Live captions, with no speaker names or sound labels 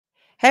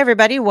Hey,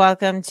 everybody.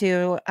 Welcome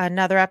to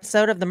another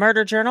episode of the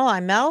Murder Journal.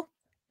 I'm Mel,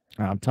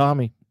 I'm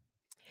Tommy.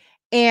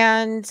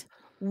 and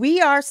we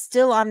are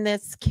still on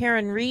this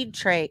Karen Read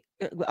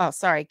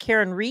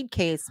Karen Read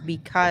case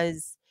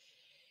because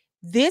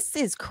this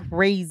is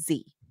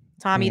crazy.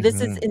 Tommy, this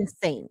is Mhm.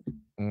 insane.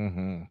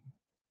 Mhm.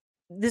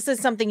 This is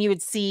something you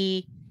would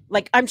see.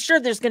 Like, I'm sure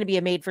there's going to be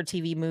a made for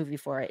TV movie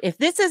for it. If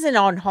this isn't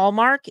on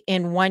Hallmark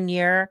in 1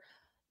 year,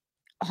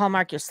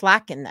 Hallmark, you're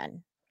slacking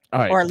then, All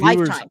right, or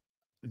viewers. Lifetime.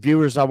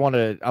 Viewers, I want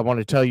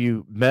to tell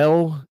you,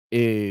 Mel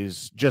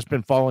is just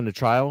been following the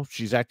trial.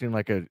 She's acting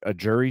like a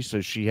jury,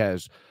 so she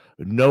has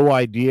no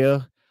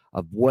idea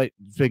of what's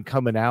been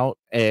coming out.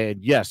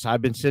 And yes,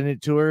 I've been sending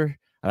it to her,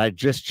 and I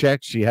just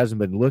checked. She hasn't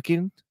been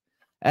looking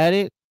at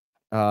it,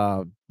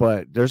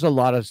 but there's a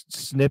lot of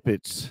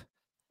snippets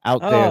out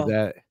there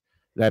Oh,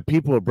 that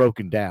people are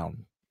broken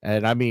down,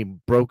 and I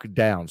mean broken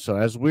down. So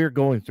as we're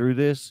going through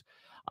this,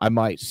 I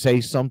might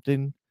say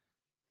something,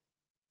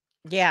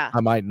 yeah. I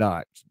might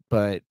not,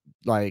 but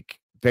like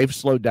they've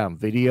slowed down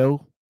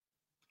video.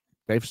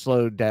 They've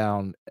slowed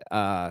down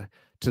to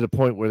the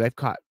point where they've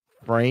caught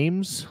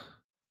frames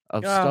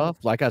of Oh, stuff.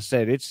 Like I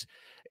said, it's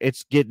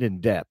getting in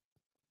depth.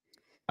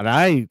 And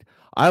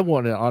I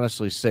want to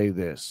honestly say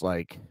this,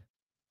 like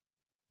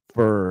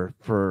for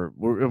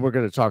we're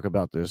going to talk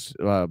about this,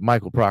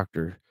 Michael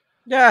Proctor.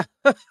 yeah.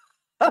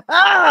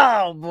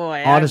 Oh boy,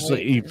 I'm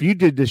Honestly, if waiting. you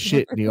did this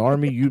shit in the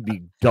army, you'd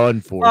be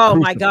done for, Oh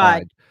my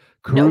god.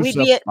 crucified, No, we'd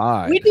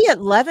crucified. be at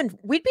 11.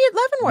 We'd be at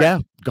Leavenworth. Yeah,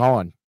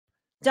 gone.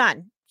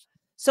 Done.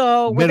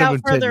 So without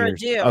Minimum 10 further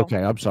years. ado,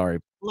 Okay, I'm sorry.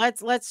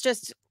 let's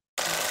just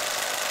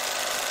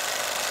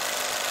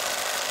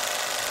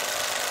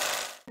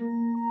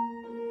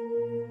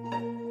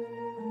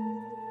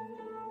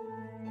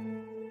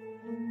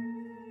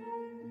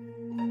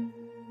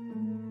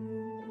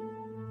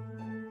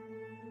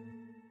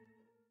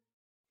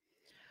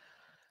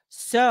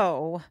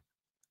so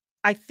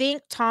I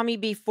think Tommy,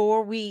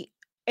 before we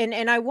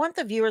and I want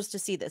the viewers to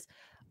see this.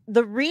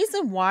 The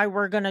reason why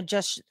we're gonna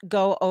just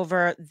go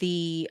over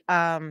the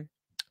Yes.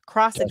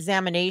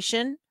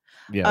 cross-examination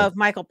Yeah. of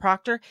Michael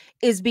Proctor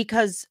is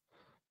because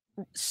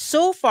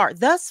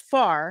thus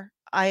far,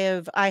 I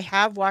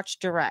have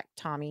watched direct,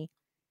 Tommy,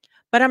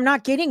 but I'm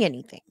not getting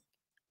anything.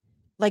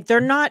 Like,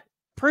 they're not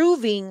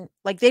proving,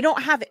 like, they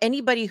don't have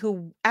anybody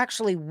who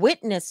actually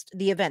witnessed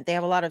the event. They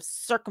have a lot of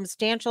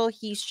circumstantial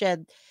he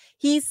said,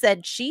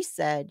 she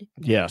said,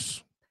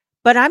 Yes.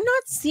 but I'm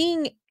not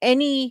seeing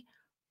any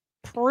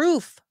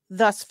proof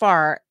thus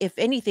far. If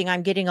anything,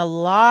 I'm having a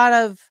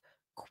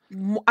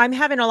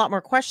lot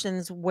more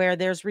questions where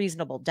there's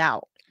reasonable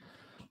doubt.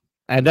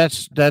 And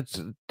that's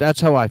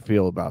how I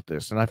feel about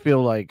this. And I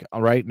feel like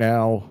right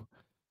now,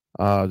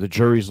 the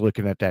jury's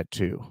looking at that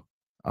too.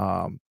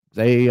 Um,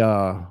 they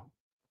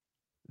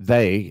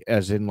they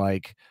as in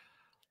like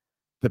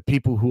the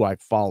people who I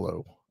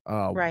follow.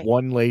 Right.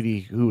 One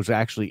lady who was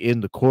actually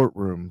in the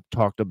courtroom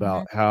talked Mhm.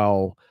 about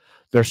how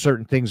there's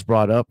certain things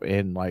brought up,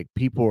 and like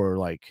people are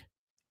like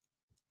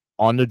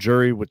on the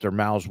jury with their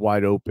mouths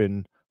wide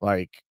open,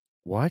 like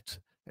what?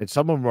 And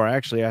some of them are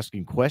actually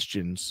asking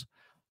questions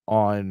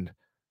on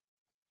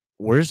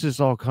where's this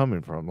all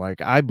coming from?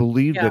 Like, I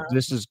believe Yeah.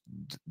 that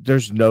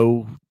there's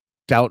no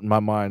doubt in my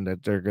mind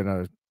that they're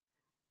gonna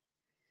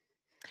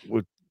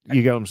with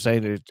you get what I'm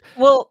saying?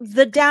 Well,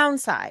 the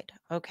downside,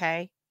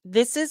 okay?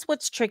 This is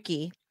what's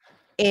tricky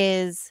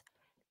is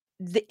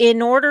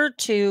in order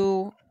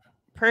to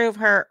prove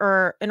her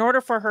or in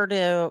order for her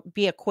to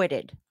be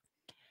acquitted,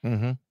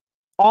 Mhm.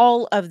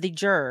 all of the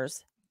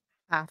jurors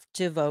have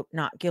to vote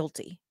not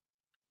guilty.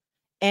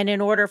 And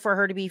in order for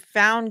her to be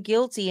found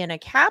guilty in a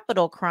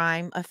capital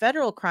crime, a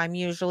federal crime,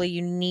 usually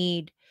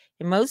in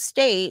most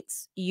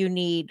states, you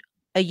need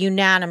a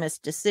unanimous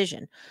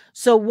decision.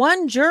 So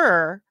one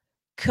juror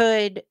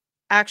could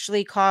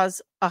actually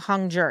cause a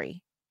hung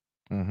jury.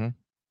 Mhm.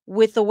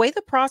 With the way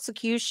the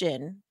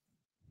prosecution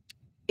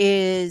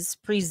is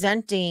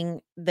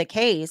presenting the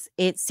case,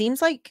 it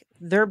seems like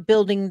they're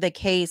building the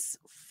case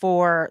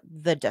for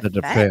the The defense.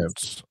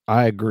 defense.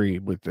 I agree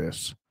with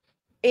this.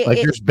 Like,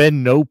 It there's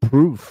been no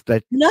proof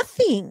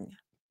nothing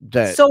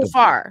that so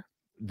far.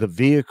 the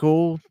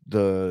vehicle,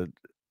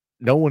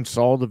 no one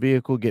saw the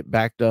vehicle get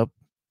backed up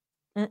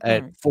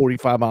at Mm-mm.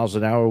 45 miles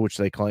an hour, which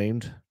they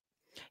claimed.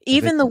 The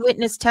Even the victim.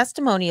 witness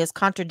testimony is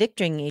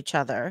contradicting each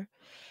other.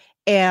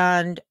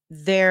 And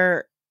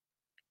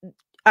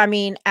I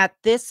mean, at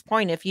this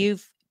point, if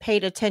you've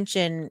paid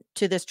attention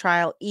to this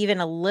trial even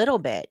a little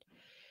bit,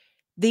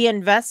 the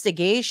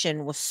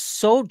investigation was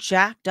so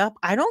jacked up.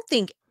 I don't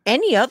think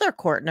any other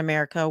court in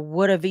America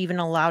would have even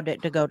allowed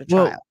it to go to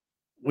Well, trial.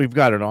 we've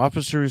got an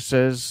officer who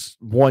says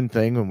one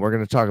thing, and we're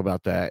gonna talk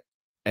about that,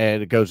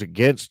 and it goes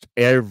against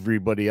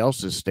everybody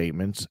else's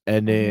statements,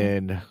 and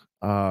Mhm.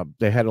 then,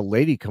 they had a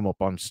lady come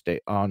up on,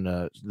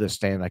 the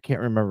stand, I can't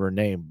remember her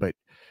name, but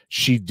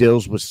she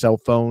deals with cell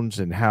phones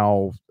and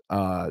how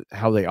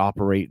they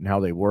operate and how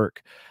they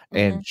work,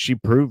 and Mhm. she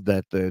proved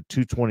that the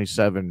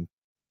 227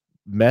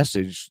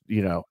 message,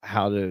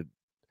 how to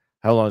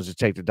how long does it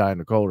take to die in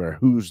the cold, or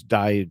who's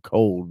died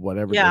cold,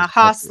 whatever Yeah, this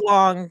how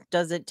long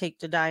does it take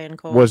to die in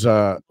cold?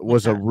 Something like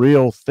was a that.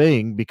 real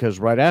thing, because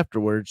right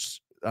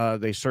afterwards,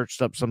 they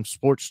searched up some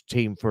sports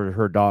team for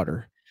her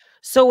daughter.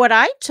 So what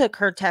I took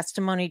her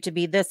testimony to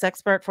be, this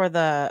expert for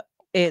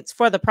it's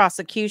for the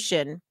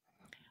prosecution.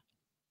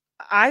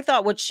 I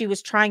thought what she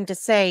was trying to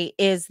say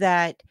is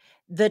that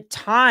the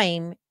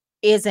time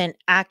isn't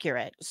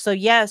accurate. So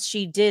yes,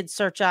 she did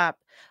search up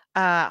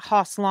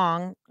Haas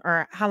long,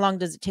 or how long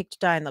does it take to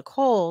die in the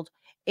cold?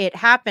 It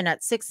happened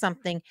at 6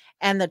 something,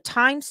 and the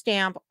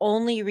timestamp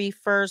only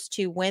refers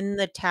to when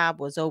the tab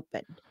was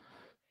opened.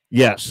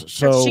 Yes.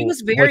 But she So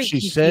was what very she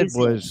said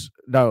confusing. was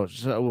no.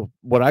 So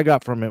what I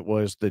got from it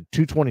was the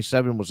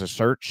 227 was a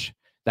search.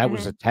 That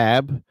was a Mhm,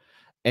 tab.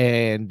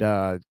 And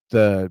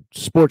the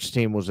sports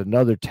team was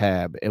another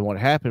tab. And what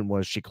happened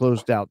was she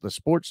closed out the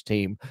sports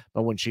team,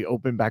 but when she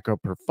opened back up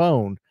her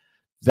phone,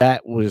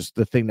 that was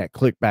the thing that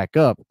clicked back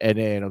up. And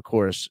then, of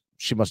course,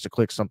 she must have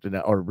clicked something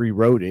that, or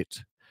rewrote it,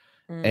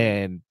 mm.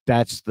 and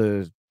that's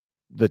the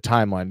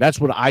timeline. That's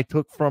what I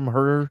took from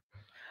her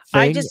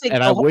I thing, just think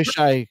and the I whole wish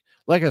I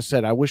like I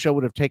said, I wish I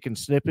would have taken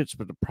snippets,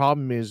 but the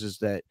problem is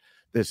that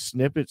the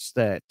snippets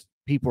that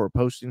people are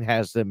posting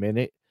has them in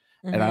it,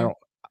 and Mhm,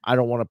 I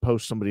don't wanna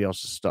post somebody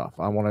else's stuff.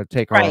 I wanna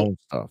take our right. own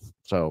stuff.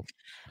 So,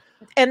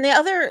 And the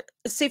other,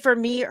 see, for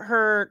me,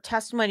 her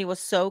testimony was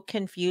so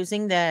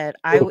confusing that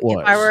it if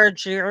I was. were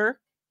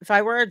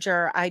a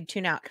juror, I'd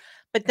tune out.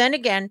 But then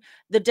again,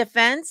 the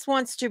defense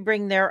wants to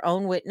bring their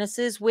own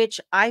witnesses,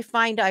 which I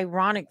find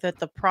ironic that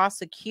the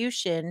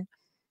prosecution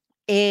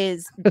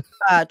is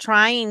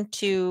trying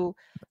to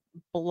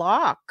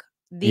block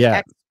the Yeah,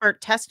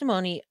 expert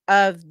testimony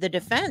of the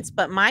defense.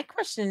 But my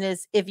question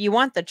is, if you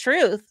want the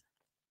truth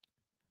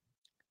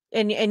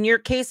and your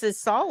case is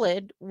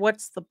solid,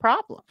 what's the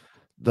problem?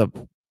 the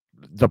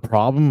the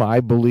problem I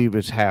believe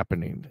is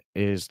happening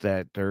is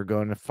that they're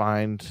gonna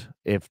find,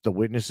 if the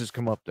witnesses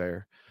come up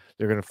there,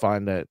 they're gonna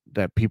find that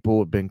people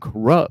have been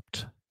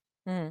corrupt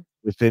Mm.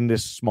 within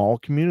this small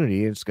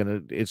community. It's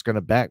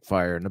gonna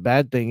backfire, and the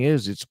bad thing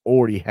is it's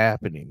already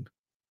happening.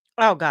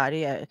 Oh god,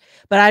 yeah.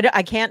 But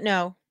I can't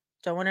know.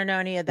 Don't wanna know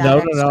any of that No,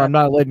 no, no, extra. I'm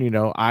not letting you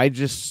know. I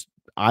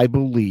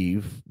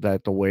believe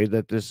that the way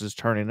that this is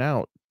turning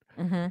out,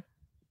 Mhm.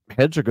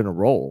 heads are gonna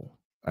roll,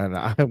 and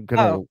I'm Oh,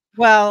 gonna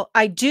well,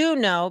 I do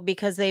know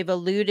because they've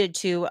alluded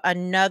to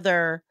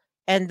another,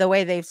 and the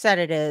way they've said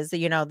it is,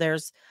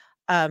 there's,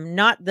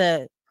 not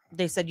the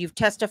they said, "You've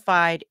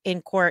testified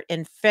in court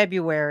in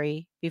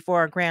February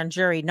before a grand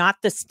jury," not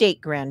the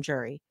state grand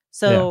jury.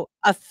 yeah, So,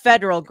 a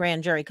federal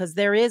grand jury, because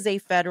there is a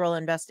federal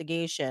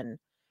investigation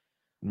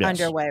yes.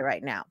 underway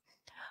right now.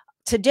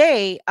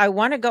 Today, I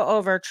wanna go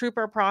over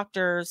Trooper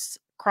Proctor's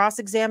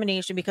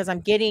cross-examination because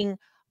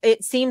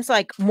it seems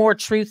like more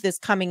truth is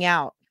coming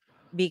out,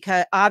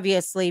 because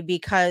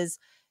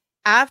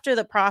after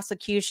the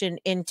prosecution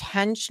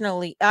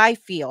intentionally, I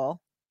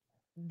feel,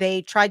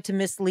 they tried to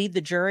mislead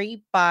the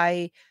jury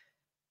by,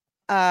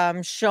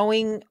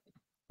 showing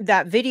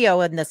that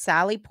video in the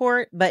Sally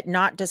port, but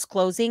not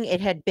disclosing it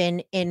had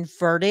been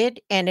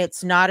inverted and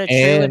it's not a true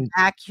and And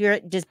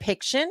accurate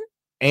depiction.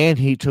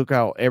 he took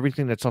out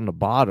everything that's on the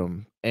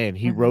bottom, and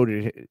he Mhm. wrote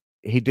it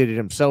he did it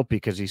himself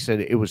because he said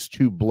it was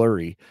too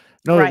blurry.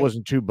 No, it Right,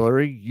 wasn't too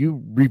blurry.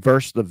 You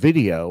reversed the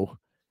video,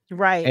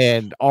 right.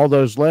 and all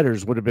those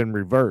letters would have been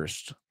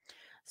reversed.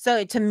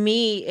 So to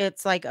me,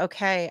 it's like,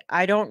 okay,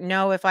 I don't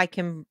know if I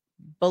can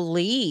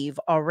believe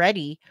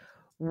already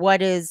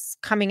what is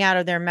coming out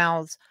of their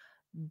mouths,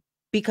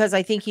 because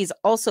I think he's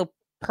also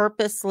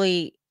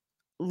purposely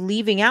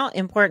leaving out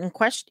important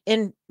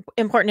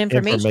information.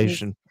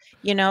 Information.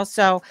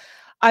 So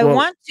I Well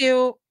want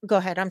to go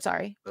ahead. I'm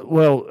sorry.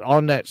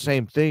 on that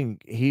same thing,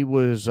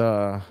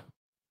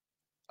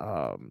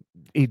 um,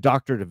 he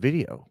doctored a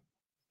video.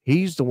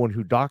 He's the one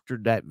who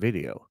doctored that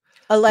video,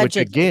 which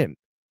Allegedly. again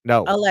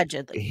no,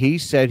 Allegedly. he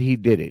said he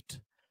did it.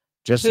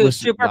 Just Who?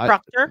 listen, Trooper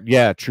Proctor?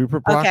 yeah, Trooper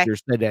Okay. Proctor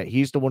said that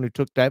he's the one who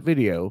took that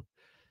video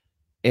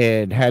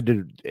and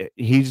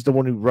he's the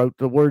one who wrote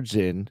the words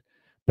in,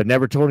 but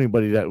never told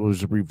anybody that it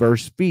was a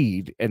reverse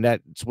feed, and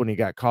that's when he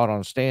got caught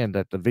on stand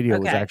that the video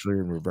was Okay. actually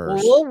in Well,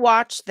 reverse. we'll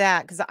watch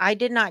that because I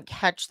did not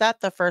catch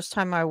that the first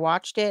time I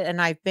watched it,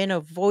 and I've been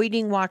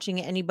avoiding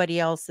watching anybody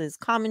else's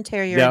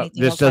commentary or Yeah,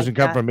 anything this else like doesn't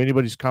come that. from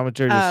anybody's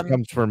commentary, this Um,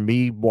 comes from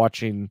me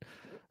watching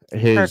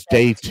his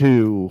day Perfect.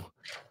 2.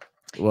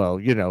 Well,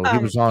 he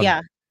was on.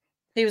 Yeah,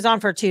 he was on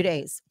for 2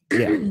 days.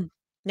 Yeah,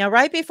 Now,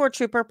 right before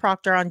Trooper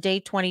Proctor on day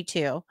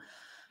 22,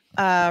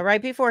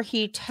 right before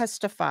he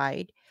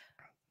testified,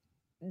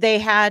 they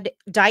had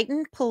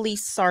Dighton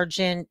Police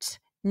Sergeant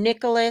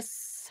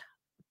Nicholas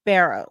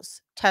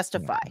Barrows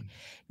testify.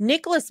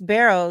 Nicholas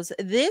Barrows,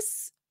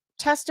 this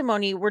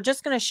testimony, we're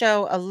just gonna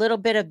show a little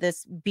bit of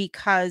this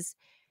because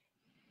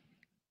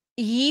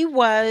he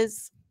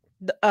was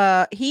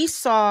he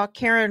saw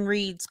Karen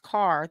Reed's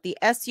car, the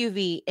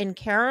SUV, in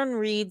Karen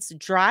Reed's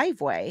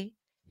driveway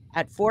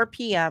at 4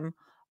 p.m.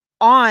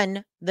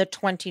 on the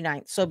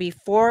 29th. So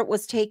before it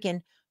was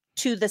taken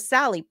to the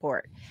Sally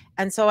port.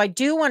 And so I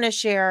do want to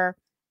share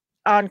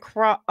on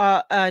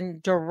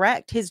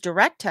his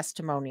direct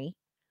testimony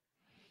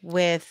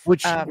with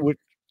which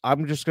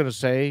I'm just gonna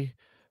say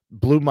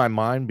blew my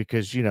mind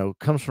because, you know,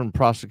 comes from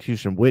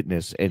prosecution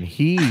witness, and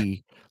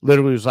he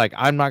literally was like,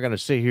 "I'm not gonna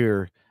sit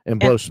here and and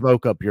blow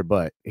smoke up your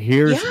butt.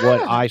 Here's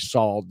what yeah, I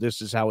saw.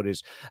 This is how it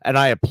is." And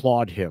I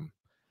applaud him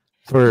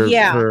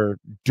yeah, for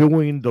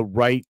doing the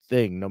right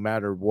thing, no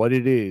matter what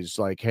it is.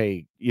 Like,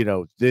 hey, you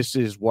know, this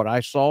is what I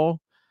saw.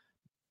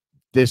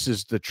 This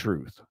is the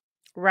truth.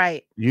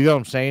 right, You know what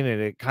I'm saying?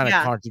 And it kind of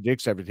yeah.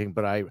 contradicts everything,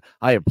 but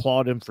I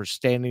applaud him for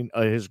standing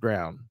his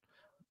ground.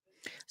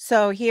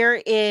 So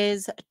here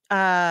is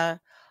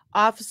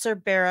Officer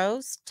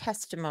Barrow's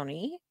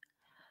testimony.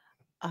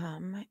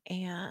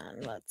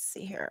 And let's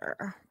see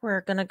here.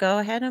 We're gonna go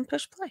ahead and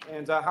push play.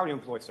 And how are you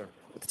employed, sir?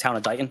 With the town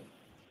of Dighton.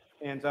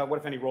 And what,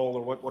 if any, role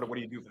or what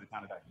do you do for the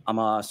town of Dighton? I'm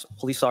a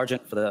police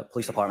sergeant for the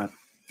police department.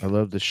 I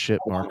love the shit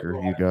marker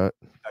you got.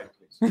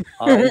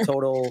 In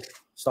total,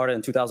 started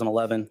in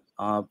 2011,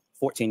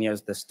 14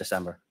 years this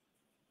December.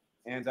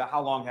 And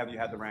how long have you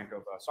had the rank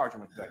of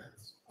sergeant with the Dighton?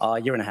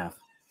 A year and a half.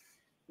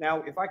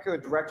 Now, if I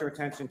could direct your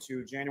attention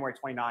to January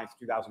 29th,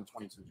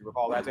 2022. Do you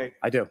recall that date?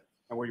 I do.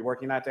 And were you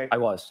working that day? I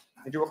was.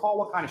 Did you recall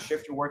what kind of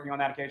shift you were working on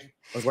that occasion?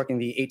 I was working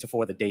the 8 to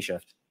 4, the day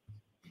shift.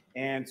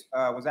 And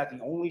was that the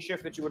only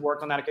shift that you had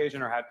worked on that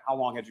occasion, or how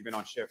long had you been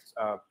on shift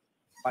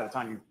by the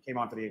time you came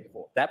on for the 8 to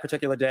 4? That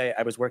particular day,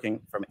 I was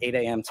working from 8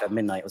 a.m. to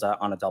midnight. It was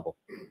on a double.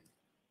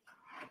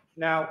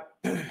 Now,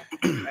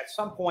 at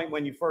some point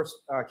when you first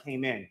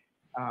came in,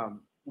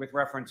 with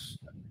reference,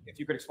 if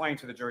you could explain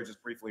to the jury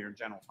just briefly or in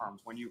general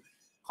terms, when you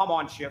come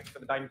on shift for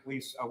the Dighton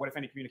Police, what, if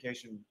any,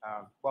 communication,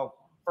 well,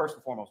 first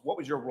and foremost, what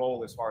was your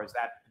role as far as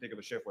that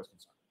particular shift was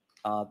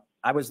concerned?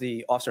 I was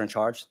the officer in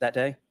charge that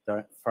day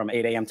from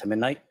 8 a.m. to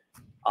midnight.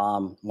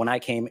 When I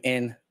came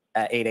in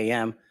at 8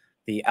 a.m.,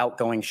 the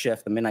outgoing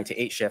shift, the midnight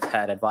to 8 shift,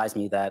 had advised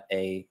me that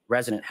a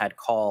resident had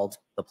called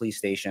the police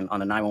station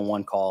on a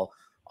 911 call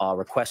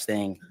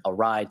requesting a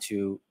ride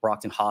to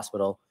Brockton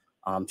Hospital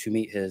to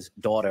meet his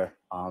daughter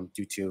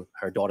due to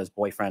her daughter's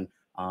boyfriend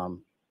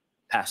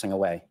passing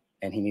away,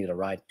 and he needed a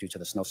ride due to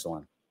the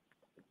snowstorm.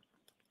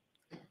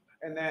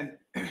 And then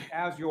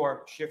as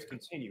your shift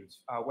continues,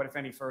 what, if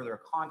any, further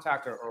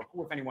contact or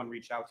who, if anyone,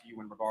 reached out to you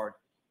in regard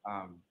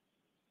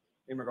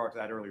to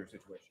that earlier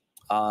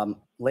situation?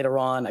 Later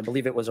on, I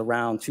believe it was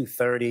around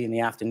 2:30 in the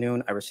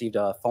afternoon, I received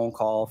a phone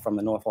call from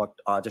the Norfolk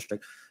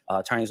District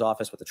Attorney's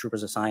Office with the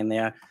troopers assigned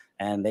there,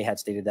 and they had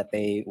stated that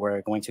they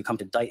were going to come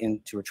to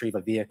Dighton to retrieve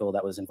a vehicle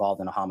that was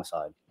involved in a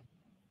homicide.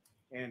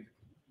 And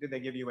did they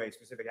give you a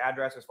specific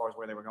address as far as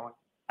where they were going?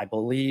 I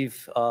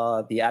believe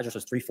the address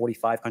was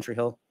 345 Country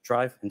Hill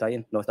Drive in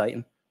Dighton, North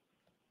Dighton.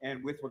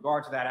 And with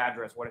regard to that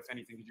address, what, if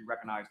anything, did you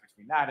recognize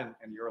between that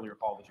and the earlier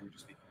call that you were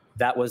just speaking?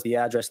 That was the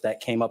address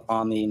that came up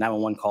on the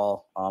 911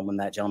 call when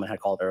that gentleman had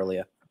called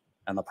earlier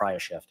on the prior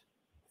shift.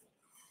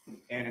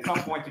 And at some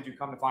point, did you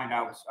come to find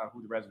out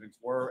who the residents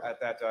were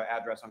at that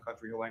address on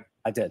Country Hill Lane?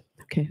 I did.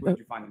 Okay. Who did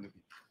you find them to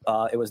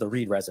be? It was the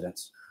Reed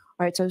residence.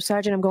 All right. So,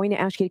 Sergeant, I'm going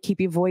to ask you to keep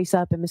your voice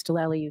up, and Mr.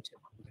 Lally, you too.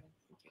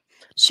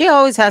 She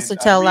always has to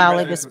And, tell Reed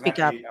Lally to residents was speak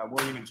up. actually,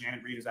 William and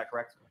Janet Reed, is that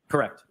correct?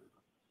 Correct.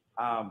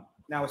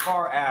 Now, as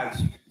far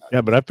as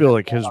Yeah, but I feel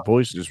like his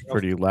voice is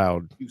pretty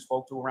loud. you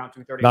spoke to around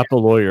 2:30, Not the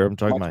lawyer. I'm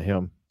talking about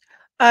him.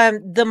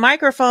 The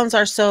microphones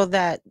are so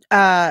that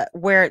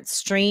where it's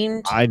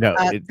streamed, I know.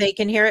 they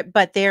can hear it,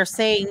 but they're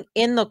saying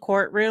in the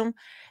courtroom,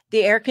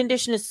 the air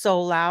condition is so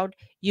loud,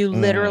 you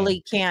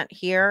literally can't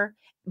hear.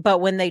 But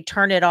when they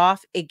turn it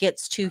off, it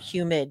gets too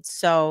humid.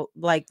 So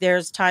like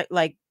there's time,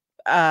 like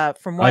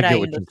from what I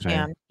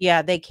understand,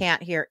 yeah, they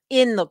can't hear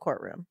in the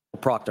courtroom.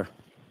 Proctor.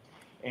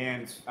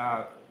 And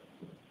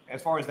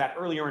as far as that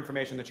earlier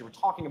information that you were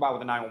talking about with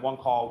the 911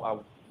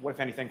 call, what, if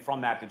anything, from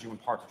that did you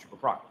impart to Trooper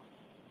Proctor?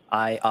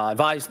 I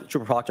advised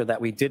Trooper Proctor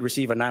that we did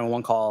receive a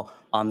 911 call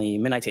on the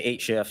midnight to 8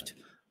 shift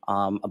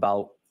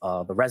about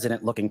the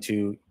resident looking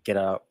to get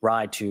a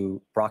ride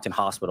to Brockton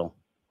Hospital.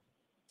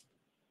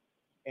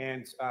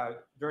 And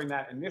during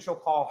that initial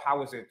call, how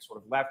was it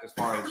sort of left as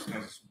far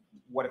as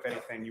what, if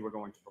anything, you were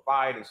going to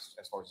provide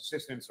as far as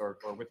assistance or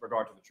with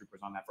regard to the troopers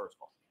on that first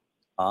call?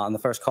 On the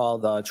first call,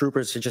 the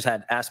troopers just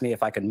had asked me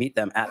if I could meet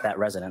them at that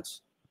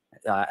residence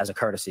as a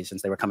courtesy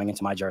since they were coming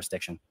into my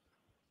jurisdiction.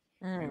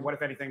 And what,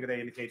 if anything, did they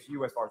indicate to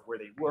you as far as where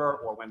they were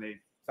or when they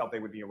felt they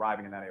would be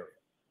arriving in that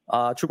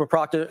area? Trooper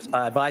Proctor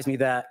advised me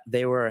that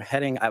they were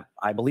heading,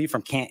 I believe,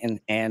 from Canton,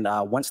 and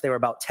once they were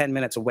about 10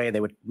 minutes away,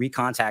 they would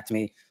recontact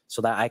me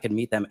so that I could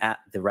meet them at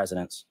the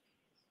residence.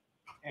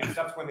 And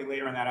subsequently,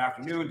 later in that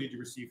afternoon, did you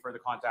receive further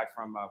contact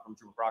from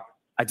Trooper Proctor?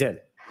 I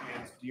did.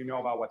 And do you know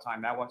about what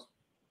time that was?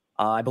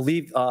 I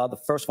believe the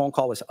first phone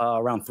call was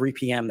around 3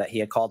 p.m. that he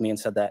had called me and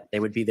said that they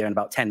would be there in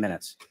about 10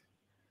 minutes.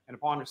 And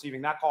upon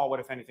receiving that call, what,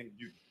 if anything, did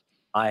you do?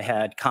 I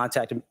had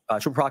contacted,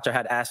 Trooper Proctor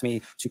had asked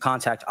me to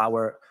contact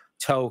our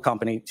tow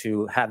company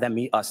to have them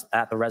meet us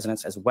at the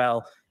residence as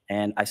well.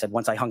 And I said,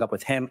 once I hung up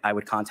with him, I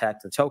would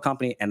contact the tow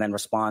company and then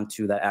respond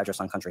to that address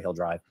on Country Hill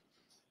Drive.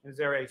 Is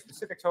there a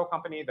specific tow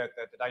company that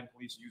the Dayton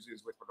Police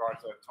uses with regard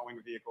to towing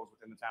the vehicles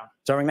within the town?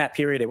 During that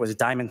period, it was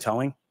Diamond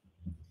Towing.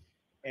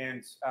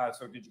 And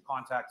so did you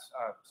contact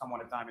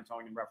someone at Diamond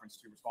Towing in reference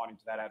to responding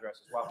to that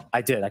address as well?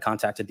 I did. I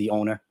contacted the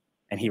owner,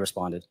 and he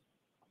responded.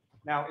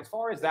 Now, as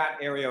far as that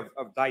area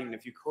of Dayton,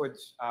 if you could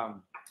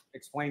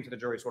explain to the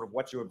jury sort of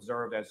what you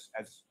observed as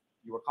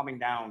you were coming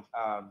down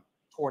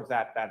towards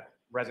that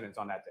residence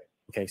on that day.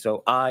 Okay,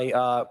 so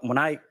when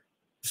I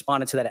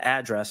responded to that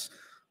address,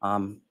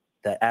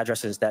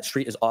 that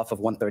street is off of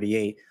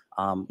 138.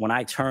 When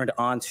I turned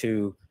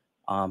onto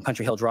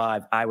Country Hill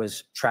Drive, I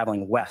was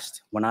traveling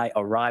west. When I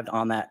arrived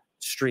on that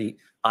street,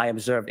 I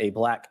observed a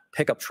black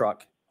pickup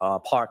truck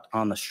parked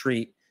on the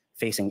street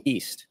facing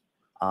east.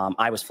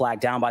 I was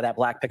flagged down by that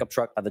black pickup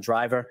truck by the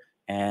driver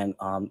and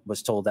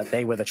was told that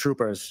they were the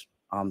troopers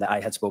that I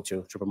had spoke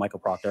to, Trooper Michael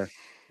Proctor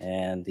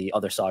and the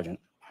other sergeant.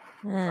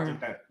 Sergeant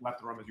that left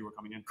the room as you were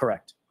coming in?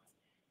 Correct.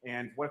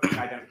 And what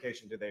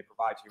identification did they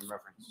provide to you in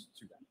reference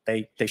to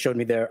that? They showed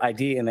me their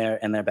ID and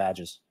their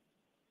badges.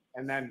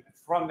 And then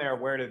from there,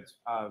 where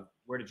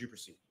did you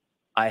proceed?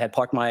 I had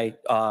parked my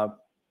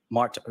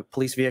marked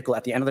police vehicle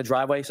at the end of the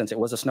driveway since it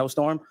was a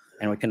snowstorm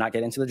and we could not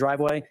get into the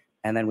driveway.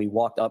 And then we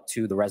walked up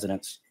to the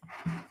residence.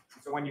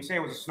 So when you say it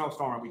was a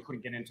snowstorm and we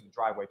couldn't get into the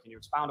driveway, can you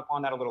expound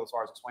upon that a little as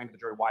far as explain to the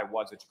jury why it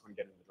was that you couldn't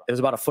get into the driveway? It was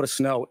about a foot of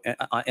snow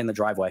in the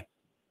driveway.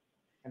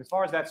 And as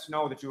far as that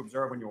snow that you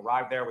observed when you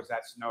arrived there, was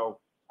that snow,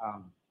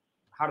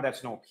 how did that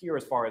snow appear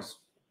as far as,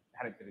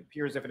 did it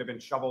appear as if it had been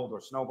shoveled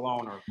or snow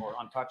blown or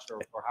untouched,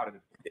 or how did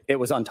it? It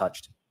was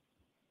untouched.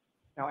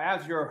 Now,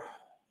 as you're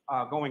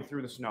going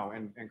through the snow,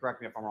 and correct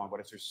me if I'm wrong,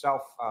 but it's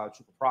yourself,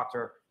 Trooper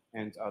Proctor,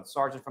 and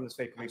Sergeant from the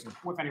State Police, and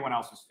who, if anyone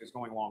else, is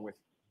going along with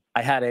you?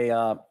 I had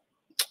an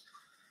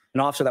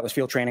officer that was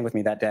field training with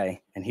me that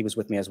day, and he was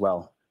with me as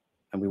well.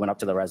 And we went up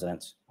to the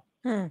residence.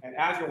 And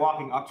as you're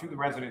walking up to the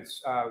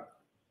residence,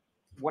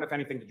 what, if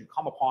anything, did you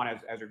come upon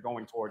as you're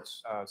going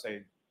towards,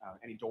 say,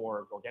 any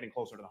door or getting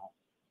closer to the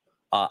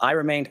home? I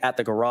remained at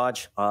the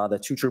garage. The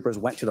two troopers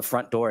went to the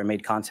front door and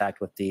made contact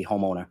with the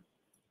homeowner.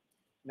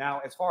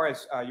 Now, as far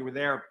as you were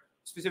there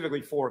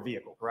specifically for a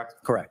vehicle, correct?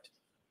 Correct.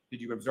 Did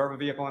you observe a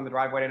vehicle in the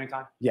driveway at any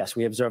time? Yes,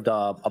 we observed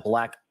a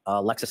black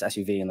Lexus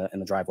SUV in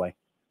the driveway.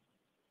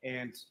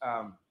 And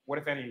what,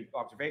 if any,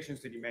 observations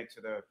did you make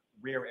to the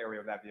rear area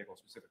of that vehicle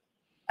specifically?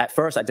 At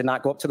first, I did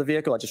not go up to the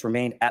vehicle. I just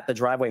remained at the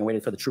driveway and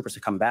waited for the troopers to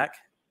come back.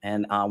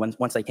 And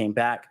once they came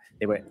back,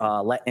 they were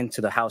let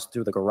into the house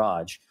through the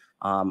garage.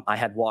 I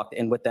had walked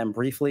in with them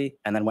briefly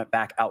and then went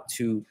back out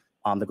to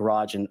the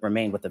garage and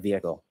remained with the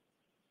vehicle.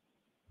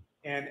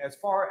 And as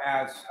far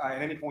as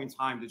at any point in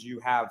time, did you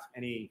have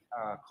any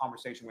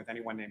conversation with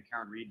anyone named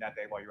Karen Read that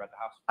day while you were at the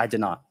house? I did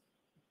not.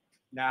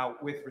 Now,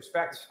 with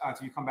respect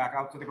to you come back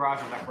out to the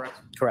garage, is that correct?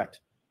 Correct.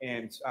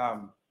 And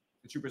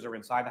the troopers are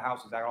inside the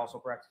house, is that also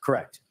correct?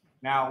 Correct.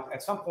 Now,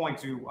 at some point,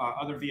 do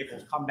other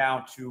vehicles come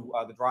down to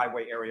the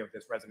driveway area of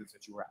this residence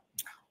that you were at?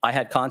 I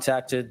had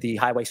contacted the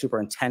highway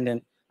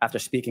superintendent after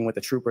speaking with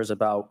the troopers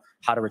about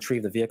how to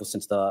retrieve the vehicle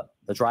since the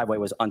driveway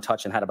was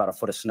untouched and had about a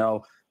foot of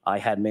snow. I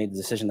had made the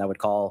decision that I would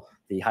call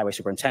the highway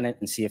superintendent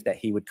and see if that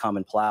he would come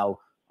and plow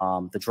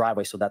the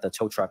driveway so that the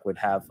tow truck would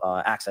have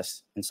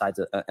access inside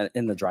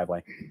in the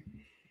driveway.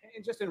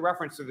 And just in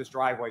reference to this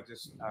driveway,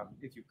 just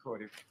if you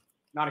could,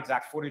 not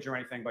exact footage or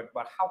anything,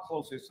 but how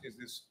close is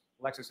this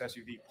Lexus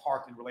SUV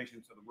parked in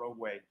relation to the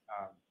roadway?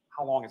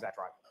 How long is that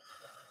driveway?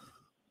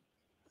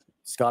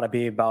 It's got to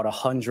be about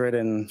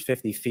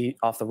 150 feet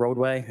off the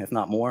roadway, if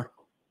not more.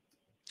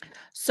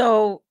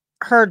 So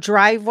her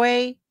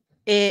driveway,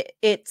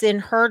 it's in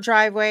her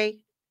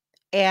driveway.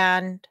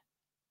 And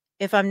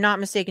if I'm not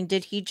mistaken,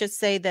 did he just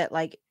say that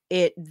like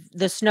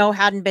the snow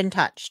hadn't been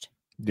touched?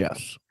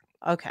 Yes.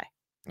 Okay.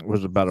 It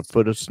was about a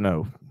foot of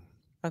snow.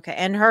 Okay.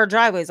 And her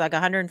driveway is like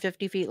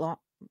 150 feet long?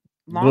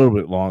 A little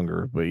bit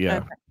longer, but yeah.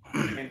 Okay.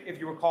 And if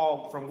you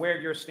recall, from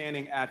where you're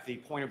standing at the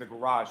point of the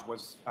garage,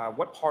 was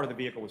what part of the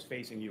vehicle was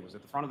facing you? Was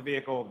it the front of the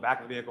vehicle, the back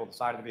of the vehicle, the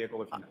side of the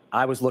vehicle? If you know?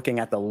 I was looking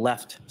at the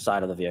left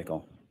side of the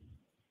vehicle.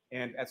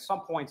 And at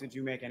some point, did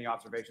you make any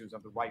observations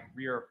of the right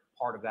rear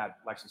part of that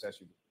Lexus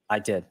SUV? I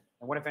did.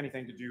 And what, if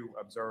anything, did you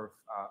observe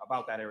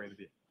about that area of the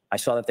vehicle? I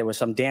saw that there was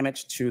some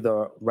damage to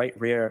the right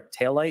rear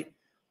taillight.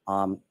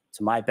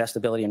 To my best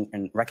ability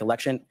and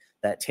recollection,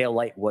 that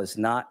taillight was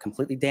not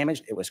completely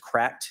damaged. It was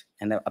cracked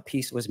and a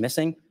piece was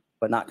missing,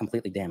 but not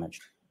completely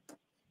damaged.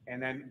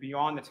 And then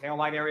beyond the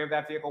taillight area of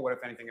that vehicle, what, if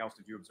anything else,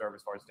 did you observe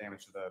as far as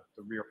damage to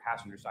the rear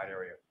passenger side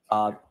area?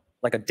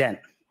 Like a dent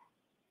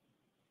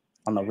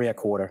on the rear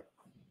quarter.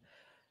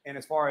 And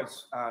as far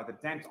as the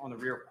dent on the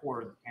rear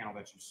quarter of the panel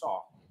that you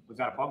saw, was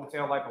that above the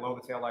taillight, below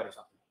the taillight, or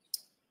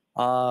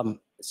something?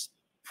 It's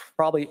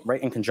probably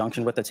right in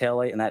conjunction with the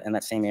taillight in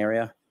that same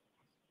area.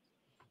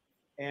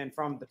 And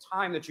from the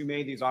time that you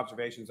made these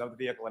observations of the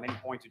vehicle, at any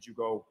point did you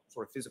go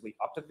sort of physically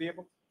up to the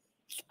vehicle?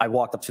 I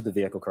walked up to the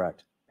vehicle,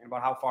 correct. And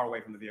about how far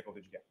away from the vehicle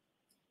did you get?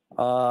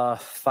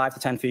 5 to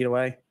 10 feet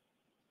away.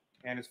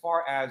 And as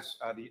far as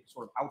the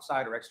sort of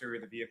outside or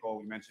exterior of the vehicle,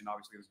 we mentioned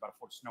obviously there's about a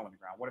foot of snow on the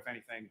ground. What, if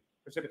anything,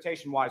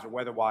 precipitation-wise or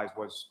weather-wise,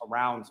 was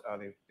around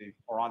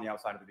or on the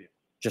outside of the vehicle?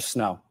 Just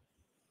snow.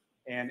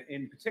 And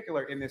in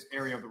particular, in this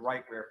area of the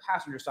right rear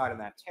passenger side and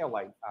that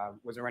taillight,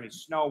 was there any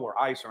snow or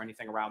ice or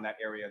anything around that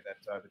area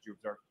that you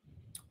observed?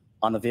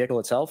 On the vehicle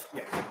itself?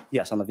 Yeah.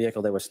 Yes, on the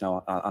vehicle, there was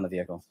snow on the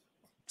vehicle.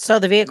 So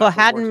the vehicle Not to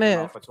put hadn't words in your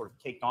mouth, moved. but sort of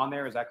caked on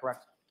there, is that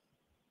correct?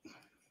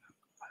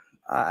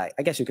 I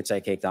guess you could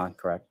say caked on,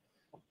 correct?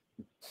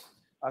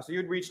 So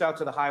you'd reached out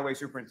to the highway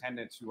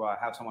superintendent to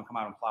have someone come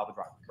out and plow the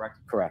driveway, correct?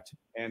 Correct.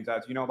 And do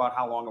you know about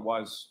how long it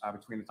was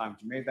between the time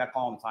that you made that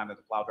call and the time that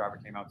the plow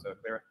driver came out to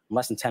clear it?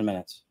 Less than 10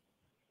 minutes.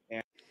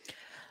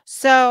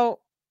 So,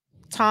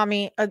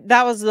 Tommy,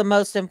 that was the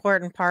most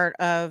important part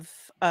of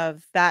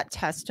that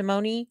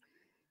testimony.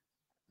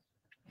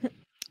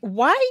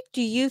 Why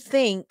do you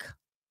think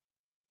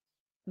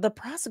the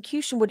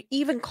prosecution would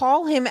even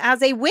call him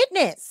as a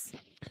witness?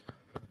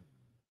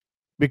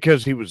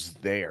 Because he was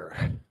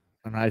there.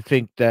 And I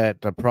think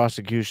that the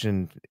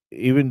prosecution,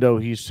 even though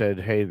he said,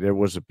 hey, there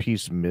was a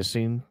piece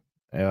missing,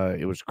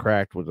 it was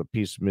cracked with a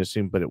piece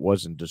missing, but it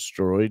wasn't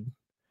destroyed.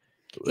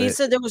 He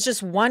said there was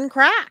just one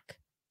crack.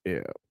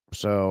 Yeah.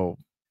 So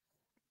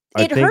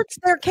It hurts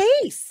their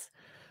case.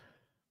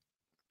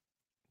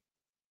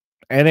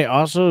 And it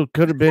also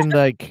could have been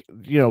like,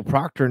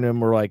 Proctor and them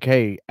were like,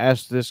 hey,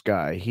 ask this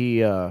guy.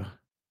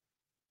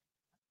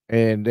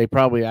 And they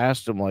probably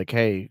asked him like,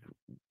 hey,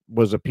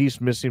 was a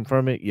piece missing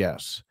from it?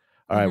 Yes.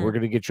 All right, we're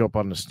going to get you up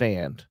on the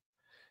stand.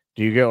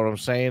 Do you get what I'm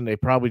saying? They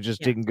probably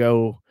just didn't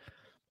go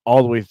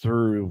all the way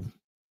through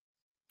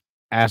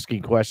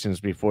asking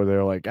questions before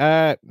they're like,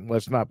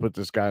 let's not put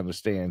this guy on the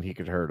stand. He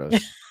could hurt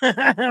us.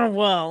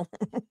 Well,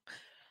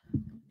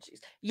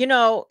 you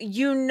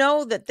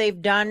know that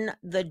they've done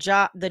the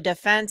job. The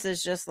defense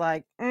is just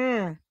like,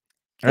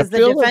 because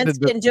the defense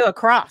didn't do a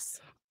cross.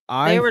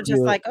 They were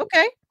just like,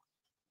 okay.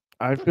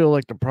 I feel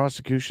like the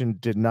prosecution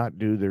did not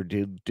do their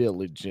due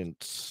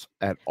diligence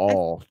at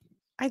all.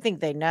 I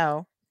think they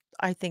know.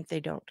 I think they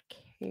don't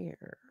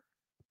care.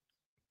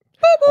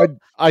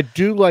 I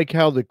do like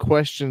how the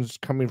questions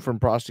coming from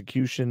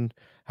prosecution,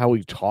 how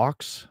he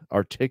talks,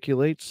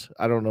 articulates.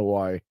 I don't know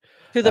why.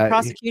 To the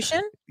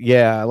prosecution?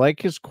 Yeah, I like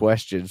his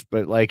questions,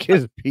 but like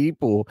his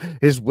people,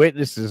 his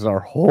witnesses are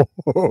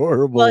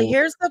horrible. Well,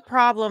 here's the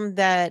problem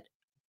that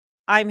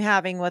I'm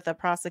having with the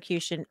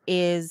prosecution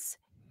is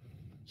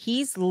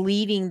he's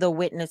leading the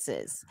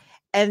witnesses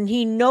and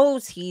he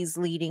knows he's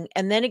leading,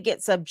 and then it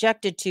gets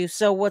objected to.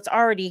 So what's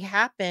already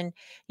happened,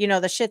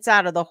 the shit's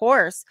out of the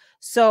horse.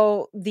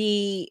 So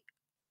the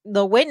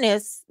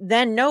witness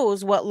then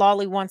knows what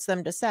Lolly wants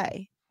them to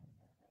say.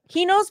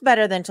 He knows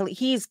better than to lead.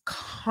 He's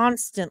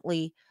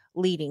constantly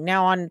leading.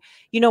 Now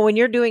when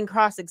you're doing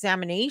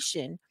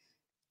cross-examination,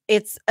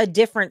 it's a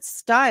different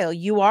style.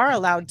 You are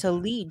allowed to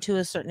lead to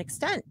a certain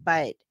extent,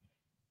 but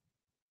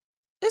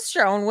it's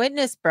your own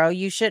witness, bro.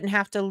 You shouldn't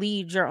have to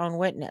lead your own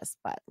witness,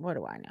 but what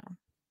do I know?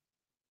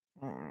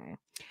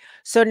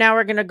 So now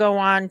we're going to go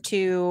on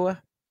to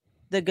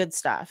the good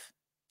stuff.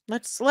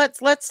 Let's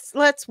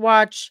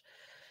watch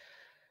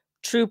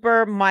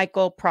Trooper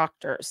Michael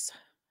Proctor's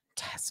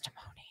testimony.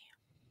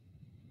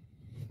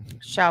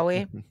 Shall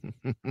we?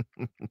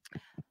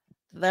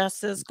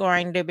 This is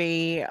going to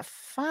be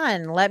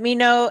fun. Let me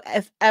know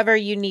if ever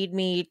you need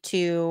me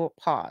to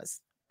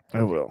pause.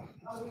 I will.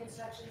 All the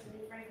instructions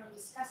and refrain from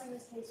discussing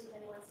this case with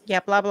anyone.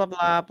 Yeah, blah blah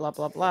blah blah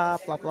blah blah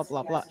blah blah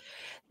blah blah.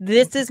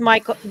 This is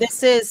Michael.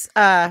 This is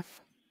that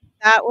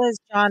was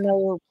John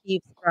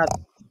O'Keefe's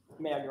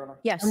brother.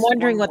 Yes. I'm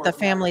wondering what the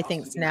family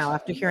thinks now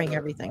after hearing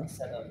everything.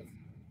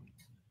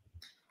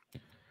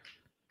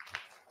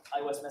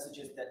 iOS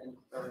messages that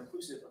are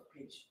inclusive of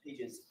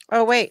pages.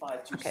 Oh wait.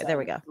 Okay, there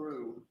we go.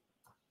 Through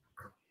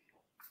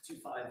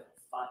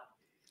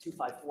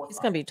 254. He's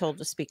going to be told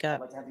to speak I'd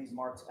up. like to have these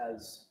marked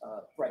as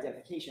for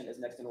identification as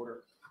next in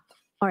order.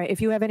 All right. If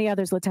you have any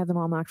others, let's have them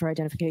all marked for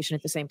identification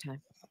at the same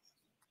time.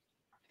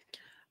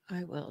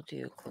 I will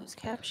do closed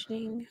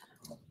captioning.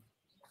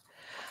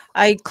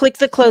 I clicked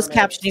the closed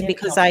captioning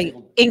because I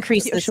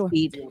increased the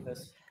speed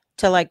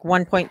to like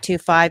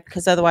 1.25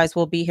 because otherwise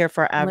we'll be here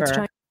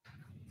forever.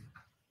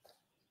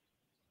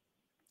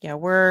 Yeah,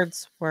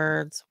 words.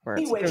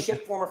 Anyway,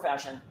 shape, form, or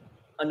fashion,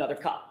 another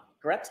cop,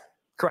 correct?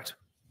 Correct.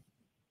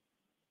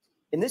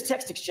 In this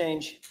text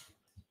exchange,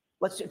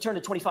 let's turn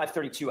to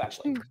 2532,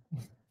 actually.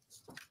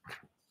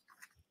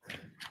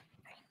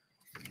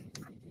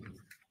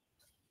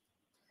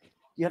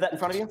 You have that in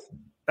front of you?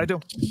 I do.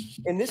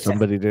 In this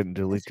Somebody didn't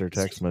delete their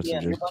text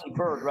messages. Your buddy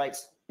Bird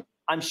writes,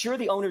 I'm sure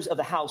the owners of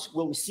the house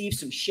will receive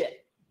some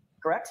shit,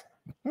 correct?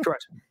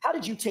 Correct. How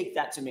did you take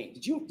that to mean?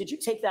 Did you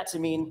take that to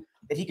mean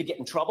that he could get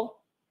in trouble?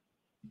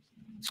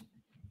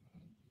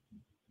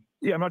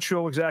 Yeah, I'm not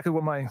sure exactly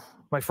what my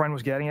friend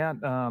was getting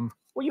at. Well,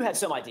 you had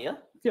some idea.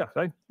 Yeah,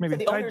 maybe.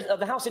 The owners of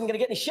the house isn't going to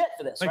get any shit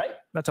for this, right?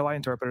 That's how I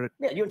interpreted it.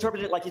 Yeah, you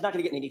interpreted it like he's not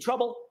going to get in any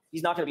trouble.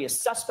 He's not going to be a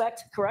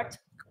suspect, correct?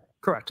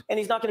 Correct. And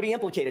he's not going to be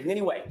implicated in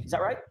any way. Is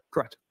that right?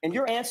 Correct. And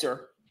your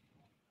answer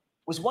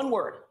was one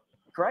word,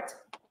 correct?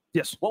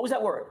 Yes. What was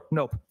that word?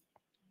 Nope.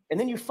 And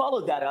then you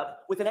followed that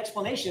up with an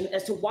explanation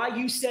as to why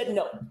you said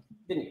no,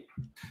 didn't you?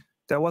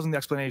 That wasn't the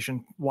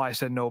explanation why I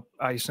said nope.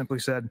 I simply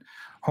said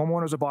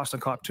homeowner's a Boston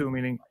cop too,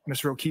 meaning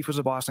Mr. O'Keefe was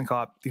a Boston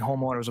cop. The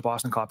homeowner is a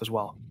Boston cop as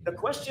well. The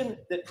question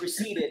that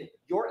preceded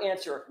your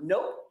answer,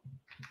 nope,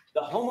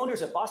 the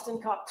homeowner's a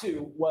Boston cop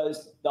too,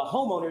 was the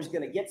homeowner's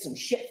going to get some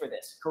shit for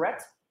this,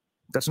 correct?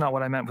 That's not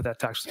what I meant with that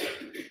text.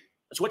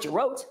 That's what you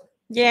wrote.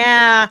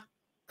 Yeah.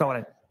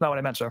 Not what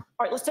I meant, sir. All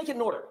right, let's take it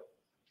in order.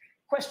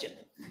 Question.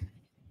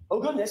 Oh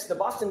goodness, the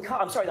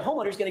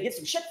homeowner's going to get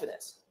some shit for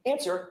this.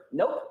 Answer,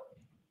 nope.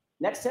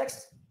 Next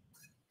text,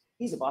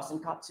 he's a Boston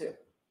cop too.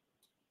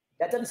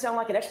 That doesn't sound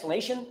like an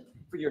explanation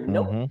for your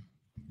nope.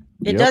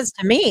 It does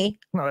to me.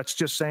 No, that's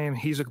just saying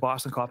he's a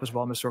Boston cop as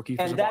well. Mr. O'Keefe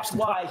is a And that's Boston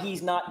why cop.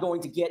 he's not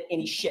going to get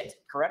any shit,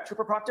 correct,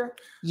 Trooper Proctor?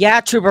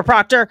 Yeah, Trooper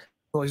Proctor.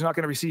 Well, he's not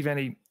going to receive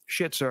any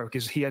shit, sir,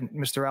 because he had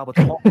Mr. Albert,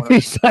 the homeowner.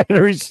 He's not going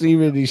to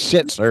receive any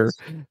shit, sir.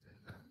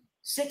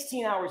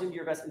 16 hours into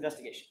your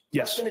investigation.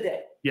 Yes. Less than a day.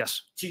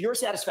 Yes. To your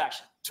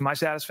satisfaction. To my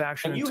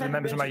satisfaction And and you to the haven't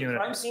members been of my to the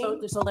unit. crime scene?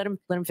 Oh, so let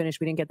him finish.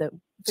 We didn't get the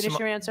finish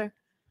your answer.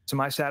 To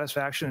my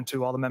satisfaction and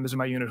to all the members of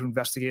my unit who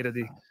investigated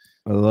the.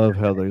 I love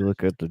how they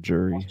look at the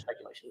jury.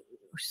 Speculation.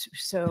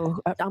 So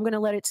I'm going to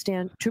let it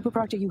stand. Trooper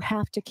Proctor, you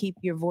have to keep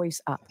your voice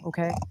up,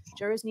 okay?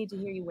 Jurors need to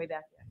hear you way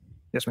back there.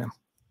 Yes, ma'am.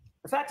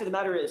 The fact of the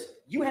matter is,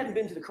 you hadn't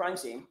been to the crime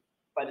scene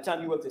by the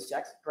time you wrote this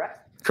text,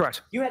 correct?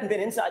 Correct. You hadn't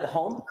been inside the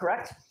home,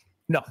 correct?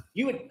 No.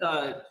 You had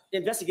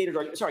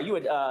you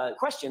had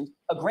questioned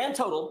a grand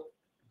total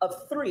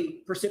of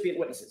 3 percipient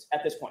witnesses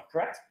at this point,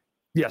 correct?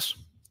 Yes.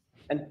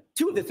 And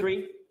 2 of the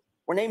 3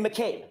 were named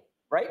McCabe,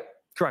 right?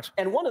 Correct.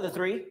 And 1 of the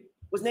 3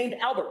 was named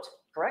Albert,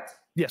 correct?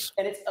 Yes.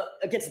 And it's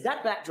against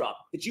that backdrop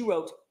that you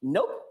wrote,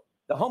 nope,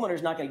 the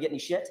homeowner's not going to get any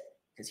shit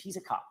because he's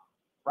a cop,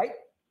 right?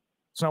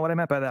 That's not what I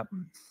meant by that.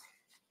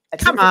 At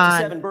Come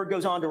 10:57, on. Bird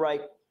goes on to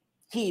write,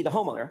 he, the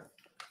homeowner,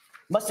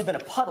 must have been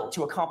a puddle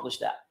to accomplish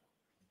that.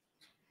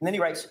 And then he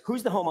writes,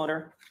 who's the homeowner?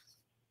 And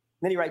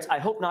then he writes, I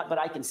hope not, but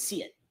I can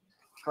see it.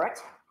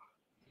 Correct?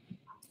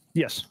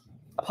 Yes.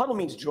 A puddle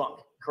means drunk,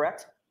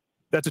 correct?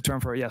 That's a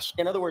term for it. Yes.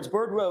 In other words,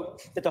 Bird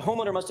wrote that the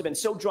homeowner must have been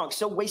so drunk,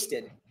 so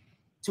wasted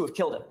to have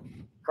killed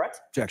him.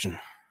 Correct? Objection.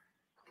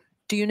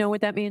 Do you know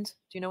what that means?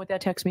 Do you know what that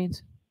text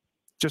means?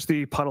 Just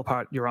the puddle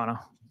part, Your Honor.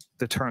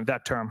 The term,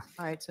 that term.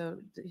 All right, so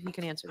he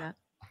can answer that.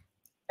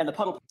 And the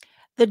puddle.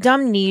 The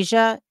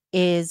dumbnesia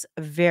is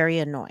very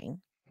annoying.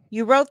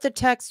 You wrote the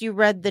text, you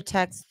read the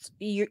text.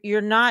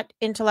 You're not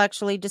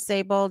intellectually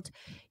disabled.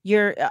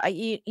 Your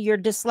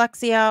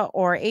dyslexia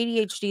or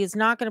ADHD is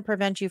not going to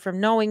prevent you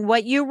from knowing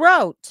what you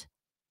wrote.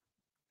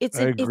 It's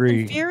I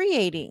agree.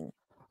 infuriating.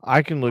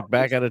 I can look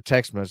back at a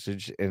text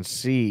message and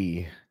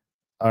see,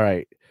 all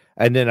right,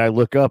 and then I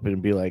look up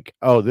and be like,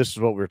 oh, this is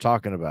what we're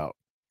talking about.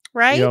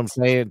 Right? You know what I'm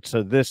saying?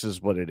 So this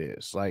is what it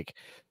is. Like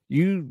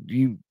you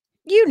You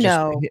just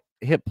know.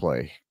 hit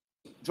play.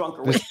 Drunk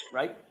or wasted,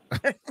 right?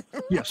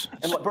 Yes.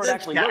 And what Bird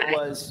actually wrote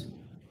was,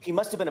 he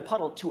must have been a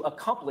puddle to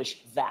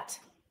accomplish that.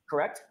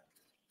 Correct?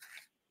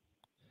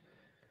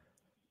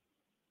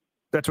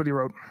 That's what he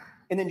wrote.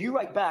 And then you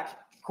write back,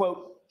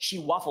 quote,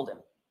 she waffled him.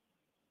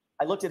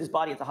 I looked at his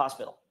body at the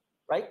hospital,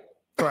 right?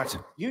 Correct.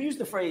 You used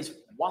the phrase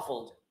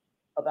waffled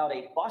about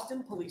a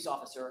Boston police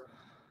officer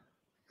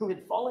who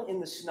had fallen in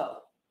the snow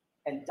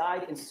and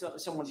died in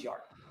someone's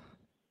yard.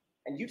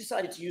 And you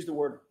decided to use the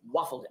word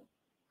waffled him,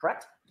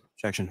 correct?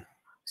 Objection.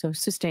 So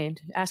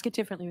sustained. Ask it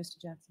differently, Mr.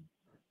 Jackson.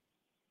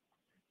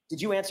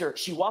 Did you answer,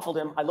 she waffled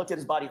him, I looked at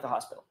his body at the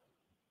hospital?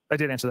 I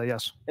did answer that,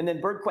 yes. And then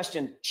Bird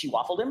questioned, she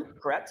waffled him,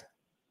 correct?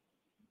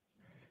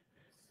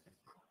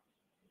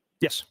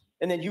 Yes.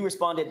 And then you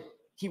responded,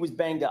 he was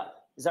banged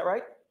up. Is that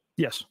right?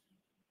 Yes.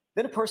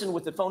 Then a person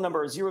with the phone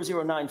number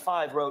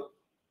 0095 wrote,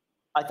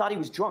 I thought he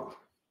was drunk.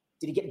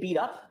 Did he get beat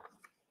up?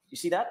 You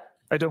see that?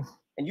 I do.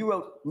 And you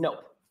wrote,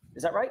 nope.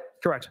 Is that right?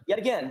 Correct. Yet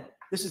again,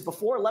 this is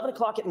before 11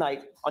 o'clock at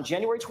night on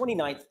January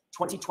 29th,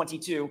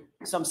 2022,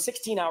 some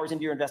 16 hours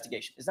into your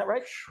investigation. Is that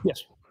right?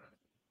 Yes.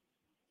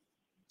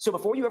 So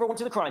before you ever went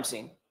to the crime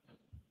scene,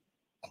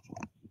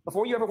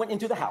 before you ever went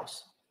into the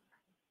house,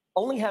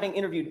 only having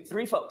interviewed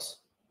 3 folks,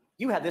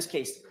 you had this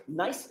case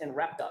nice and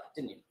wrapped up,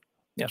 didn't you?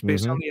 Yes.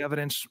 Based on the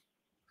evidence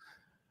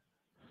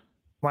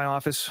my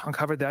office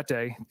uncovered that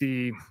day,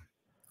 the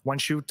 1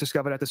 shoot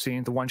discovered at the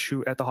scene, the 1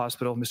 shoot at the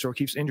hospital, Mr.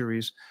 O'Keefe's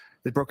injuries,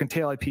 the broken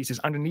taillight pieces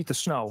underneath the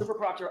snow. Trooper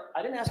Proctor,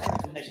 I didn't ask for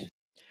information.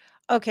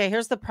 Okay,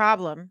 here's the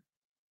problem.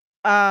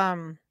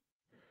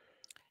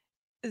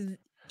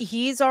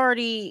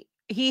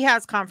 He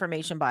has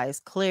confirmation bias,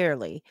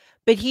 clearly,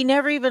 but he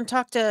never even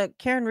talked to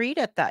Karen Read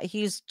at that.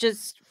 He's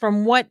just,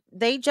 from what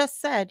they just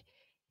said,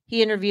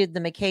 he interviewed the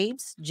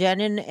McCabe's,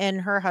 Jen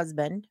and her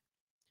husband,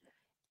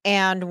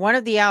 and one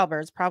of the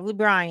Alberts, probably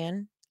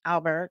Brian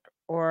Albert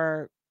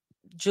or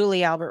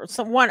Julie Albert,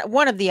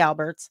 one of the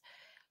Alberts.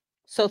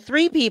 So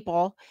 3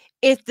 people.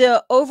 If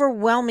the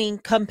overwhelming,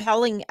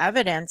 compelling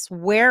evidence,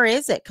 where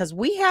is it? Because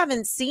we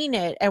haven't seen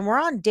it, and we're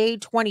on day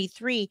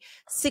 23,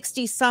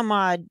 60 some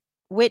odd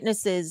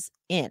witnesses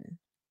in.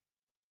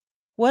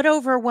 What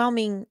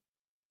overwhelming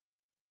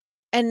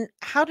And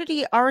how did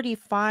he already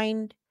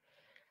find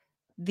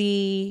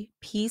the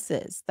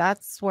pieces?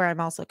 That's where I'm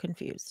also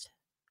confused.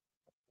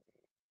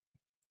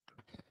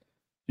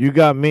 You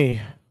got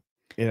me.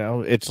 You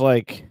know, it's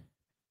like,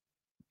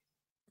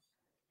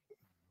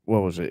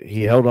 what was it?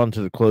 He held on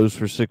to the clothes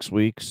for 6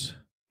 weeks.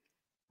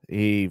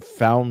 He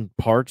found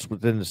parts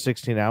within the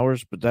 16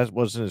 hours, but that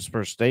wasn't his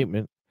first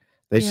statement.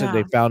 They said they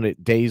Yeah. found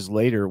it days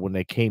later when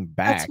they came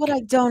back. That's what I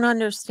don't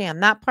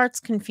understand. That part's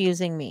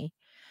confusing me.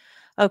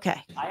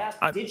 Okay. I asked,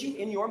 did you,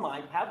 in your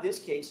mind, have this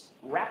case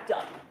wrapped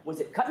up?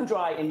 Was it cut and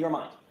dry in your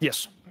mind?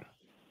 Yes.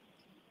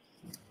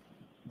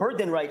 Bird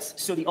then writes,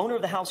 so the owner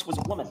of the house was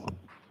a woman.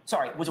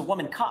 Sorry, was a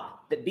woman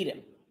cop that beat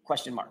him,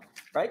 question mark,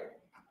 right?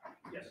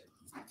 Yes.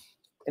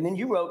 And then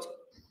you wrote,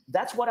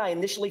 that's what I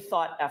initially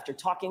thought after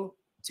talking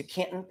to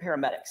Canton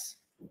paramedics.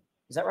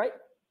 Is that right?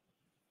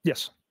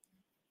 Yes.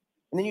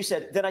 And then you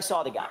said, then I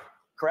saw the guy,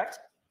 correct?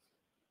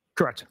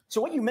 Correct. So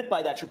what you meant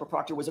by that, Trooper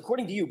Proctor, was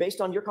according to you, based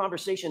on your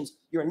conversations,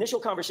 your initial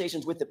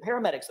conversations with the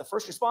paramedics, the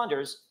first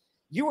responders,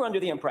 you were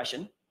under the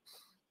impression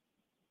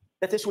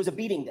that this was a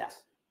beating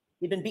death.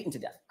 He'd been beaten to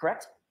death,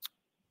 correct?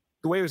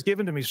 The way it was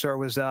given to me, sir,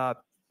 was That's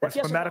yes for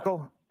or no?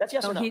 medical. That's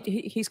yes or no?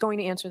 He's going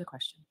to answer the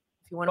question.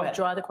 If you want Go to ahead.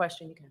 withdraw the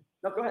question, you can.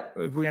 No, go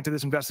ahead. We entered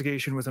this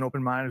investigation with an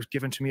open mind. It was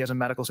given to me as a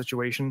medical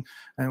situation.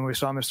 And when we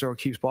saw Mr.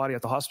 O'Keefe's body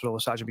at the hospital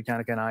with Sergeant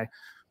Buchanan and I,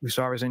 we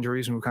saw his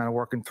injuries and we were kind of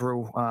working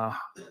through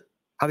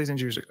how these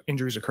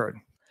injuries occurred.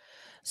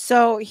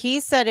 So he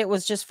said it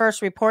was just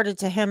first reported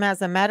to him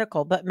as a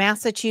medical, but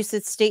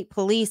Massachusetts State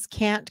Police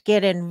can't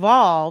get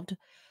involved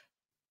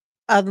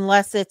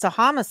unless it's a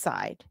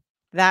homicide.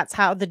 That's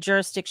how the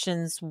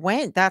jurisdictions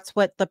went. That's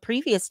what the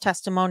previous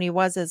testimony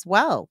was as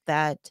well.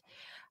 That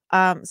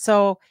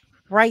so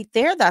right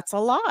there, that's a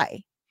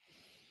lie.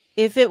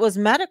 If it was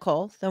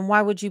medical, then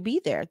why would you be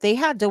there? They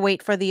had to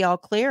wait for the all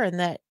clear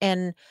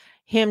and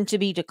him to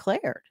be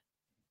declared.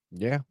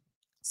 Yeah.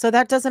 So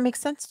that doesn't make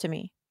sense to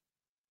me.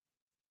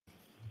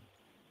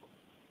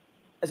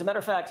 As a matter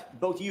of fact,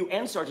 both you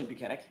and Sergeant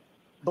Buchanan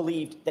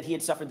believed that he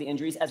had suffered the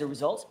injuries as a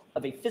result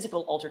of a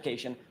physical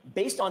altercation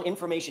based on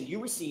information you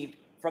received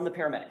from the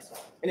paramedics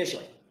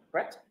initially,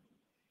 correct?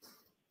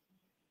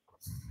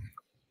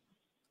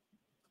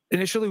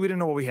 Initially, we didn't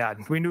know what we had.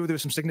 We knew there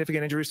was some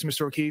significant injuries to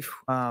Mr. O'Keefe.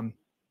 And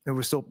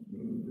we're still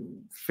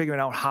figuring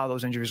out how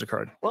those injuries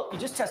occurred. Well, you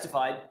just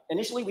testified.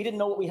 Initially, we didn't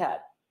know what we had.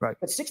 Right.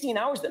 But 16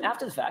 hours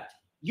after the fact,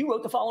 you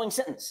wrote the following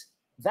sentence.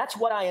 That's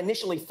what I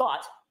initially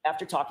thought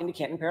after talking to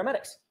Canton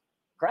paramedics,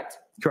 correct?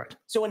 Correct.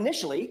 So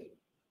initially,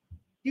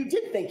 you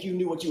did think you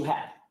knew what you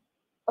had,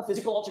 a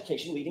physical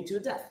altercation leading to a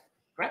death,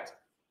 correct?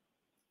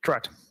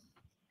 Correct.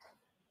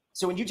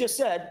 So when you just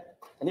said,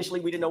 initially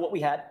we didn't know what we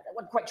had, that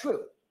wasn't quite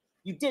true.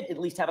 You did at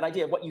least have an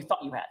idea of what you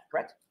thought you had,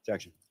 correct?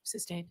 Objection.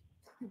 Sustained.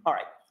 All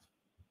right.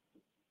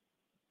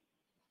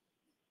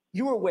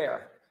 You were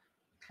aware,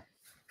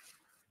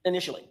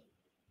 initially,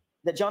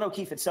 that John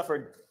O'Keefe had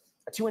suffered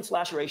a 2-inch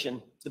laceration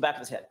to the back of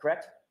his head,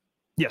 correct?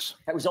 Yes.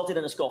 That resulted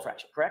in a skull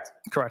fracture, correct?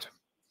 Correct.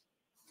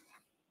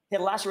 He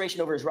had a laceration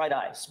over his right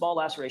eye, small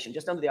laceration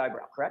just under the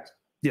eyebrow, correct?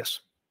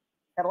 Yes.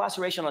 Had a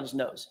laceration on his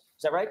nose.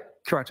 Is that right?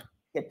 Correct.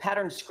 He had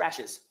patterned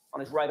scratches on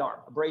his right arm,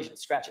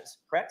 abrasions, scratches,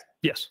 correct?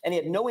 Yes. And he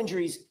had no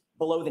injuries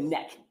below the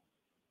neck.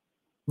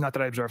 Not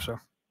that I observed,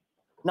 sir.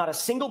 Not a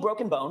single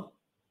broken bone,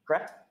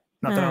 correct?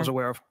 Not that I was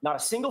aware of. Not a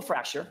single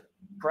fracture,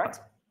 correct?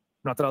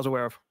 Not that I was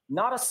aware of.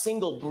 Not a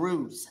single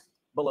bruise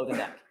below the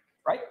neck,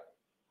 right?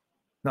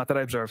 Not that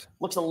I observed.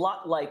 Looks a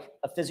lot like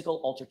a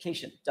physical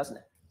altercation, doesn't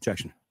it?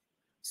 Objection.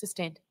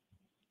 Sustained.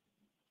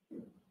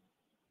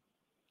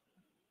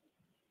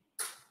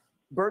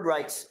 Bird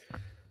writes,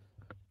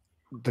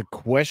 The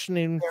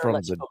questioning Bear, from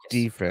let's the focus,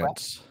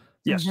 defense,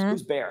 Yes. Mhm.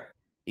 who's Bear?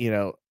 you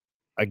know,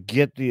 I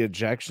get the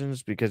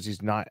objections because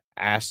he's not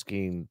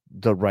asking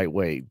the right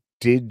way.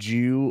 Did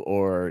you,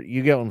 or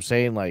you get what I'm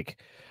saying?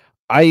 Like,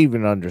 I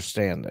even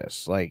understand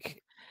this.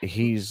 Like,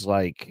 he's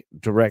like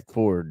direct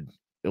forward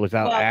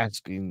without Well,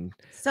 asking.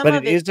 some But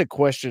of it is a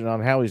question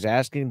on how he's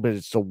asking, but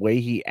it's the way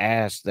he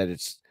asked that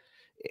it's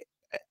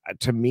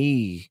to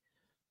me.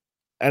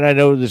 And I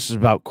know this is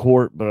about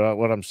court, but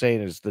what I'm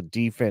saying is the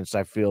defense,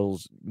 I feel,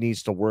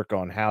 needs to work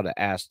on how to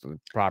ask the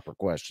proper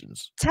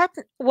questions.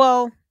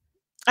 well,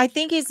 I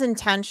think he's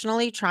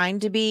intentionally trying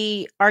to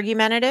be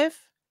argumentative.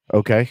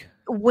 Okay.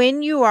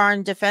 When you are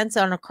in defense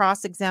on a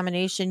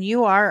cross-examination,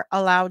 you are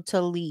allowed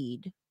to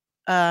lead.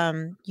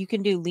 You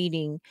can do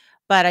leading,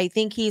 but I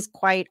think he's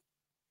quite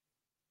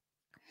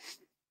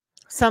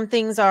some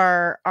things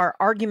are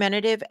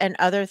argumentative and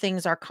other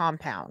things are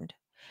compound.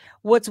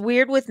 What's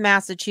weird with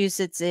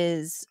Massachusetts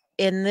is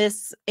in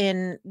this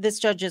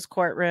judge's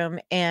courtroom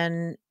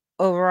and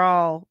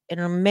overall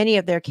in many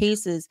of their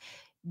cases,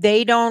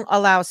 they don't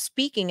allow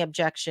speaking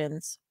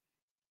objections,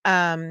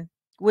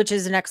 which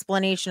is an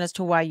explanation as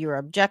to why you're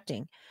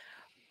objecting.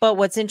 But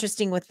what's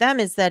interesting with them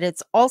is that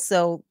it's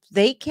also,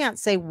 they can't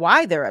say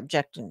why they're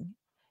objecting.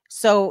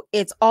 So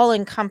it's all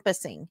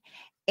encompassing.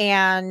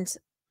 And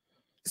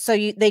so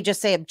they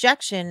just say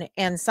objection,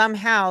 and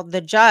somehow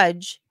the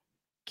judge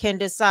can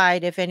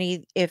decide if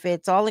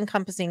it's all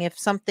encompassing, if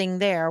something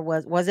there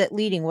was it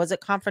leading, was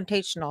it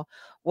confrontational,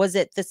 was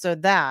it this or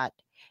that,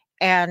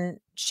 and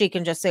she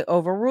can just say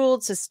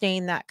overruled,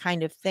 sustain, that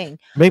kind of thing.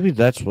 Maybe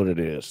that's what it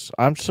is.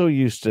 I'm so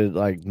used to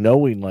like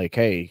knowing, like,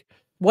 hey,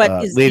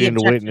 What is the leading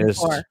the objection witness,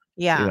 for?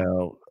 Yeah. you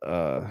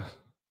know,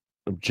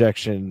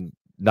 objection,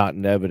 not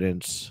in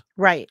evidence,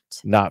 Right.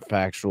 not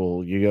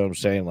factual. You know what I'm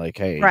saying? Like,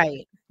 hey,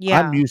 Right. Yeah.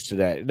 I'm used to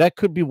that. That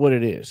could be what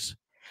it is.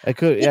 It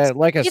could, yeah,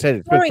 like I said,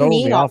 it's been throwing throwing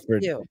me me off off for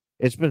too.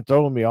 it's been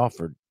throwing me off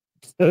for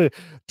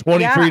 23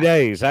 Yeah.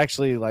 days,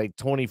 actually like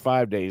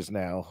 25 days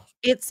now.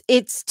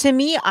 It's to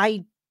me,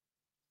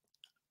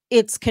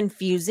 it's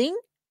confusing.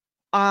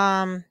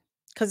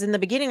 Because in the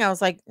beginning I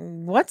was like,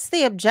 what's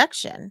the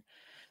objection?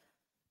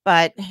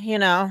 But you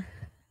know,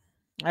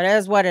 it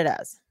is what it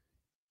is.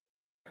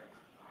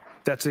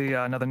 That's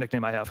another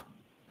nickname I have.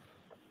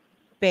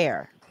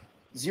 Bear.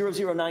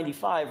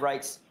 0095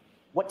 writes,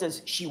 what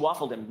does she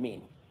waffled him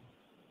mean?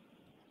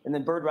 And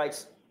then Bird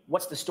writes,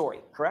 what's the story,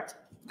 correct?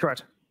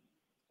 Correct.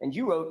 And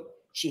you wrote,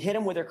 she hit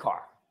him with her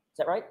car. Is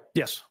that right?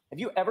 Yes. Have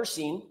you ever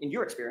seen, in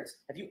your experience,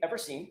 have you ever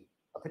seen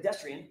a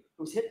pedestrian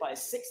who's hit by a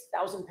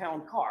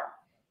 6,000-pound car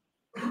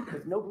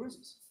with no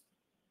bruises?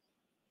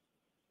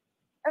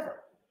 Ever.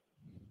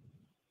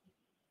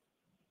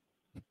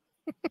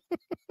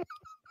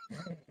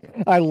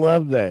 I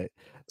love that.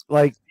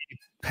 Like,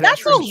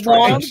 That's a pedestrian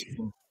long. strikes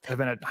have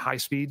been at high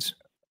speeds.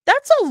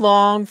 That's a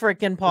long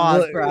freaking pause,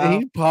 look, bro.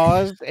 he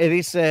paused and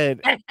he said,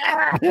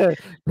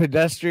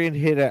 pedestrian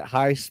hit at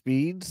high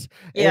speeds.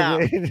 Yeah.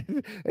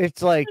 And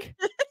it's like,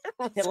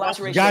 Hit a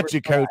laceration Gotcha, over the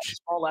eye, coach.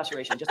 Small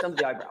laceration, just under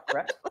the eyebrow,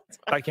 correct?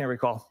 I can't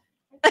recall.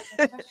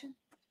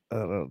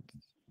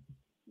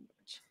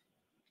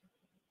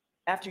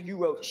 After you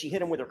wrote, she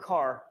hit him with her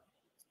car,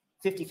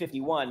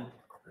 5051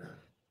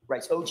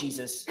 writes, oh,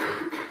 Jesus.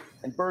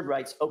 And Bird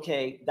writes,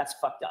 okay, that's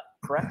fucked up,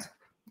 correct?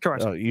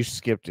 Correct. oh, you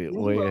skipped it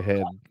way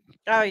ahead.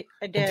 Oh, I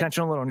did.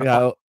 Intentional or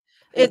no?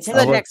 Yeah, It's the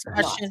I would- next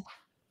question.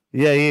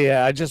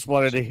 yeah. I just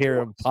wanted to hear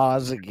him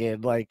pause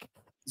again. Like,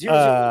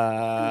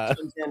 00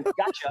 comes in,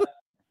 gotcha.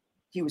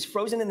 He was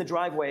frozen in the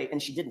driveway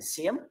and she didn't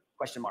see him?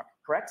 Question mark,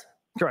 correct?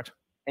 Correct.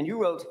 And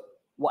you wrote,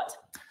 what?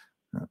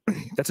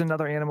 That's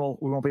another animal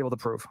we won't be able to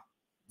prove.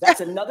 That's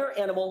another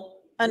animal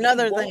we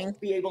Another won't thing.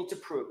 be able to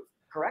prove,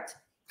 correct?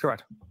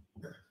 Correct.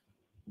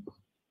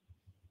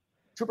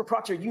 Trooper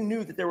Proctor, you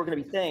knew that there were going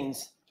to be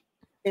things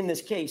in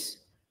this case,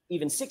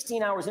 even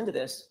 16 hours into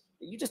this,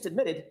 that you just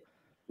admitted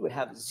you would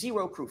have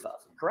zero proof of,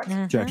 correct?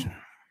 Mhm. Objection.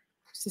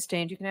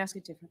 Sustained. You can ask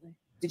it differently.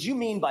 Did you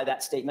mean by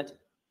that statement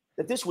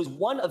that this was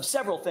one of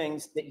several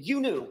things that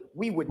you knew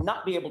we would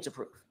not be able to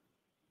prove?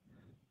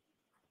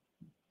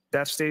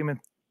 That statement,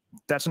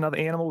 that's another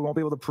animal we won't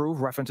be able to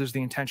prove, references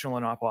the intentional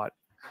or not part.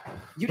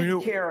 You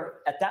didn't care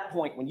at that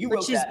point when you But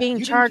wrote she's that. being you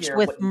didn't charged care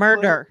with what you could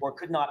murder. or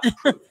could not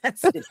prove.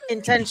 That's Did-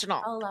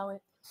 intentional. I'll allow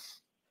it.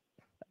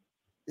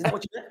 Is that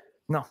what you meant?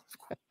 No.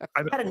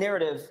 You had a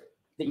narrative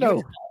that you No.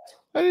 developed.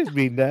 I didn't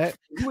mean that.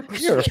 You would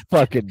You're a pursue.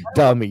 fucking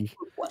dummy.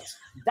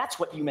 That's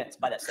what you meant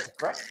by that statement,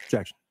 correct?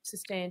 Objection.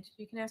 Sustained.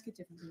 You can ask it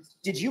differently. Mr.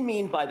 Did you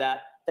mean by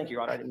that? Thank you,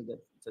 Your Honor. I didn't mean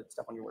to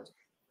step on your words.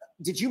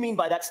 Did you mean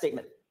by that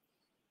statement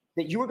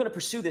that you were going to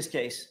pursue this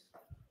case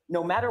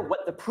no matter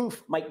what the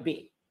proof might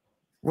be?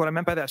 What I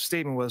meant by that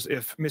statement was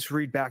if Miss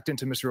Reed backed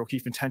into Mr.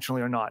 O'Keefe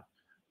intentionally or not.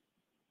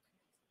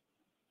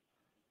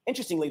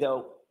 Interestingly,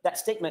 though, that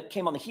statement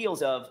came on the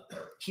heels of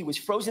he was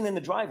frozen in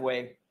the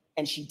driveway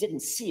and she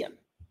didn't see him.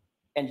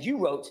 And you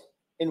wrote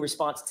in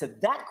response to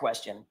that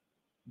question,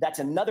 that's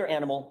another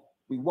animal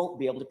we won't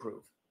be able to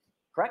prove.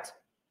 Correct?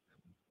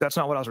 That's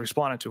not what I was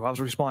responding to. I was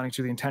responding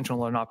to the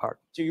intentional or not part.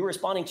 So you're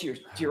responding to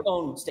your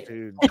own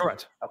statement. Dude,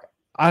 Correct.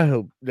 I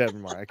hope, never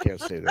mind. I can't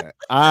say that.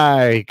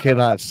 I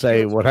cannot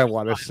say what I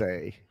want to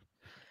say.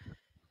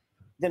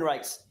 Then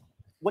writes,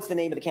 what's the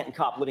name of the Canton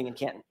cop living in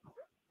Canton?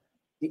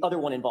 The other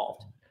one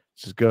involved.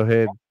 Just go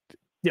ahead.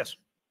 Yes.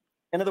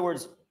 In other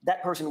words,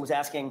 that person was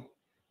asking,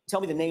 tell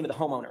me the name of the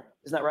homeowner.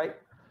 Isn't that right?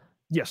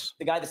 Yes.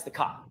 The guy that's the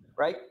cop,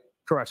 right?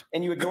 Correct.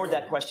 And you ignored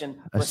that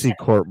question. I for a see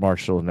second. court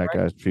martial in that Right.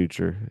 guy's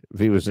future if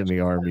he was in the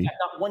army.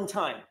 Not one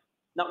time,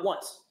 not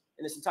once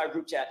in this entire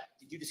group chat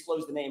did you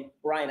disclose the name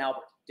Brian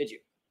Albert, did you?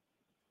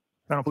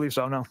 I don't believe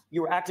so. No.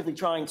 You were actively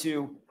trying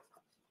to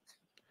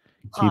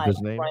Keep hide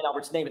his name. Brian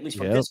Albert's name, at least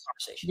from Yep. this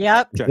conversation.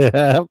 Yep.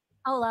 Yeah,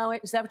 I'll allow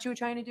it. Is that what you were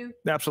trying to do?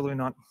 Absolutely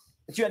not.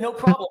 But you had no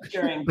problem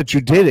sharing but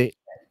you did it.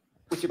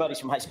 with your buddies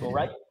from high school,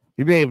 right?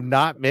 You may have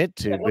not meant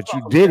to, Yeah, no but you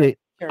problem. did it.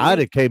 Sharing I'd with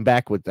have came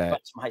back with your that.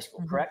 buddies from high school,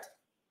 Mhm. correct?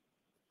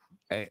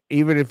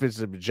 Even if it's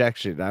an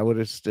objection, I would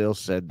have still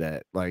said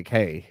that. Like,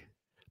 hey,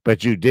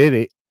 but you did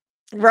it.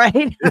 Right.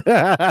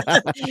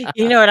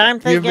 You know what I'm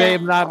You thinking? may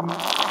have not.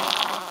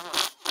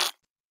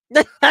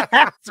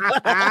 That's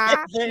what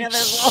I'm thinking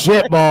as well.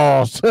 Shit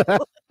balls. I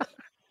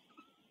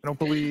don't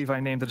believe I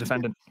named the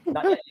defendant.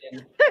 Not yet, you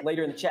didn't.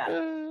 Later in the chat.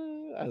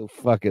 I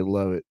fucking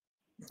love it.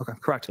 Okay.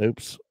 Correct.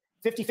 Oops.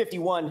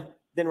 5051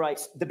 then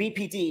writes, the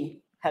BPD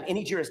have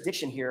any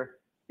jurisdiction here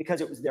because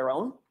it was their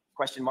own?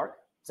 Question mark.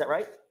 Is that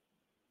right?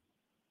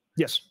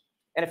 Yes.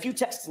 And a few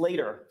texts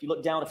later, if you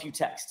look down a few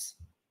texts,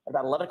 at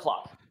about 11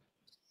 o'clock,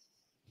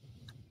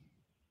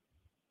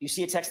 you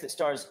see a text that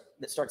starts,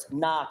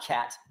 nah,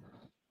 cat.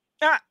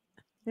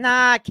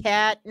 Nah,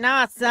 cat.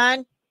 Nah,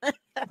 son.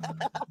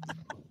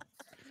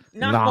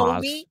 Nah,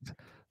 homie.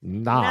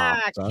 Nah,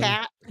 son.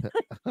 Cat.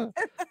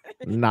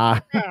 Nah.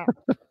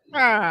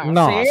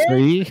 Nah,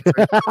 See?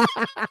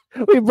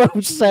 We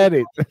both said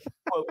it.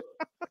 Quote,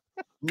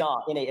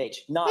 nah,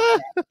 N-A-H, nah,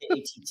 cat,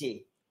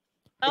 A-A-T-T.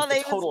 Oh, It's the they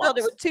even total spelled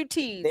it opposite. with 2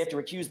 T's. They have to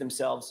recuse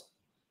themselves.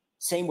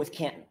 Same with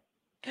Canton.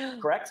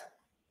 Correct?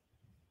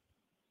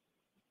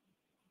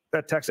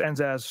 That text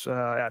ends as they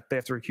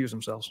have to recuse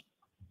themselves.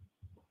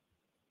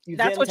 You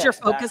That's then what you're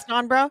text back- focused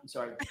on, bro? I'm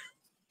sorry.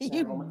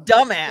 You Moment.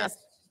 dumbass.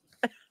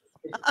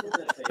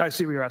 I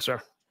see where you're at, sir.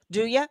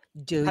 Do ya?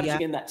 Do How did ya? you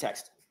get in that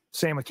text?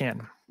 Same with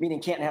Canton.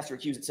 Meaning Canton has to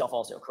recuse itself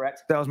also,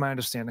 correct? That was my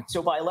understanding.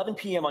 So by 11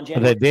 p.m. on But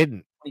January they didn't.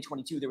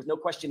 2022, there was no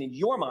question in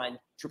your mind,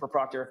 Trooper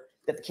Proctor,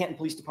 that the Canton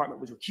Police Department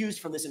was recused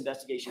from this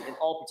investigation in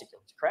all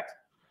particulars, correct?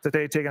 That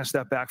they had taken a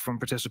step back from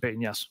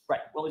participating, yes. Right.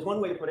 Well, there's one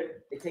way to put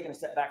it. They've taken a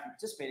step back from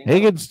participating.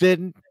 Higgins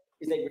didn't.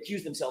 Is they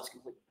recused themselves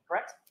completely,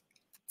 correct?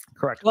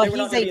 Correct. Well, They were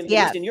not he's gonna be a, in, yeah.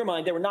 at least in your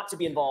mind, they were not to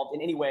be involved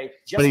in any way.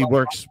 Just But he like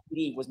works.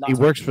 PD was not He to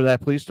be- works for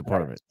that police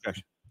department.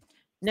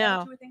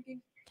 No.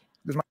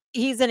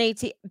 He's an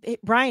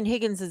Brian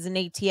Higgins is an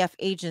ATF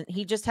agent.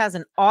 He just has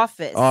an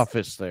office.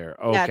 Office there.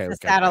 Okay. Yeah, it's a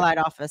okay. satellite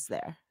office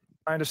there.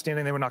 My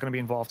understanding they were not going to be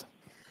involved.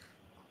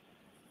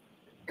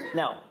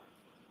 Now,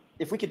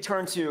 if we could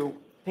turn to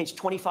page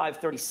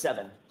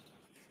 2537.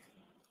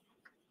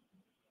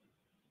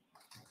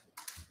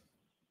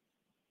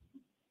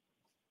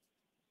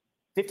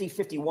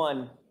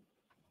 (5051)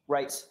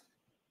 writes,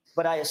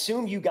 but I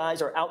assume you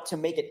guys are out to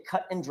make it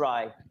cut and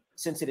dry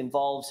since it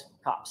involves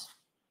cops,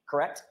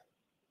 correct?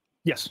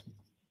 Yes.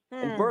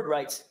 And Bird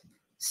writes,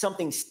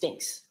 something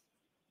stinks,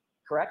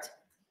 correct?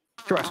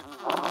 Correct.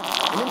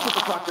 And then Trooper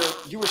Proctor,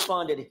 you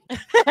responded,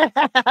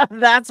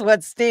 That's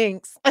what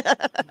stinks.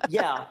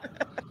 yeah,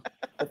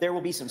 but there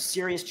will be some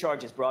serious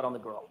charges brought on the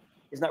girl.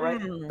 Isn't that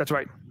right? That's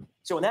right.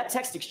 So in that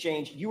text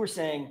exchange, you were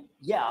saying,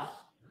 yeah,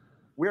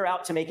 we're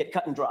out to make it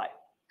cut and dry,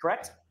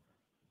 correct?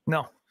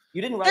 No.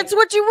 You didn't write, That's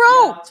what you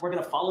 "Yeah, wrote. we're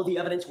going to follow the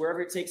evidence wherever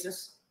it takes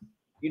us.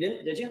 You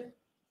didn't, did you?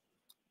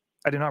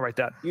 I did not write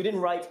that. You didn't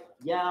write,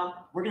 yeah,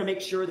 we're going to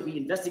make sure that we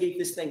investigate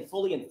this thing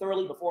fully and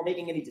thoroughly before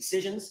making any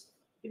decisions.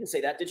 You didn't say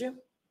that, did you?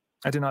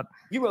 I did not.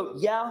 You wrote,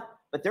 yeah,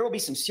 but there will be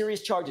some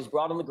serious charges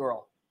brought on the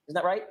girl. Isn't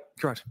that right?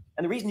 Correct.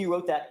 And the reason you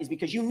wrote that is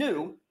because you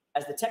knew,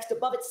 as the text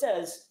above it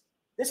says,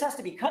 this has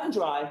to be cut and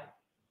dry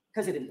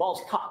because it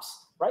involves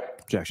cops, right?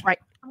 Objection. Right.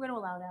 I'm going to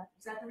allow that.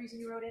 Is that the reason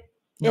you wrote it?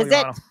 No, Is Your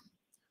it? Honor.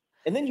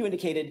 And then you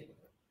indicated,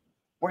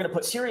 we're going to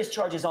put serious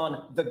charges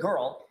on the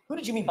girl. Who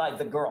did you mean by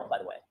the girl, by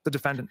the way? The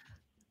defendant.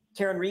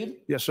 Karen Reed?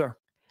 Yes, sir.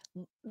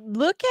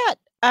 Look at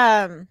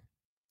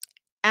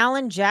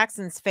Alan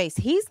Jackson's face.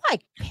 He's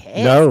like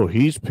pissed. No,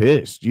 he's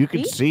pissed. You can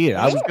He's see it.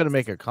 I was going to pissed.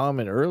 make a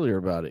comment earlier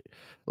about it.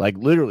 Like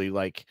literally,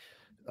 like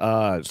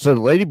so the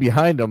lady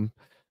behind him,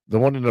 the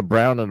one in the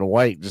brown and the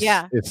white, just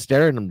Yeah. it's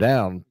staring him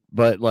down.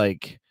 But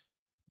like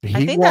I he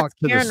think that's walked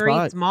to the Karen side.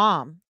 Reed's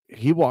mom.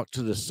 He walked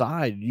to the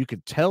side. You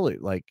could tell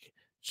it. Like,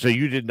 so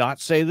you did not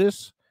say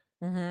this,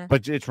 Mhm.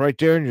 but it's right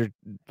there, and you're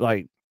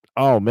like,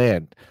 oh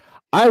man,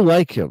 I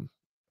like him.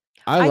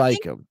 I I like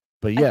think- him.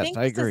 But I yes, think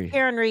I this is agree.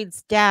 Karen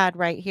Reed's dad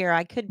right here.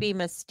 I could be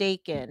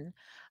mistaken.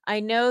 I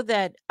know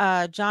that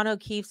John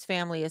O'Keefe's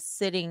family is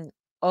sitting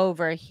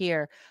over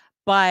here,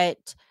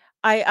 but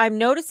I'm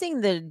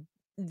noticing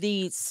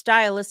the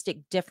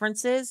stylistic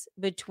differences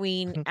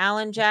between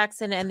Alan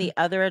Jackson and the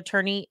other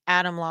attorney,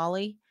 Adam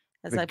Lawley.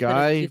 As The I put a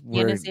guy toothpick in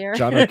where his ear.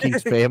 John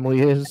O'Keefe's family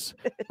is,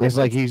 it's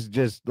like he's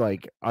just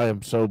like, I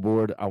am so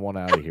bored. I want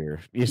out of here.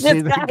 You This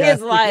see, the guy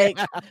is like,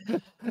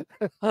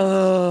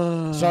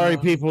 oh, sorry,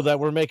 people that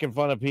we're making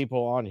fun of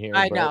people on here.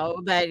 I but know,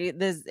 but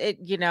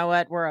you know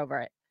what? We're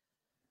over it.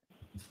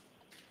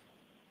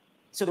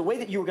 So the way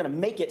that you were going to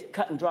make it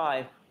cut and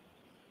dry,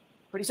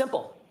 pretty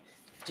simple.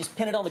 Just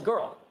pin it on the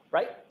girl,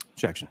 right?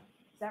 Objection.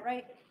 Is that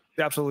right?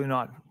 Absolutely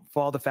not.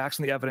 Follow the facts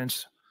and the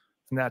evidence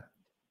from that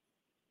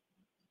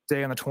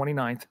day on the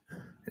 29th.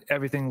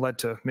 Everything led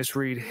to Miss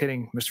Reed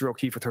hitting Mr.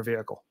 O'Keefe with her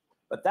vehicle.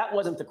 But that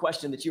wasn't the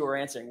question that you were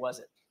answering, was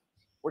it?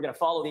 We're going to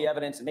follow the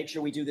evidence and make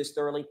sure we do this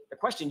thoroughly. The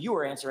question you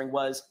were answering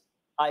was,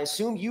 I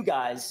assume you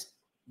guys,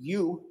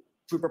 you,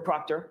 Trooper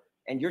Proctor,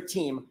 and your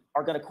team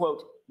are going to,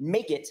 quote,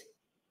 make it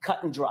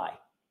cut and dry.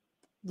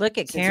 Look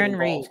at since it Karen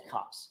Reed. involves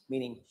cops,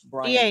 meaning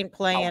Brian. She ain't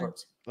playing.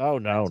 Albert. Oh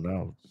no,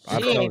 no. I'm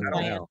She telling ain't you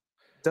playing. now.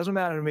 Doesn't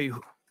matter to me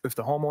if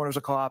the homeowner's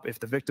a cop, if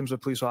the victim's a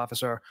police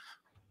officer.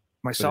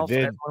 Myself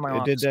did- and one of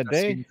my it did officers that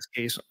that seen day. this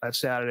case that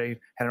Saturday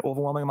had an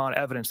overwhelming amount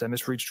of evidence that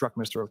Miss Reed struck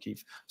Mr.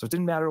 O'Keefe. So it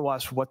didn't matter to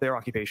us what their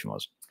occupation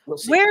was. We'll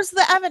see. Where's the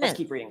Let's evidence?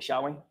 keep reading,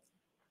 shall we?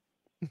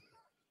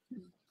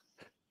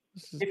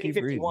 Just keep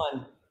reading. 5051,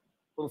 a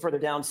little further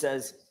down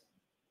says,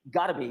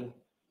 gotta be,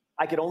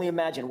 I could only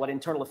imagine what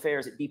internal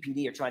affairs at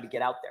BPD are trying to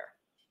get out there.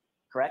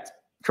 Correct?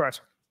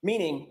 Correct.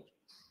 Meaning,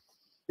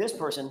 this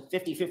person,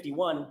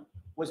 5051,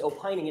 was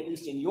opining, at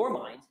least in your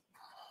mind,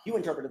 You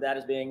interpreted that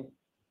as being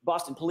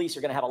Boston police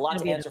are going to have a lot Gonna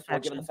to be an answer for,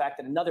 given the infection. fact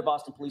that another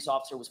Boston police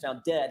officer was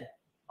found dead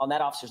on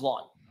that officer's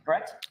lawn,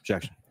 correct?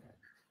 Objection.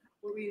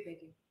 What were you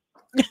thinking?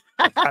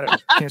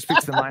 Can't speak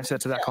to the mindset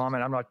to that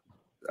comment.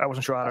 I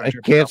wasn't sure how to I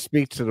interpret can't that.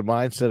 speak to the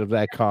mindset of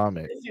that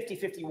comment.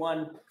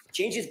 50-51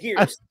 changes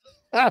gears.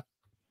 And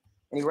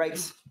he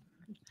writes,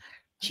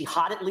 she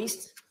hot at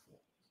least?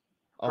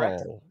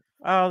 Correct. Oh,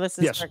 Oh, this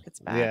is Yes. Cricket's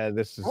back. yeah,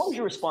 this is. What was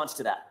your response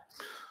to that?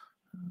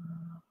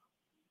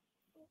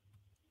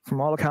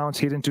 From all accounts,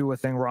 he didn't do a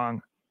thing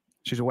wrong.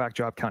 She's a whack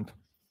job cunt.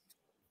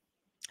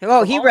 Oh,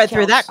 From he all read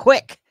through that accounts-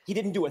 quick. He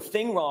didn't do a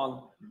thing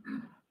wrong.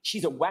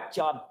 She's a whack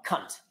job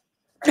cunt.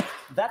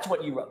 That's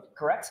what you wrote,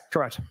 correct?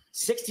 Correct.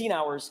 16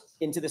 hours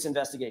into this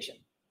investigation,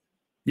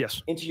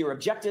 Yes. into your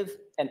objective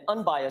and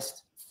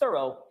unbiased,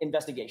 thorough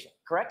investigation,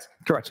 correct?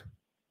 Correct.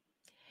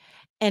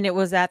 And it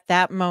was at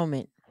that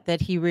moment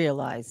that he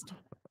realized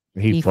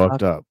He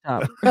fucked up.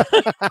 up. But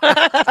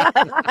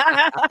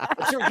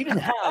sir, you didn't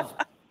have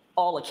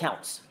all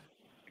accounts,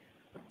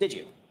 did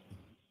you?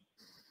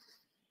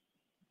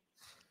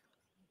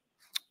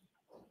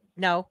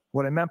 No,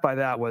 What I meant by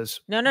that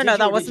was no, Did that you or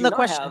did wasn't you the not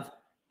question. have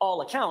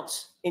all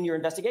accounts in your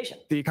investigation?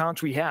 the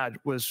accounts we had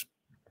was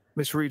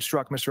Miss Reed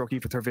struck Mr.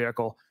 O'Keefe with her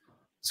vehicle,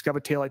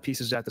 discovered taillight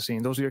pieces at the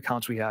scene. Those are the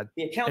accounts we had.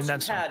 The accounts And you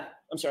then some. had,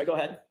 I'm sorry, go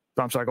ahead.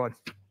 I'm sorry, go ahead.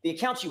 The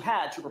accounts you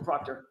had, Trooper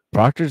Proctor,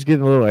 Proctor's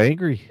getting a little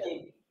angry.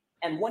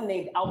 and one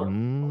named Albert,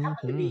 who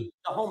happened to be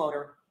a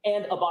homeowner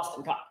and a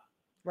Boston cop.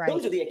 Right.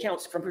 Those are the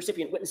accounts from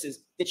recipient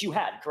witnesses that you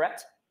had,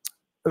 correct?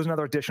 There was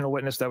another additional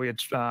witness that we had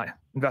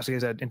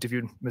investigators had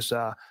interviewed, Miss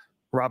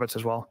Roberts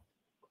as well.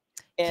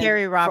 And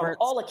Carrie from Roberts.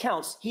 all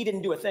accounts, he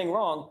didn't do a thing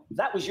wrong.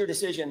 That was your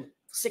decision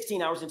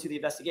 16 hours into the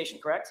investigation,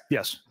 correct?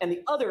 Yes. And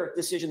the other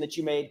decision that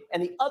you made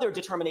and the other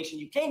determination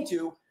you came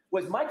to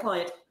was my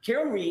client,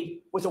 Karen Reed,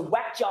 was a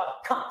whack job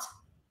cunt,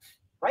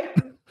 right?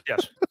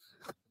 Yes.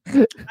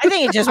 I think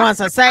he just wants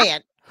to say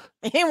it.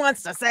 He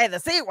wants to say the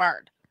C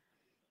word.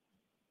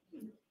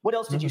 What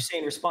else did you say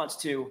in response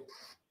to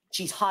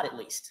she's hot at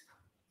least?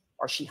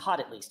 Or she hot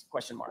at least,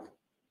 question mark.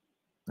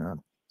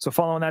 So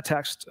following that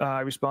text, I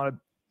responded,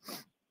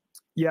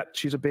 "Yeah,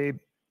 she's a babe.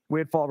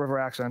 Weird Fall River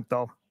accent,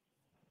 though.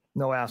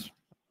 No ass."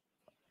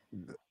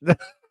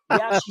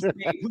 Yeah, she's a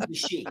babe. Who's the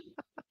she?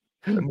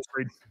 Miss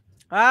Reed. Weird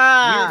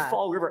Ah,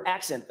 Fall River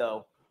accent,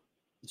 though.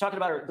 You talking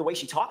about her, the way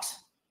she talks?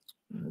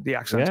 The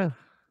accent. Yeah.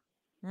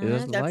 He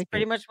doesn't that's like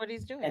pretty it. much what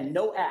he's doing. And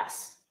no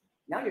ass.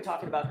 Now you're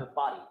talking about her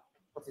body,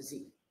 her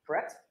physique,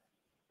 correct?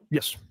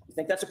 Yes. You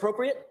think that's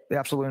appropriate?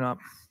 Absolutely not.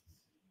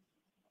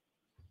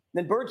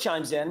 Then Bird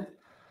chimes in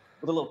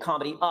with a little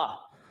comedy.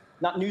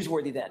 Not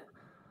newsworthy then,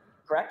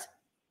 correct?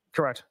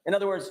 Correct. In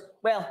other words,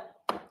 well,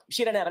 if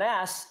she didn't have an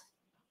ass,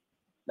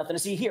 nothing to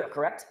see here,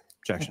 correct?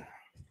 Objection.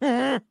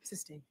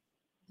 Sustained.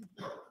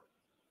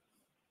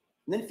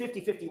 And then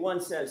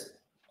 50-51 says,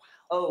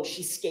 oh,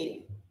 she's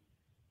skating,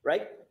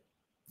 right?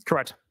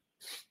 Correct.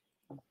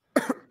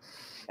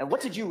 And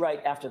what did you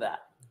write after that?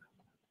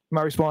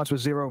 My response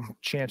was zero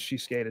chance she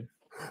skated.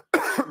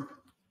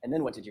 And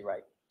then what did you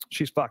write?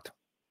 She's fucked.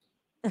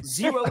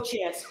 Zero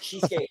chance she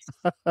skates.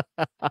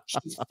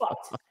 She's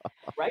fucked,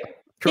 right?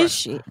 Is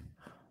she?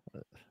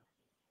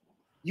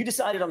 You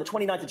decided on the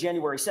 29th of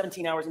January,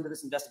 17 hours into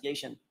this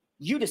investigation,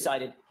 you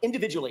decided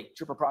individually,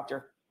 Trooper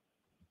Proctor,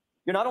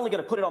 you're not only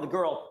going to put it on the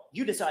girl,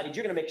 you decided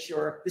you're going to make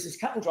sure this is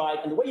cut and dried,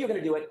 and the way you're going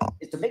to do it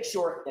is to make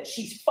sure that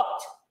she's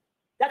fucked.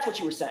 That's what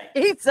you were saying.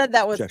 He said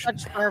that with Objection.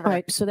 such fervor. All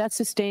right, so that's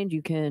sustained.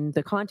 You can,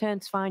 the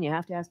content's fine. You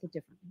have to ask it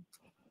differently.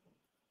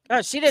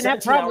 Oh, she didn't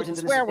have 17 hours problems with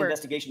into this swear words.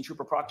 investigation,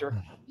 Trooper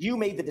Proctor, you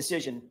made the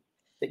decision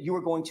that you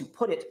were going to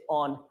put it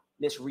on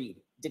Miss Reed,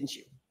 didn't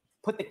you?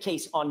 Put the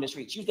case on Miss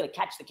Reed. She was going to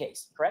catch the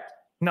case, correct?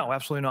 No,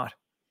 absolutely not.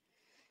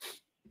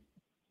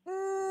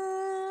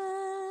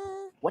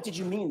 What did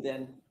you mean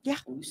then? Yeah.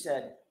 When you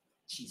said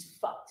she's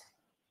fucked.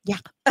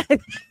 After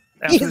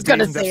He's the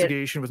gonna day's say it.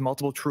 investigation with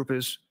multiple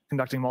troopers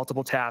conducting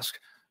multiple tasks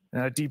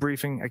and a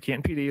debriefing at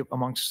Canton PD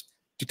amongst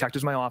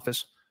detectives in my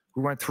office,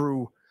 we went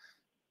through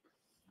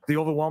the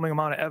overwhelming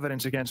amount of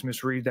evidence against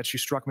Miss Reed that she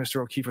struck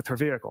Mr. O'Keefe with her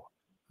vehicle.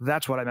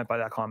 That's what I meant by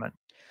that comment.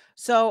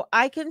 So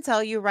I can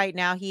tell you right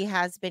now, he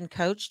has been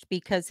coached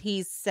because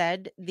he's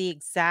said the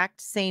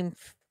exact same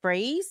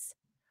phrase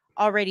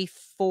already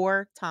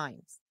 4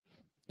 times.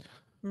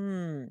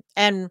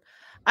 And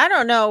I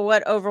don't know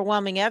what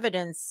overwhelming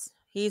evidence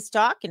he's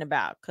talking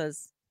about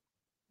because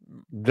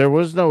There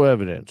was no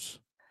evidence.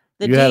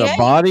 the You had DA a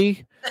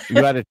body,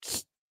 you had a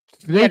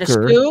had a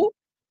sneaker, shoe.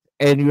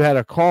 and you had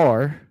a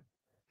car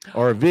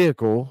or a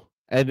vehicle,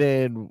 and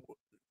then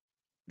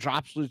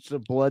droplets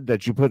of blood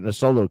that you put in a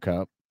solo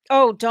cup.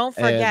 Oh, don't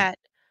And- forget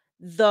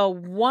the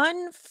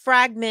one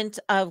fragment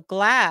of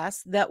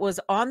glass that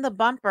was on the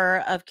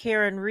bumper of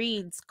Karen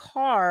Reed's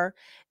car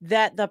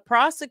that the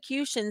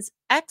prosecution's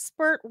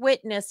expert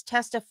witness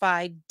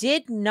testified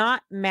did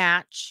not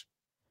match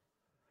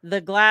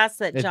the glass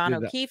that It John did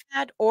not. O'Keefe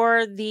had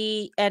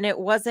and it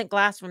wasn't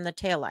glass from the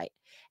taillight.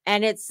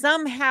 And it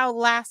somehow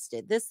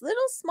lasted. This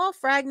little small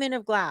fragment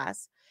of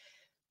glass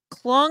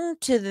clung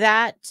to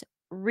that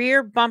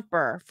rear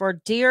bumper for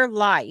dear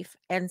life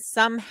and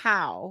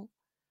somehow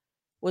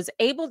was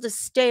able to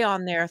stay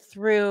on there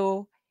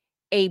through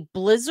a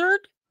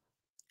blizzard,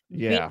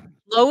 Yeah.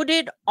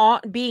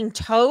 being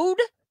towed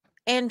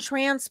and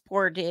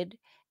transported,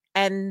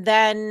 and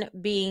then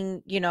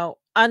being,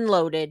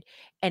 unloaded,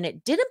 and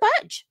it didn't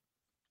budge.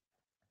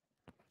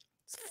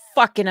 It's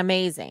fucking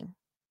amazing.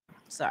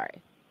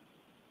 Sorry.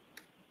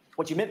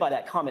 What you meant by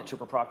that comment,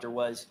 Trooper Proctor,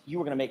 was you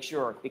were going to make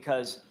sure,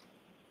 because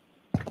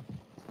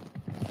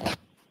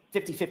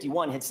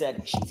 5051 had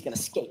said she's going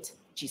to skate.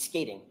 She's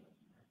skating.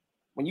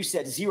 When you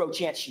said 0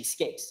 chance she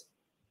skates,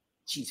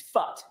 she's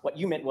fucked. What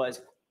you meant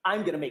was, I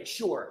am going to make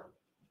sure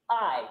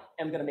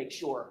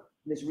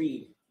Ms.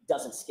 Reed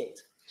doesn't skate.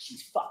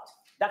 She's fucked.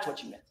 That's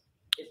what you meant,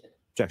 isn't it?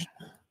 Objection.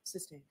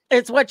 Sustained.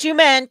 It's what you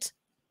meant.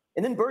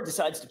 And then Bird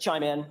decides to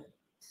chime in.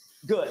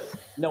 Good,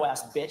 no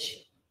ass bitch,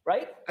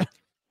 right?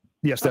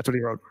 Yes, that's what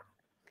he wrote.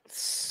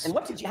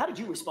 And how did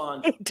you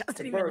respond It doesn't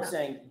to even Bird know.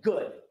 saying,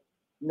 good,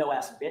 no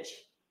ass bitch?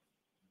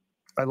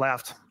 I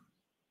laughed.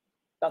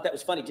 Thought that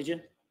was funny, did you?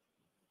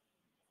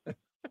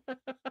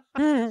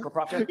 Hmm. Trooper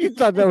Proctor? You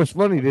thought that was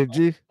funny, did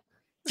you?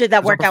 Did that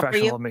It's work out for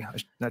unprofessional you? of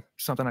me. That's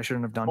something I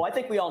shouldn't have done. Well, I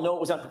think we all know it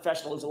was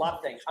unprofessional. It was a lot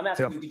of things. I'm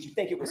asking Yeah. you, did you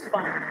think it was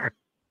funny?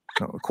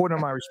 No, according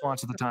to my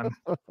response at the time,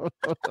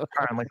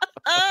 apparently.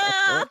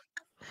 Ah,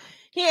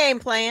 he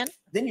ain't playing.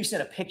 Then you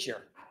sent a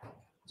picture,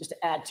 just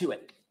to add to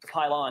it, to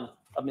pile on,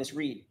 of Miss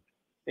Reed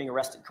being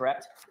arrested,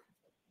 correct?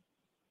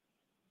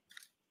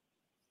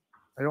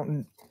 I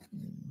don't.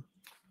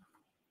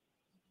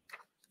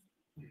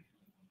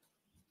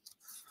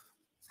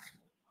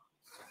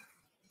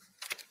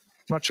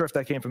 I'm not sure if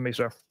that came from me,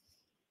 sir.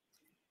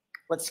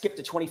 Let's skip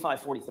to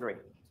 2543.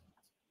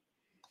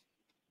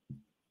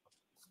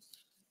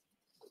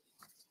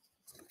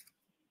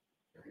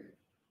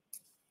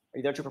 Are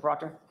you there, Trooper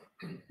Proctor?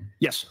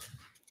 Yes.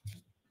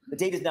 The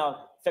date is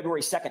now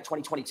February 2nd,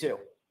 2022. And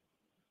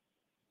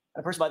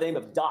a person by the name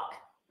of Doc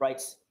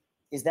writes,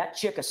 is that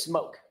chick a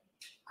smoke?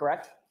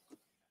 Correct?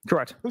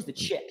 Correct. Who's the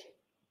chick?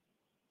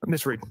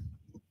 Miss Reed.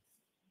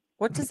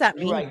 What does that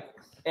You mean? write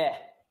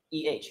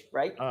E-H,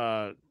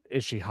 right?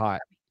 Is she hot?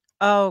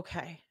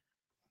 Okay.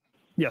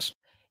 Yes.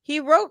 He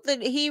wrote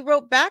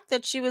back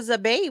that she was a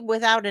babe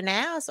without an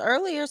ass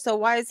earlier. So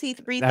why is he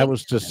rethinking? That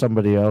was just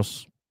somebody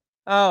else.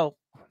 Oh,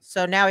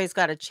 so now he's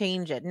got to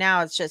change it.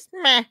 Now it's just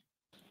meh.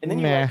 And then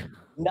you Nah. write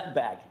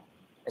nutbag,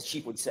 as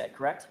Sheep would say,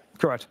 correct?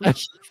 Correct. A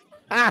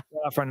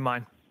friend of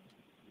mine.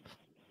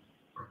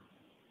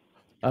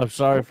 I'm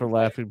sorry for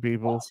laughing,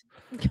 people.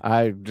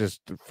 I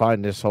just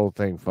find this whole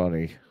thing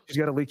funny. She's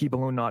got a leaky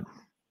balloon knot.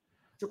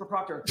 Trooper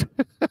Proctor, explain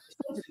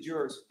to the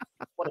jurors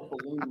what a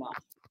balloon knot.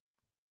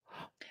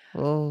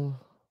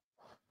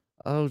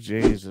 Oh,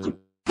 Jesus.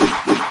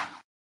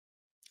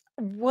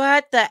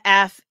 What the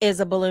F is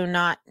a balloon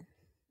knot?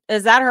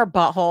 Is that her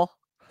butthole?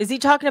 Is he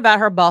talking about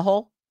her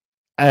butthole?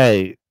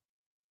 Hey,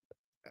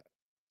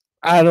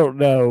 I don't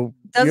know.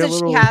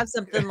 Doesn't she have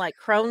something like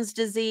Crohn's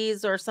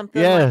disease or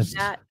something Yes. like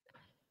that?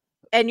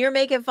 And you're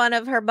making fun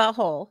of her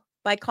butthole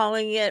by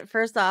calling it,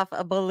 first off,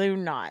 a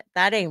balloon knot.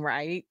 That ain't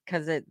right,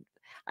 because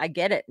I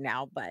get it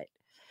now, but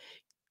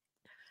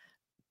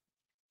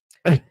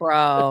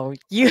bro,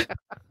 you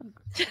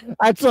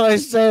That's what I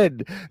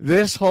said.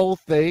 This whole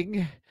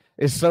thing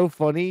is so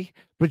funny,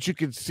 but you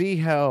can see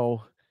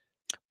how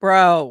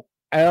bro,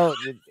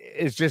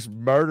 it's just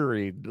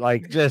murdering,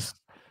 like just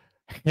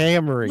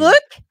hammering. look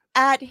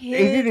at He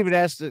didn't his even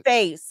ask the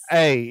face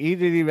Hey, he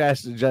didn't even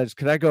ask the judge,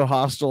 can I go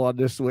hostile on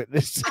this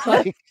witness?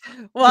 Like,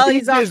 while he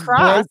he's on just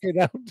cross. broke it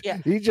out. Yeah.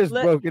 He just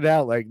Look, broke it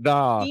out like,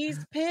 nah, he's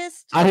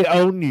pissed. I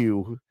own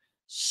you.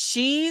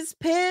 She's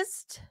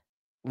pissed.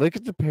 Look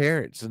at the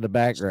parents in the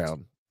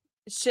background.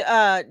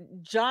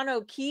 John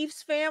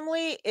O'Keefe's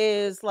family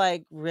is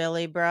like,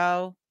 really,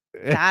 bro?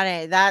 That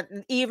ain't that,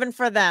 even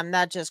for them,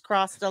 that just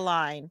crossed the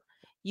line.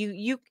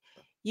 You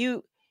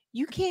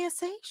can't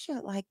say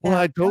shit like that. Well,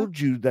 I bro. told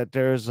you that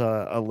there's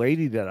a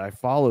lady that I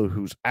follow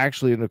who's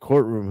actually in the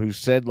courtroom who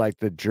said like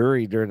the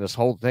jury during this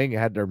whole thing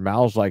had their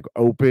mouths like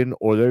open,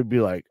 or they'd be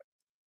like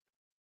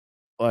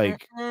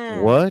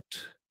Mm-mm. what?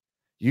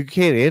 You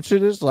can't answer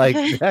this? Like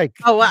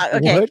Oh wow,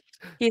 okay. what?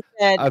 He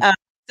said, I'm-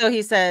 so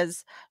he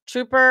says,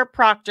 Trooper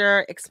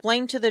Proctor,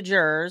 explain to the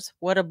jurors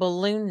what a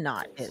balloon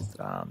knot is.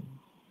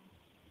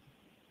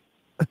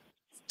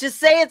 Just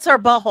say it's her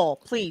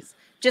butthole, please.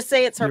 Just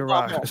say it's her Your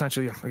butthole.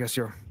 essentially, I guess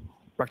your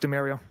rectum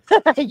area.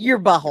 Your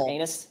butthole.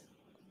 Anus?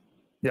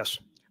 Yes.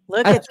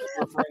 Look at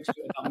You're referring to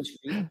about Miss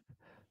Reed?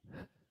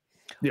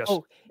 Yes.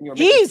 Oh, And you were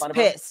making he's fun of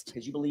her pissed.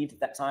 because you believed at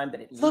that time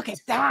that it Look at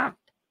leaked? that.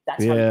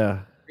 That's how you Yeah.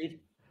 Reed?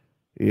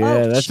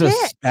 Yeah, that's a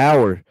shit.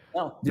 scour.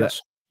 No.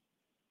 Yes.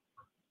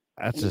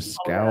 That's You a follow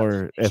that up scour with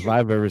a if picture.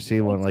 I've ever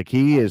seen one. Like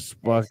he is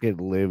fucking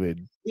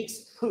livid.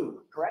 Leaks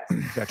poo, correct?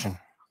 Objection.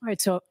 All right,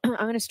 so I'm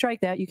going to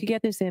strike that. You could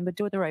get this in, but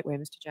do it the right way,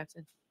 Mr.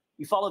 Jackson.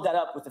 You followed that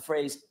up with the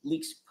phrase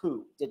leaks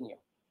poo, didn't you?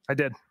 I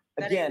did.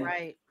 That ain't Again,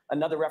 right.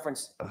 another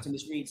reference to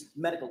Miss Reed's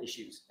medical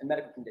issues and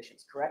medical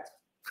conditions, correct?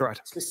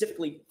 Correct.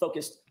 Specifically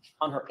focused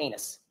on her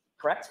anus,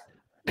 correct?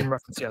 In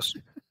reference, yes.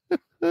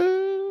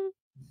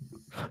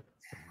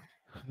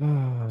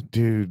 Oh,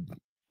 dude,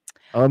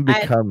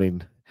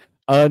 unbecoming.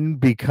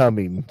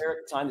 Unbecoming. There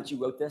at the time that you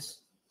wrote this?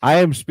 I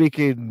am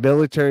speaking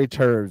military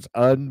terms.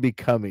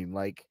 Unbecoming.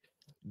 Like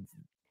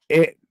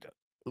it.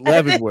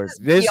 Leavenworth.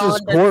 This is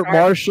beyond the court chart.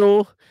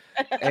 martial,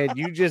 and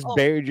you just Oh.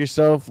 buried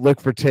yourself.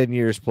 Look for 10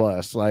 years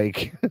plus.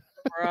 Like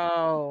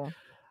Bro.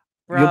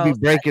 you'll be Bro.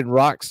 breaking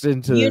rocks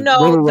into You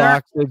know, little there-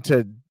 rocks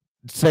into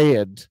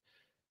sand.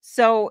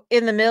 So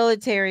in the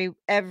military,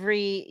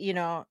 every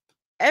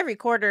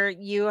quarter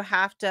you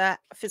have to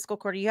fiscal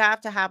quarter, you have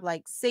to have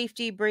like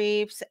safety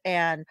briefs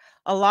and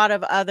a lot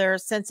of other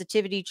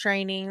sensitivity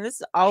training. This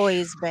has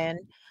always been.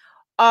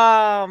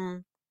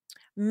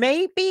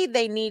 Maybe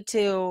they need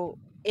to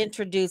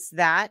introduce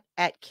that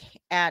at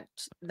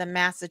the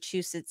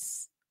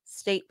Massachusetts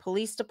State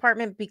Police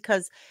Department,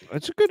 because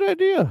That's a good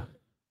idea.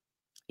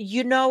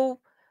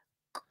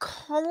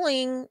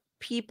 calling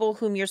people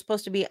whom you're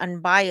supposed to be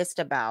unbiased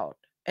about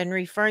and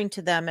referring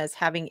to them as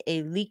having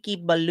a leaky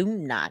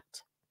balloon knot.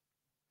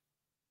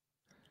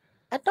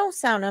 That don't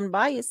sound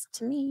unbiased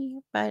to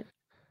me, but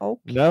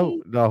okay.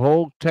 No, the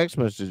whole text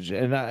message,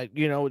 and that's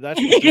what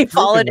He you're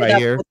followed proving it right up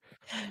here. with-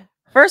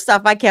 First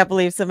off, I can't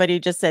believe somebody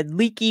just said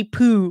leaky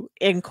poo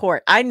in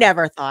court. I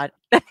never thought.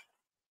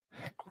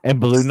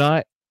 And balloon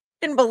knot.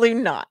 In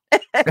balloon knot.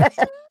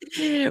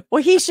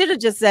 Well, he should have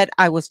just said,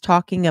 I was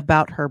talking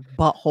about her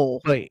butthole.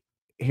 But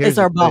here's It's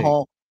our the thing.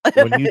 butthole.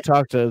 When you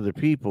talk to other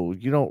people,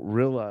 you don't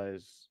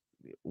realize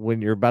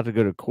when you're about to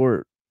go to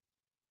court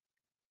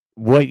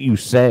what you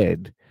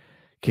said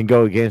can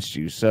go against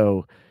you.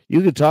 So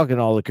you can talk in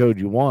all the code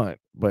you want,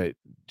 but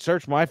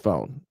search my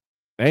phone.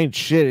 Ain't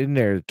shit in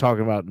there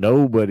talking about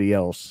nobody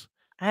else.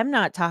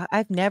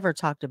 I've never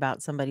talked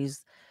about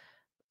somebody's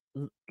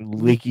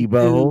Leaky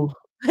butthole.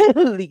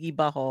 leaky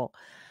butthole.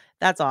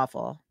 That's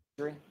awful.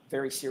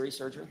 Very serious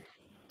surgery.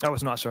 That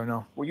was not, sir.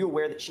 No. Were you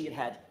aware that she had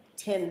had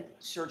 10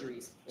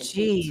 surgeries in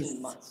Jeez.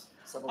 18 months?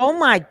 Oh years?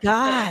 my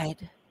God.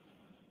 I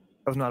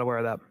was not aware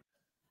of that.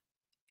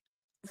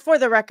 For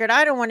the record,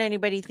 I don't want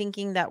anybody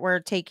thinking that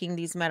we're taking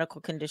these medical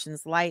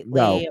conditions lightly.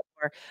 No.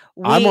 Or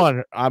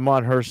I'm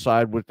on her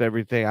side with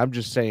everything. I'm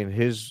just saying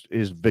his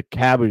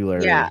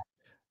vocabulary. Yeah.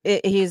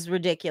 He's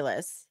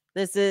ridiculous.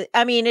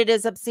 It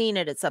is obscene.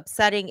 It is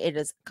upsetting. It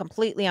is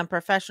completely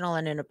unprofessional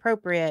and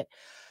inappropriate.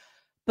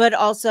 But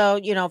also,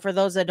 for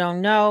those that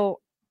don't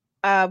know,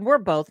 we're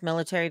both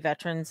military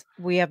veterans.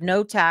 We have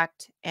no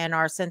tact, and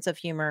our sense of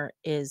humor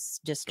is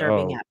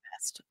disturbing at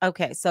best.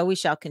 Okay, so we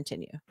shall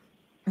continue.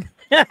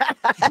 Were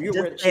you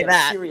aware Just that say she had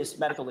that. serious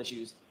medical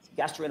issues,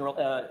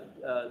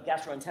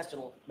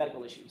 gastrointestinal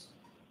medical issues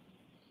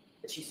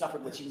that she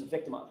suffered, when she was a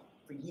victim of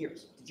for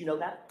years? Did you know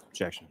that?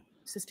 Objection.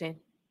 Sustain.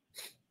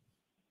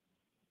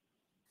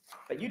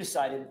 But you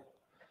decided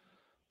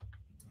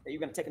that you're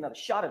going to take another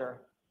shot at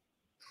her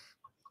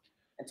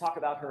and talk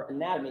about her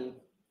anatomy.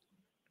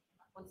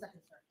 1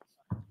 second, sir.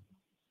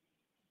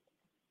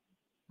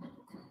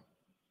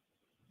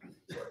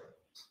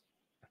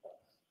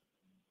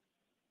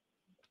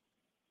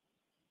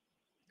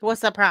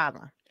 What's the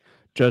problem?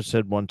 Judge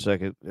said 1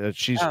 second.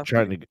 She's Oh.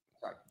 trying to.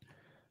 Sorry.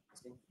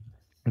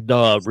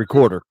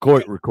 The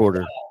court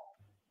recorder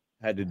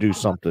had to do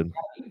something.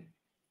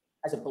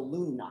 As a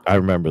balloon knot. I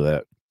remember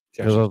that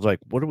because I was like,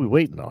 "What are we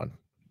waiting on?"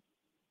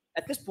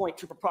 At this point,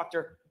 Trooper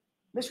Proctor,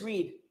 Miss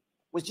Reed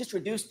was just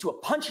reduced to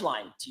a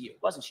punchline to you,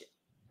 wasn't she?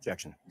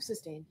 Objection.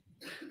 Sustain.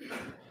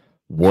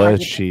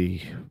 Was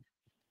she?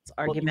 It's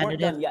Well, you weren't argumentative.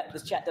 done yet.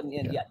 This chat doesn't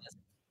end yet.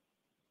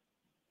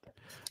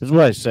 This is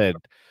what I said.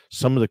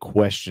 Some of the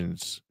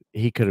questions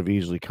he could have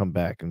easily come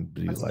back and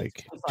be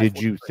like, "Did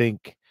you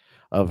think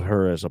of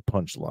her as a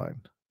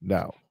punchline?"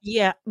 No.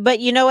 Yeah, but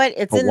you know what?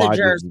 It's But in the why did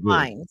jurors' you do it?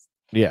 minds.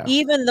 Yeah.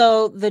 Even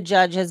though the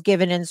judge has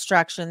given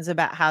instructions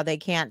about how they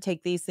can't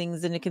take these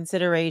things into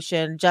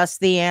consideration,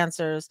 just the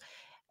answers,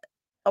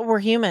 we're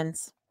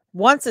humans.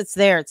 Once it's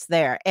there, it's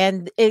there.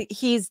 And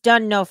he's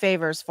done no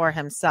favors for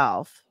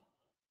himself.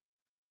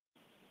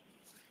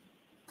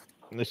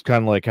 It's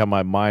kind of like how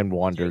my mind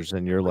wanders,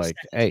 and you're like,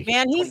 "Hey,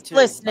 Man, he's 22,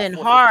 listening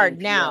about 4:15 hard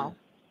PM. now.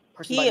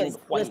 Person He by the name is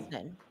of Whitey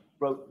listening.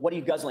 wrote, "What are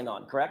you guzzling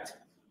on?" Correct?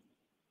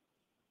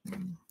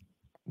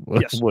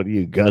 Yes. what are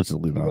you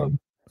guzzling on?"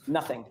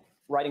 Nothing.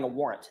 Writing a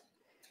warrant.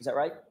 Is that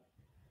right?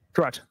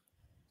 Correct.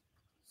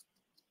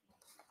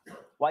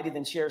 Whitey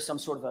then shares some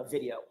sort of a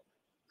video.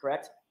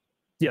 Correct?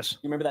 Yes.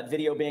 You remember that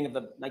video being of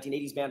the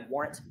 1980s band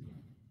Warrant?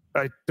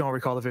 I don't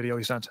recall the video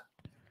he sent.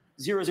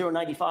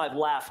 0095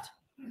 laughed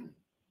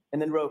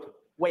and then wrote,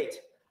 "Wait,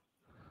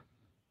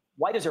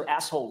 why does her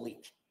asshole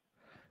leak?"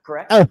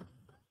 Correct? Oh.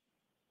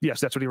 Yes,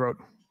 that's what he wrote.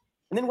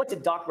 And then what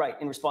did Doc write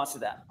in response to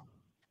that?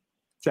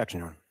 Objection,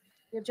 Your Honor.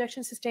 The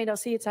objection sustained. I'll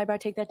see you at sidebar.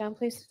 Take that down,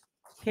 please.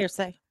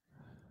 Hearsay.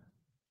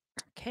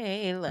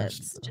 Okay,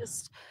 let's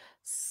just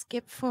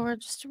skip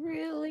forward just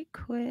really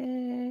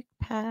quick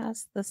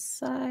past the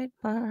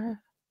sidebar.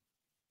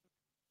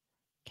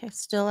 Okay,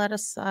 still at a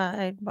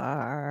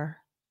sidebar.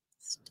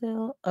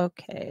 Still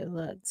okay.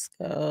 Let's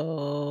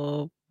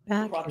go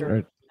back. Proctor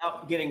Right.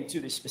 Without getting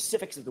to the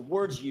specifics of the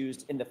words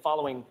used in the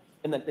following,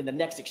 in the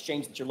next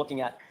exchange that you're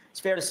looking at, it's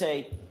fair to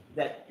say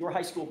that your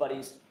high school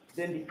buddies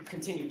then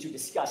continue to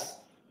discuss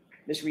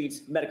Ms.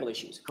 Reed's medical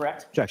issues,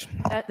 correct?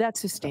 Objection. That's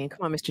sustained.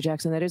 Come on, Mr.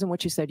 Jackson. That isn't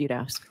what you said you'd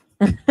ask.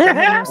 Was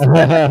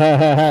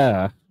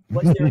there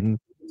a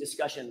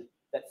discussion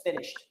that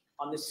finished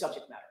on this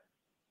subject matter?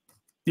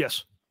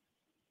 Yes.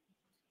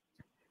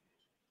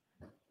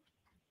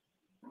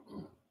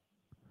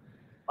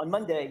 On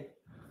Monday,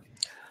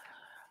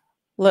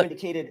 you Look,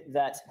 indicated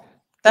that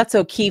that's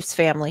O'Keefe's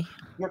family.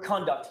 your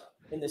conduct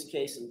in this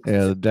case, and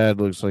Yeah, the dad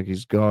looks like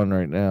he's gone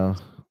right now.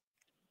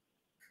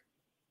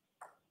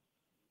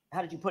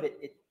 how did you put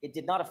it? It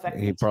did not affect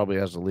He the probably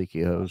has a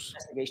leaky hose.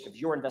 investigation of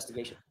your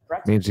investigation,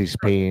 correct? Means he's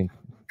peeing.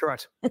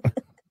 Correct.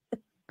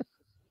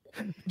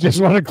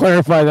 Just want to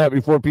clarify that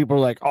before people are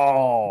like,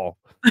 oh,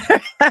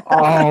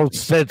 oh,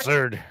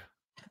 censored.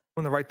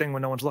 Doing the right thing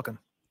when no one's looking.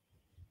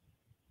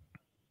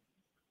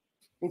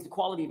 Means the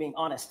quality of being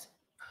honest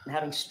and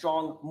having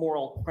strong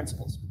moral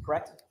principles,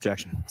 correct?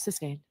 Objection.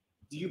 Sustained.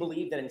 Do you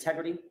believe that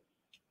integrity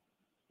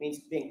means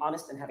being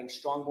honest and having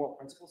strong moral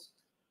principles?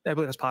 I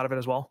believe that's part of it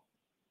as well.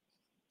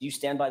 Do you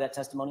stand by that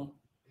testimony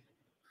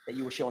that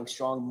you were showing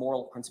strong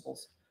moral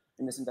principles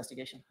in this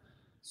investigation,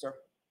 sir?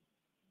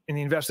 In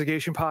the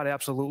investigation part,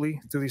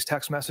 absolutely. Through these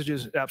text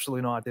messages,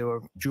 absolutely not. They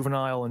were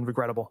juvenile and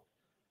regrettable.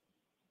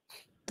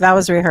 That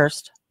was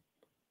rehearsed.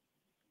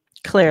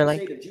 You Clearly.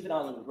 say they're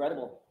juvenile and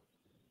regrettable.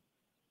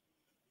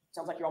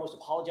 Sounds like you're almost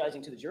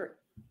apologizing to the jury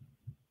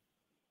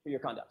for your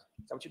conduct.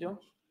 Is that what you're doing?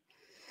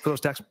 For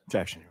those texts?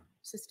 Objection.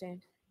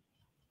 Sustained.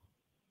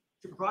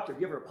 Trooper Proctor,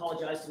 have you ever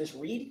apologized to Ms.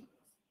 Reed?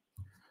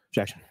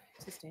 Objection.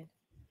 Sustained.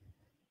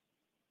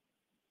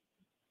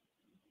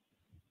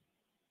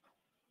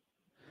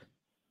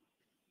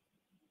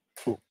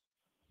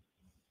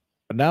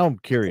 But now I'm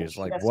curious,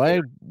 like,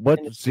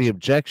 what's the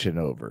objection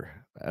over?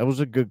 That was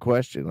a good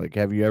question. Like,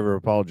 have you ever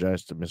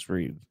apologized to Miss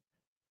Reed?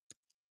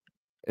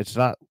 It's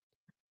not,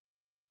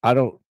 I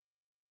don't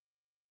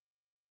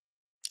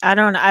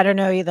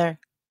know either.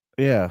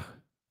 yeah.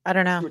 I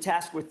don't know. You were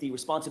tasked with the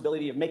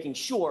responsibility of making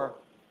sure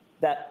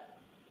that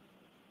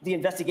the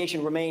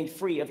investigation remained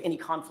free of any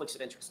conflicts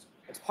of interest.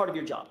 It's part of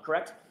your job,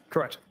 correct?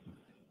 Correct.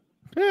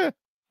 Yeah.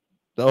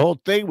 The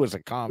whole thing was a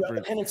Throughout the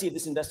conference. pendency of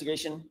this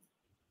investigation,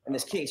 in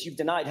this case, you've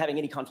denied having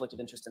any conflict of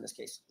interest in this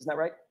case. Isn't that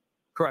right?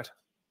 Correct.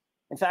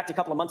 In fact, a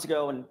couple of months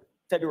ago in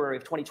February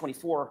of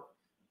 2024,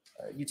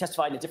 you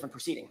testified in a different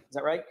proceeding. Is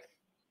that right?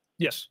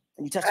 Yes.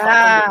 And you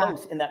testified under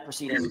oath in that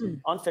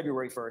proceeding on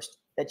February 1st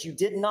that you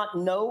did not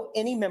know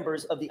any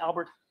members of the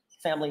Albert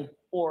family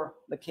or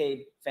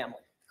McCabe family,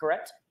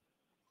 correct?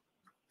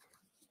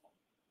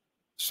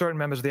 Certain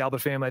members of the Albert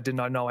family I did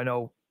not know. I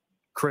know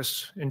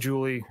Chris and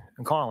Julie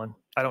and Colin.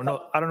 I don't know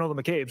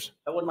the McCabe's.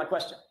 That wasn't my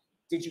question.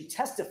 Did you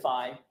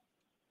testify?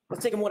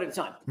 Let's take them one at a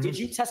time. Did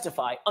you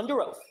testify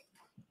under oath,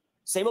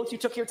 same oath you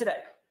took here today,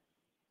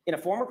 in a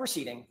former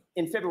proceeding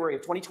in February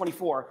of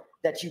 2024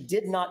 that you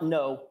did not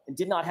know and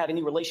did not have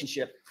any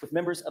relationship with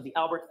members of the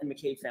Albert and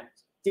McCabe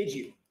families? Did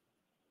you?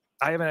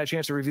 I haven't had a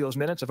chance to review those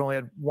minutes. I've only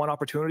had one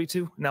opportunity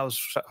to, and that was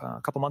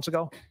a couple months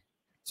ago.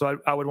 So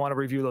I would want to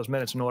review those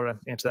minutes in order to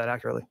answer that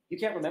accurately. You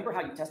can't remember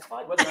how you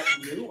testified, whether or not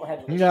you knew or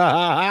had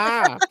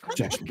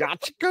relationship?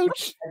 Gotcha,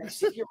 coach. As you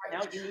sit here right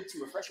now, you need to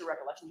refresh your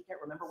recollection. You can't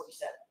remember what you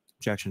said.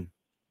 Objection.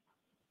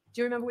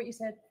 Do you remember what you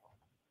said?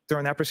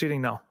 During that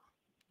proceeding, no.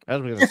 I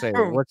was going to say,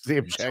 what's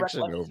the Refresh your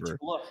objection recollection over?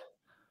 to look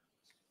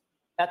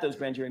at those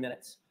grand jury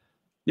minutes.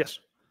 Yes.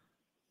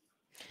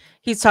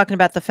 He's talking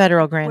about the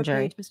federal grand What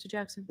jury, page, Mr.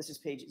 Jackson? This is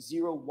page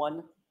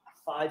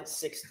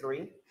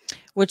 01563.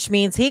 which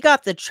means he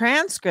got the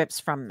transcripts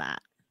from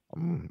that.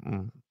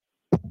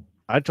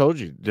 I told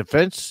you,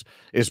 defense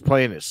is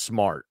playing it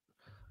smart.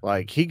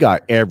 Like, he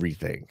got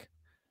everything.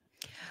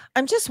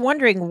 I'm just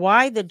wondering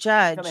why the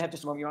judge Can I have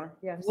just a moment, Your Honor?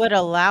 Yes. would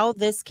allow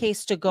this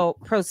case to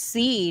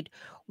proceed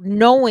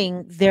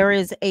knowing there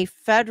is a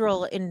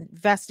federal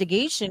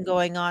investigation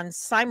going on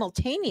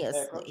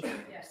simultaneously.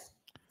 Yes.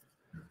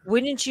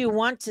 Wouldn't you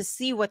want to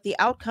see what the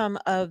outcome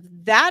of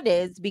that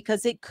is,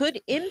 because it could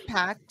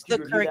impact Could the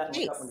you review current that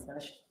when case? you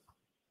finish?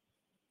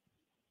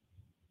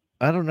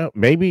 I don't know.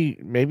 Maybe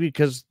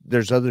because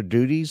there's other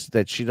duties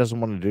that she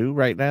doesn't want to do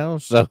right now.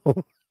 So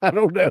I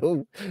don't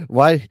know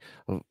why.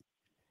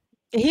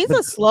 He's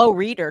a slow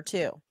reader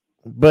too.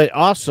 But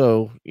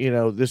also,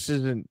 this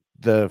isn't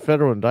the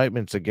federal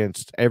indictments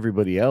against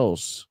everybody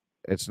else.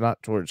 It's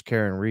not towards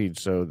Karen Reed.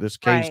 So this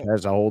case Right.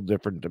 has a whole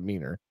different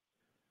demeanor.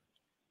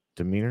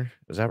 Demeanor?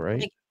 Is that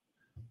right?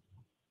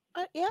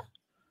 Yeah,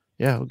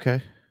 Yeah.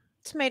 Okay.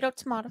 tomato.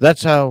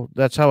 That's how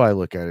I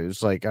look at it.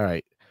 It's like, all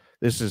right,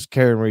 this is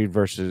Karen Reed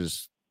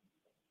versus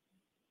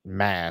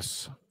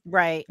Mass.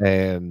 Right.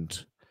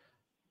 And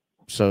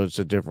so it's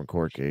a different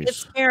court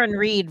It's case. Karen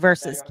Reed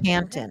versus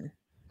Canton.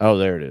 Oh,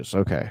 there it is.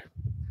 Okay.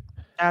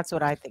 That's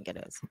what I think it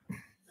is.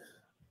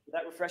 Did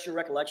that refresh your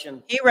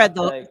recollection? He read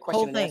the of whole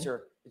question and thing.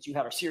 answer that you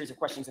have, a series of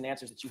questions and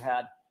answers that you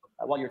had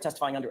while you were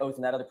testifying under oath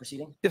in that other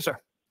proceeding? Yes, sir.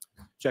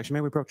 Objection.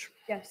 May we approach?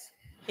 Yes.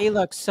 He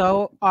looks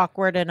so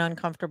awkward and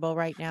uncomfortable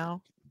right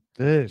now.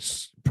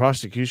 This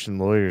prosecution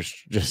lawyer's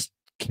just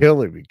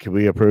killing me. Can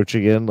we approach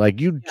again? Like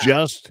you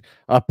just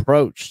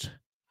approached.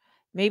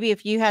 Maybe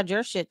if you had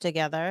your shit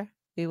together,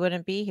 we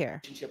wouldn't be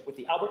here. Relationship with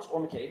the Alberts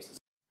or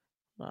McCabe's.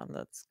 Well,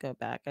 let's go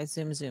back. I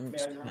zoomed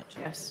too much.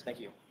 Yes. Thank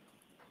you.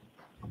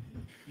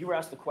 You were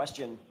asked the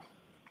question,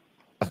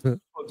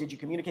 did you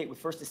communicate with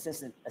First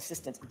Assistant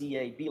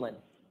DA Beelan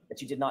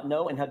that you did not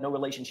know and had no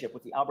relationship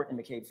with the Albert and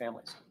McCabe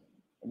families?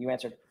 And you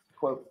answered,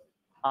 quote,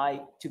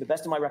 to the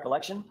best of my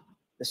recollection,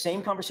 the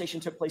same conversation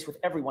took place with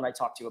everyone I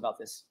talked to about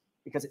this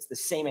because it's the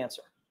same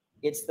answer.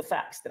 It's the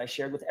facts that I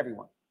shared with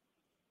everyone.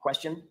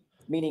 Question,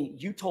 meaning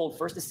you told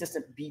First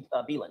Assistant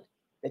Beelan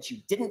that you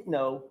didn't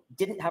know,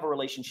 didn't have a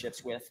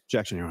relationships with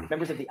Objection, Your Honor.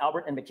 members of the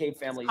Albert and McCabe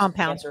families.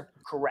 Compound. Answer,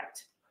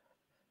 correct.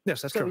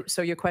 Yes, that's So, correct.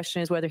 so your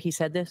question is whether he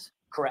said this?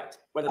 Correct.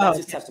 Whether that's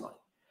his okay. testimony.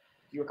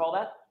 Do you recall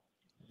that?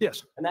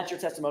 Yes. And that's your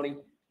testimony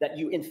that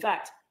you, in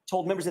fact,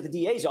 told members of the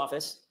DA's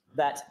office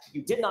that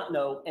you did not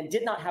know and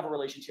did not have a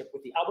relationship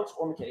with the Alberts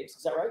or McCabe's.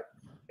 Is that right?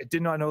 I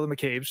did not know the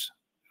McCabe's.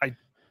 I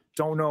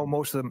don't know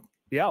most of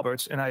the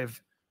Alberts, and I have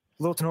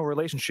little to no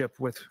relationship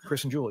with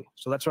Chris and Julie.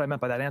 So that's what I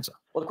meant by that answer.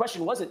 Well, the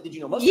question wasn't, did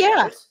you know most of the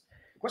Alberts?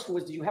 The question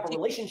was, did you have a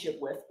relationship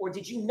with, or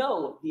did you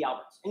know the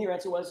Alberts? And your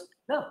answer was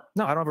no.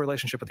 No, I don't have a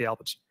relationship with the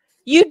Alberts.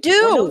 You Or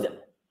know do. them.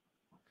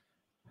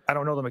 I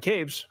don't know the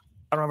McCabe's.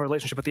 I don't have a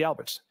relationship with the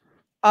Alberts.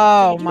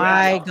 Oh You do know my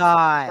the Alberts,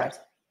 God. Correct?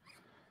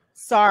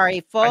 Sorry,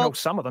 I know folks.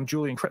 some of them,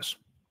 Julie and Chris.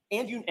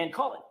 And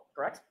Colin,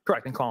 correct?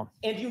 Correct, and Colin.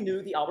 And you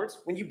knew the Alberts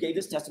when you gave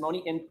this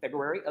testimony in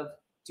February of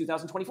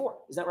 2024.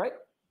 Is that right?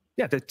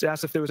 Yeah, they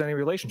asked if there was any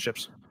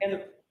relationships.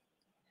 And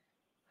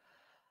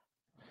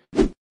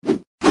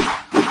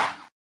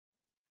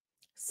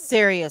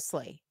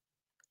Seriously.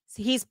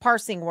 He's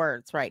parsing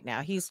words right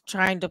now. He's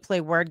trying to play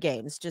word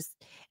games.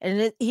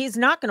 He's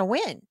not going to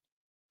win.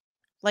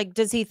 Like,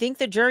 does he think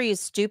the jury is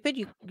stupid?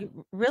 You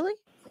really?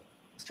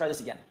 let's try this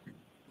again.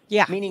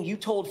 Yeah. Meaning you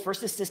told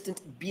First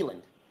Assistant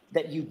Beeland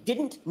that you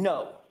didn't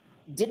know,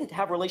 didn't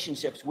have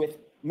relationships with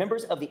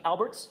members of the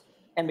Alberts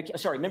and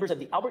members of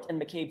the Albert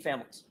and McCabe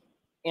families.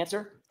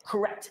 Answer,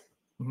 correct.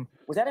 Mm-hmm.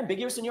 Was that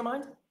ambiguous in your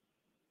mind?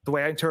 The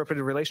way I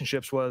interpreted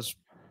relationships was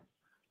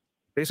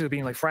basically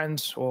being like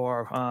friends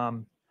or,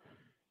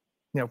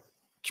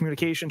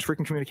 communications,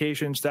 frequent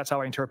communications. That's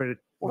how I interpreted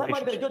Well, that might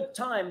have been a good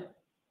time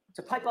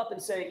to pipe up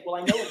and say, well,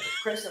 I know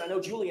Chris and I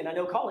know Julie and I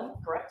know Colin,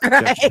 correct?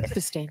 Right.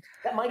 Sustained.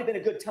 That might have been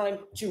a good time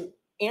to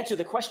answer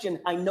the question.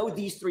 I know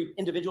these three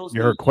individuals.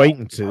 Your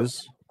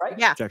acquaintances, Right?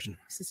 Yeah. Objection.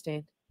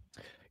 Sustained.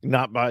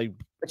 not by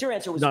But your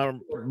answer was not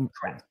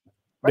correct.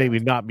 maybe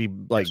not be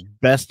like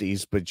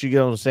besties, but you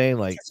get what I'm saying,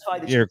 like Testify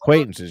that your you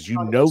acquaintances,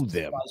 you know them.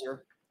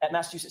 supervisor at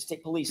Massachusetts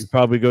State Police, You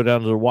probably go down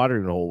to the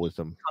watering hole with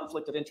them.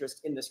 conflict of interest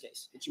in this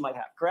case that you might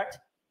have, correct?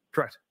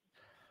 Correct.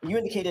 You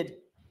indicated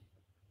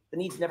the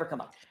needs never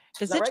come up.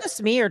 Is that it right?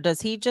 just me or does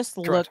he just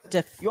Correct.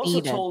 look You also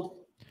defeated? told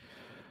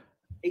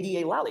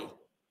ADA Lally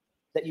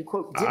that you,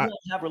 quote, did I- not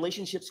have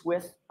relationships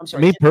with, I'm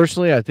sorry, Me did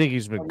personally, I think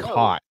he's been not know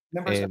caught,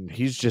 members of and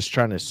he's just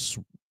trying to,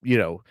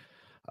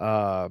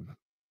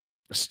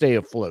 stay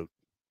afloat,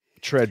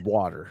 tread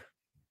water.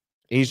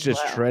 He's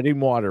just Wow. treading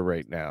water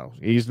right now.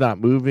 He's not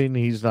moving.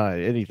 He's not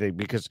anything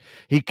because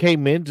he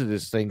came into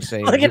this thing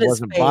saying Look he at his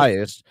wasn't face.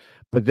 biased,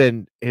 but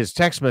then his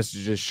text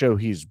messages show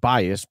he's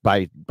biased.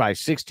 By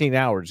 16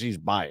 hours, he's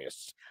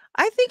biased.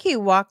 I think he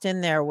walked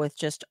in there with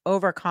just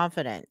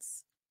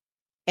overconfidence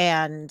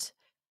and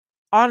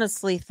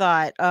honestly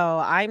thought, oh,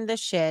 I'm the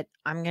shit.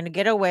 I'm going to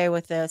get away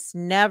with this.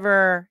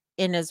 Never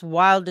in his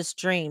wildest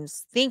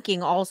dreams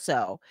thinking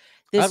also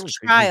I this don't think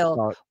he trial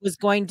thought- was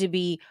going to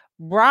be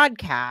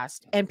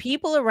broadcast and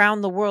people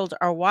around the world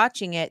are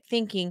watching it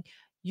thinking,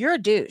 you're a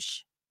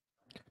douche.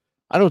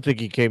 I don't think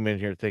he came in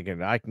here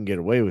thinking I can get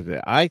away with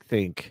it. I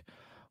think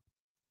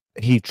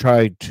he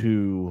tried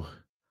to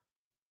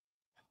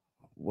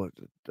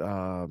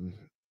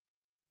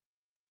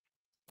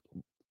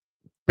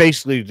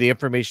basically the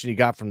information he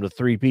got from the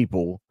three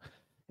people,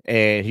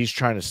 and he's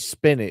trying to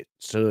spin it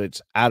so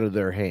it's out of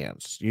their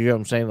hands. You know what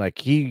I'm saying? Like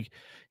he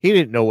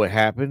didn't know what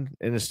happened,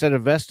 and instead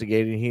of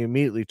investigating, he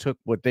immediately took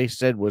what they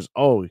said was,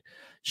 oh,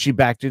 she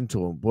backed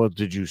into him. Well,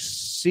 did you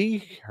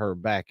see her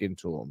back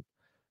into him?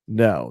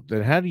 No.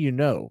 Then how do you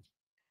know?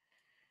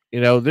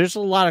 There's a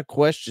lot of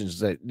questions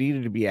that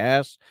needed to be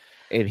asked,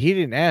 and he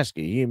didn't ask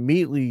it. He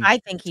immediately I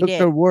think he took did.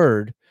 their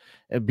word,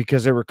 and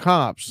because there were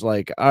cops,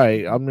 like, all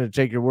right, I'm going to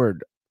take your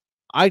word.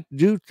 I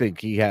do think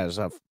he has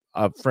a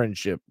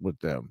friendship with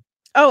them.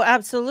 Oh,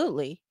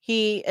 absolutely.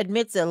 He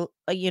admits,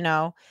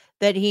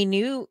 that he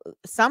knew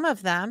some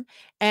of them,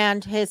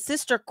 and his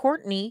sister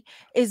Courtney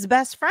is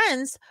best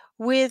friends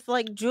with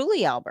like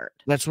Julie Albert,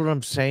 That's what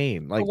I'm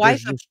saying. the Like,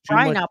 wife there's of just too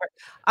Brian much. Albert.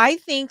 I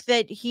think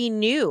that he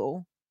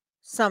knew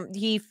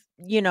something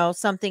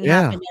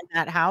Yeah. happened in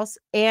that house,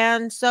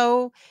 and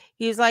so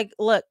he's like,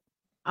 "Look,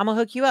 I'm gonna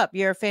hook you up.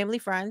 You're a family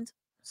friend,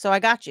 so I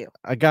got you."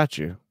 I got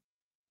you.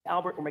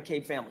 Albert or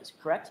McCabe families,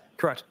 correct?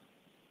 Correct.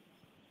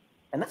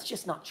 And that's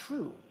just not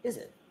true, is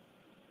it?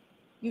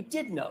 You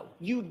do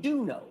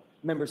know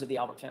members of the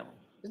Albert family.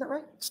 Isn't that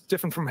right? It's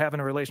different from having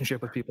a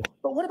relationship with people.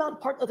 But what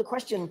about part of the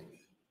question?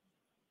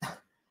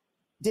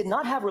 Did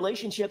not have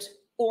relationships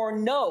or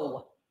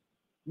know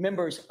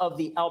members of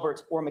the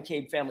Albert or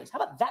McCabe families. How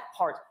about that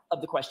part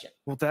of the question?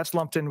 Well, that's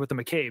lumped in with the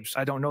McCabes.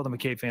 I don't know the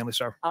McCabe family,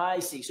 sir. I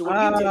see. So what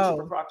you did,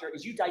 Trooper Proctor,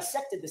 is you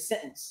dissected the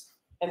sentence.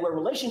 And where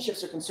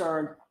relationships are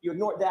concerned, you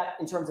ignored that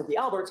in terms of the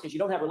Alberts because you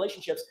don't have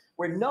relationships.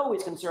 Where no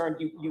is concerned,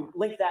 you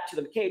link that to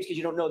the McCabes because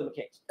you don't know the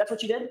McCabes. That's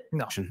what you did?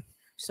 No.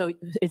 So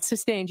it's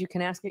sustained. You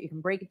can ask it. You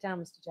can break it down,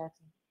 Mr.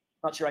 Jackson.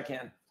 Not sure I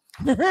can.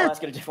 I'll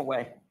ask it a different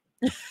way.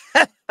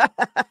 How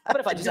about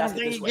if I just ask it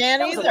this way? That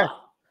was a lie,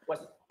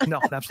 wasn't it? No,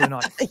 absolutely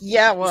not.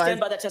 Yeah, You well, stand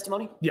by that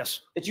testimony?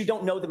 Yes. That you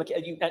don't know the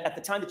at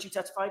the time that you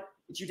testified,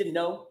 that you didn't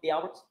know the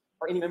Alberts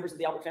or any members of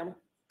the Albert family?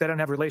 They don't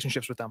have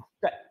relationships with them.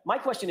 Okay. My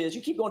question is,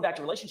 you keep going back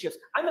to relationships.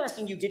 I'm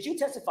asking you, did you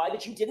testify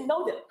that you didn't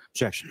know them?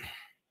 Objection.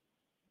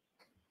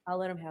 I'll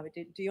let him have it.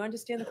 Do you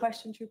understand the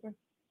question, Trooper?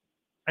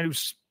 I knew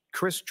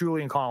Chris,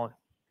 Julie, and Colin.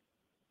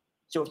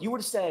 So if you were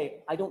to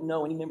say, I don't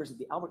know any members of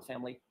the Albert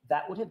family,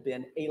 that would have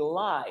been a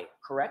lie,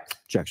 correct?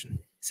 Objection.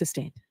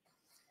 Sustained.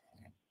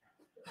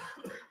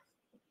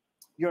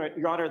 Your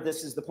Honor,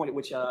 this is the point at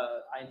which I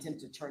intend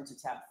to turn to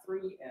tab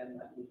 3 and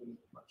I believe we need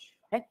to approach.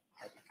 Okay.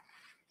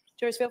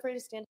 Jurors, feel free to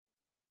stand.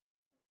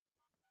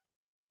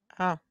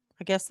 oh,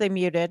 I guess they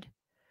muted.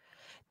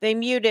 They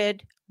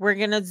muted. We're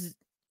going to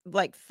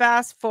like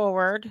fast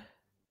forward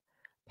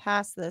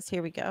past this.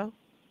 Here we go.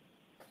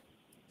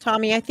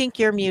 Tommy, I think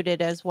you're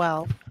muted as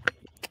well.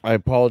 I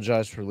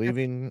apologize for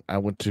leaving. I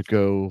went to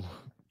go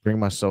bring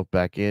myself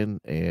back in,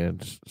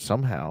 and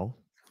somehow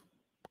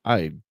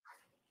I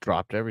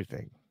dropped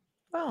everything.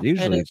 Well,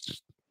 Usually it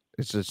is-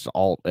 it's just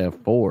Alt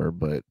F4,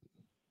 but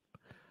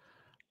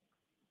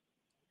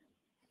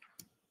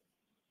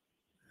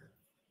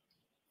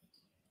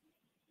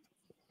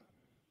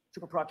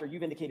Trooper Proctor,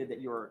 you've indicated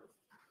that your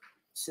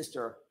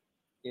sister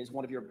is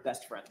one of your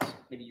best friends,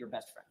 maybe your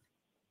best friend.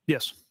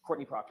 Yes.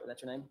 Courtney Proctor,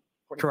 that's your name?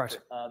 Courtney Correct.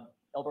 Proctor,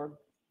 Elberg?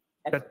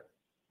 That-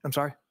 I'm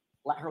sorry?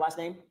 Her last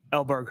name?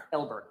 Elberg.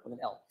 Elberg with an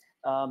L.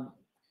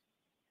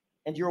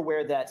 And you're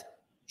aware that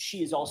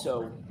she is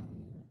also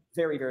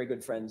very, very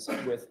good friends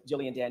with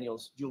Jillian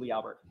Daniels, Julie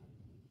Albert.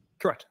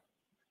 Correct.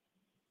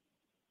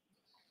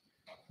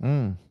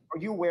 Are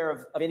you aware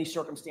of any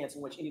circumstance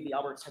in which any of the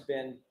Alberts have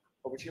been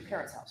over to your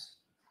parents' house?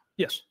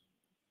 Yes.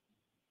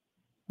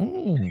 Have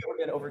you ever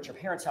been over at your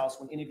parents' house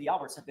when any of the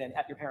Alberts have been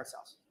at your parents'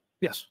 house?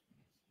 Yes.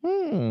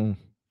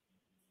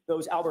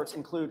 Those Alberts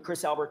include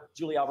Chris Albert,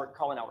 Julie Albert,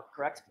 Colin Albert,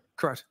 correct?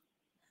 Correct.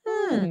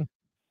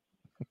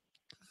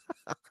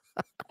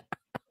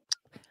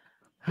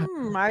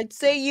 I'd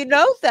say you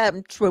know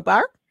them,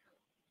 Trooper.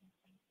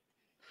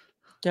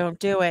 Don't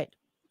do it.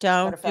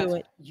 Matter Don't of fact, do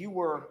it. you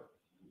were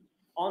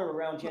on or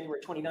around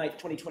January 29th,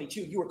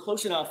 2022. You were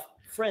close enough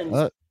friends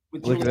with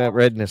look Julie at that Albert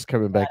redness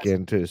coming back Yes.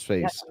 into his to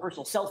have face. a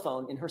personal cell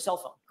phone in her cell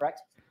phone,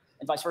 correct?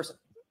 And vice versa.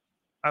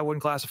 I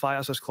wouldn't classify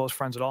us as close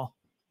friends at all.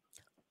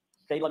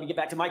 Okay, let me get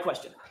back to my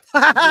question.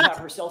 Did you have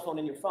her cell phone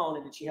in your phone,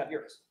 and did she have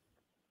yours?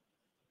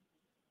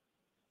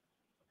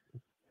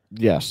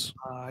 Yes.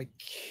 I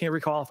can't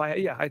recall if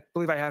I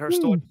believe I had her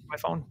stored in my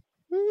phone.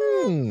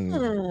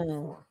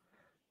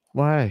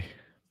 Why?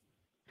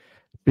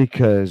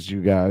 Because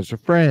you guys are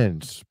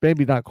friends.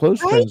 Maybe not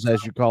close friends,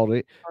 as you called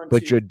it,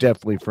 but you're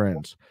definitely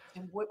friends.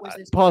 And what was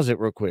this? Pause it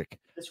real quick.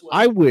 This was,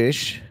 I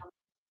wish,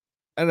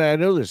 and I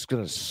know this is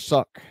going to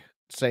suck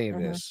saying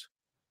this,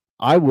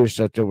 I wish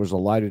that there was a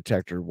lie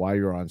detector while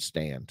you're on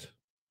stand.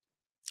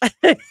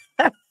 You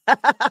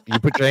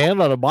put your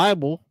hand on a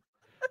Bible.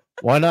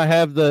 Why not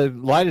have the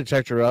lie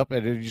detector up,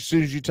 and as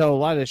soon as you tell a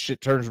lie, that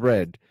shit turns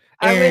red.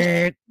 I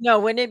wish, no,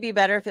 wouldn't it be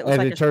better if it was And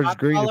like it a turns shock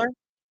green. collar?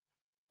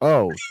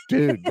 Oh,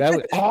 dude, that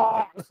was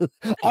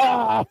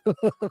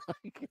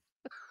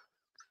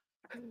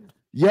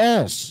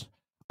yes.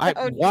 That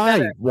would be Why?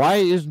 better. Why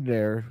isn't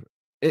there?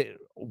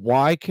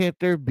 Why can't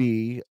there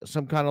be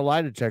some kind of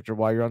lie detector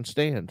while you're on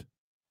stand?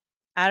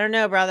 I don't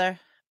know, brother.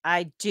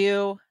 I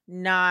do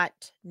not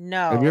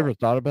know. Have you ever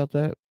thought about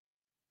that?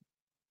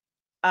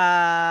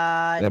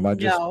 Am I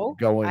just No.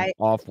 going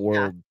off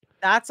world?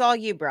 That's all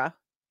you, bro.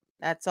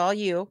 That's all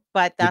you.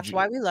 But that's you-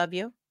 why we love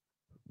you.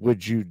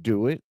 Would you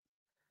do it?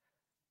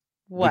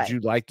 What? Would you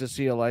like to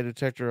see a lie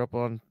detector up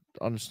on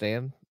the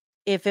stand?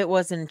 If it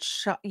wasn't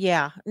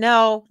yeah.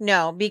 No,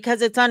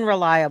 because it's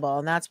unreliable,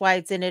 and that's why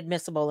it's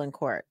inadmissible in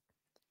court.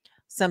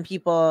 Some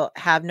people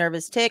have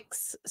nervous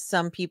tics,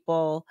 some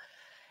people,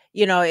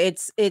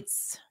 it's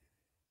If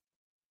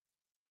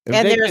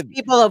and they there's could-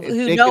 people if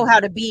who they know could- how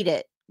to beat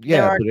it.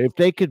 Yeah, are- but if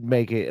they could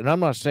make it, and I'm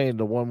not saying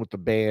the one with the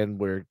band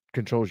where it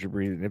controls your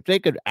breathing, if they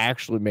could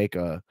actually make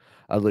a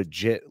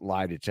legit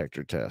lie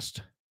detector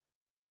test,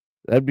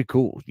 that'd be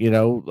cool.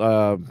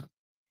 The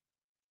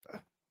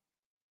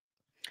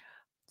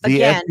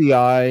Again,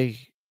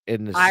 FBI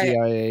and the I-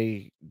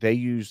 CIA, they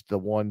use the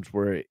ones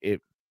where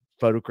it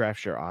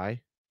photographs your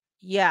eye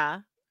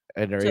Yeah.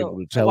 and they're To able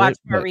to tell watch it.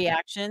 our But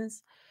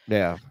reactions.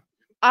 yeah,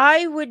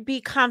 I would be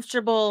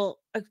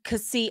comfortable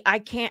because see, I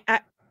can't.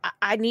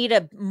 I need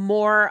a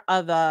more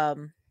of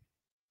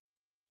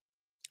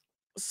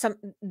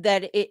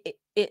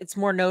it's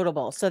more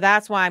notable. So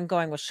that's why I'm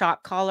going with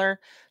shock collar,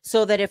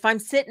 so that if I'm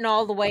sitting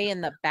all the way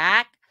in the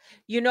back,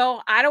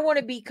 I don't want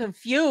to be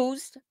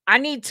confused. I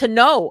need to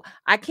know.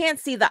 I can't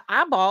see the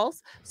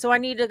eyeballs, so I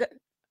need to.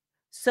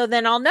 So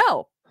then I'll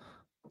know.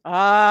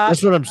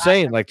 That's what I'm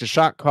saying. Like the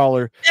shock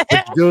collar,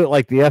 but you do it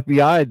like the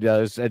FBI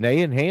does, and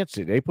they enhance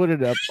it. They put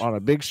it up on a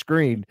big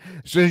screen.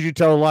 As soon as you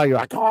tell a lie, you're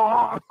like,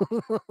 oh.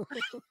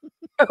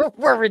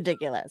 We're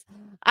ridiculous.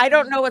 I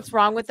don't know what's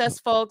wrong with us,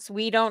 folks.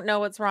 We don't know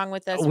what's wrong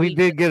with us. We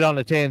did get on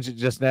a tangent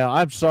just now.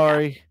 I'm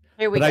sorry,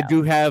 Here we but I go.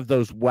 do have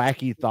those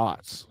wacky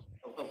thoughts.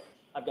 Oh,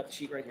 I've got the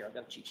sheet right here. I've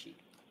got a cheat sheet.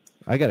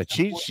 I got a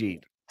cheat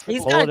sheet.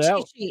 He's Pull got it a out.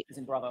 cheat sheet. It's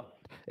in Bravo.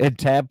 And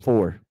tab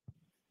 4.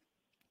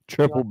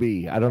 Triple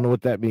B. I don't know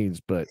what that means,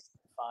 but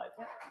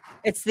 5.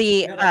 It's the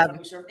You know that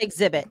number, sir?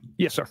 exhibit.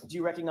 Yes, sir. Do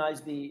you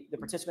recognize the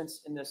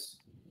participants in this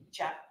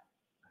chat?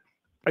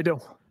 I do.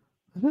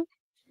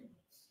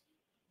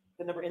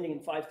 The number ending in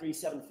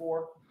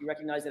 5374, you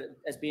recognize that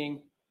as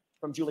being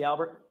from Julie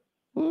Albert?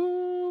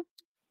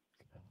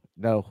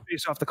 no.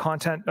 Based off the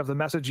content of the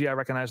message, yeah, I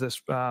recognize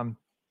this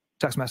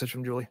text message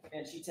from Julie.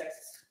 And she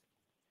texts,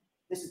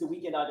 "This is the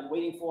weekend I've been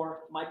waiting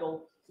for.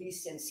 Michael,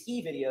 please send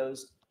ski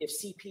videos if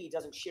CP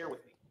doesn't share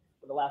with me,"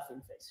 with a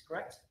laughing face,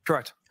 correct?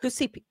 Correct. Who's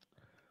CP?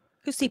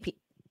 Who's CP?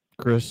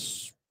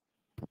 Chris,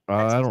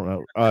 I don't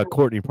know.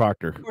 Courtney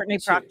Proctor. Courtney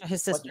Proctor,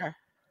 his sister.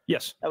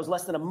 Yes. That was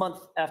less than a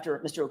month after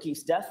Mr.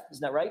 O'Keefe's death,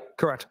 isn't that right?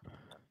 Correct.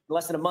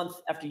 Less than a month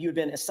after you had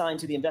been assigned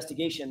to the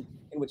investigation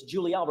in which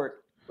Julie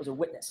Albert was a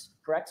witness,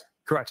 correct?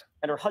 Correct.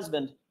 And her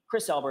husband,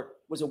 Chris Albert,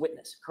 was a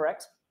witness,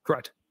 correct?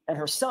 Correct. And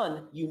her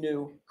son, you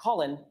knew,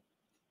 Colin,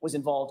 was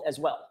involved as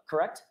well,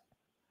 correct?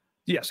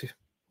 Yes.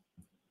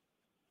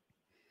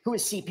 Who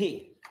is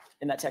CP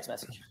in that text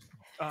message?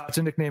 It's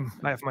a nickname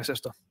I have for my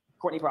sister.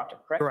 Courtney Proctor,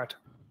 correct? Correct.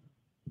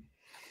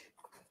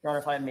 Your Honor,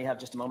 if I may have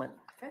just a moment.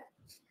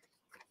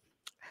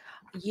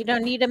 You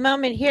don't need a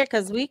moment here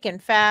because we can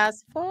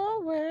fast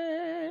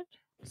forward.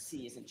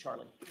 C is in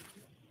Charlie.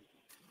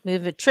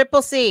 Move it.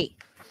 Triple C.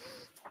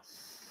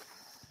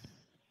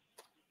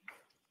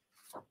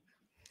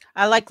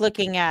 I like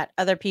looking at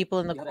other people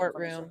in the You have that in front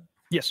of you, courtroom.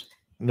 Yes.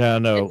 No.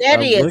 And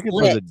Eddie is looking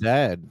for the lit.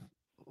 dad.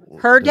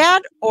 Her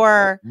dad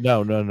or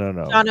No.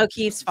 John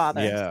O'Keefe's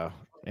father? Yeah.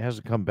 It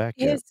hasn't come back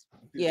yet. His,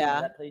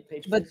 yeah. That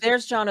page, But please.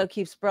 there's John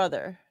O'Keefe's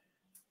brother.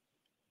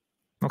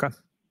 Okay.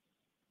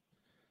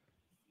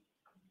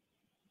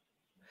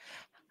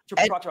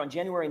 Trooper Proctor, on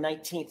January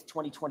 19th,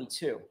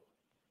 2022,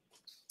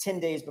 10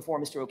 days before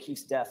Mr.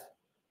 O'Keefe's death,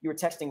 you were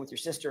texting with your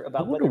sister I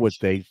about wonder whether what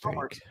they Julie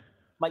Albert think.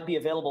 might be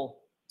available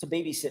to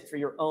babysit for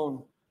your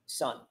own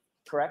son,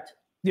 correct?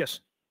 Yes.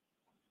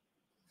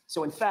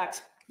 So in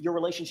fact, your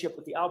relationship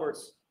with the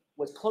Alberts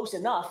was close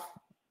enough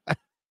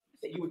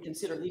that you would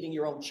consider leaving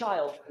your own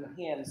child in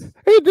the hands.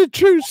 And the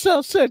truth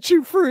shall set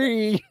you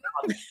free.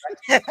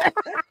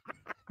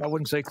 I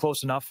wouldn't say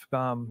close enough.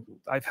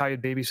 I've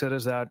hired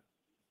babysitters that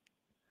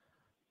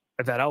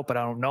I've had out, but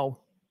I don't know.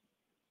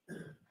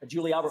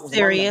 Julie Albert was among them,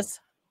 Serious.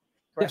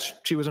 correct? Yes,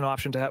 she was an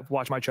option to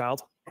watch my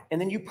child. And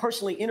then you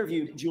personally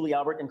interviewed Julie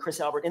Albert and Chris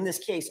Albert in this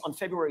case on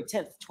February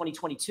 10th,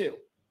 2022.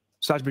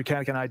 Sergeant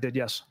Buchanan and I did,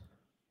 yes.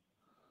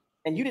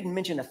 And you didn't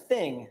mention a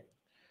thing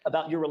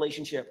about your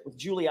relationship with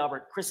Julie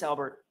Albert, Chris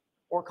Albert,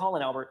 or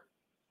Colin Albert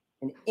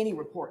in any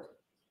report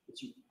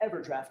that you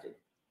ever drafted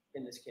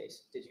in this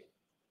case, did you?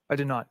 I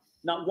did not.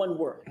 Not one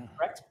word,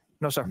 correct?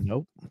 No, sir.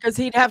 Nope. Because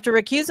he'd have to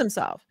recuse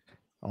himself.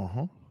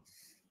 Uh-huh.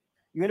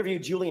 You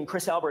interviewed Julie and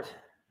Chris Albert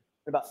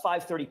at about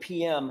 5:30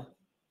 p.m.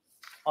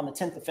 on the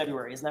 10th of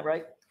February, isn't that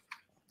right?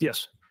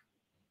 Yes.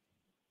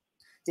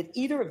 Did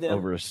either of them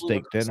Over a Julie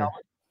or steak Chris dinner.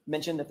 Albert,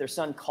 mention that their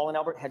son Colin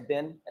Albert had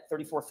been at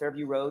 34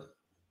 Fairview Road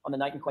on the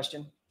night in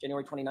question,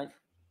 January 29th?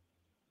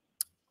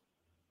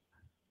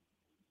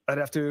 I'd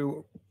have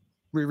to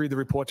reread the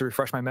report to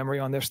refresh my memory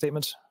on their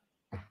statements.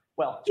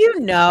 Well, You let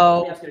me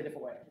know. ask it a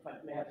different way. If I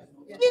may have just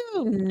a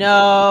moment. You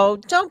know.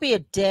 Don't be a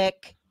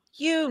dick.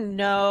 You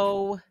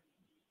know.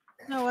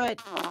 You know what?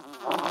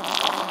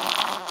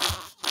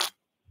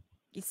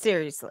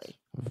 Seriously.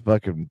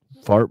 Fucking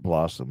fart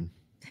blossom.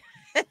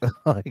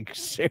 Like,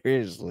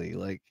 seriously.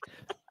 Like,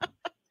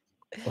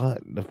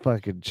 what the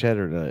fucking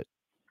cheddar nut?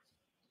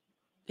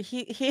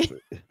 He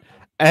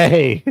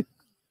Hey.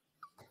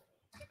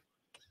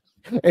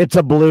 It's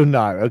a balloon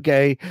knot,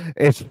 okay?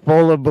 It's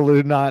full of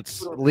balloon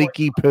knots,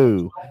 leaky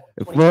poo.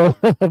 Full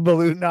of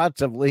balloon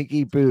knots of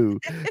leaky poo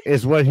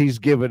is what he's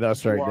giving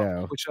us right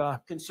now. Which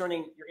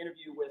Concerning your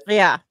interview with,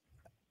 yeah.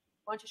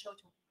 why don't you show it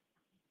to him?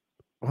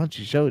 Why don't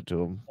you show it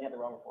to him? I had the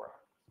wrong report.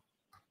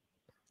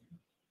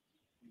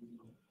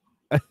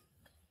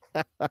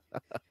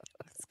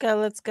 Let's go,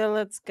 let's go,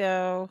 let's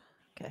go.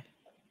 Okay.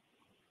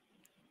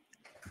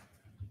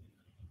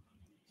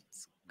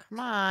 Come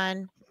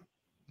on.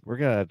 We're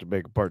gonna have to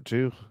make a part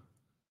 2.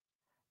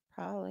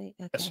 Probably.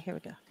 Okay, Yes. here we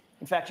go.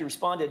 In fact, you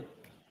responded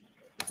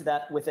to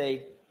that with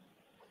a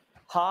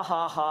ha,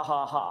 ha, ha,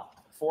 ha, ha.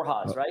 4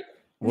 ha's, right?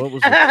 What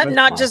was the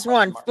Not question? just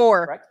one,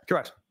 4. Correct?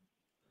 correct.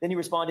 Then you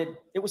responded,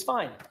 it was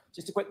fine.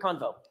 Just a quick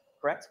convo.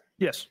 correct?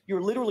 Yes.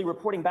 You're literally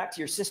reporting back to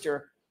your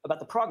sister about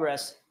the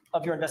progress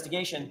of your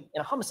investigation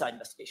in a homicide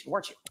investigation,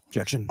 weren't you?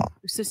 Objection.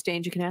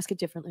 Sustained. You can ask it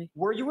differently.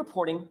 Were you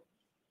reporting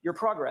your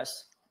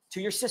progress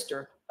to your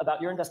sister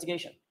about your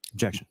investigation?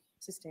 Objection.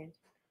 Sustained.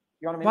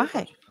 Your Honor, may Why? we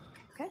approach?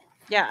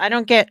 Yeah, I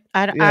don't get.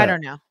 I Yeah,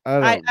 don't know. I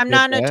don't I'm get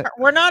not an that. attorney.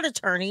 We're not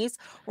attorneys.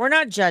 We're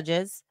not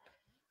judges.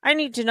 I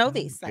need to know I don't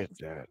these get things.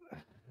 that.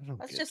 I don't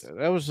That's get just- that.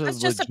 That was That's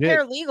just a legit.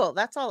 paralegal.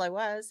 That's all I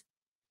was.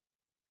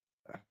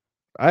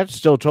 I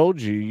still told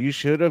you you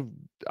should have.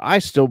 I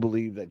still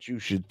believe that you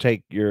should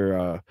take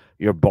your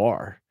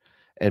bar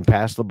and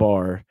pass the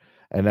bar,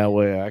 and that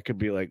way I could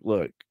be like,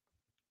 look,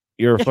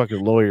 you're a fucking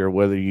lawyer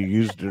whether you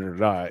used it or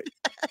not.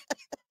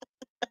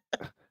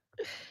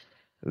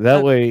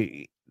 That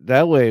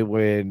way,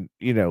 when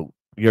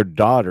your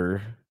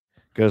daughter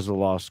goes to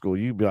law school,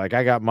 you'd be like,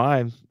 I got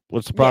mine.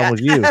 What's the problem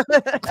with you?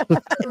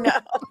 No,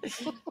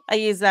 I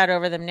use that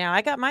over them now.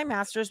 I got my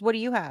master's. What do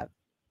you have?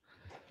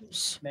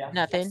 May I?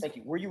 Nothing. Yes, thank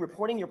you. Were you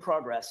reporting your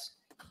progress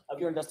of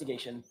your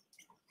investigation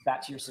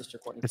back to your sister,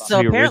 Courtney? That's Proctor?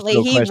 So the apparently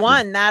original he question.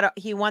 won that.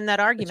 He won that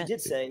But you argument. did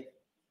say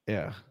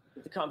Yeah.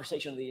 that the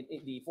conversation,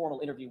 the formal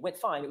interview went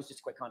fine. It was just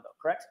a quick convo,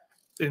 correct?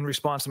 In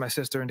response to my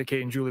sister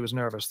indicating Julie was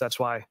nervous. That's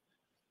why.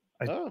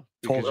 Oh, told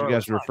because you her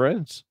guys it was were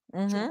friends.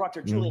 Trooper Mhm.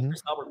 Proctor, Julie, and Mhm.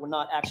 Chris Albert were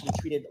not actually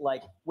treated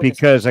like witnesses.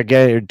 Because I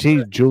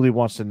guarantee Julie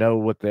wants to know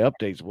what the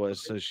updates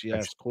was, so she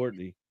asked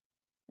Courtney.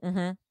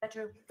 Mhm. Is that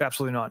true?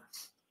 Absolutely not.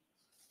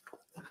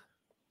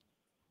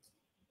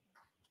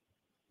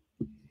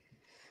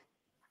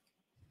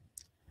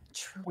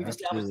 We've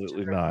established that Absolutely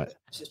you're very not. good with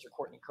your sister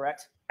Courtney,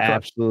 correct?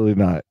 Absolutely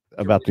not.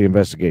 About the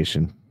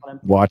investigation.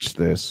 Watch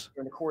this.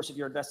 During the course of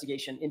your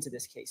investigation into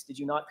this case, did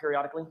you not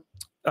periodically?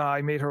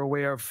 I made her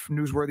aware of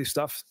newsworthy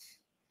stuff.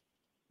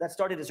 That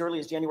started as early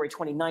as January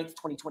 29th,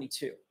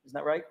 2022. Isn't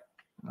that right?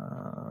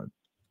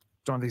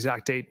 Don't have the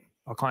exact date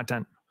or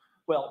content.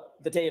 Well,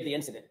 the day of the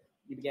incident,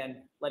 you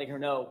began letting her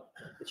know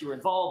that you were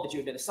involved, that you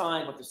had been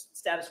assigned, what the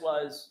status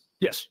was,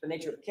 Yes. the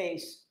nature of the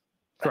case,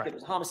 the fact that Correct. it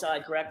was a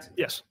homicide, correct?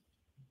 Yes.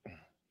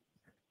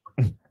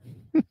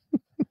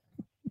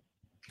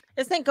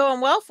 This ain't going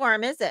well for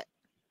him, is it?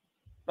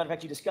 Matter of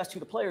fact, you discussed who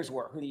the players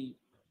were, who the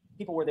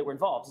people were that were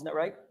involved. Isn't that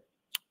right?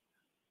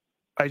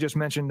 I just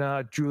mentioned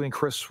Julie and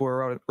Chris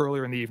were out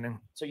earlier in the evening.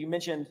 So you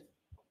mentioned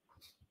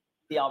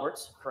the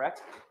Alberts,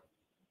 correct?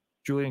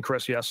 Julie and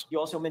Chris, yes. You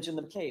also mentioned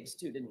the McCabe's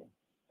too, didn't you?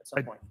 At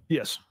some point.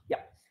 Yes. Yeah.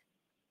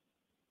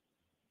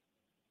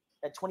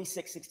 At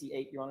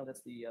 2668, Your Honor,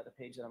 that's the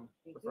page that I'm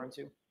referring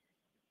to.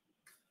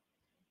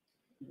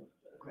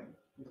 Okay.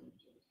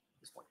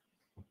 This point.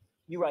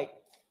 You write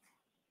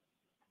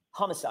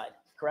homicide,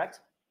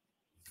 correct?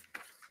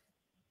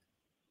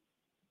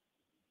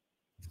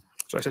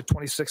 So I said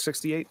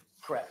 2668.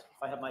 Correct.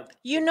 If I have my.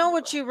 You know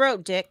what you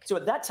wrote, Dick. So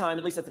at that time,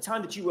 at least at the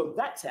time that you wrote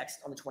that text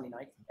on the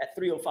 29th at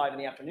 3:05 in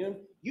the afternoon,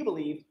 you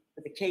believed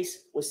that the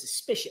case was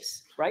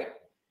suspicious, right?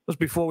 It was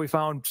before we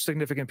found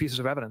significant pieces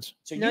of evidence.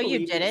 So No, you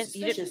believed it was didn't.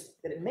 You didn't. suspicious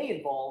that it may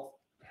involve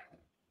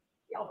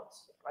the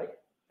Alberts, right?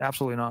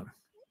 Absolutely not.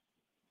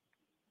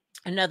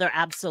 Another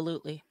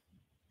absolutely.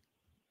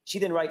 She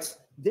then writes,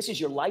 "This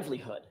is your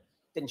livelihood,"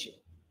 didn't she?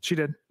 She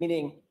did.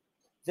 Meaning,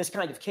 this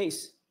kind of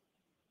case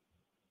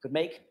could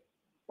make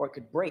or it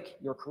could break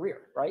your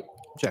career, right?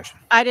 Objection.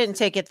 I didn't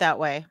take it that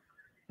way.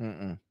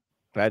 Mm-mm.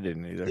 I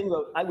didn't either. Then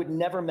wrote, "I would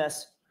never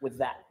mess with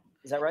that."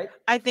 Is that right?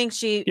 I think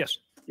she. Yes.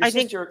 Your I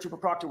think- sister, Trooper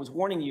Proctor, was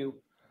warning you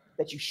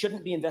that you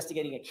shouldn't be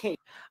investigating a case.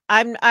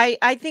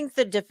 I think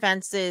the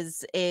defense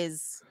is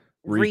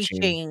Reaching.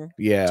 reaching.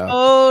 Yeah.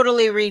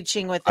 Totally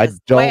reaching with I this.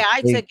 The way don't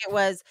I think- took it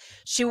was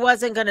she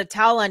wasn't going to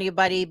tell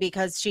anybody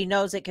because she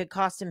knows it could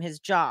cost him his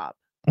job.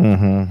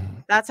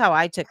 Mm-hmm. That's how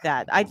I took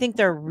that. I think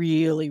they're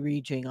really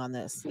reaching on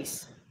this.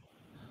 Case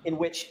in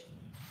which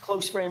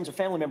close friends or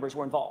family members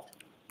were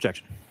involved.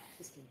 Objection.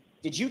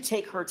 Did you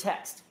take her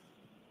text?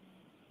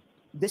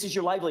 "This is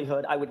your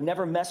livelihood. I would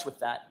never mess with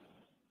that,"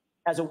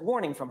 as a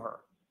warning from her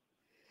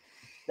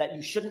that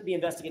you shouldn't be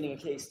investigating a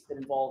case that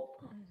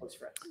involved close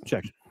friends?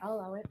 Objection. I'll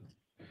allow it.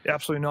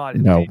 Absolutely not.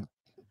 No.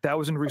 That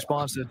was in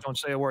response to don't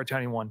say a word to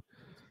anyone.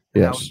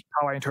 And that Yes. was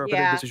how I interpreted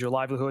Yeah. this is your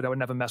livelihood. I would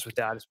never mess with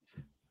that.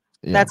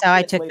 Yeah. That's how I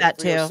Minutes took later, that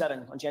too.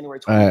 3:07 On January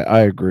 20th, I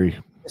agree.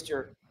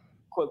 Mr.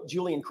 Quote,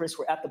 "Julie and Chris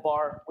were at the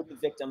bar with the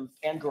victim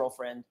and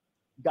girlfriend.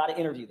 Got to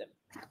interview them."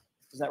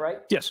 Is that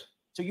right? Yes.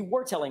 So you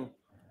were telling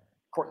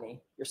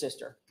Courtney, your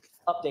sister,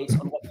 updates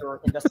on what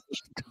your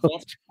investigation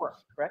advances were,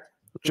 correct?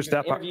 Who Just you're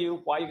gonna that part. interview,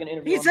 why you're going to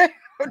interview He them.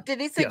 said, did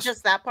he say Yes.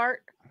 just that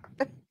part?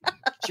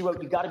 She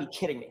wrote, "You got to be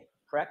kidding me,"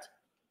 correct?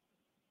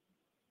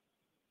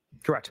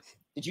 Correct.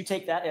 Did you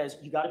take that as,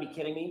 "You got to be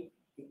kidding me,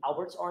 the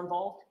Alberts are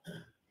involved"?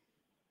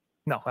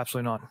 No,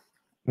 absolutely not.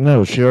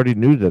 No, she already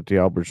knew that the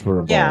Alberts were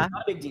involved. Yeah.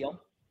 Not a big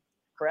deal,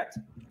 correct?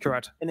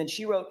 Correct. And then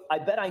she wrote, "I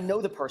bet I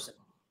know the person."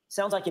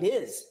 Sounds like it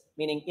is,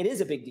 meaning it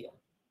is a big deal,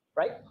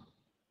 right?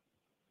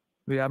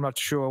 Yeah, I'm not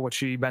sure what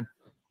she meant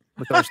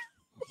with those.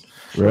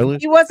 Really?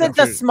 He wasn't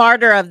the Okay.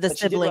 smarter of the But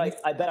she did siblings.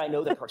 write, "I bet I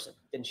know the person,"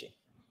 didn't she?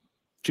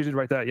 She did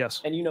write that,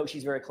 yes. And you know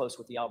she's very close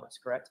with the Alberts,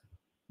 correct?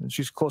 And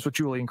she's close with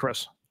Julie and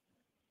Chris.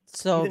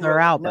 So You then they're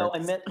wrote, Alberts. No, I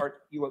meant,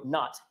 or you wrote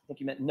not. I think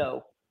you meant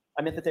no.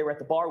 I meant that they were at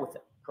the bar with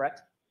him,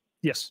 correct?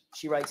 Yes.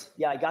 She writes,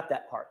 yeah, I got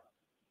that part.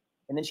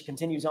 And then she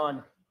continues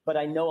on, but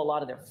I know a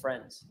lot of their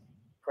friends,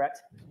 correct?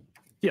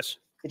 Yes.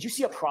 Did you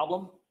see a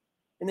problem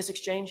in this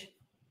exchange?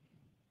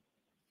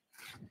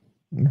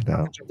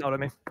 No. Jumped out at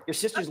me. Your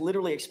sister's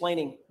literally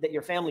explaining that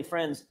your family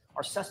friends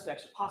are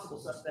suspects, possible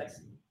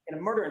suspects in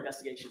a murder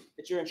investigation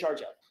that you're in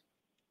charge of.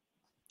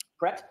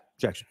 Correct?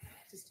 Objection.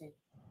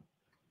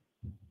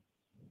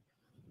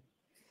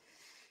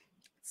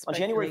 On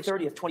January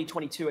 30th,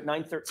 2022 at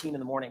 9:13 in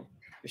the morning,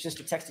 your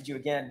sister texted you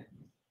again,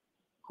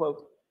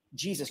 quote,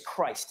 Jesus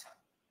Christ.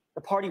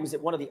 The party was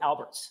at one of the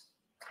Alberts,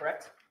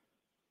 correct?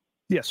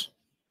 Yes.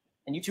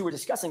 And you two were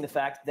discussing the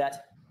fact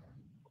that,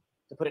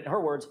 to put it in her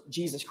words,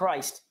 Jesus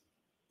Christ,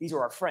 these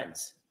are our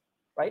friends,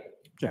 right?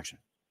 Objection.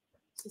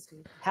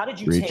 How did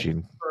you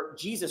Reaching. take for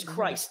Jesus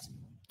Christ?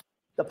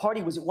 The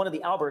party was at one of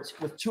the Alberts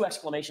with 2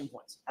 exclamation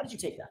points. How did you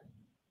take that?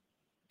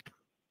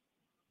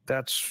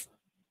 That's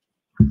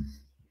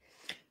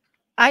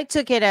I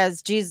took it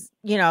as Jesus,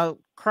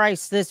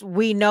 Christ,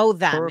 we know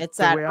them. Her- It's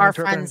the at way I'm our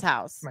interpreting friend's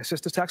house. my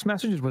sister's text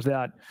messages was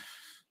that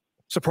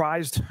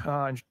surprised,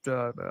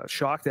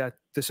 shocked that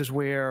this is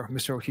where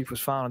Mr. O'Keefe was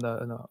found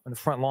on the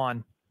front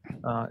lawn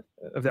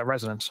of that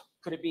residence.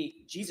 Could it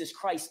be Jesus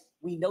Christ?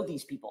 We know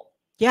these people.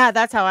 Yeah,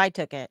 that's how I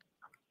took it.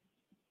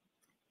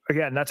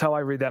 Again, that's how I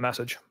read that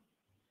message.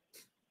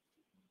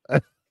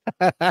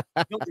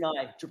 Don't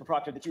deny, Trooper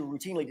Proctor, that you were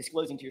routinely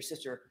disclosing to your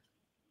sister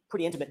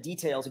pretty intimate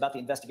details about the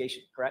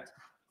investigation, correct?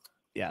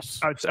 Yes.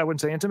 I wouldn't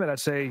say intimate. I'd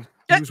say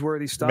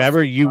newsworthy stuff.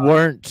 Remember, you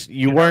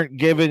weren't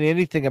given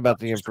anything about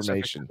the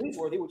information.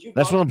 Newsworthy, would you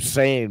That's what I'm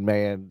saying,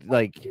 man.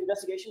 Like, the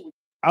investigation?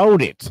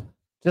 own it.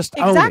 Just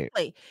own it.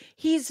 Exactly.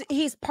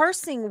 He's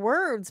parsing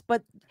words,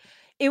 but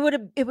it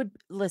would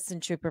listen,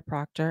 Trooper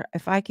Proctor,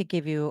 if I could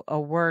give you a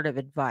word of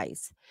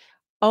advice,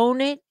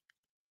 own it,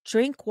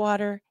 drink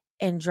water,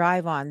 and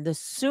drive on. The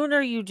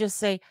sooner you just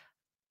say,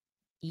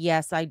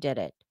 yes, I did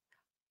it.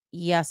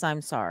 Yes,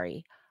 I'm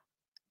sorry.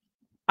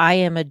 I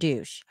am a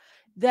douche.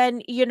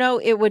 Then,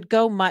 it would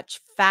go much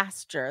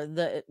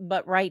faster.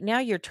 But right now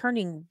you're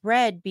turning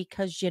red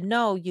because you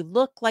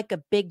look like a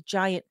big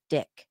giant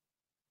dick.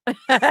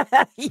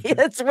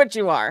 That's what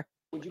you are.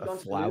 Would you go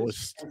into the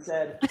Flowers. news and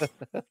said,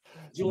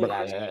 Julie,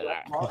 I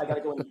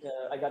gotta go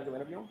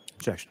interview him?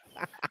 Objection.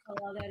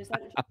 Allow that. Is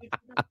that what you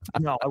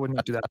No, I would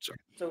not do that, sir.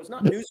 So it's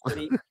not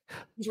newsworthy.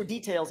 These were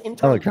details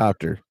internal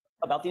Helicopter.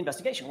 about the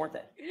investigation, weren't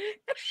they?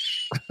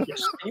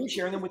 Yes. And you were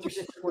sharing them with your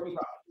sister, Courtney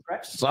Proctor,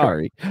 correct?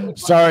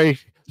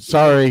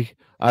 Sorry.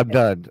 I'm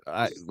done.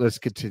 Let's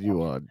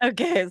continue on.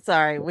 Okay,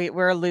 sorry.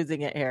 We're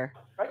losing it here.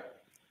 Right?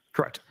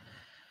 Correct.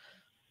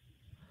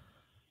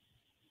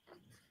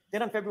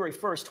 Then on February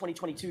 1st,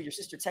 2022, your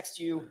sister texts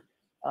you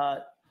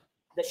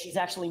that she's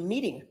actually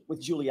meeting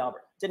with Julie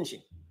Albert, didn't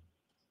she?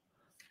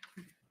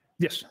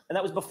 Yes. And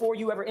that was before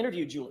you ever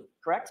interviewed Julie,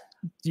 correct?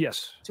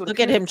 Yes. So it Look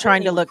at appears him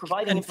trying to Courtney look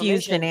provided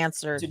confused and information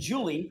answer. to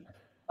Julie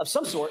of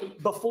some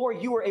sort before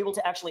you were able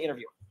to actually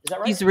interview her. Is that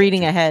right? He's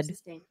reading ahead,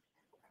 Sustained.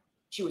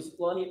 She was,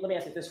 well, let me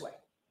ask it this way.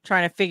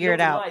 trying to figure You it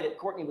don't out. deny that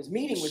Courtney was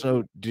meeting with So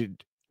you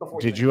did before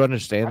did you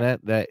understand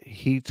that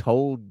he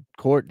told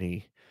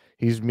Courtney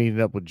he's meeting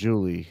up with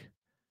Julie?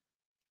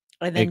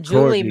 And then And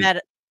Julie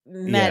Courtney-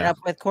 met yeah. up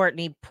with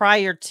Courtney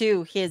prior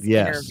to his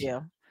Yes.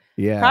 interview,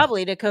 Yeah,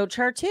 probably to coach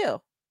her too.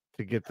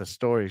 to get the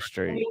story And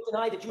straight. you don't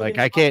deny that Julie Like,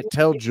 didn't I can't talk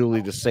tell you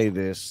Julie to say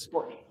this.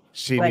 Courtney.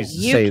 She But needs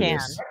to you say can.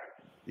 this.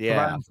 Provide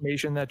Yeah.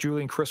 information that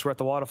Julie and Chris were at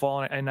the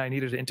waterfall and I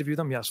needed to interview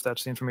them. Yes,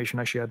 that's the information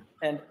I shared.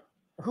 And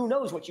who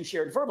knows what you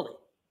shared verbally,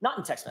 not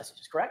in text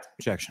messages, correct?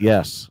 Objection.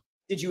 Yes.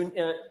 Did you,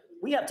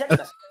 we have text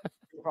messages,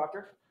 Mr.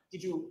 Proctor.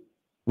 Did you,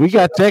 We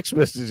got text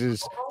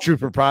messages,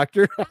 Trooper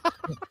Proctor.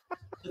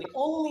 the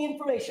only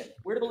information,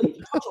 we're to believe,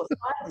 you talk to us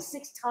 5 to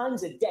 6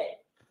 times a day.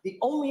 The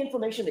only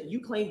information that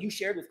you claim you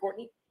shared with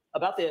Courtney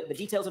about the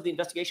details of the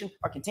investigation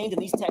are contained in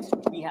these texts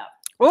which we have.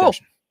 Oh,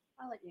 Objection.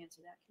 I'll let you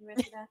answer that. Can you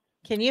answer that?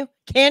 can you?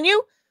 Can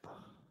you?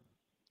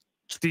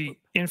 The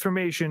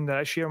information that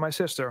I share with my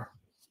sister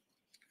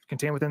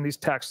contained within these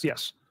texts,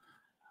 yes.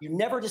 You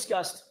never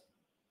discussed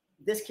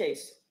this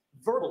case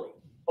verbally,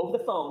 over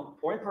the phone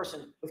or in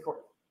person with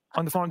Courtney.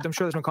 On the phone, I'm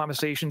sure there's been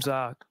conversations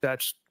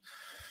that's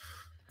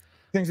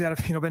things that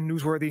have been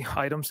newsworthy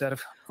items that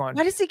have gone.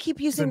 Why does he keep to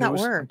the using that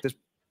news. word? There's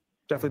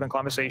definitely been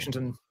conversations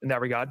in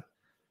that regard.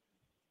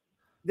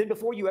 Then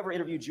before you ever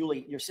interviewed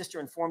Julie, your sister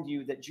informed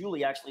you that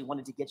Julie actually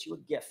wanted to get you a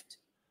gift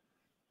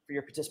for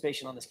your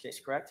participation on this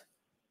case, correct?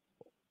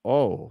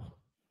 Oh.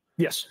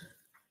 Yes.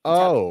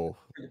 Oh.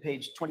 To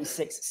page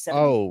 2670.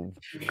 Oh.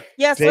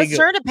 Yes, Dang let's it.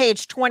 turn to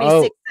page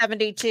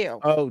 2672.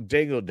 Oh,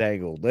 dangle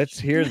dangle. Let's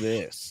hear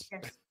this.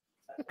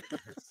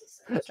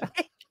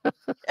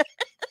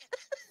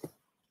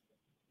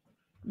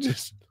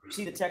 Just You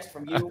see the text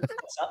from you.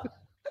 What's up?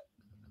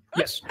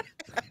 Yes.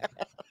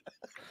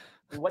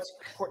 And what's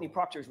Courtney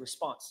Proctor's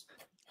response?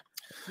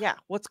 Yeah,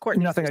 what's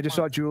Courtney's Nothing. I just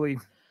saw response? Julie,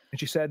 and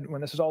she said,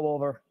 when this is all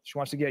over, she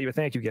wants to get you a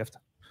thank you gift.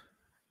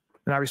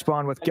 And I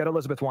respond with, get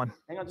Elizabeth one.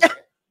 Hang on just a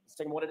second. Let's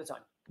take them one at a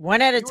time.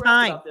 One at a You were asked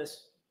time. about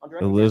this on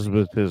direct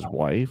Elizabeth, examination. his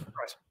wife.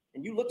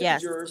 And you looked at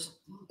Yes. the jurors,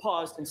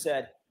 paused, and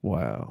said,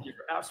 Wow. I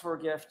never asked for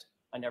a gift.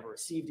 I never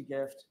received a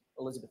gift.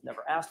 Elizabeth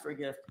never asked for a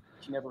gift.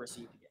 She never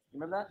received a gift. You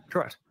remember that?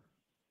 Correct.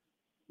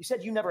 You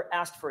said you never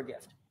asked for a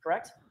gift,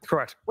 correct?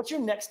 Correct. What's your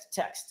next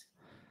text?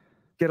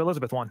 Get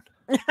Elizabeth one,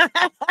 Get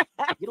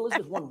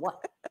Elizabeth one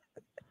what?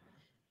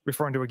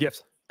 referring to a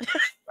gift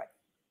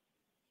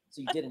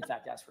So you did, in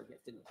fact, ask for a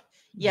gift, didn't you?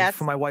 Yes.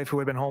 for my wife who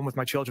had been home with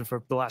my children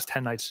for the last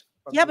 10 nights.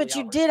 From Yeah, Julie but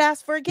you Albert did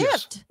ask for a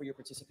Yes. gift. for your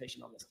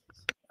participation on this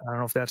case. I don't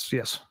know if that's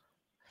yes.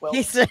 Well,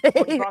 He said,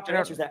 Trooper Proctor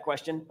answers that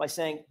question by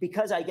saying,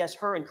 because I guess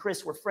her and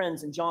Chris were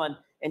friends and John,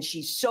 and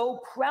she's so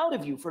proud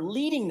of you for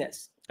leading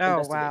this Oh,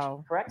 investigation,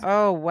 wow. correct?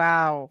 Oh,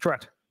 wow.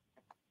 Correct.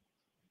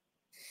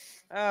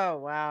 Oh,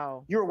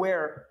 wow. You're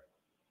aware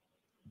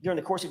during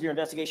the course of your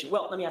investigation.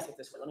 Well, let me ask it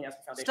this way. Let me ask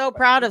the foundation. So question.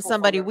 proud Did you of pull phone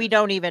somebody we records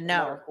don't even in the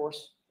matter know. of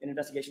course in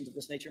investigations of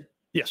this nature?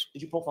 Yes.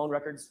 Did you pull phone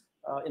records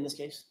in this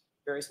case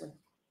variously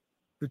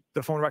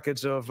The phone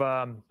records of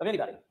of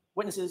anybody?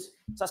 Witnesses,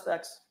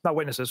 suspects, not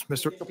witnesses,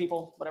 Mr. official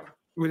people, whatever.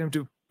 We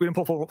didn't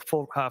pull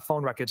full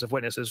phone records of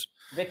witnesses.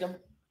 Victim.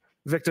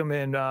 Victim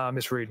and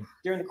Miss Reed.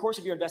 During the course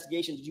of your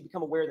investigation, did you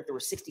become aware that there were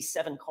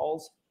 67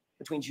 calls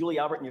between Julie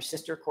Albert and your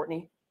sister,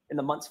 Courtney, in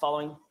the months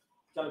following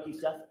John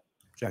O'Keefe's death?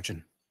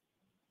 Objection.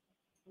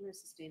 I'm going to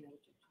sustain that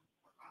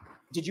objection.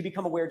 Did you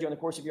become aware during the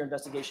course of your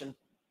investigation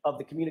of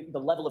the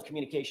level of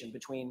communication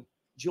between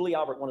Julie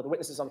Albert, one of the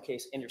witnesses on the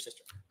case, and your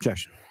sister?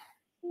 Objection.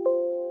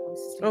 I'm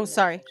sustaining Oh, that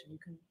sorry. objection.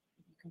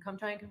 You can come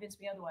try and convince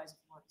me otherwise if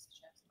you want, Mr.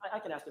 Jackson. I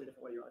can ask it a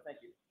different way, Your Honor. Thank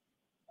you.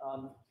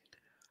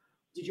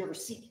 Did you ever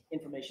seek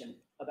information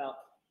about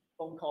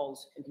phone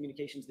calls and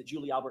communications that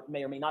Julie Albert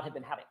may or may not have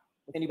been having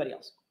with anybody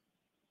else?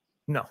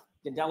 No.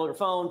 Didn't download her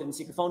phone, didn't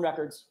seek her phone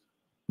records.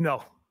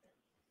 No.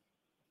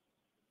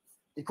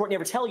 Did Courtney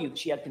ever tell you that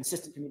she had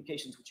consistent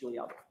communications with Julie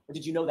Albert? Or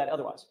did you know that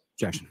otherwise?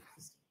 Objection.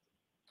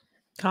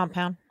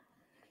 Compound.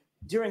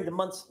 During the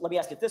months, let me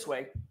ask it this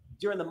way.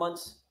 During the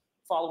months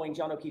following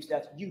John O'Keefe's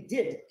death, you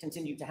did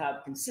continue to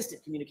have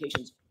consistent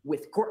communications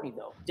with Courtney,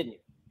 though, didn't you?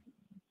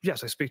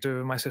 Yes, I speak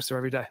to my sister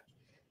every day.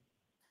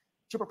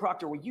 Trooper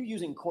Proctor, were you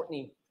using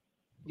Courtney,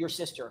 your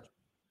sister,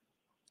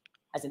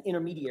 as an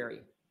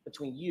intermediary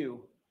between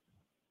you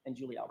and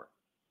Julie Albert?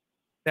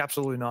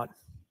 Absolutely not.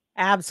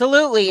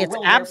 Absolutely. You're It's well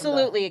aware from the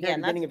absolutely very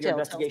again. beginning of your Jill.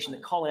 investigation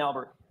that Colin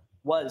Albert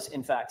was,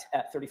 in fact,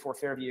 at 34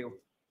 Fairview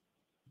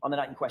on the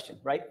night in question,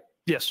 right?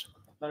 Yes.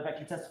 Matter of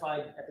fact, you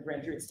testified at the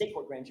grand jury, the state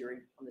court grand jury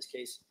on this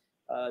case,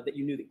 that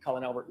you knew that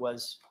Colin Albert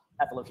was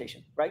at the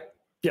location, right?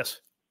 Yes.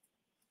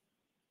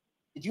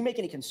 Did you make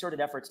any concerted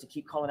efforts to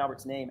keep Colin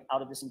Albert's name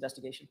out of this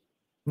investigation?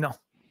 No.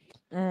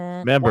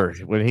 Remember,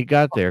 when he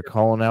got there,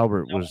 Colin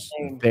Albert was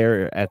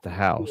there at the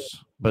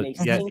house, but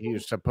yet he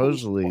was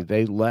supposedly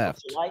they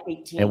left July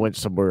 18th. and went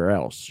somewhere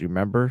else. You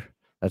remember?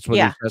 That's what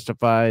Yeah. he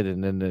testified,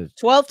 and then the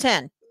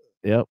 12:10.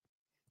 yep.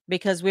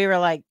 Because we were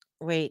like,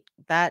 wait,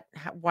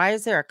 why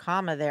is there a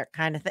comma there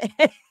kind of thing?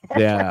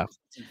 Yeah.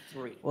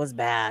 Was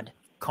bad.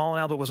 Colin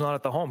Albert was not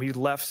at the home. He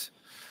left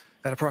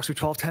at approximately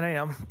 12:10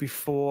 a.m.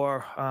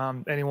 before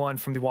anyone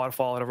from the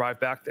waterfall had arrived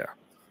back there.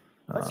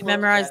 Let's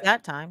Memorize look at-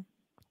 that time.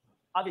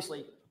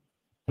 Obviously.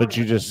 But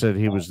you just said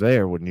he was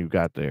there when you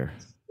got there.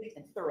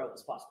 And thorough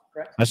as possible,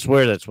 correct? I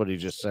swear that's what he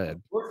just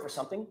said. Look for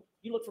something.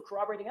 You look for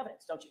corroborating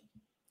evidence, don't you?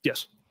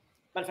 Yes.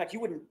 Matter of fact, you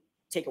wouldn't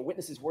take a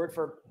witness's word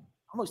for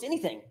almost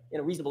anything in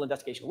a reasonable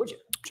investigation, would you?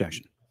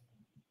 Objection.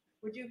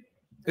 Would you?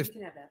 If- You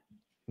can have that.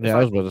 Yeah, I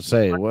was about to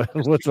say,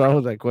 what's wrong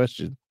with that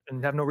question?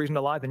 And have no reason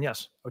to lie, then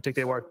yes, I would take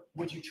their word.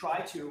 Would you try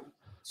to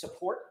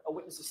support a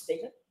witness's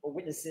statement or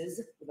witnesses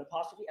with an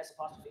apostrophe, S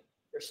apostrophe,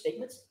 their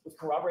statements with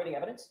corroborating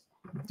evidence?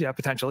 Yeah,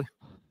 potentially.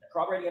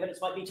 Corroborating evidence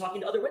might be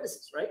talking to other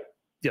witnesses, right?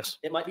 Yes.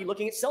 It might be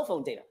looking at cell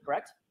phone data,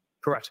 correct?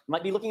 Correct. It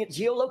might be looking at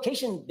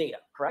geolocation data,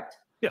 correct?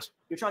 Yes.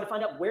 You're trying to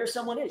find out where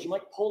someone is. You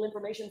might pull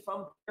information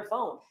from their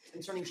phone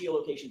concerning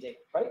geolocation data,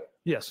 right?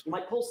 Yes. You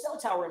might pull cell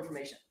tower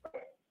information.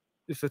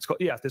 If it's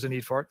if there's a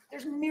need for it.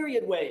 There's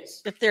myriad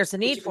ways If there's a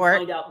that you need can for it.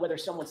 find out whether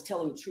someone's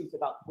telling the truth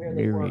about where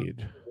they were,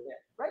 Myriad.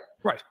 right?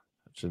 Right.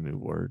 That's a new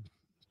word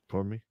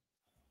for me.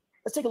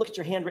 Let's take a look at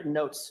your handwritten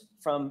notes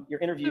from your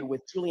interview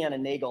with Juliana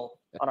Nagel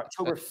on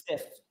October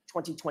 5th,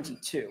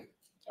 2022.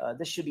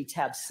 This should be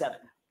tab 7.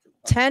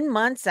 10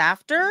 months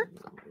after?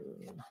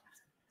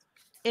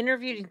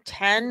 Interviewed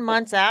 10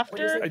 months What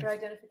is after? it? For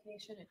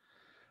identification.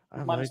 I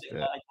My like mistake,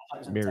 that. I thought it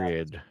was on tab.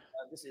 Myriad.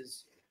 This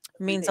is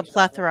Means a 3 pages.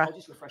 plethora. I'll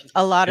just refresh it.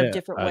 A lot of Yeah,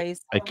 different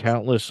ways. A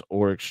countless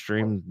or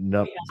extreme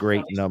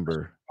great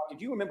number. Do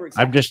you remember I've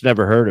exactly just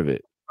never heard of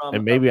it, from,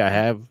 and maybe I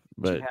have, you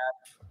but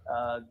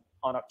had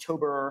on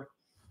October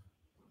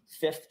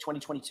 5th,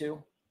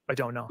 2022? I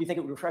don't know. Do you think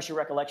it would refresh your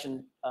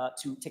recollection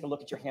to take a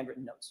look at your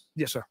handwritten notes?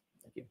 Yes, sir.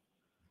 Thank you.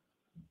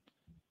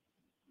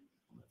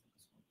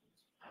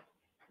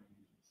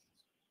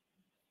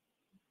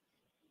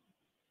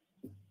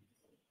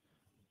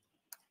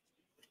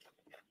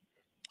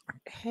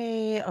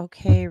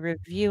 Okay.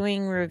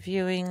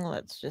 Reviewing.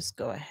 Let's just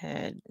go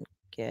ahead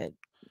and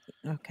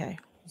okay.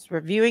 Just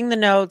reviewing the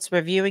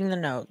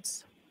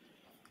notes.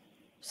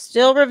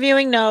 Still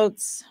reviewing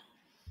notes.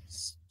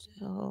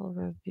 Still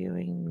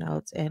reviewing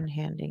notes and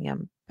handing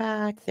them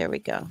back. There we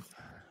go.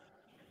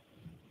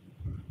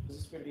 Is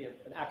this going to be an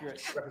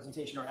accurate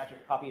representation or an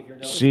accurate copy of your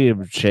notes? See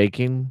him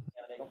shaking.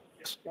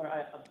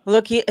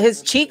 Look,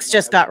 his cheeks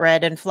just got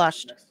red and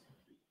flushed.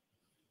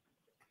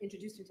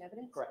 Introduced into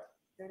evidence? Correct.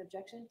 Is there an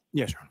objection?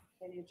 Yes, sir.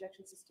 Any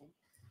objection sustained?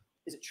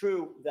 Is it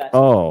true that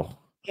Oh,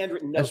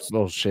 handwritten that's notes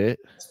bullshit.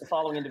 the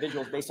following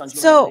individuals based on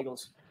So- Julian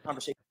Nagel's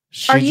conversation?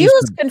 Are She you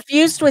just- as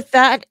confused with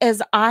that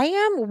as I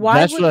am? Why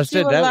That's would what I you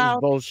said. That allow?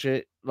 was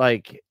bullshit.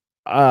 Like,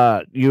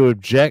 you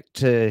object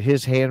to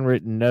his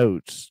handwritten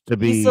notes to He's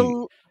be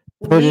the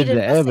put lead into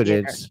investigator.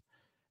 evidence,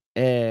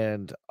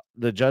 and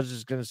the judge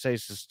is going to say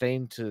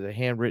sustain to the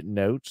handwritten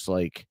notes.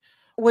 Like,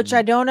 Which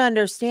I don't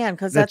understand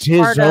because that's that's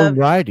part his own of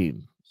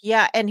writing,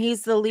 yeah, and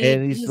he's the lead.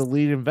 and he's the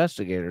lead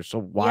investigator. So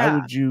why Yeah.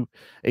 would you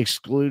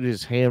exclude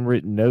his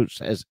handwritten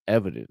notes as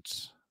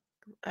evidence?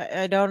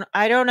 I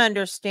don't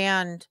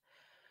understand.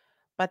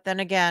 But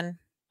then again,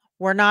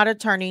 we're not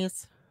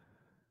attorneys.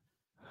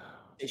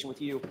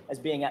 With you as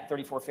being at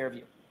 34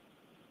 Fairview.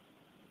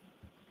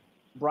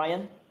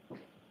 Brian,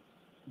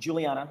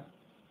 Juliana,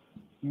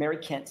 Mary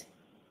Kent,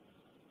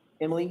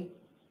 Emily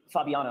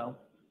Fabiano,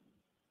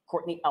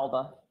 Courtney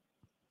Alba,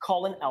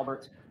 Colin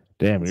Albert.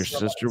 Damn, your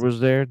sister was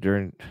there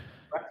during.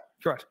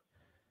 Correct.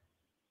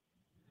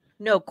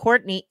 No,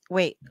 Courtney.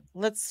 Wait,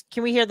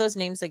 can we hear those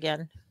names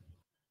again?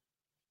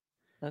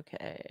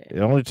 Okay.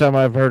 The only time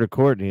I've heard of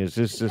Courtney is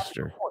his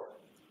sister.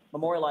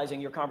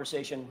 Memorializing your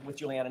conversation with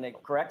Juliana Nagel,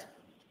 correct?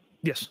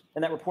 Yes.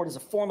 And that report is a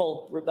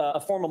formal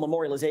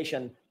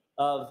memorialization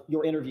of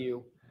your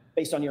interview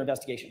based on your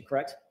investigation,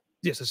 correct?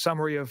 Yes, a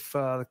summary of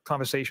the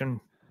conversation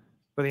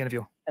for the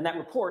interview. And that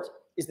report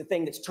is the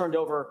thing that's turned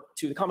over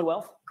to the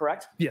Commonwealth,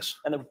 correct? Yes.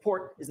 And the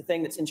report is the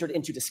thing that's entered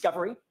into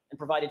discovery and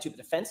provided to the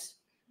defense.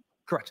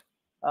 Correct.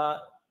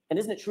 And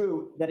isn't it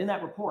true that in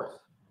that report,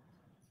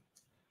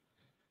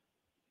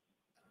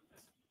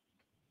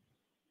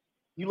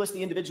 you list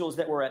the individuals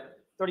that were at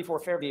 34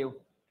 Fairview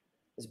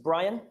as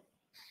Brian,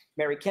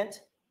 Mary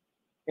Kent,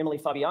 Emily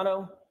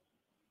Fabiano,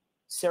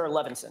 Sarah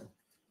Levinson.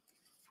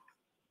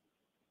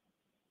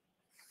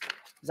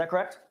 Is that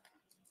correct?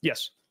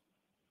 Yes.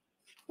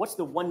 What's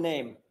the one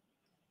name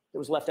that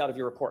was left out of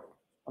your report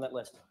on that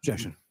list?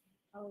 Objection.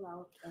 I'll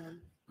allow it.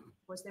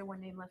 Was there one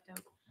name left out?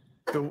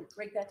 So,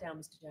 Break that down,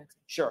 Mr. Jackson.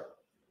 Sure.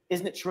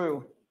 Isn't it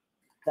true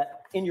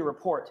that in your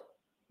report,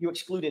 you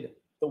excluded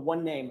the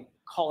one name,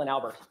 Colin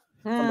Albert,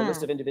 from the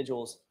list of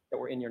individuals that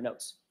were in your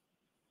notes?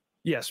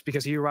 yes,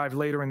 because he arrived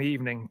later in the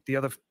evening. The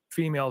other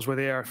females were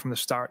there from the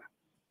start.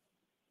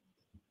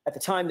 At the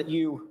time that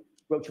you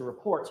wrote your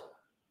report,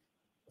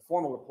 the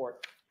formal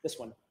report, this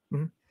one,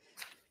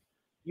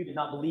 you did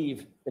not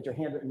believe that your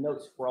handwritten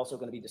notes were also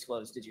going to be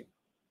disclosed, did you?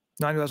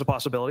 No, I knew that was a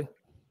possibility.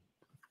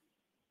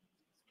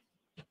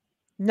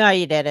 No,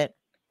 you didn't.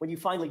 When you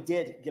finally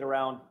did get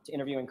around to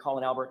interviewing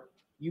Colin Albert,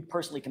 you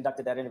personally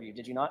conducted that interview,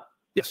 did you not?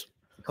 Yes.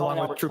 Colin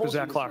Along with Albert Trooper told you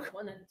Zach this- Clark.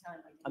 One at a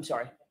time. I'm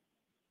sorry.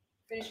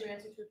 Finish your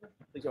answer, Trooper.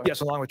 Please go ahead.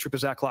 Yes, along with Trooper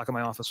Zach Clark in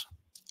my office.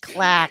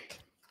 Clack.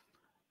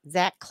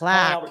 Zach Colin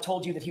Clack. Albert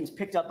told you that he was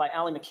picked up by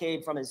Allie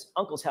McCabe from his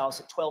uncle's house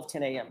at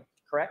 12:10 a.m.,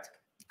 correct?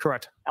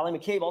 Correct. Allie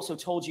McCabe also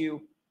told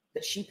you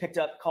that she picked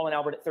up Colin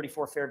Albert at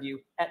 34 Fairview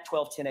at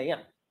 12:10 a.m.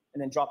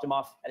 and then dropped him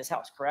off at his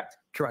house, correct?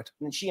 Correct.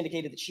 And then she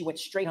indicated that she went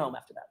straight home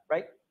after that,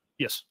 right?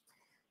 Yes.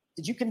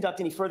 Did you conduct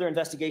any further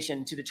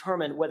investigation to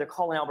determine whether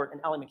Colin Albert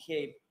and Allie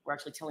McCabe were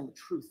actually telling the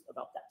truth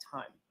about that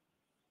time?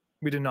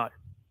 We did not.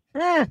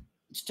 Hmm.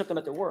 You just took them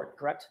at their word,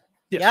 correct?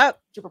 Yes. Yep.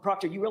 Trooper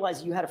Proctor, you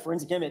realize you had a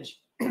forensic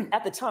image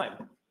at the time.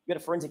 You had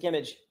a forensic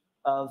image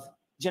of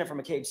Jennifer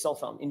McCabe's cell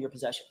phone in your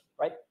possession,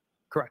 right?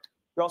 Correct.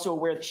 You're also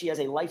aware that she has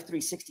a Life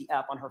 360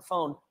 app on her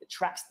phone that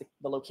tracks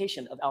the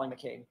location of Allie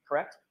McCabe,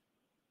 correct?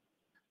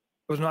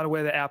 I was not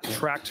aware the app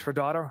tracked her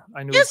daughter.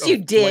 I knew Yes, of you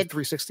the did. Life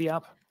 360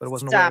 app, but I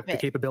wasn't Stop aware of the it.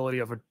 capability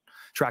of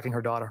tracking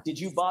her daughter. Did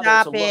you bother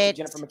Stop to look it. at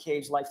Jennifer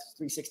McCabe's Life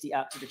 360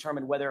 app to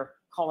determine whether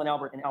Colin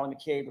Albert and Allie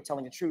McCabe were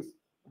telling the truth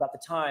about the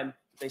time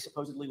they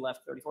supposedly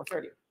left 34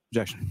 Fairview?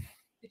 Objection.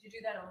 Did you do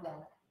that on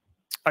that?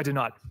 I did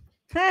not.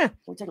 Huh. Can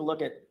we take a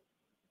look at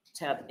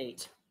tab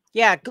 8?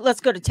 Yeah, let's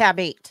go to tab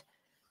 8.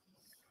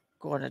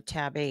 Going to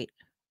tab 8.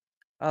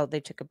 Oh, they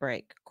took a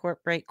break.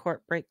 Court break,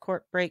 court break,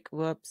 court break.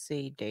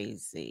 Whoopsie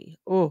daisy.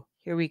 Oh,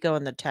 here we go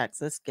in the text.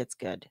 This gets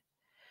good.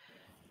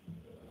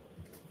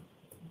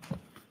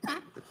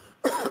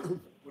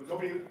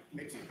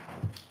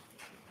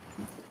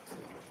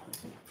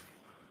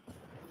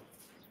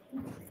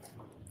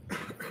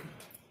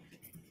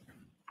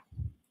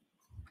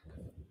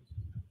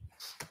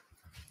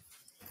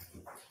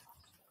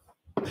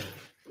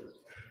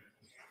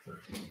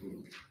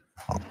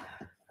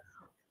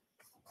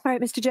 All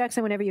right, Mr.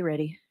 Jackson, whenever you're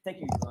ready. Thank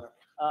you, Your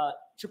Honor.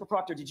 Trooper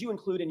Proctor, did you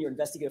include in your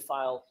investigative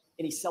file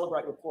any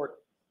Celebrite report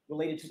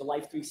related to the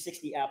Life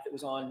 360 app that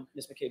was on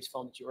Ms. McCabe's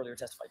phone that you earlier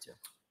testified to?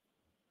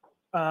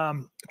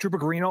 Trooper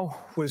Garino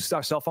was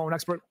our cell phone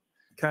expert,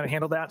 kind of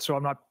handled that. So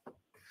I'm not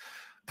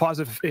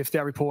Positive if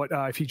that report,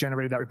 if he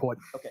generated that report.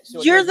 Okay.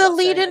 So You're it goes the without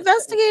lead saying that-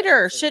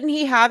 investigator. Shouldn't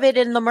he have it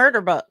in the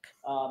murder book?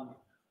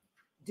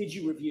 Did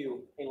you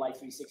review a Life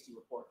 360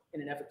 report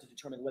in an effort to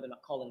determine whether or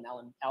not Colin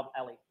and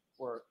Allie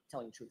were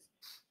telling the truth?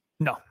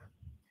 No.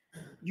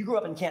 You grew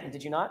up in Canton,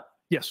 did you not?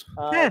 Yes.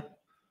 I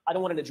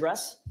don't want an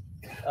address,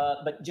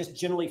 but just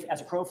generally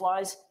as a crow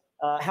flies,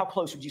 how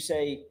close would you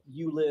say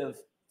you live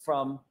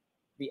from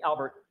the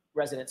Albert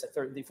residence at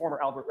the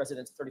former Albert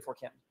residence at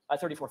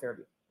 34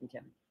 Fairview in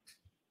Canton?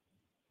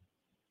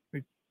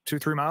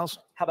 2-3 miles.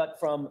 How about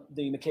from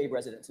the McCabe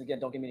residence? Again,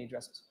 don't give me any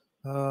addresses.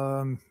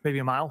 Maybe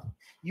a mile.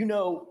 You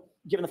know,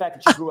 given the fact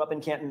that you grew up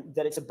in Canton,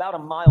 that it's about a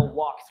mile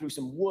walk through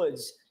some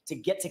woods to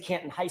get to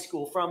Canton High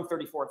School from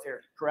 34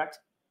 Fairview, correct?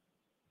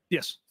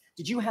 Yes.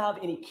 Did you have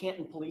any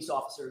Canton police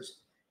officers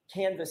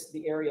canvass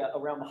the area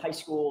around the high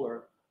school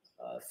or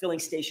filling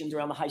stations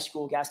around the high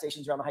school, gas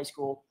stations around the high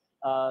school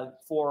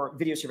for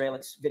video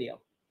surveillance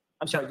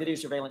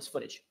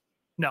footage?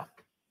 No.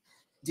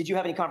 Did you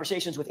have any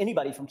conversations with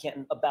anybody from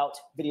Canton about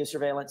video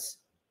surveillance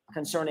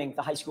concerning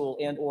the high school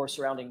and or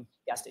surrounding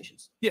gas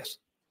stations? Yes.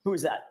 Who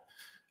is that?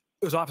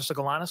 It was Officer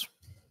Galanis.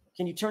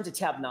 Can you turn to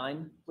tab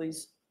 9,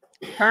 please?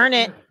 Turn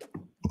it.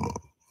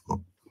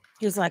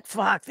 He's like,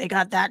 fuck, they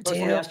got that First,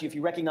 let me too. ask you if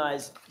you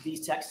recognize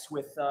these texts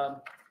with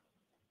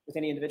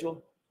any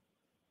individual.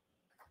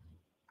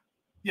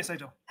 Yes, I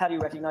do. How do you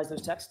recognize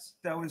those texts?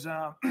 That was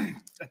a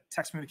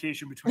text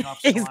communication between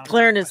Officer He's Galanis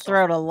clearing and his myself.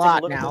 throat a Take a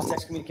lot look at now. those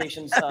text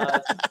communications.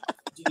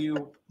 Do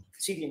you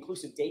see the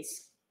inclusive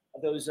dates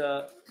of those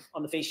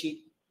on the face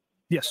sheet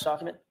Yes,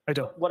 document? I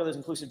do. What are those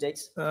inclusive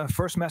dates?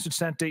 First message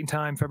sent, date and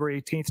time,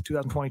 February 18th,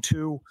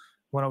 2022,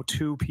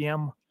 1:02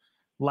 p.m.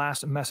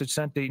 Last message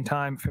sent, date and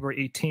time,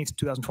 February 18th,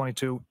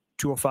 2022,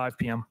 2:05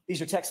 p.m.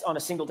 These are texts on a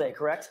single day,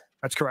 correct?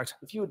 That's correct.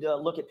 If you would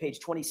look at page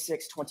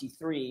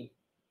 2623.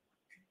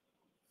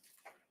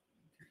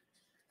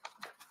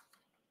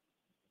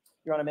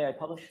 Your Honor, may I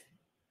publish?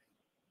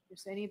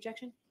 Is there any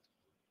objection?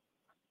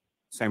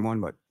 Same one,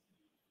 but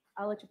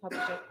I'll let you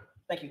publish it.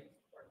 Thank you.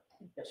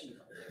 Yes, you.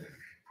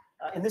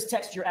 In this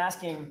text, you're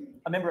asking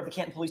a member of the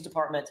Canton Police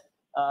Department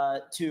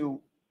to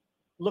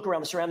look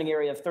around the surrounding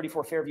area of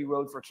 34 Fairview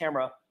Road for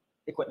camera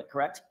equipment,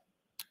 correct?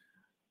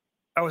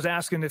 I was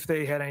asking if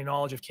they had any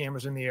knowledge of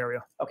cameras in the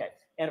area. Okay.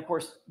 And of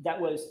course, that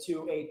was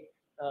to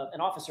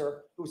an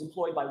officer who was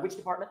employed by which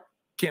department?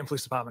 Canton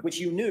Police Department. Which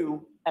you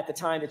knew at the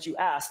time that you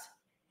asked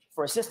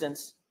for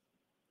assistance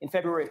in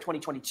February of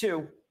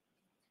 2022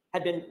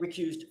 had been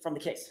recused from the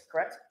case,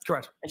 correct?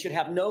 Correct. And should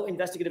have no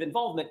investigative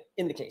involvement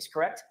in the case,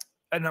 correct?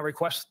 I did not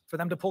request for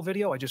them to pull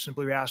video. I just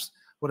simply asked,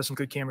 what are some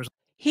good cameras?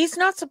 He's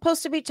not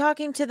supposed to be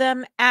talking to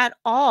them at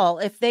all.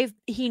 If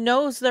he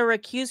knows they're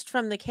recused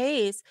from the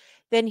case,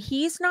 then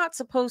he's not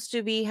supposed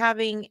to be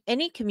having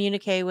any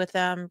communique with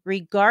them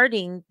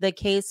regarding the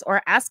case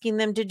or asking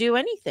them to do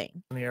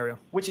anything. In the area.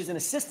 Which is an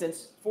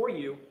assistance for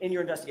you in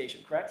your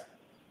investigation, correct?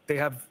 They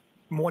have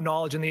more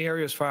knowledge in the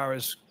area as far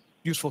as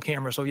useful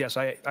cameras. So yes,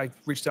 I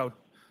reached out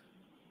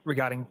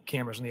regarding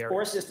cameras in the area.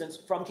 Or assistance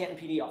from Canton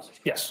PD officers,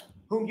 correct? Yes.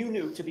 Whom you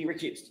knew to be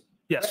recused.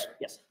 Yes.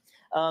 Correct? Yes.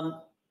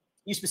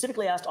 You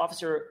specifically asked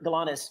Officer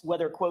Galanis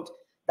whether, quote,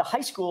 the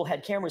high school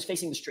had cameras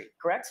facing the street,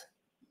 correct?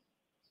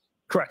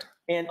 Correct.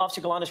 And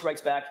Officer Galanis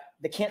writes back,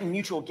 the Canton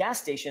Mutual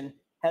gas station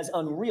has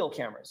unreal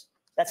cameras.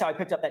 That's how I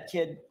picked up that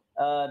kid,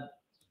 and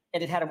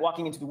it had him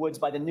walking into the woods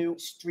by the new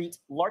street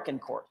Larkin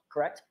Court,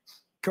 correct?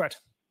 Correct.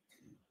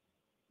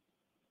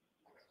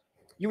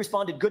 You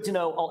responded, good to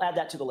know, I'll add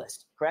that to the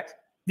list, correct?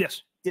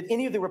 Yes. Did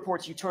any of the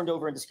reports you turned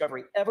over in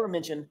discovery ever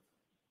mention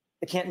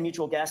the Canton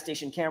Mutual gas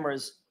station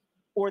cameras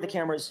or the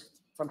cameras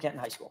from Canton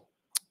High School?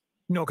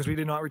 No, because we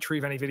did not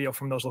retrieve any video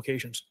from those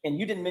locations. And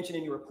you didn't mention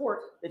in your report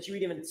that you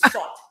even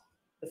sought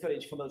the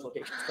footage from those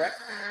locations, correct?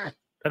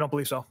 I don't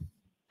believe so.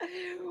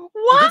 You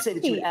What? did say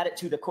that you would add it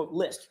to the quote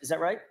list. Is that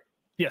right?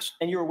 Yes.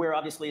 And you're aware,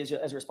 obviously,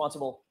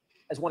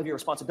 as one of your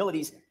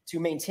responsibilities to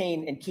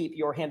maintain and keep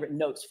your handwritten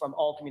notes from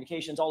all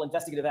communications, all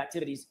investigative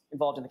activities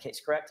involved in the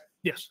case, correct?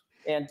 Yes.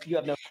 And you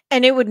have no.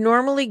 And it would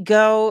normally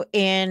go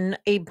in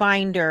a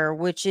binder,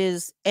 which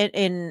is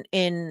in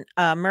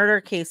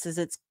murder cases,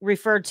 it's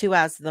referred to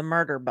as the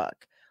murder book.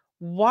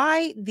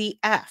 Why the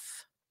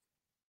F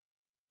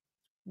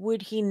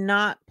would he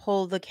not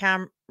pull the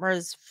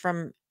cameras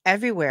from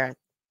everywhere?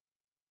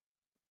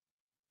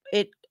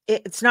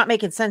 It's not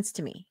making sense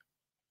to me.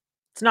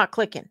 It's not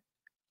clicking.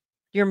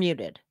 You're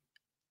muted.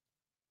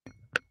 I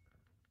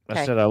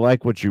Okay. said, I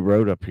like what you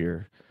wrote up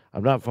here.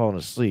 I'm not falling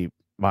asleep.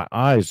 My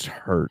eyes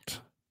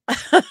hurt.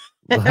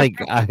 Like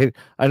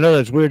I know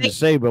that's weird to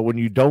say, but when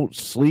you don't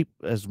sleep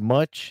as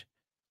much,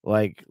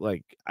 like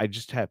I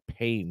just have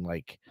pain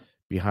like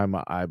behind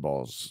my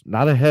eyeballs.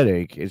 Not a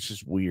headache. It's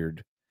just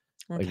weird.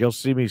 Okay. Like you'll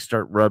see me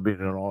start rubbing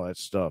and all that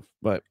stuff.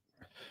 But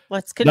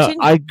Let's no,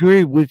 continue. I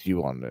agree with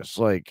you on this.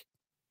 Like,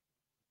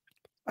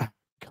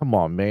 come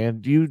on,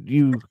 man.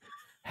 You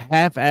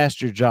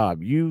half-assed your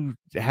job. You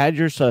had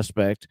your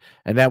suspect,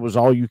 and that was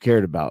all you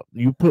cared about.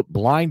 You put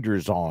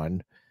blinders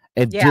on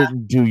and Yeah.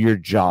 didn't do your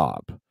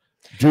job.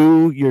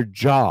 Do your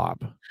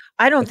job.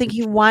 I don't think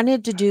he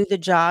wanted to do the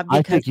job I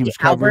because think he the was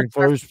covering Alberts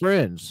for are- his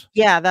friends.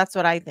 Yeah, that's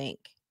what I think.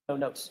 No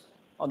notes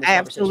on this I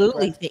conversation,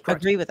 absolutely correct?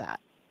 Correct. agree with that.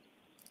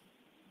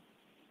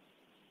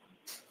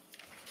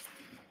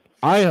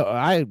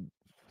 I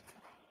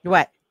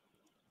What?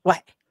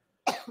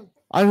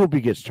 I hope he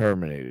gets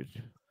terminated.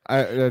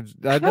 I know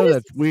How does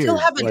that's he weird. still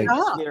have a Like, job?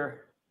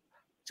 Investigator,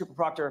 Trooper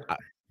Proctor,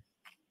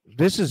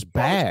 this is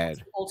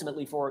bad.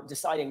 ultimately for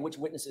deciding which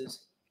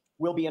witnesses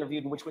will be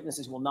interviewed and which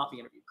witnesses will not be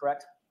interviewed,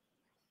 correct?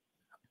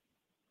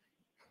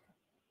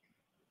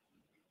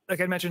 Like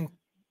I mentioned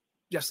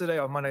yesterday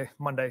or Monday,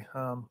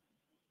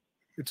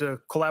 it's a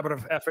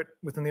collaborative effort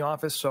within the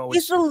office. So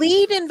He's it's the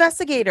lead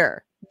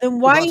investigator. Then we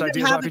why bounce even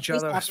ideas have off a each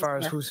police other as far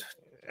as officer? who's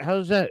How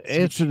does that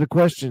answer the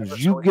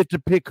questions? You get to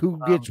pick who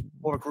gets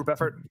more of a group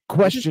effort.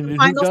 questioned and who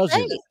Final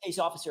doesn't. say. Case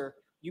officer,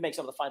 you make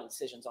some of the final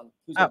decisions on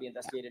who's going Oh. to be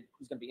investigated,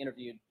 who's going to be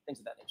interviewed, things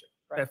of that nature,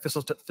 Yeah,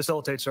 right?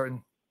 facilitate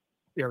certain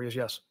areas.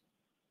 Yes.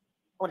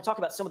 I want to talk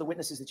about some of the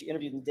witnesses that you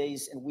interviewed in the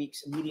days and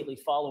weeks immediately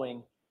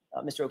following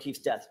Mr. O'Keefe's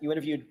death. You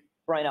interviewed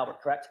Brian Albert,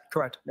 correct?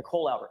 Correct.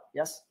 Nicole Albert,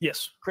 yes?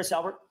 Yes. Chris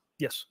Albert,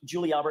 Yes.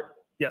 Julie Albert,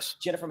 Yes.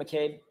 Jennifer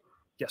McCabe,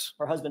 Yes.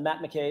 her husband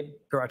Matt McCabe.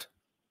 Correct.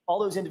 All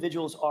those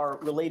individuals are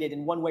related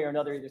in one way or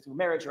another, either through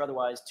marriage or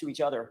otherwise, to each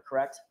other,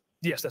 correct?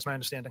 Yes. That's my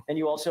understanding. And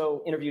you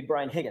also interviewed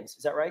Brian Higgins,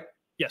 is that right?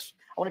 Yes.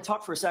 I want to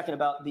talk for a second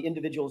about the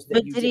individuals that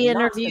But you did did he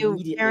not interview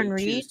immediately Karen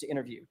Read? choose to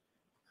interview.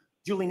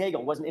 Julie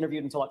Nagel wasn't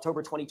interviewed until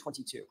October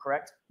 2022,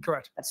 correct?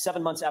 Correct. That's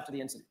 7 months after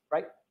the incident,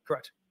 right?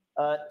 Correct.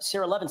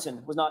 Sarah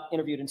Levinson was not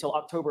interviewed until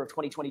October of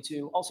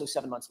 2022, also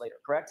 7 months later,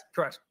 correct?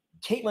 Correct.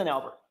 Caitlin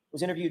Albert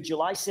was interviewed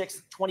July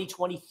 6th,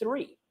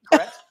 2023,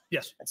 correct?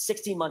 Yes. That's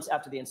 16 months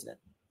after the incident,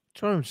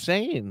 That's what I'm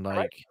saying. right?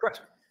 Like,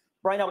 Correct.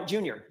 Brian Albert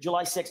Jr.,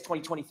 July 6th,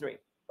 2023,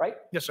 right?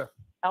 Yes, sir.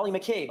 Ali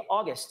McCabe,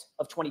 August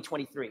of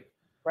 2023,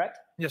 correct?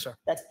 Yes, sir.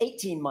 That's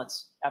 18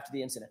 months after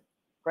the incident,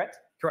 correct?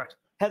 Correct.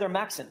 Heather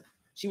Maxson,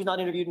 she was not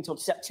interviewed until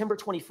September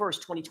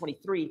 21st,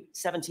 2023,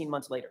 17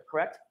 months later,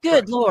 correct?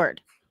 Good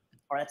Lord.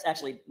 Or that's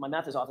actually, my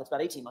math is off, that's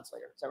about 18 months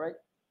later, is that right?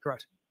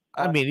 Correct.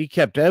 I mean, he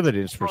kept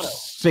evidence for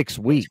 6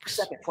 weeks.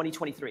 2nd,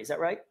 2023, is that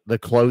right? The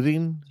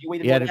clothing, You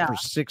waited he had more it than for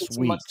 6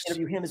 18 months weeks. to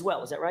interview him as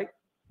well, is that right?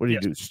 What did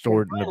he do?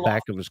 Stored in the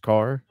back of his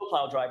car?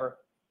 Snowplow driver,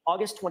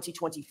 August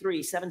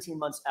 2023, 17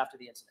 months after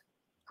the incident,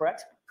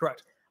 correct?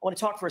 Correct. I want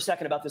to talk for a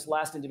second about this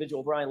last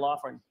individual, Brian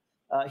Loughran.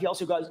 He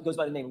also goes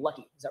by the name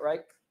Lucky, is that right?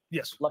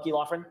 Yes. Lucky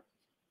Loughran.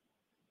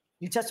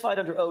 You testified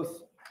under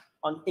oath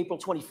on April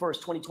 21st,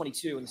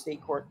 2022 in the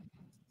state court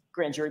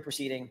grand jury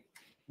proceeding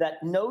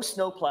that no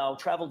snowplow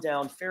traveled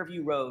down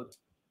Fairview Road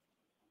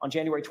on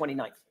January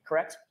 29th,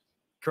 correct?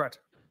 Correct.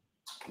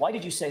 Why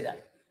did you say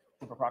that,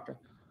 Trooper Proctor?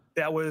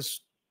 That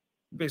was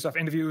based off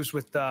interviews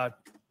with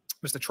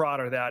Mr.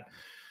 Trotter that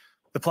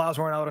the plows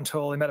weren't out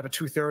until they met up at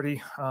 2:30.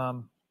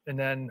 And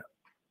then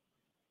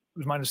it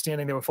was my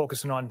understanding they were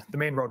focusing on the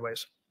main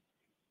roadways.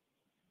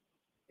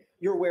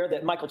 You're aware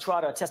that Michael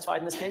Trotter testified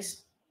in this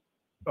case?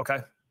 Okay.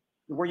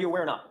 Were you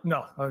aware or not?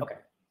 No. Okay.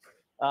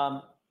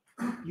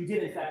 You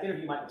did, in fact,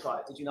 interview Michael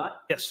Trotter, did you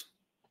not? Yes.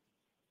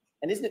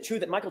 And isn't it true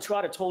that Michael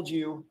Trotter told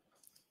you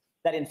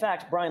that, in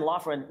fact, Brian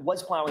Loughran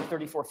was plowing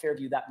 34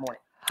 Fairview that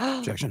morning?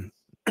 Objection.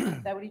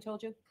 Is that what he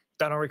told you?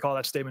 I don't recall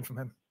that statement from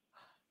him.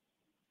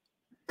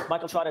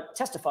 Michael Trotter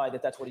testified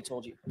that that's what he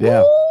told you.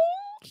 Yeah.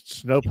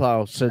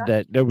 Snowplow said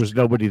that there was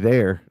nobody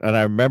there. And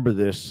I remember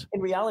this.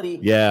 In reality,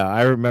 Yeah,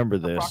 I remember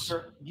Trooper this.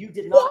 Proctor, you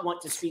did not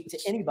want to speak to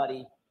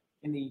anybody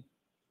in the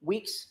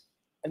weeks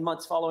and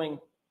months following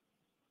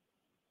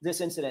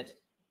this incident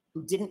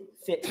who didn't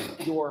fit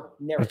your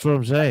That's narrative. what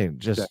I'm saying.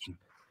 Just Objection.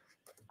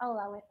 I'll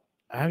allow it.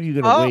 how are you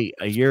going to Oh. wait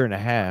a year and a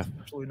half?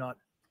 Absolutely not.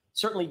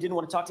 Certainly didn't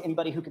want to talk to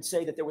anybody who could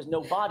say that there was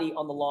no body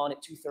on the lawn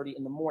at 2:30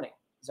 in the morning.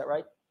 Is that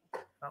right?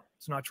 No,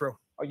 it's not true.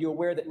 Are you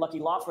aware that Lucky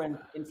Loughran,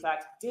 in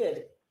fact,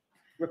 did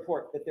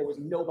report that there was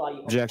no body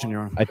on Objection, the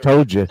Your lawn? Honor. I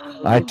told you.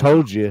 I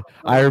told you.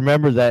 I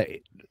remember that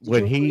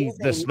when you agree he, with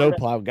the me? You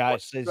snowplow read guy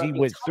what says throughout he the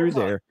went entire through time.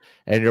 there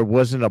and there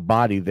wasn't a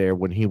body there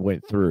when he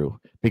went through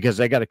because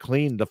they got to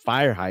clean the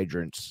fire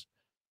hydrants.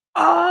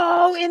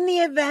 Oh, in the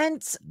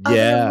event of an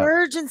Yeah.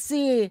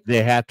 emergency.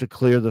 They have to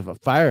clear the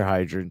fire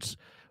hydrants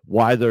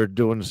while they're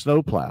doing the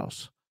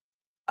snowplows.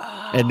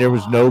 And there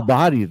was no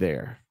body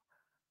there.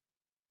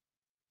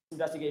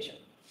 Investigation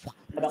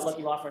about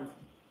Lucky Loughran.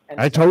 And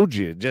I told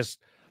you, just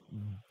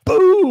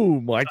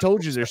boom. I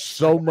told you there's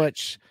so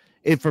much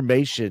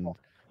information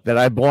that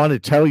I want to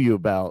tell you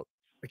about,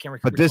 I can't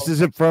recall. but this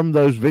isn't from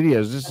those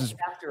videos. This is,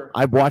 after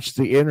I watched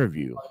the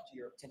interview brought to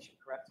your attention,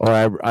 correct? or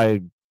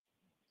I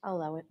I'll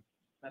allow it.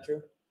 Not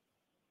true?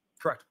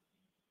 Correct.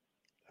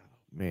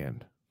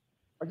 man,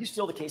 Are you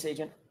still the case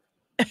agent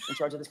in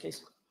charge of this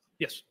case?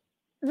 Yes.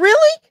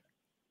 Really?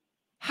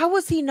 How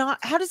was he not?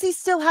 How does he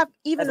still have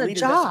even As a a lead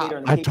job? investigator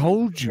in the I case,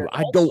 told you, you're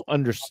I also- don't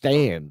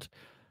understand.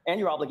 And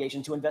your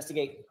obligation to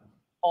investigate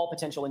all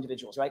potential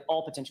individuals, right?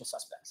 All potential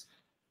suspects.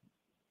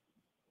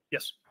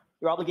 Yes.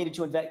 You're obligated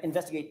to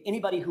investigate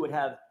anybody who would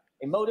have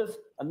a motive,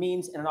 a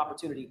means, and an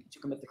opportunity to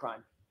commit the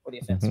crime or the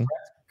offense, Mhm.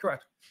 correct?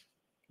 Correct.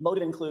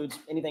 Motive includes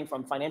anything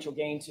from financial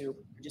gain to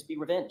just be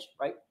revenge,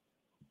 right?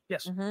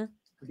 Yes. Mhm.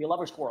 Could be a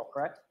lover's quarrel,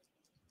 correct?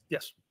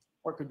 Yes.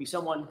 Or it could be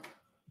someone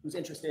who's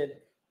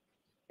interested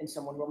in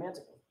someone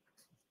romantically,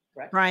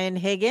 correct? Brian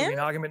Could Higgins? be an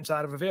argument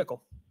inside of a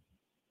vehicle.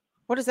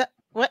 What is that?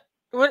 What?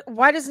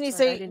 Why doesn't he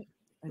Sorry, I say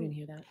didn't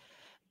hear that.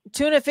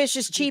 tuna fish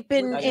is cheap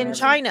in Yeah.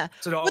 China?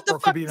 So, What the or it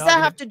fuck could be an does that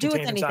have argument to do with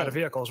contained inside a anything?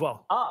 vehicle as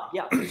well. Ah,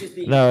 yeah, which is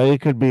the No, it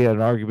could be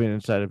an argument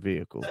inside a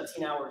vehicle.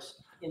 17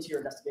 hours into your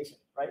investigation,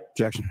 right?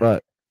 Objection.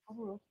 But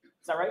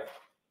Is that right?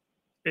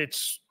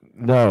 It's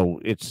no,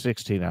 it's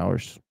 16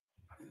 hours.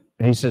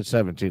 He said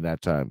 17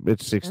 that time.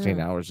 It's 16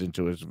 hours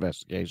into his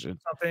investigation.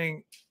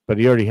 something But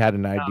he already had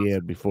an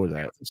idea before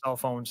that. cell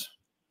phones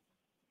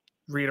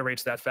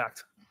reiterates that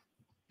fact.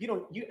 You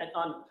don't.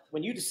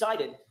 When you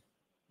decided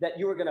that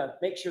you were going to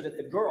make sure that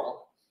the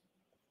girl,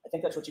 I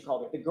think that's what you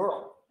called it, the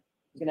girl,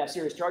 was going to have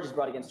serious charges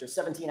brought against her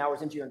 17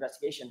 hours into your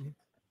investigation,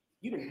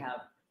 you didn't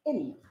have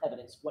any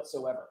evidence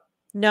whatsoever.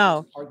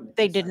 No, Argument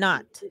they inside did of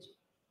not. it, did you?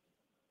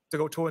 To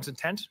go towards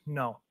intent,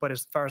 no. But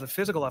as far as the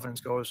physical evidence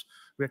goes,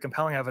 we have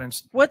compelling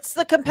evidence. What's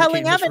the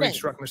compelling indicating Ms. Reed evidence?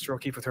 struck Mr.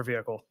 O'Keefe with her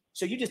vehicle.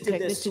 So you just did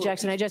Okay, this. Mr.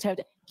 Jackson, I just have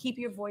to keep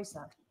your voice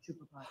up,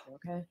 Trooper Proctor,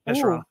 okay? Yes,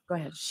 Your Honor. Go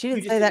ahead. She You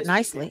didn't just say did that this.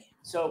 nicely.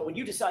 So when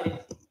you decided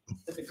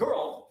that the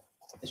girl,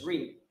 Ms.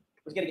 Reed,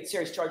 was going to get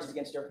serious charges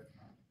against her,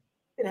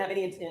 didn't have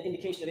any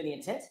indication of any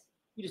intent.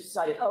 You just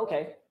decided, oh,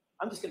 okay,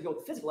 I'm just going to go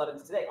with the physical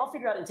evidence today. I'll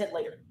figure out intent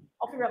later.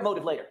 I'll figure out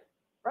motive later,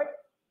 right?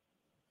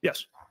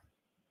 Yes.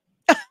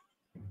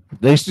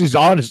 At least he's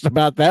honest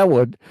about that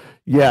one.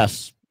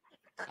 Yes.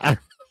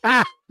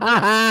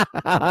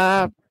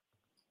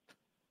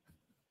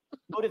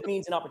 Motive,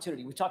 means, and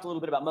opportunity. We talked a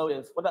little bit about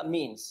motive. What about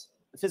means?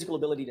 The physical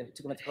ability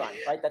to commit the crime,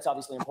 right? That's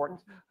obviously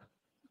important.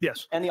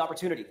 Yes. And the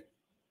opportunity.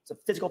 It's a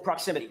physical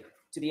proximity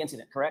to the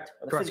incident, correct?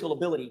 Or the Correct. physical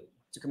ability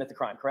to commit the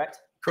crime,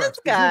 correct? Correct.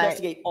 Did you Guy.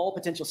 investigate all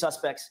potential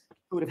suspects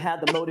who would have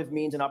had the motive,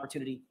 means, and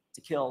opportunity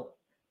to kill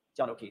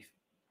John O'Keefe?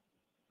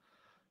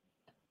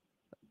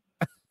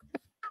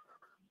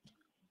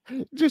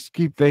 Just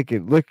keep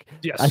thinking. Look,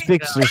 Yes. I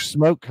think there's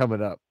smoke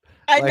coming up.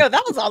 I Like- know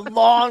that was a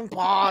long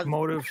pause.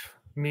 Motive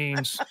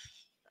means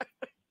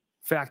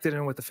factored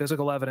in with the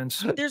physical evidence.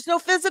 There's no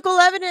physical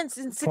evidence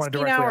in Pointed 16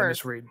 directly at hours.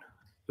 Ms. Reed.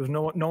 There's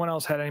no one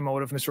else had any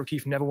motive. Mr.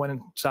 O'Keefe never went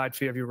inside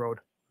Fairview Road.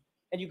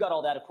 And you got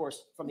all that, of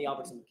course, from the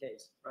Albertson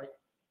case, right?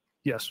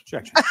 Yes.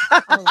 Objection.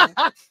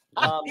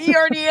 He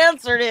already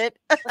answered it.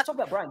 Let's talk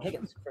about Brian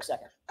Higgins for a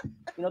second.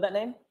 You know that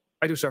name?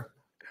 I do, sir.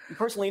 You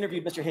personally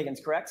interviewed Mr. Higgins,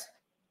 correct?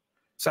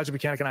 Sergeant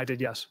Buchanan and I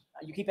did, yes.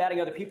 You keep adding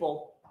other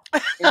people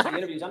into the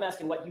interviews. I'm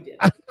asking what you did.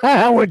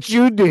 What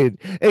you did.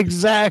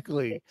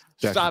 Exactly.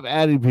 Jackson. Stop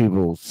adding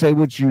people. Say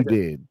what you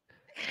did.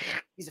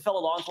 He's a fellow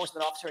law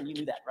enforcement officer, and you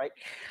knew that, right?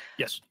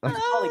 Yes. He's a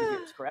colleague of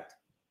yours, correct?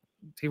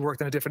 He worked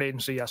in a different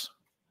agency, yes.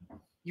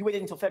 You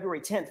waited until February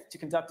 10th to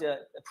conduct a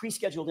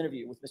pre-scheduled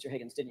interview with Mr.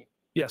 Higgins, didn't you?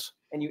 Yes.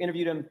 And you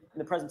interviewed him in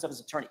the presence of his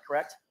attorney,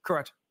 correct?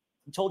 Correct.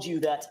 He told you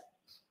that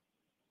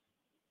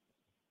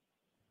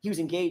he was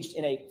engaged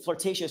in a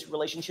flirtatious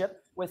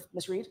relationship with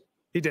Miss Reed.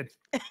 He did.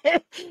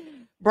 Brian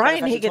Matter of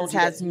fact, he Higgins told you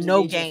that has he was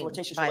no engaged in a game,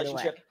 flirtatious by the way.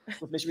 relationship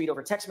with Miss Reed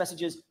over text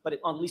messages, but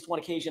on at least one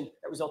occasion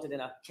that resulted in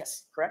a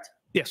kiss, correct?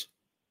 Yes.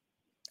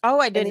 Oh,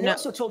 I And didn't he know.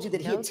 also told you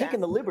that he know had taken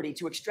that. the liberty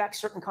to extract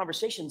certain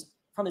conversations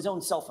from his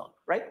own cell phone,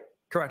 right?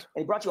 Correct.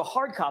 And he brought you a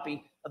hard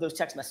copy of those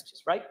text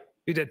messages, right?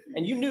 He did.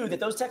 And you knew that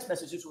those text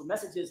messages were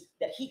messages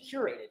that he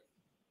curated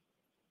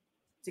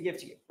to give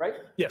to you, right?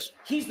 Yes.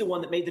 He's the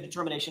one that made the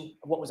determination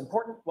of what was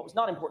important, what was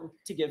not important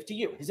to give to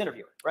you, his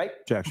interviewer, right?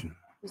 Objection.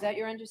 Was that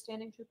your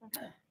understanding, Trooper?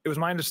 It was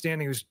my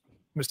understanding was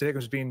Mr.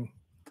 Higgins was being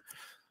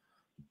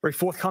very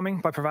forthcoming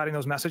by providing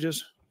those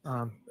messages.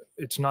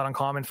 It's not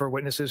uncommon for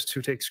witnesses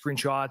to take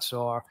screenshots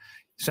or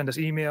send us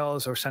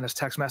emails or send us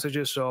text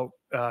messages. So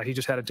he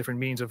just had a different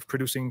means of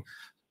producing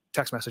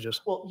text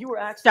messages. Well, you were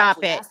Stop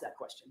actually it. asked that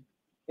question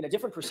in a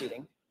different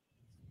proceeding,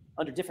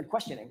 under different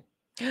questioning.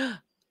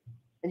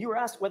 And you were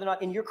asked whether or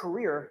not in your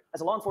career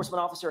as a law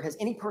enforcement officer has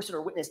any person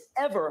or witness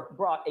ever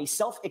brought a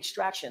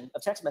self-extraction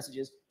of text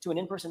messages to an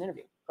in-person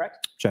interview,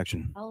 correct?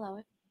 Objection. I'll allow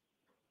it.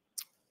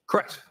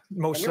 Correct.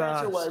 Most your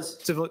answer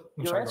was- civil. I'm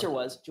Your sorry, answer go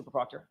was, Trooper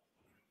Proctor,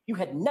 you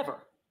had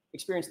never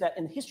experienced that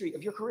in the history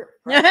of your career.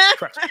 ahead.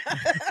 Correct.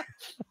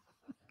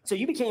 So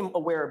you became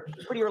aware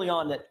pretty early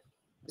on that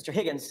Mr.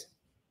 Higgins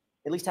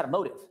at least had a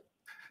motive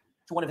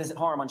to want to visit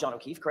harm on John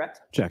O'Keefe,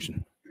 correct?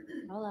 Objection.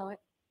 I'll allow it.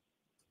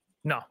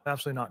 No,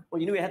 absolutely not. Well,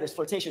 you knew he had this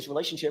flirtatious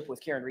relationship with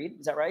Karen Reed.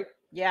 Is that right?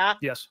 Yeah.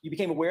 Yes. You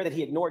became aware that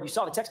he ignored, you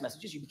saw the text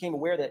messages. You became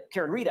aware that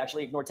Karen Reed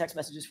actually ignored text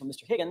messages from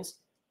Mr. Higgins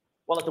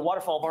while at the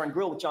Waterfall Bar and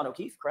Grill with John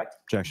O'Keefe, correct?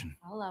 Objection.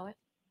 I'll allow it.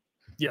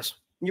 Yes.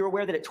 And you're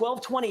aware that at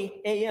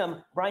 12:20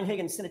 a.m., Brian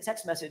Higgins sent a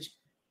text message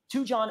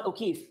to John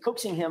O'Keefe,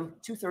 coaxing him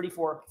to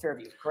 34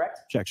 Fairview, correct?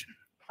 Objection.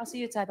 I'll see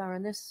you at sidebar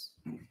on this.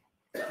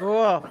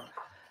 Whoa.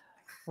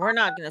 We're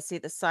not going to see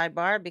the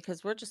sidebar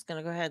because we're just going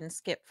to go ahead and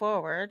skip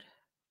forward.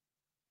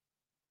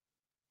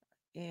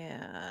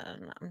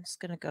 And I'm just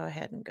going to go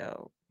ahead and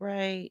go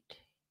right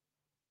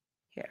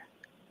here.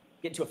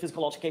 Get into a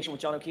physical altercation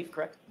with John O'Keefe,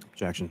 correct?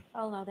 Objection.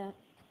 I'll allow that.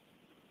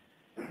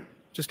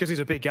 Just because he's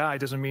a big guy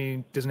doesn't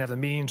mean doesn't have the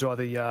means or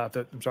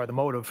the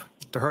motive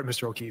to hurt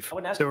Mr. O'Keefe.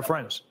 They were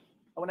friends.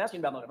 I wasn't asking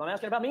about motive. I'm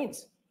asking about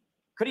means.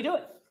 Could he do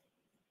it?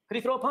 Could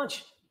he throw a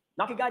punch?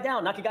 Knock a guy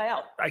down, knock a guy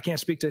out? I can't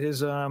speak to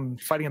his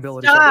fighting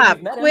ability. Stop.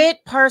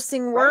 Quit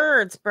parsing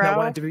words, bro. No,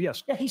 one interview,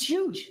 yes. Yeah, he's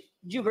huge.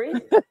 Do you agree?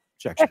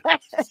 Objection.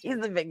 He's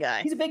a big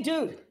guy. He's a big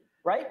dude,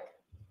 right?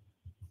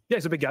 Yeah,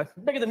 he's a big guy.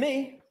 Bigger than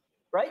me,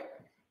 right?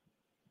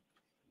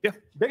 Yeah.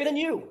 Bigger than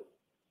you.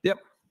 Yep.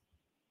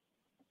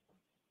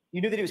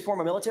 You knew that he was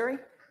former military?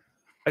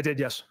 I did,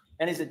 yes.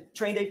 And he's a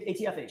trained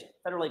ATF agent,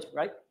 federal agent,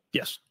 right?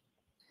 Yes.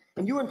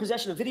 And you were in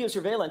possession of video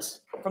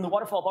surveillance from the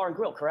Waterfall Bar and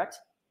Grill, correct?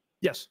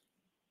 Yes.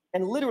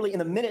 And literally in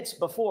the minutes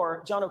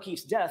before John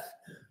O'Keefe's death,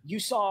 you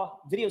saw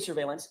video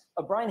surveillance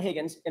of Brian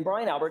Higgins and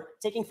Brian Albert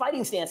taking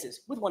fighting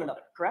stances with one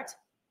another, correct?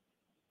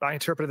 I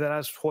interpreted that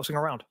as horsing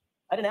around.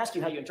 I didn't ask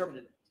you how you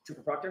interpreted it,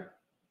 Trooper Proctor.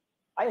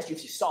 I asked you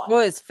if you saw it. Well,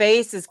 his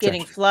face is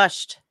getting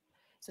flushed.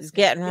 He's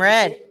getting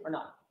red. Or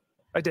not?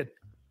 I did.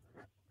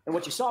 And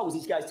what you saw was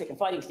these guys taking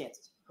fighting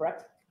stances,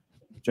 correct?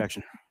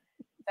 Objection.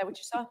 Is that what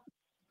you saw?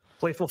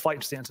 Playful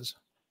fighting stances.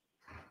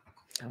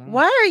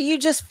 Why are you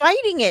just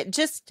fighting it?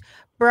 Just,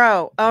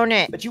 bro, own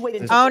it. But you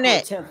waited until own February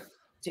it. 10th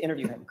to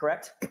interview him,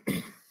 correct?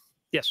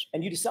 Yes.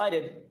 And you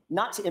decided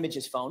not to image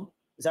his phone.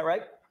 Is that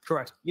right?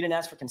 Correct. You didn't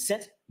ask for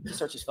consent to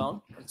search his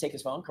phone, or to take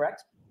his phone,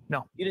 correct?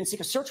 No. You didn't seek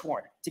a search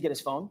warrant to get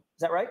his phone.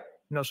 Is that right?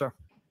 No, sir.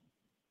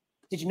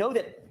 Did you know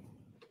that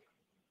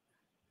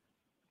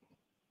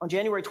on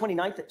January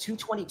 29th at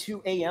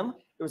 2:22 a.m.,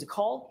 there was a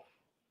call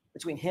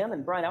between him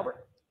and Brian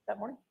Albert that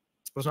morning?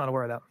 Was not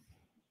aware of that.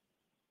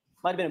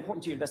 Might have been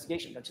important to your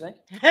investigation, don't you think?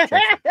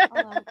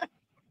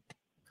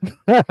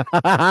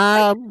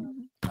 I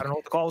don't know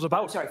what the call was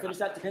about. Sorry, finish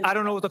that. I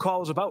don't know what the call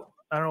was about.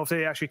 I don't know if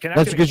they actually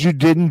connected. That's because you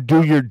didn't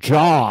do your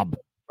job.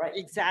 Right.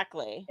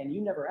 Exactly. And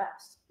you never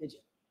asked, did you?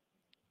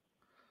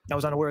 I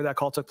was unaware that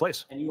call took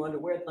place. And you were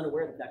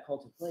unaware that that call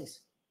took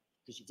place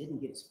because you didn't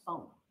get his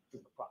phone,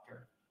 Trooper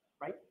Proctor,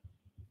 right?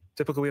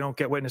 Typically, we don't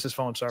get witnesses'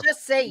 phones, sir.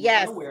 Just say You were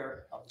yes.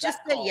 unaware of Just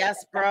that say call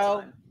yes, at that bro.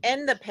 time.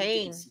 End the You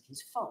pain. didn't seek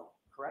his phone,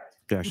 correct?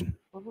 Objection.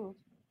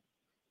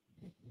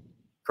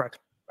 Correct.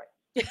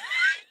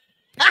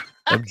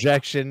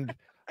 Objection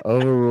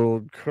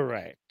overruled.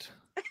 Correct.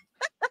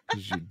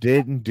 Because you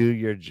didn't do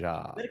your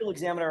job. Medical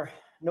examiner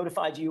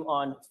notified you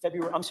on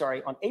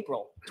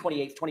April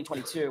 28th,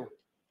 2022,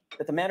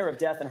 that the manner of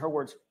death, in her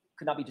words,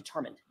 could not be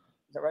determined.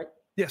 Is that right?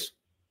 Yes.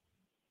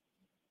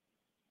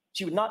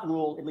 She would not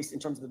rule, at least in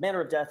terms of the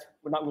manner of death,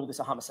 would not rule this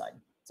a homicide.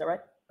 Is that right?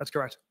 That's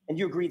correct. And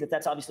you agree that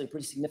that's obviously a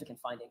pretty significant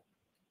finding.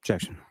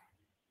 Objection.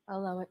 I'll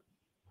allow it.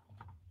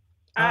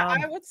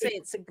 I would say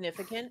it's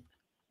significant.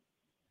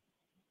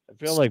 I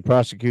feel like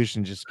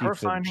prosecution just Her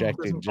keeps finding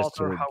objecting doesn't just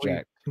to alter how we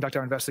object. conduct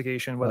our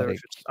investigation, whether Like-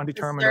 it's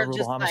undetermined They're or ruled a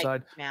just like,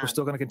 homicide. man. We're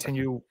still going to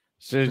continue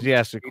As soon as you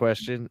ask a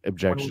question,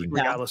 objection.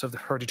 regardless of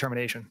her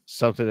determination.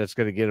 Something that's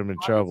going to get him in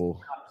trouble.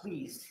 Not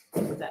pleased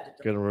with that Going to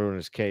determination. ruin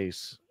his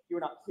case. You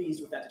were not pleased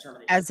with that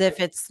determination. As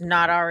if it's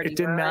not already It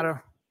didn't ruined.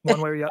 matter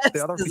one way or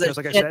the other This is a because,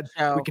 like I shit said,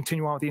 show. we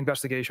continue on with the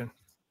investigation.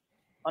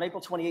 On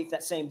April 28th,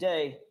 that same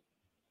day,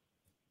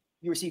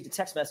 you received a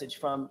text message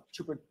from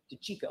Trooper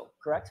DeChico,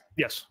 correct?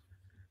 Yes.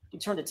 You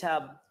turn to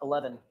tab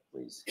 11,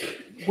 please.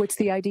 What's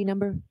the ID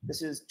number?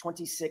 This is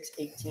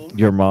 2618.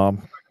 Your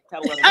mom. Tab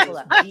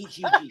 11 is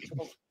GGG,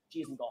 triple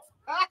G as in golf.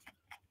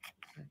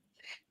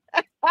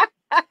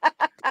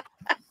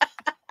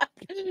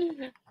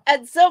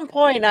 At some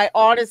point, I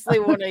honestly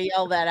want to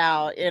yell that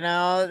out. You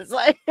know, it's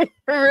like,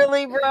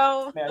 really,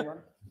 bro? May I, Your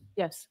Honor?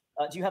 Yes.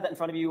 Do you have that in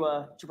front of you,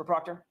 Trooper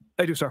Proctor?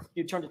 I do, sir.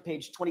 You turn to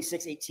page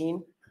 2618.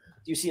 Do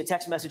you see a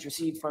text message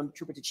received from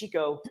Trooper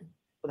DeChico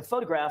with a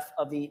photograph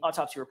of the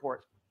autopsy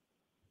report?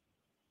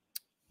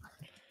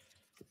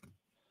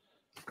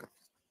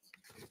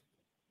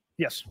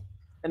 Yes.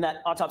 And that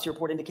autopsy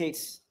report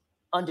indicates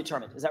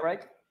undetermined. Is that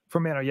right? For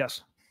manner,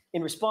 yes.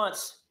 In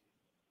response,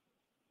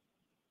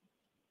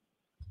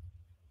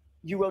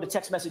 you wrote a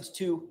text message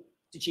to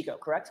DeChico,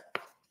 correct?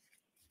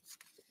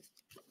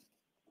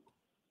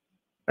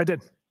 I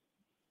did.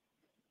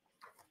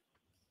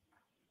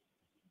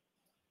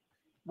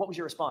 What was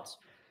your response?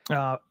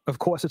 Of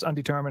course, it's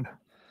undetermined.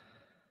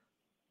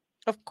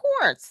 Of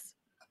course.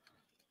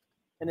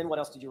 And then what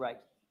else did you write?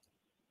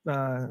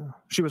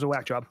 She was a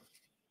whack job.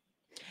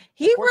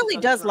 He Of course really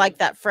it's does like undetermined.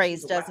 that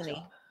phrase, She's a whack doesn't he?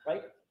 job,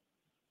 Right?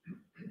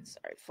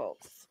 Sorry,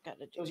 folks. Gotta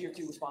do Those are your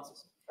two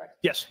responses, correct?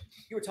 Yes.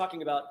 You were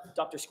talking about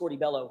Dr. Scorty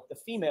Bello, the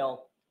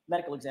female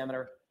medical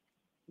examiner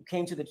who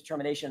came to the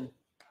determination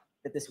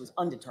that this was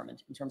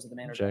undetermined in terms of the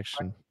manner of death,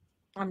 Objection. correct?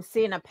 I'm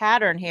seeing a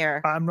pattern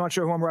here. I'm not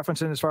sure who I'm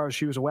referencing as far as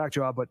she was a whack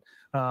job, but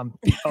of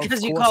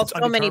Because you course called it's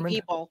so many undetermined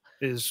people.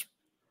 is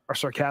a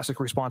sarcastic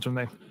response from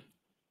me.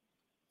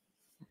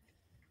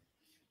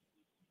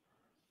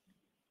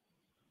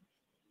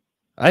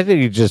 I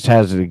think he just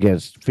has it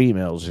against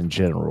females in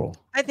general.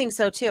 I think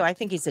so too. I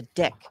think he's a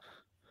dick.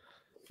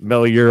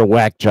 Mel, you're a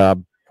whack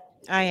job.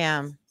 I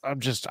am. I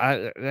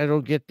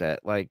don't get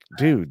that. Like,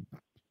 dude,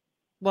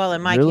 Well,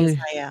 in my Really?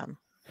 case, I am.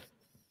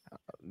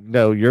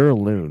 no, you're a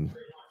loon.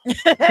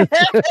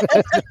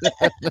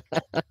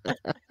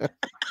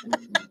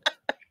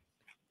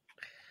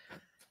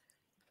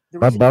 The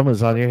My reason bum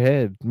is on your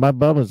head. My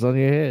bum is on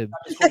your head.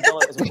 Dr.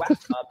 Scorbella was a whack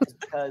job is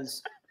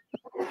because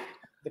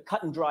the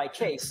cut and dry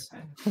case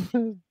that you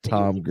were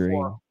Tom looking Green.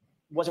 for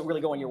wasn't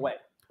really going your way,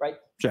 right?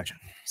 Objection.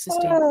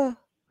 Sustained.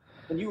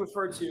 When you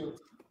referred to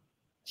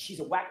she's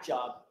a whack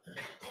job,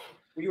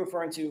 were you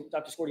referring to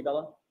Dr.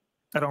 Scorbella?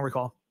 I don't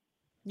recall.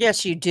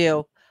 Yes, you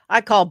do.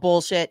 I call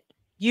bullshit.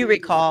 You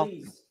recall.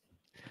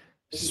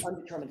 It's an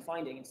undetermined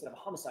finding instead of a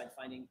homicide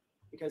finding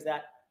because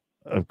that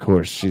Of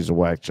course, she's a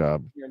whack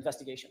job. your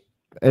investigation.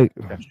 Hey,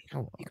 You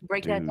can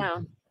break that dude.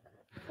 down.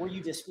 Were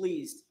you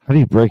displeased? How do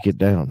you break it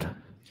down?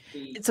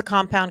 The It's a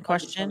compound undetermined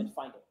question.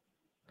 finding?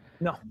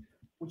 No.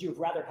 Would you have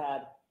rather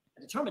had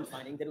a determined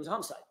finding that it was a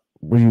homicide?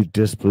 Were you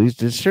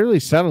displeased? It surely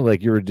sounded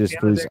like you were At the end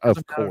displeased. day, it Of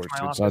doesn't matter to course, my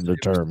it's office. It was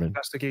undetermined.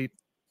 Investigate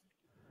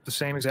the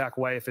same exact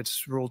way if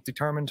it's ruled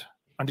determined,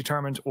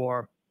 undetermined,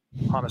 or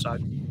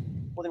homicide.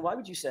 Well, then why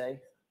would you say,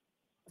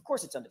 of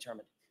course it's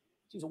undetermined?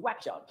 She was a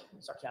whack job,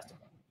 sarcastic.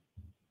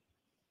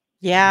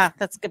 Yeah,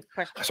 that's a good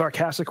question. A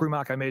sarcastic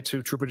remark I made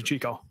to Trooper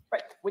DeChico.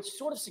 Right, which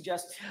sort of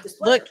suggests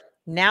displeasure. Look,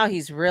 now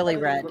he's really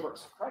rather than red.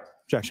 reverse, correct?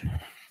 Objection.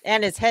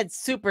 And his head's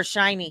super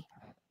shiny.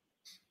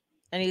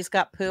 And he's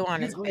got poo on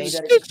You his agree face.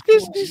 that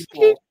it's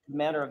unusual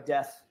manner of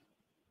death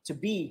to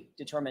be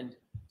determined,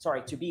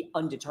 sorry, to be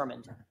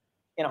undetermined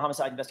in a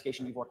homicide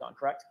investigation you've worked on,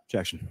 correct?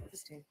 Objection.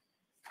 Sustained.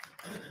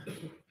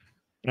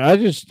 I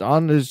just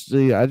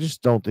honestly, I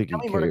just don't think How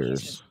he many murder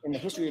cares. cases in the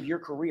history of your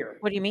career?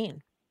 What do you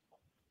mean?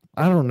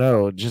 I don't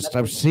know. Just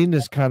I've seen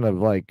this kind of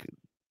like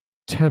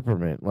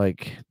temperament,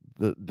 like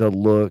the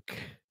look. You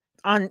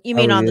How mean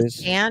he on the is.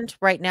 stand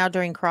right now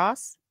during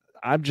cross?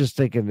 I'm just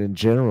thinking in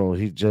general,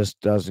 he just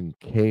doesn't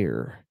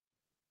care.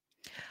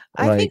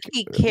 I think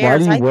he Why cares.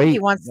 do you I think wait? he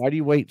wants. Why do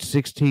you wait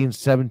 16,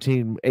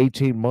 17,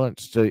 18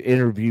 months to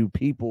interview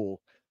people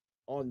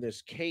on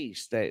this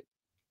case that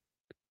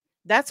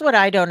That's what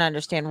I don't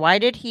understand. Why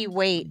did he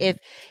wait?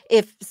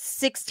 If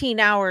 16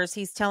 hours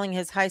he's telling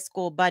his high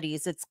school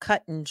buddies it's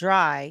cut and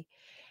dry,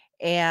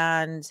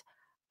 and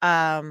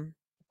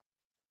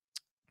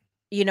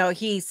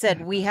he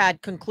said we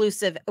had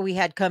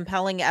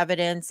compelling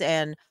evidence,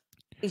 and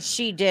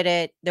she did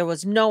it. There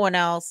was no one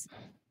else.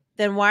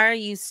 Then why are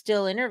you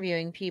still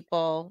interviewing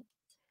people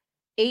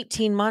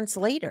 18 months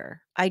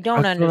later? I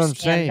don't That's what I'm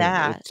understand saying.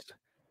 that.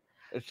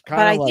 It's But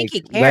kind I of think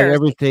like he let cares.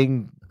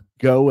 everything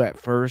go at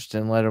first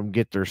and let them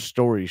get their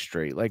story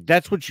straight. Like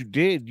that's what you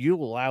did. You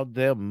allowed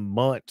them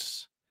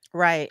months,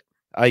 Right.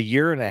 a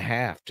year and a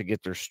half to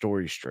get their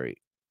story straight.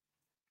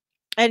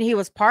 And he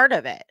was part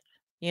of it,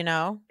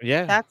 Yeah.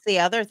 That's the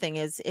other thing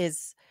is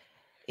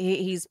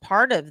he's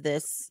part of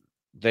this.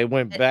 They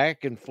went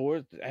back and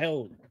forth.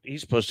 Hell,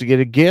 he's supposed to get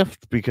a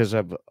gift because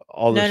of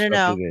all this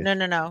stuff he did.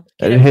 No. And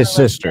Get it for his Elizabeth,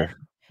 sister.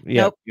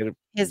 Yeah. Nope. Get it,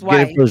 his get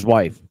wife, it for his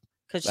wife.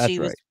 because That's she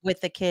was right.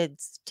 with the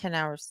kids 10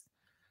 hours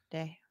a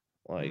day.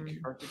 Like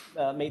Or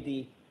made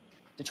the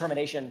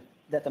determination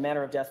that the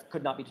manner of death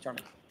could not be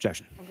determined.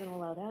 Objection. I'm going to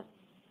allow that.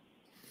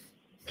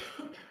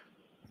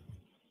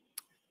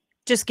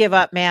 Just give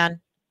up, man.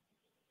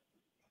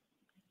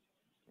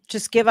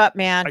 Just give up,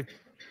 man.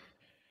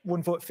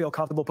 Wouldn't feel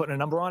comfortable putting a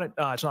number on it.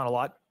 It's not a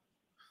lot.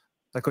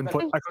 I couldn't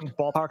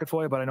ballpark it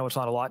for you, but I know it's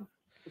not a lot.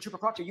 Trooper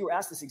Proctor, you were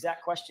asked this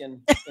exact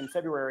question in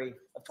February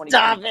of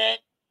Stop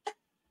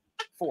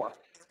 2024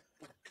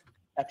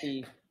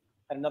 it.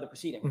 at another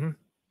proceeding. Mm-hmm.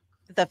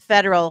 The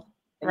federal,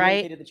 And you right?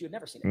 indicated that you had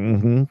never seen it.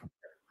 mm-hmm.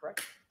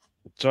 Correct?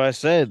 So I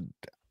said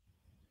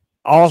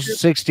all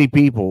 60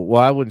 people.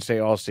 Well, I wouldn't say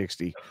all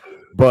 60,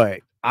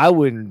 but I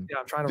wouldn't. Yeah,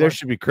 I'm trying to. There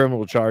should be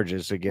criminal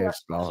charges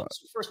against. So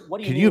first, what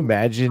do you Can mean? you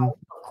imagine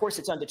Of course,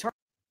 it's undetermined.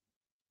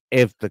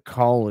 if the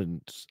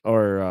Collins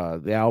or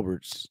the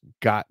Alberts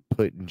got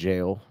put in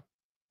jail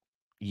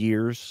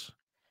years?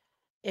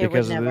 It would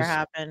because of never this?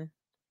 happen.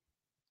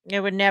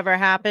 It would never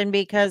happen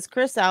because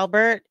Chris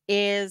Albert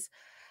is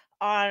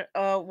on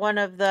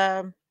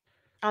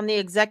on the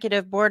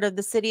executive board of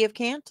the city of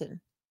Canton.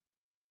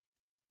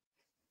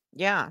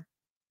 Yeah.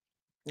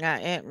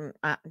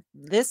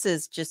 This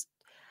is just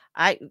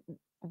I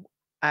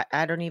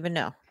don't even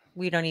know.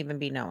 We don't even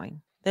be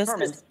knowing. This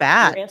Determined. is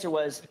bad. Your answer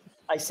was,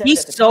 I said He's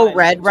at the so time,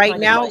 red it was right kind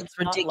of now, like, it's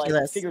not like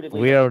ridiculous.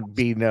 figuratively, We but don't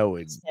be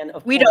knowing. And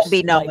of We don't course,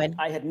 be knowing.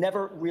 I had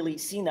never really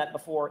seen that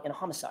before in a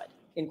homicide,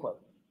 end quote.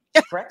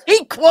 Correct?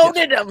 He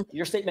quoted him.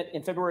 Your statement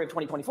in February of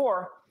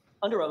 2024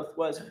 under oath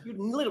was you'd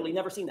literally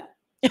never seen that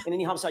in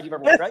any homicide you've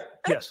ever worked, right?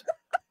 Yes.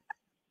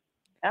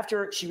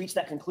 After she reached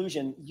that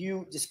conclusion,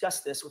 you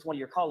discussed this with one of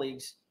your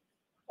colleagues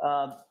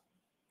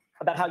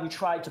about how you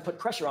tried to put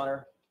pressure on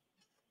her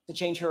to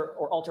change her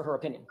or alter her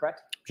opinion,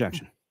 correct?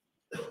 Objection.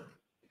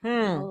 I'll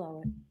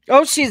allow it.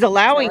 Oh, she's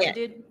allowing Is that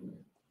it. what you did?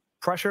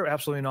 Pressure?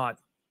 Absolutely not.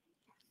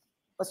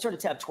 Let's turn to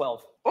tab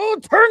 12. Oh,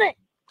 turn it.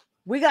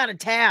 We got a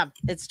tab.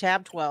 It's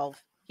tab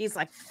 12. He's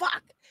like,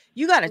 fuck.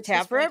 You got a What's tab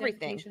this for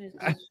everything.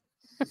 identification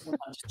is-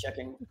 I'm just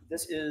checking.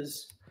 This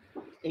is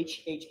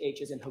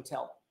HHH is in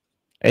hotel.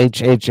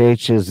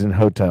 HHH is in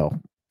hotel.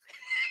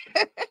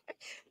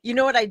 You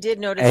know what I did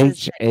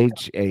notice?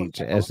 H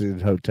as in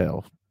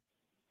hotel.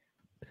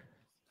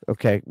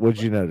 Okay,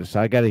 what'd you notice?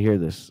 I got to hear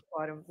this.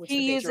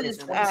 He uses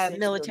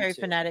military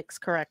phonetics,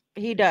 correct?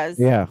 He does.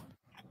 Yeah.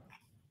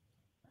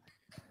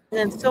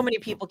 And so many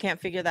people can't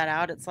figure that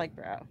out. It's like,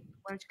 bro. Why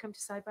don't you come to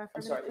sidebar for a I'm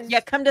minute, sorry. please? Yeah,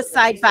 come to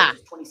sidebar.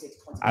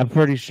 I'm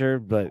pretty sure,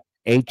 but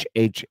H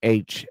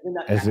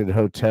as in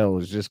hotel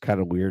is just kind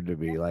of weird to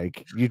me.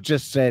 Like you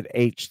just said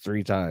H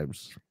 3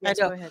 times. Yes,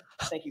 I know. go ahead.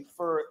 Thank you.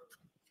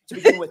 To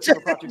begin with,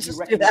 Trooper Proctor, do you Just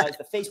do that. recognize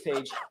the face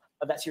page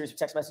of that series of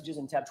text messages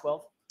in tab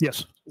 12?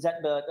 Yes, Is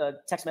that the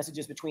text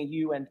messages between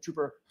you and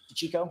Trooper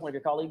Chico, one of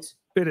your colleagues?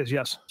 it is.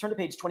 Yes. Turn to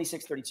page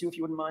 2632, if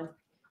you wouldn't mind.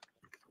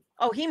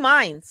 Oh, he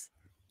minds.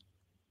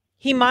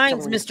 He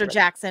minds, when you're Mr. correct.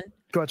 Jackson.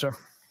 Go ahead, sir.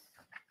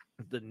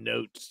 The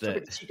notes Trooper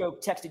that Chico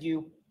texted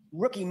you,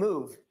 rookie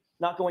move,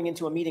 not going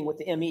into a meeting with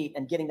the ME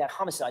and getting that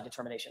homicide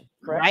determination,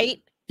 correct?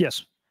 Right?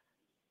 Yes.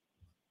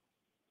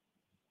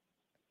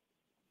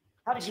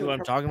 How did see you what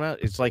I'm talking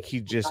about? It's like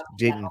he just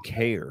didn't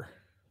care.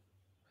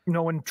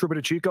 Knowing Trooper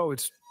Chico,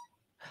 it's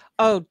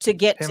Oh, to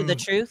get to the Him-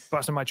 truth.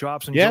 busting my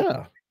chops and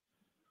Yeah.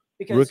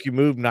 Because Rookie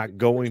move, not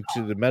going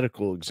to the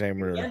medical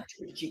examiner. and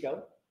Trooper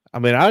Chico I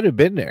mean, I'd have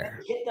been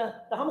there get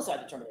the homicide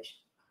determination.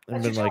 and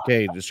That's been your like, job.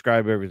 hey,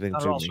 describe everything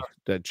Not to at all, me sir.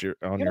 that you're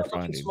on You're your not looking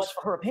findings. so much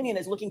for her opinion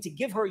as looking to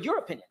give her your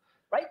opinion,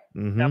 right?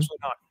 Mhm. absolutely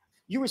not.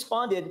 You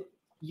responded,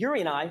 Yuri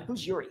and I,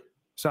 who's Yuri?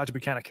 Sergeant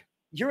Mechanic.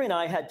 Yuri and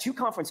I had 2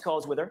 conference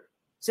calls with her,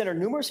 sent her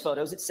numerous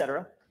photos,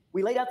 etc.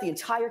 We laid out the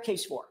entire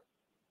case for her.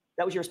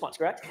 That was your response,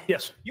 correct?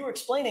 Yes. You were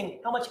explaining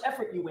how much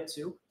effort you went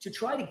to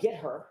try to get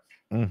her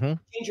Mm-hmm. to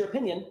change your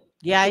opinion.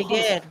 Yeah, I to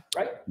homicide, did.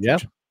 Right?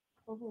 Yep.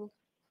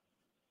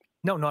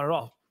 No, not at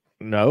all.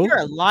 No. You're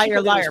a liar, Chico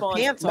then liar,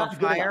 responds, pants on "Not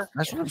good fire. enough."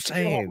 That's what I'm Me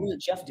saying.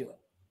 and Jeff do it,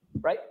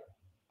 right?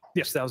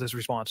 Yes, that was his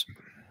response.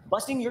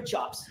 Busting your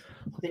chops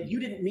that you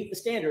didn't meet the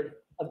standard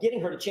of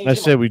getting her to change I her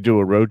said mind. we do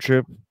a road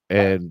trip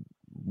and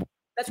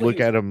That's what look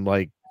he was, at him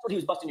like that's what he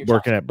was busting your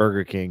working chops. at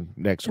Burger King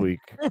next week.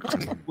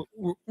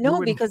 No,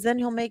 wouldn't- because then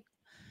he'll make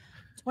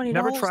 $20.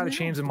 Never try to an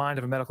change the hour. mind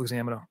of a medical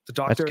examiner. The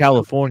doctor,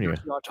 California.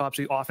 The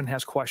autopsy often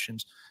has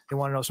questions. They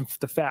want to know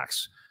the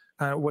facts,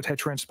 what had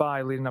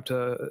transpired leading up to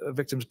a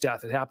victim's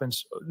death. It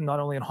happens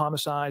not only in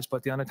homicides,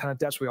 but the unattended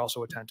deaths we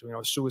also attend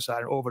to, suicide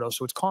and overdose.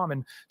 So it's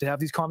common to have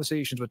these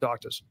conversations with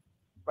doctors.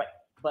 Right.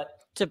 But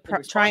To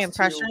in try and response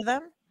pressure to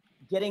them?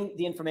 getting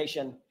the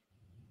information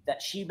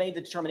that she made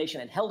the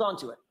determination and held on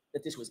to it,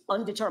 that this was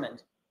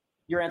undetermined,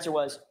 your answer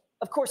was,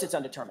 of course it's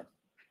undetermined.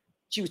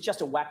 She was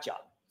just a whack job,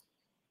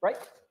 right?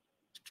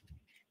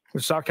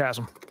 With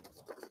sarcasm.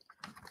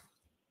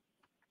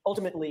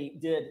 Ultimately,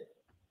 did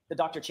the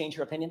doctor change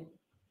her opinion?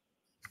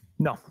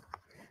 No.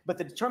 But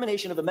the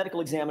determination of the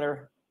medical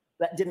examiner,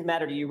 that didn't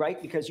matter to you,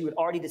 right? Because you had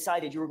already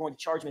decided you were going to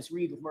charge Miss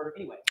Reed with murder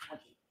anyway.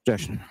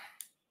 Objection.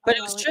 But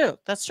it was true.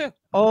 That's true.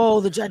 Oh,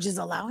 the judge is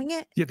allowing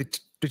it? Yeah, the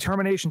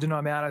determination did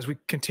not matter as we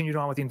continued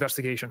on with the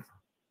investigation.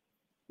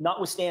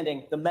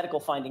 Notwithstanding the medical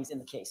findings in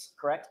the case,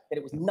 correct? That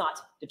it was not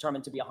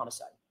determined to be a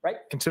homicide, right?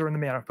 Considering the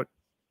manner, but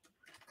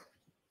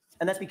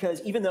And that's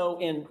because even though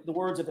in the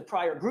words of the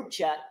prior group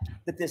chat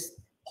that this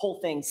whole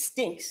thing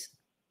stinks,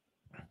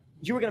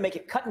 you were going to make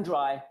it cut and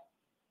dry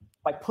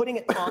by putting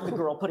it on the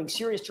girl, putting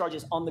serious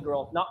charges on the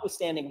girl,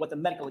 notwithstanding what the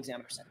medical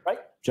examiner said, right?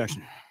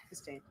 Objection.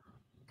 Sustained.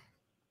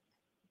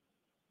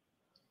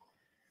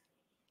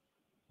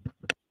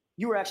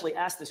 You were actually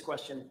asked this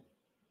question,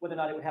 whether or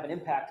not it would have an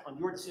impact on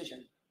your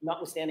decision,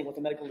 notwithstanding what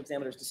the medical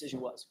examiner's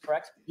decision was,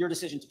 correct? Your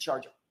decision to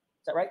charge her.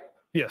 Is that right?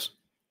 yes.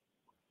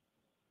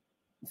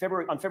 On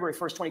February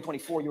 1st,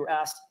 2024, you were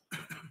asked,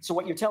 so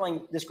what you're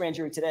telling this grand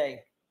jury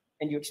today,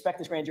 and you expect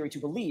this grand jury to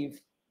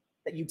believe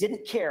that you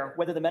didn't care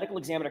whether the medical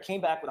examiner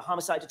came back with a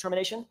homicide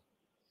determination?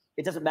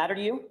 It doesn't matter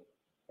to you?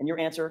 And your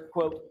answer,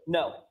 quote,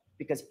 no,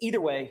 because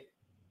either way,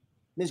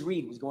 Ms.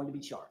 Reed was going to be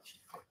charged.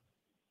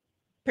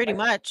 Pretty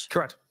much.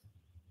 Correct.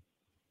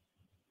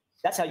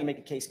 That's how you make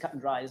a case cut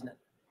and dry, isn't it?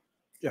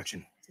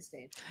 Objection.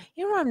 Sustained.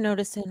 You know what I'm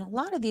noticing? A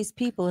lot of these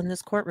people in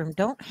this courtroom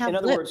don't have In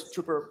other lips. words,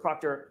 Trooper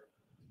Proctor,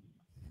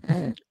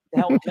 the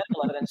hell with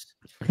medical evidence.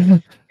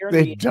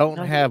 They don't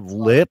have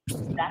lips.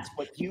 That's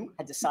what you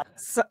had decided.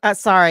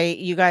 Sorry,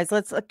 you guys.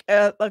 Let's look.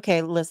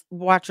 Okay,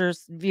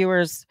 watchers,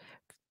 viewers.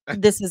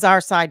 This is our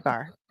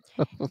sidebar.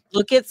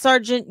 Look at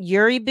Sergeant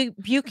Yuri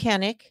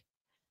Buchanan,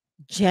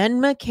 Jen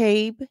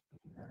McCabe,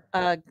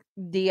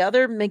 the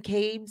other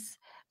McCabe's,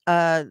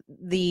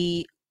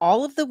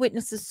 all of the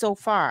witnesses so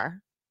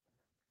far.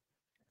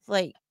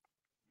 Like,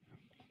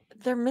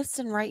 they're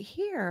missing right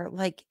here.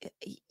 Like,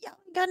 y'all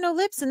ain't got no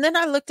lips. And then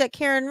I looked at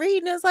Karen Read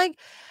and it was like,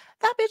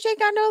 that bitch ain't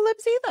got no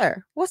lips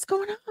either. What's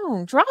going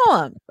on? Draw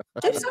them.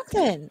 Do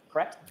something.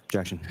 Correct?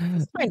 Objection.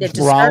 Trying to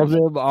Draw disturb-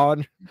 them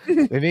on.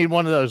 They need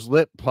one of those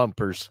lip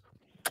plumpers.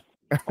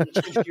 Let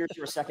me change gears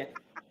for a second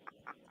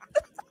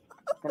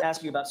and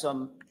ask you about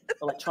some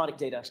electronic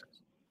data,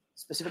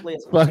 specifically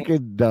as it pertains-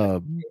 Fucking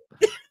dumb.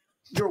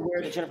 You're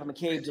aware that Jennifer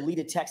McCabe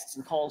deleted texts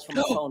and calls from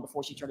her phone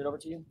before she turned it over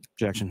to you?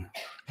 Objection.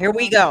 Here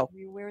we go. Are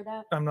you aware of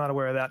that? I'm not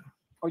aware of that.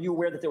 Are you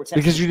aware that there were texts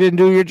Because you didn't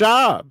do your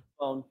job. on her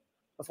phone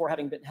before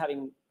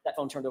having that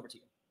phone turned over to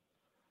you?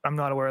 I'm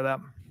not aware of that.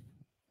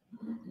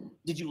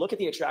 Did you look at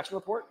the extraction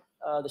report,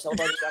 the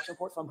celebrated extraction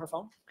report from her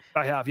phone?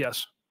 I have,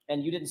 yes.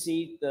 And you didn't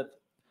see the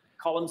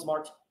columns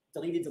marked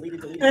deleted,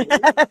 deleted, deleted, No,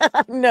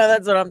 deleted?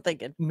 that's what I'm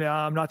thinking. No,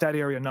 I'm not that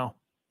area. No,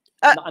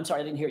 No, I'm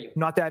sorry, I didn't hear you.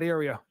 not that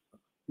area.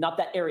 Not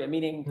that area,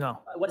 meaning, No.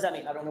 what does that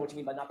mean? I don't know what you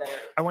mean by not that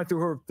area. I went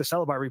through the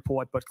Celebi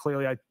report, but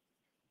clearly I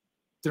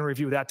didn't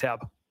review that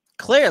tab.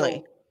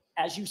 Clearly. So,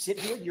 as you sit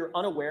here, you're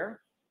unaware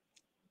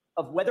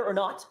of whether or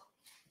not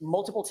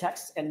multiple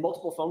texts and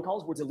multiple phone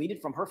calls were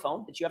deleted from her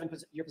phone that you have in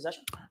your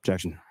possession?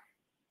 Objection.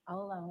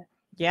 I'll allow it.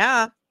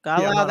 Yeah.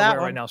 Gotta Yeah, I'm allow not that aware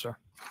one. right now, sir.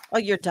 Oh,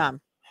 you're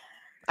dumb.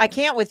 I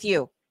can't with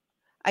you.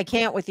 I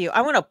can't with you.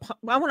 I want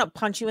to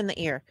punch you in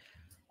the ear.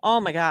 Oh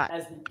my God.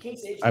 As the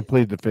case agent, I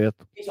plead the fifth.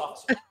 case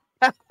officer,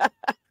 I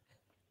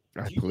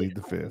do you plead think the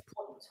it's fifth.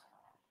 important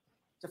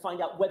to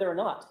find out whether or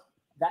not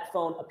that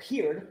phone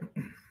appeared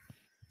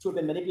to have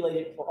been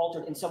manipulated or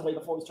altered in some way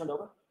before it was turned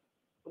over?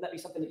 Would that be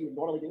something that you would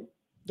normally do?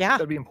 Yeah.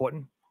 That'd be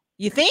important.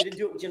 You You think? didn't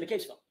do it with Jim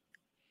McCabe's phone.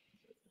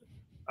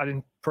 I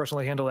didn't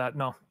personally handle that.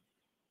 No.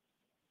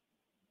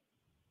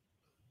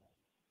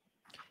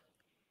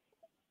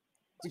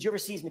 Did you ever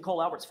seize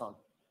Nicole Albert's phone?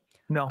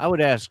 No. I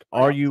would ask,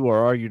 are you or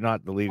are you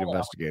not the lead Hold on.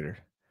 investigator?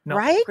 No.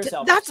 Right? Chris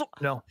Alberts. That's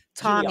No. Julie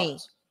Tommy.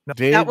 Alberts.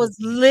 Did That was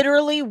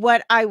literally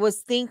what I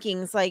was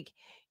thinking. It's like,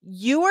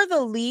 you are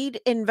the lead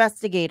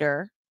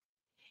investigator.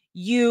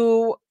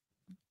 You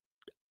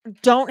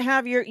don't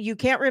have you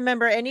can't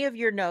remember any of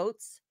your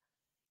notes.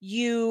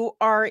 You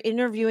are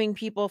interviewing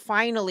people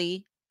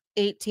finally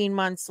 18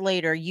 months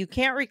later. You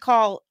can't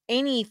recall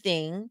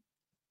anything.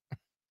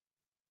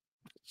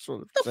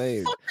 sort of The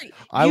saying. fuck are you?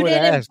 I You would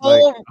didn't ask,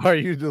 like, pull- are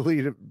you the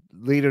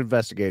lead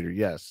investigator?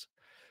 Yes.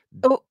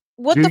 Oh,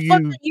 what Do the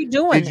fuck you- are you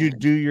doing? Did you then?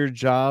 do your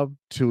job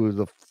to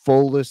the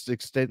fullest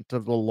extent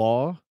of the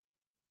law?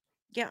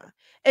 Yeah.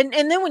 And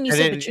then when you And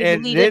say then, that you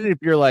and lead then in, if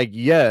you're like,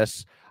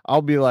 yes,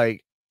 I'll be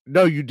like,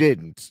 no, you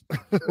didn't.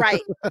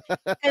 right.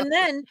 And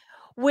then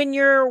when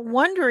you're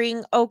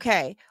wondering,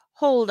 okay,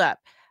 hold up.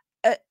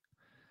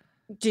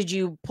 Did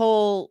you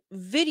pull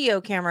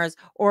video cameras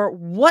or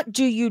what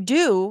do?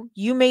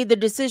 You made the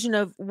decision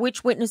of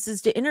which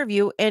witnesses to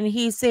interview. And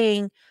he's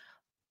saying,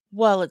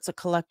 well, it's a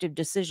collective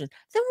decision.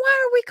 Then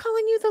why are we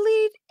calling you the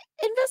lead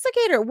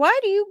investigator? Why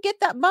do you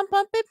get that bump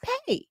up in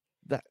pay?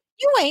 That-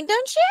 You ain't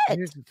done shit.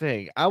 Here's the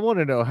thing. I want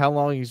to know how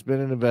long he's been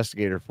an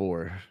investigator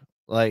for.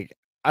 Like,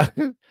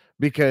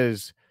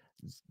 because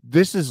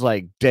this is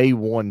like day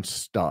one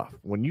stuff.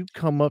 When you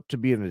come up to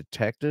be a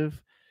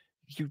detective,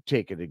 you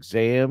take an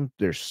exam,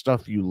 there's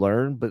stuff you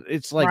learn, but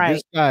it's like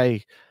this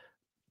guy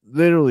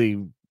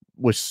literally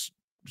was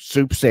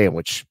soup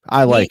sandwich.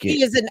 I like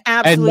He it. is an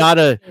And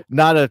absolute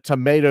not a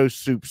tomato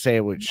soup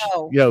sandwich.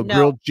 No, no.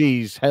 Grilled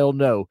cheese. Hell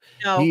no.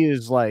 no. He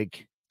is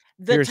like,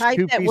 The here's type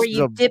two that where pieces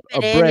you of- dip it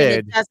of in bread.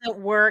 and it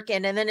doesn't work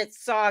and then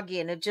it's soggy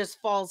and it just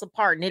falls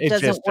apart and it it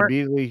doesn't just work.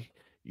 immediately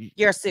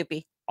You're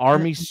soupy.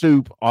 army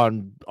soup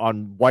on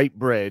white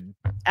bread,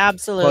 close it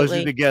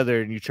Absolutely.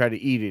 together, and you try to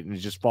eat it and it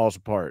just falls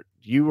apart.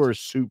 You were a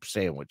soup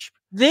sandwich.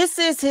 This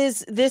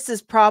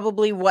is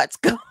probably what's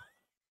going.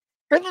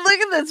 Look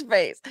at this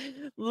face.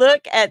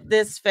 Look at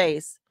this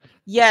face.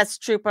 Yes,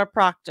 Trooper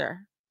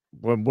Proctor.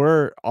 When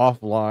we're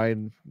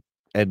offline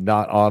and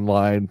not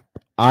online,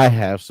 I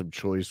have some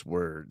choice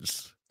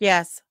words.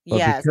 Yes, But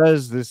yes.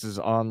 because this is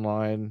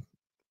online,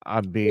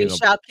 I'm being We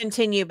shall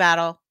continue,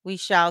 battle. We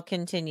shall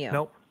continue.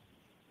 Nope.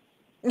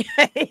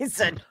 He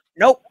said,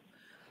 nope.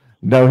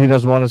 No, he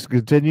doesn't want us to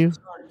continue.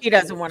 He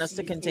doesn't want us to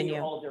Seized any or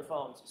continue. all of their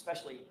phones,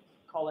 especially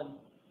Colin,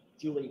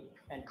 Julie,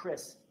 and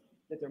Chris,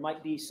 that there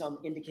might be some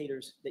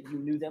indicators that you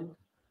knew them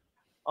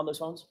on those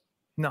phones?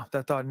 No,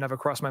 that thought never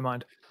crossed my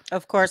mind.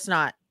 Of course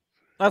not.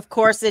 Of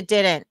course it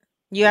didn't.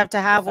 You have to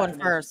have The fact one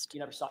remains first. You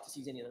never sought to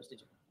seize any of those, did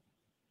you?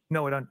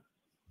 No, I don't.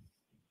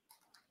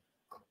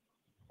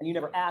 And you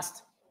never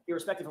asked,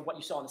 irrespective of what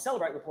you saw in the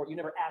Celebrite report, you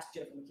never asked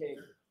Jennifer McCabe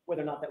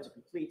whether or not that was a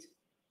complete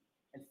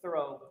and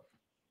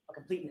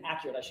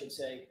accurate, I should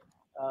say.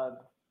 Let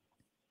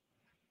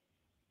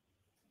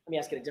me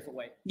ask it a different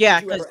way. Yeah,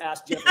 Did you ever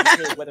ask Jennifer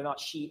McCabe whether or not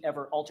she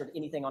ever altered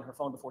anything on her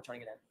phone before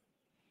turning it in?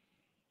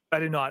 I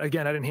did not.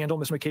 Again, I didn't handle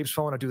Miss McCabe's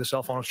phone. I do the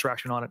cell phone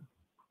extraction on it.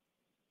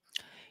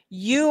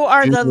 You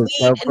are the Use your lead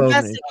cell phone.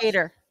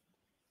 investigator.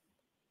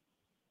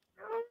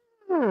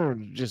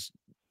 Just,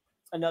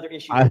 Another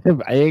issue.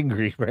 I'm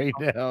angry right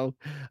now,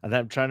 and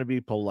I'm trying to be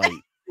polite.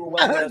 You were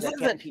well aware that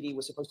Canton PD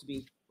was supposed to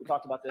be, we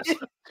talked about this,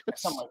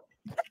 somewhat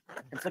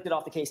conflicted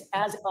off the case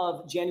as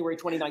of January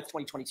 29th,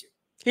 2022.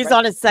 He's Right.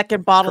 on his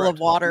second bottle Correct. of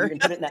You water. can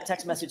put it in that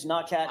text message,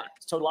 not Cat.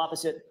 It's total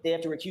opposite. They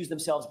have to recuse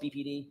themselves,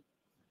 BPD.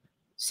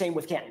 Same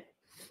with Canton,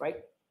 right?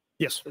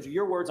 Yes. Those are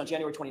your words on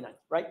January 29th,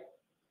 right?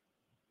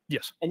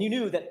 Yes. And you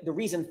knew that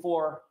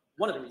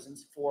one of the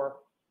reasons for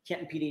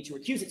Canton PD to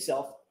recuse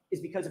itself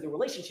is because of the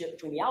relationship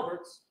between the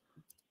Alberts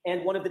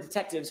and one of the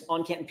detectives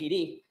on Canton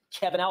PD,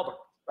 Kevin Albert,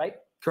 right?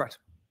 Correct.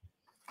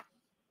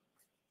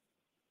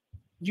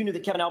 You knew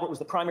that Kevin Albert was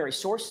the primary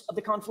source of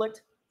the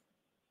conflict,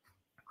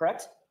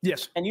 correct?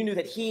 Yes. And you knew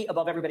that he,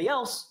 above everybody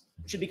else,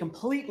 should be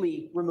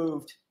completely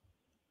removed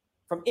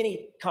from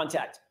any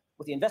contact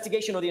with the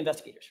investigation or the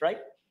investigators, right?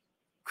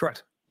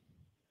 Correct.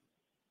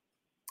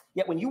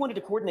 Yet when you wanted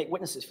to coordinate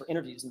witnesses for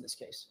interviews in this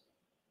case,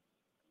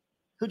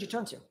 who'd you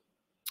turn to?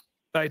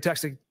 I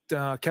texted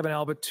Kevin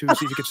Albert to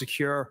see if he could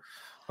secure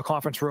a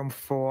conference room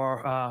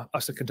for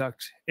us to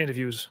conduct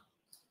interviews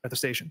at the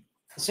station.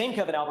 The same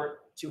Kevin Albert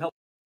to help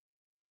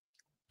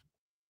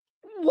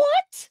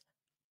What?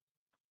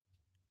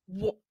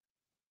 What?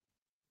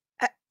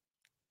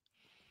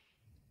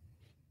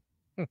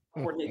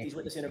 coordinate these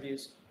witness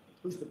interviews,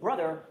 who's the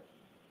brother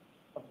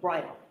of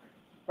Brian Albert,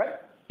 right?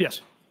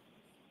 Yes.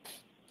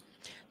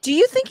 Do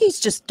you think he's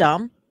just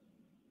dumb?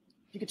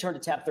 If you could turn to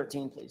tab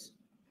 13, please.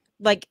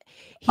 Like,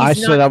 I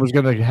he's said not. I was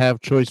going to have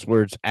choice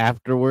words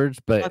afterwards,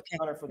 but Okay.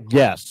 Honor for the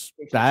yes,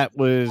 that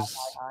was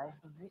Aye.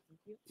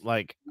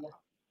 like,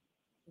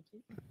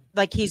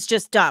 Like he's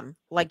just dumb.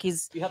 Like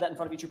he's Do you have that in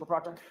front of you, Trooper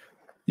Proctor?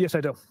 Yes,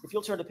 I do. If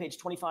you'll turn to page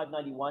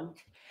 2591,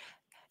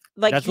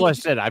 like that's what I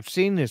said. I've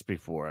seen this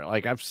before.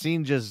 Like, I've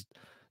seen just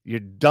you're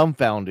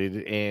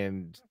dumbfounded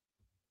and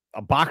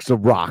a box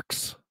of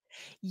rocks.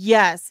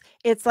 Yes,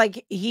 it's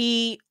like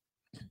he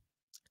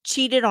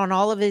cheated on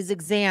all of his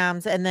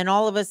exams, and then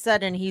all of a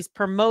sudden he's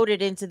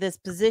promoted into this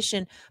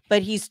position,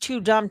 but he's too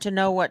dumb to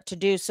know what to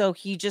do. So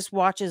he just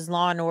watches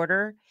Law and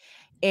Order.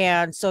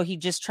 And so he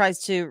just tries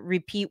to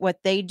repeat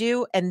what they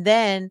do. And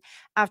then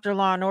after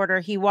Law and Order,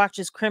 he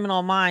watches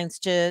Criminal Minds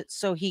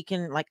so he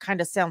can like kind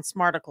of sound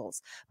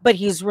smarticles, but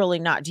he's really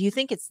not. Do you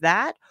think it's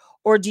that?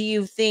 Or do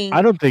you think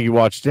I don't think he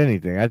watched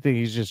anything. I think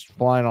he's just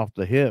flying off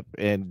the hip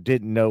and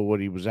didn't know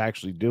what he was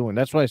actually doing.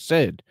 That's what I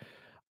said.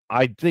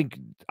 I think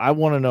I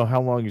want to know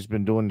how long he's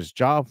been doing this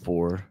job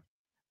for.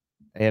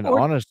 And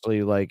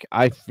honestly, like,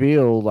 I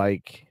feel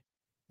like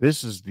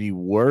this is the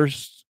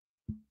worst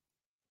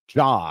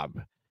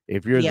job.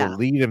 If you're the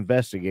lead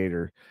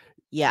investigator,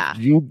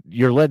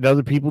 you're letting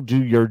other people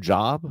do your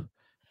job,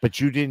 but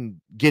you didn't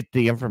get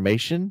the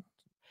information.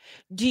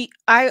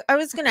 I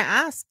was going to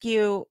ask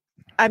you,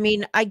 I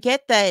mean, I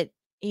get that,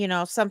 you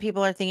know, some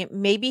people are thinking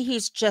maybe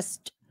he's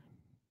just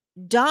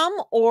dumb,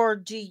 or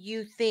do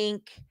you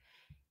think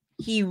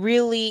he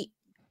really,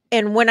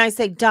 and when I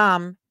say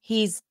dumb,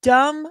 he's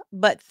dumb,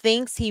 but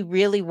thinks he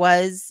really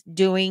was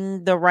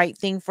doing the right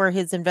thing for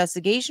his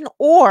investigation?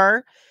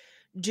 Or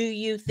do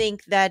you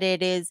think that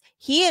it is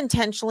he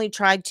intentionally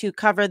tried to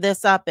cover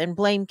this up and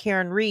blame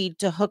Karen Read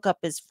to hook up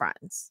his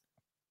friends?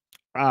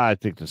 I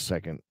think the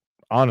second,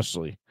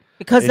 honestly,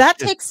 because that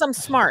takes some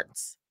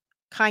smarts,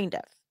 kind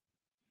of.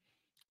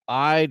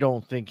 I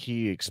don't think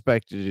he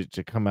expected it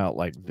to come out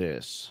like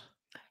this.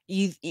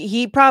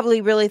 He probably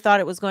really thought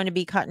it was going to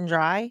be cut and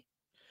dry.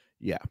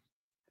 Yeah.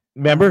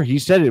 Remember, he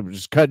said it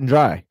was cut and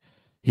dry.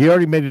 He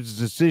already made his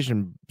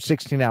decision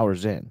 16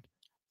 hours in.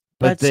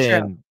 But That's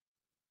then true.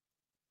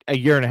 A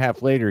year and a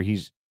half later,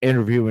 he's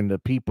interviewing the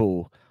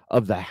people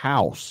of the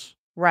house.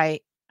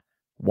 Right.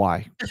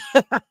 Why?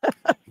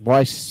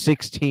 Why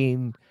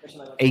 16,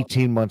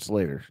 18 months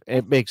later?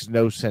 It makes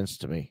no sense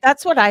to me.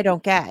 That's what I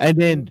don't get. And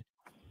then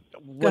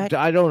what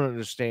I don't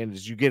understand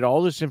is you get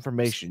all this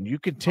information. You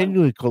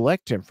continually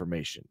collect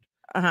information.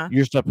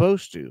 You're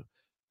supposed to.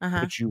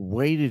 But you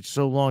waited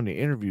so long to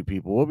interview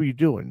people. What were you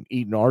doing?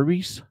 Eating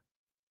Arby's?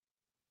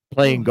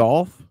 Playing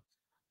golf?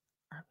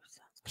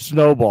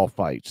 Snowball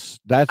fights.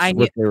 That's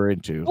what they were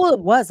into. Well, it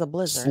was a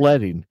blizzard.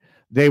 Sledding.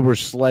 They were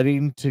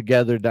sledding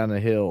together down a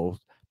hill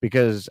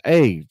because,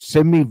 hey,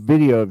 send me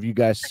video of you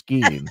guys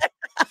skiing.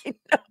 I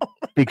know.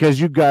 Because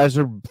you guys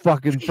are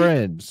fucking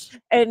friends.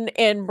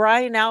 And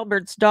Brian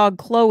Albert's dog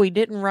Chloe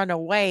didn't run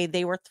away.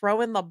 They were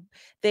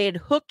they had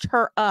hooked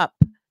her up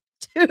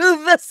to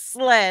the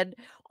sled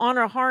on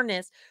a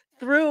harness,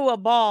 threw a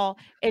ball,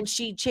 and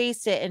she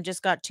chased it and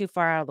just got too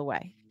far out of the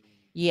way.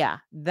 Yeah,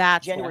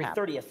 that's January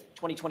 30th,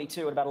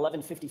 2022, at about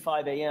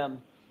 11:55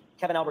 a.m.,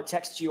 Kevin Albert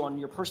texts you on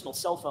your personal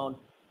cell phone.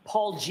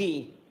 Paul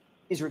G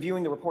is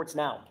reviewing the reports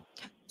now.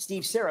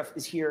 Steve Seraph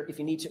is here if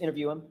you need to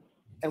interview him,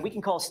 and we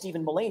can call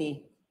Stephen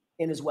Mullaney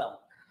in as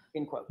well.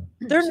 End quote.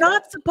 They're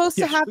not supposed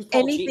to have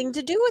anything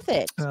to do with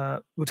it.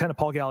 Lieutenant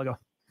Paul Gallagher.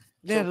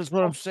 Yeah, that's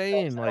what I'm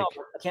saying. Like,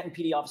 Albert, a Canton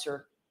PD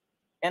officer,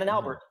 and an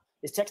Albert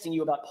is texting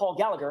you about Paul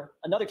Gallagher,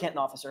 another Canton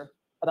officer,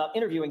 about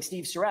interviewing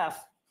Steve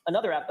Seraph,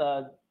 another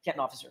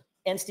Canton officer,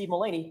 and Steve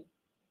Mullaney,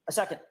 a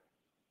second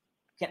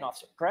Canton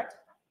officer, correct?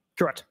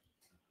 Correct.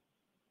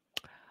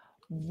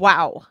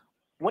 Wow.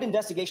 What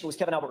investigation was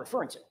Kevin Albert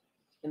referring to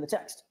in the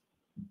text?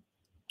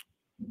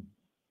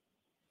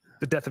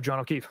 The death of John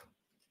O'Keefe.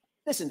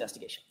 This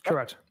investigation. Right?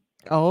 Correct.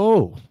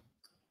 Oh.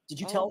 Did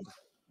you tell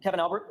Kevin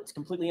Albert it's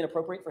completely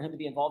inappropriate for him to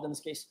be involved in this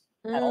case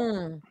at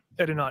all?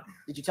 I did not.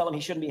 Did you tell him he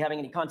shouldn't be having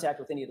any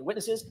contact with any of the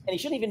witnesses, and he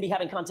shouldn't even be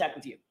having contact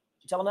with you?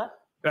 Did you tell him that?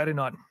 I did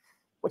not.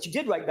 What you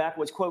did write back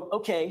was, quote,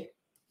 okay,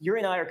 you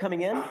and I are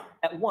coming in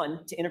at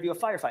 1 to interview a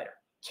firefighter,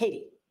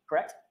 Katie,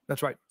 correct?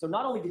 That's right. So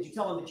not only did you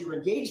tell him that you were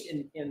engaged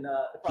in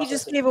the process, He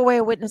just gave away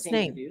a witness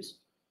name. Interviews,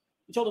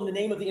 you told him the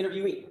name of the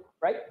interviewee,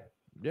 right?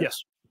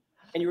 Yes.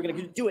 And you were going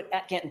to do it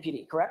at Canton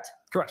PD, correct?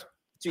 Correct.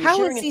 So you're How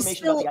sharing is he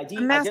information about the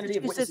still a identity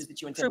of witnesses Massachusetts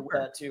that you intend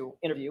trooper? to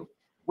interview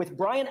with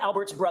Brian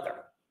Albert's brother,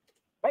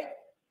 right?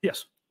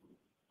 Yes.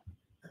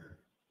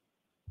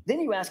 Then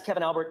you asked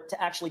Kevin Albert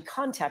to actually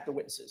contact the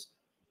witnesses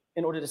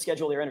in order to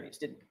schedule their interviews,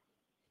 didn't you?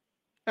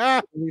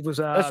 I believe it was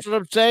That's what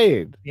I'm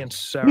saying. and He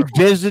Sarah.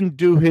 doesn't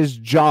do his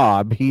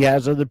job. He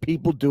has other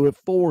people do it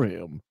for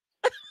him.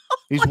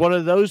 He's one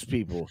of those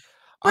people.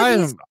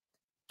 But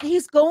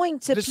he's going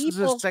to This is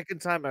the people. second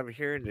time I'm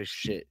hearing this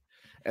shit,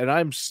 and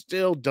I'm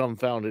still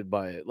dumbfounded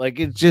by it. Like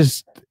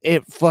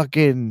it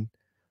fucking.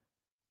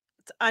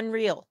 It's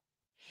unreal.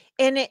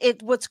 And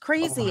what's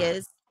crazy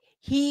is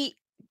he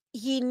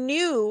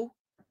knew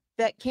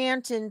that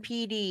Canton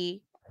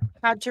PD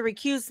had to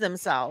recuse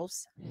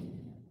themselves.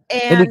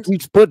 And he And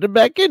keeps putting it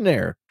back in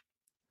there.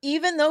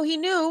 even though he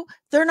knew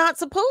they're not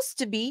supposed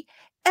to be,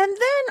 and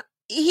then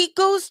he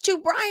goes to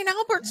Brian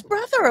Albert's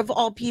brother of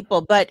all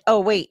people. But oh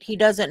wait, he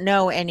doesn't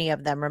know any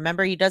of them.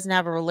 Remember, he doesn't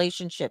have a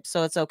relationship,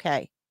 so it's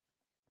okay.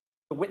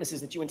 The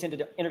witnesses that you intended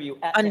to interview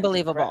at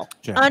Unbelievable.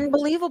 Canton,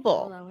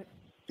 Unbelievable. Allow it.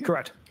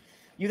 Correct.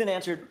 you then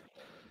answered.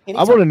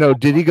 I want to know,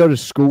 did he go to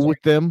school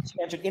with them?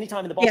 You answered any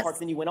time in the ballpark, Yes.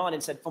 then you went on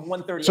and said from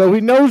 1:30. So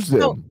he knows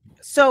them.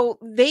 So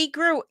they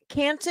grew.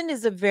 Canton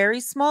is a very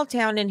small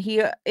town, and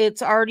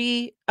it's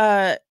already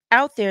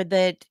out there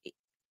that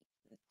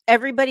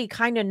everybody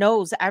kind of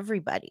knows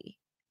everybody.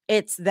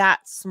 It's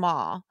that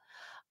small.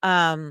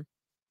 And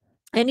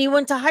he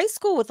went to high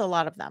school with a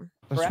lot of them.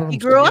 That's Correct. what He I'm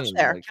grew up saying,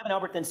 there. like, Kevin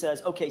Albert then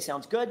says, okay,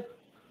 sounds good.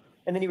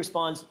 And then he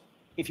responds,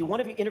 if you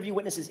want to interview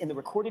witnesses in the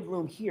recorded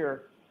room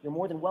here, you're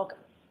more than welcome.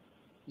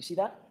 You see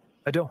that?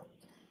 I do.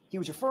 He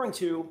was referring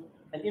to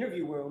an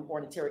interview room or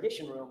an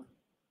interrogation room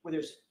where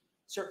there's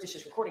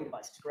surreptitious recording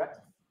devices, correct?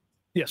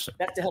 Yes.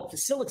 That's to help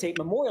facilitate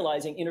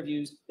memorializing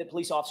interviews that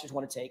police officers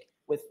want to take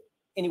with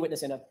any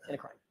witness in a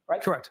crime,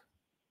 right? Correct.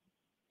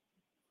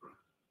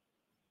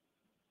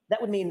 That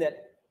would mean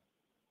that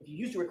if you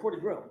used a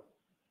recorded room,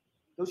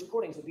 those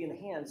recordings would be in the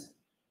hands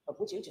of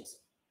which agency?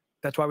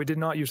 That's why we did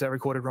not use that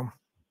recorded room.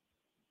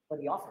 But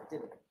he offered,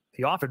 didn't he?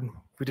 He offered.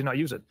 We did not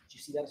use it. Did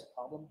you see that as a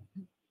problem?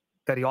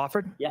 That he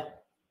offered? Yeah.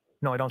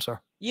 No, I don't, sir.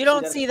 You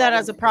don't see that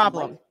as a because he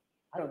problem. might,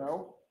 I don't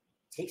know,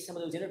 take some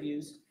of those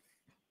interviews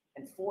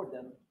and forward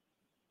them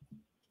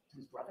to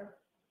his brother?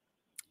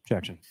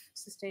 Objection.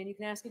 Sustain. You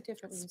can ask it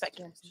differently, Mr. Spec-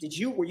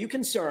 Jackson. Were you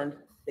concerned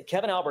that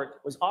Kevin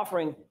Albert was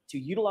offering to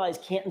utilize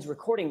Canton's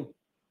recording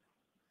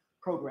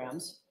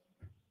programs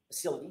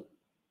facility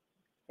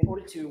in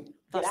order to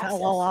get access to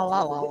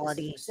what the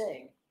witnesses were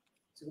saying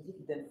so that he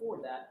could then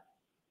forward that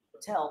or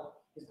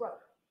tell his brother?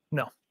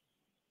 No.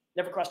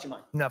 Never crossed your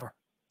mind. Never.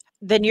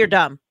 Then you're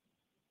dumb.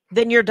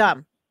 Then you're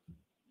dumb.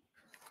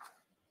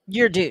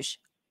 You're a douche.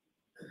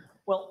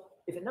 Well,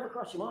 if it never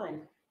crossed your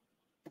mind,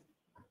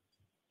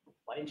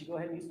 why didn't you go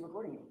ahead and use the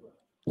recording?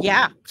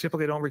 Yeah.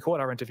 Typically don't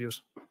record our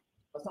interviews.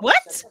 That's not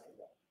What? you said.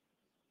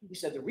 You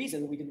said the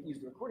reason we didn't use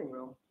the recording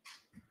room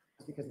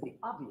is because of the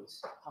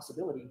obvious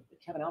possibility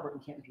that Kevin Albert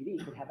and Canton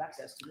PD could have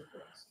access to the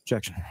recordings.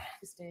 Objection.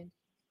 Sustain.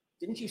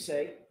 Didn't you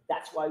say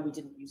that's why we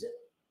didn't use it?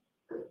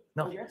 No.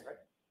 That was your answer, right?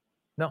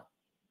 No.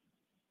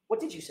 What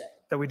did you say?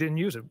 That we didn't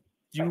use it.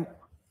 You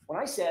When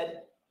I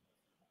said,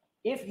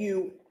 if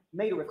you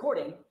made a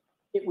recording,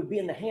 it would be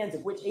in the hands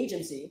of which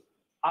agency?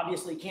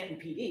 Obviously, Canton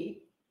PD.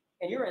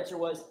 And your answer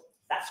was,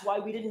 that's why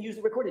we didn't use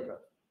the recorded room,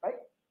 right?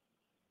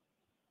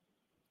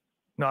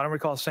 No, I don't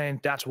recall saying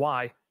that's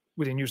why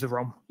we didn't use the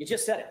room. You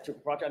just said it. Trooper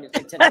Proctor, I mean,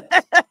 it's been 10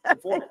 minutes, in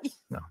 4 minutes.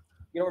 No.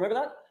 You don't remember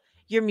that?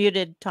 You're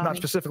muted, Not Tommy.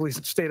 specifically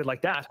stated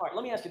like that. All right,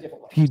 let me ask you a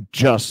different way. He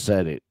just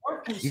said it.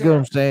 Aren't You know what I'm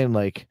concerned saying?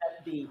 Like,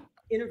 that the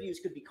interviews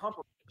could be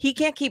compromised? He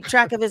can't keep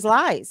track of his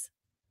lies.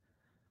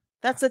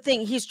 That's the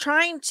thing. He's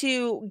trying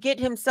to get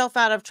himself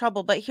out of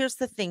trouble. But here's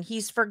the thing.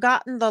 He's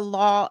forgotten the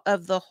law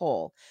of the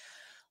hole.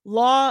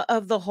 Law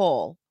of the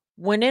hole.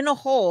 When in a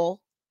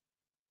hole,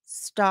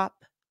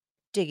 stop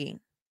digging.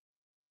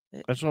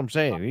 that's what I'm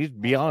saying. He's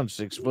beyond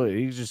 6 foot.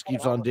 He just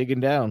keeps on digging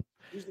down.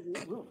 Use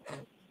the room.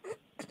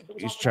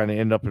 He's trying to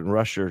end up in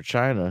Russia or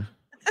China.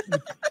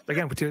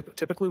 Again,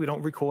 typically we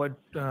don't record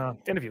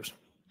interviews.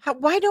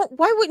 Why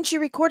wouldn't you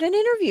record an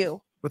interview?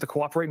 With a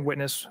cooperating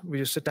witness, we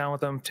just sit down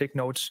with them, take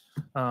notes.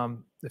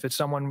 If it's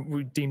someone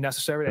we deem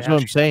necessary, That's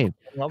what I'm saying.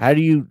 How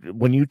do you,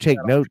 when you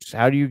take notes,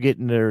 how do you get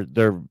in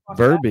their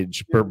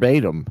verbiage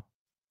verbatim?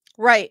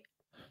 Right.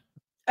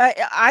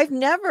 I've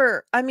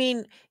never, I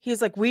mean,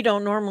 he's like, we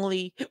don't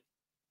normally.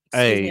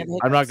 Hey,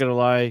 I'm not gonna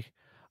lie.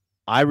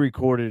 I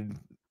recorded,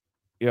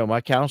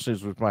 my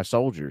counselings with my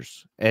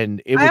soldiers,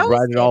 and it would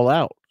write it all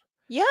out.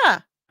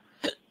 Yeah.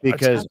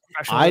 Because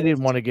I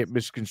didn't want to get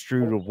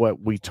misconstrued of what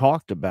we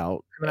talked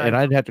about, and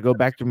I'd have to go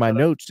back to my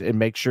notes and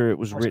make sure it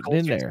was written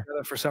in there.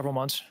 For several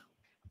months.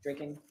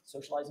 Drinking,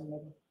 socializing,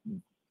 maybe?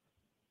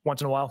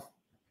 Once in a while.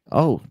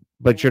 Oh,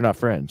 but you're not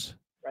friends.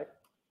 Right?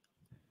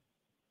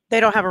 They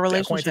don't have a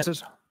relationship.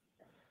 Acquaintances.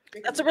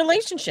 That's a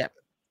relationship.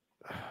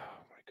 Oh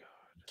my God.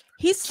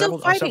 He's still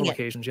on fighting several it.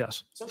 occasions,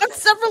 yes. On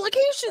several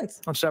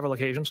occasions. On several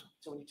occasions.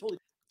 So when you told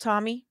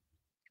Tommy,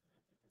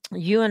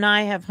 you and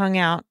I have hung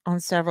out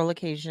on several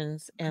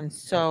occasions, and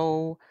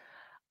so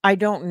I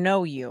don't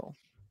know you.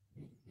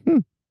 Hmm.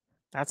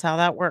 That's how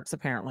that works,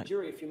 apparently.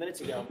 Jury a few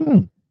minutes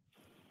ago.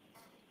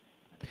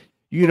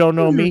 You don't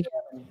know me?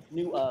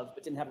 Knew of,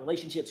 but didn't have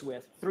relationships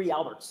with 3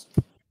 Alberts.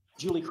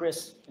 Julie,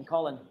 Chris, and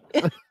Colin.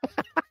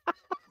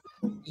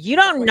 You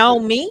don't know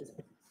me?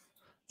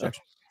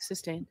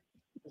 Sustained.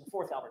 There's a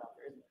 4th Albert out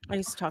there, isn't there? I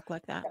used to talk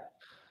like that.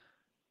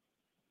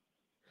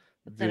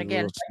 But Do then the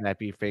again, little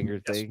snappy finger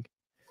thing.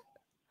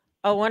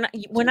 oh, when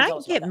I tell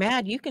us get about that.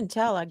 mad, you can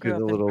tell I Do grew the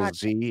up in little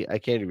Rochester. Z. I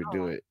can't even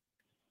do it.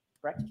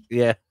 Correct?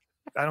 Yeah.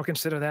 I don't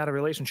consider that a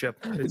relationship.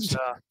 It's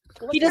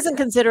He doesn't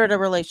consider it a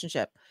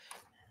relationship.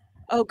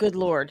 Oh, good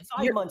Lord.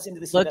 5 months into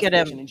this Look at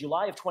investigation him. in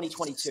July of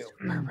 2022.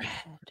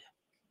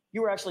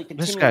 You were actually This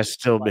continuing. guy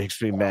still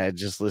makes me mad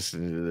just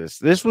listening to this.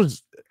 This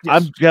was,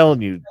 Yes. I'm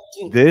telling you,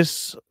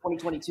 this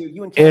 2022.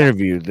 You and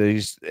interview,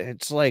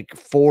 it's like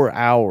 4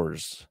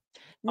 hours.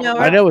 No,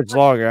 I know it's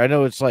longer. I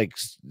know it's like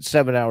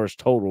 7 hours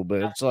total,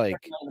 but it's like,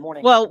 in the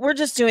morning. well, we're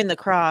just doing the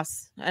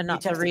cross and You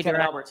not the texted Kevin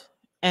redirect Albert.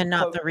 and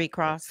not Quote, the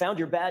recross. Found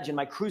your badge in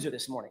my cruiser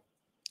this morning.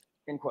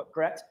 End quote.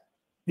 Correct?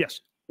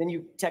 yes, Then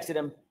you texted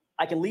him,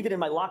 I can leave it in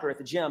my locker at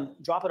the gym,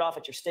 drop it off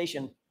at your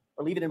station,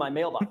 or leave it in my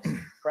mailbox.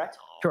 Correct?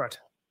 correct.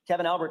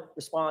 Kevin Albert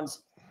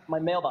responds, my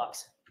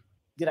mailbox.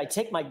 Did I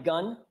take my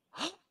gun?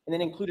 And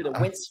then included a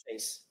wince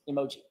face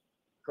emoji.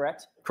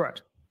 Correct?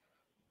 Correct.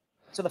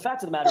 So the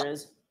fact of the matter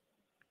is,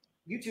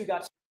 you two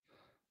got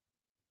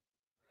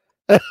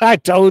I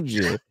told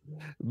you,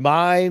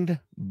 mind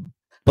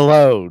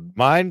blown,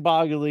 mind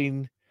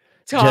boggling.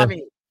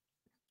 Tommy,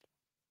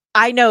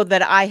 I know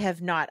that I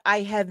have not.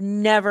 I have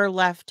never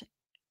left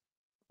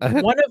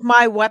one of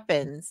my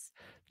weapons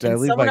Did I in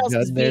leave someone my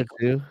else's gun there vehicle.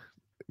 too?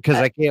 Because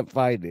I can't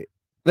find it.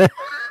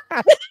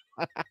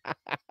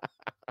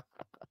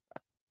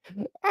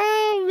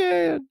 Oh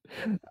man.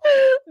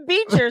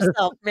 Beat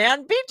yourself,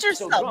 man. Beat so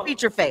yourself. drunk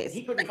Beat your that face.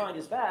 he couldn't find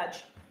his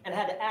badge and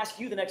had to ask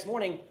you the next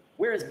morning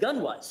where his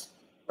gun was.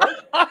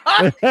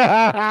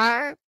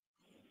 Right?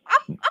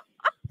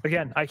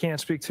 Again, I can't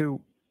speak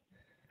to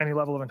any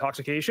level of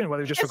intoxication,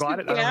 whether he just Yes, forgot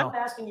you it. I can. I'm don't know.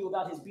 not asking you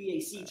about his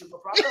BAC, Trooper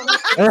Proctor.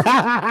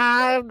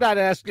 I'm not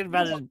asking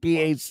about his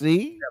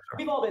BAC.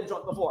 We've all been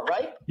drunk before,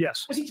 right?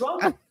 Yes, Was he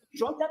drunk? Was he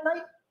drunk that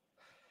night?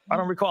 I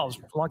don't recall. It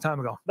was a long time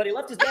ago. But he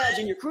left his badge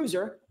in your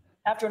cruiser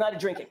after a night of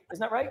drinking. Isn't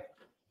that right?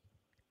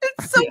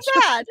 It's so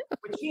bad.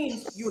 Which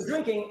means you were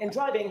drinking and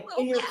driving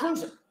in your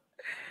cruiser.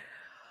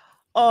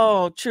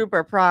 Oh,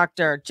 Trooper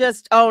Proctor,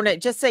 just own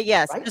it. Just say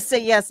yes. Right? Just say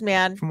yes,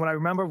 man. From what I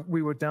remember,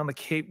 we were down the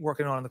Cape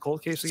working on the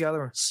cold case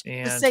together,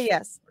 and Just say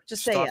yes.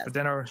 Just say stopped yes. for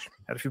dinner,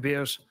 had a few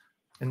beers,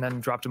 and then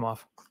dropped him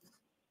off.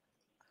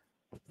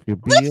 Your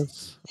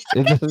BS.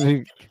 It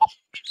doesn't-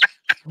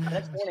 The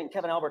next morning,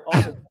 Kevin Albert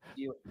also texted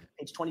you at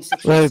page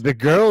 26. Wait, the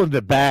girl in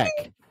the back.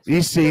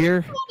 You see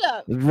her? Hold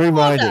up.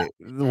 Rewind Hold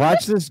it.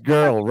 Watch this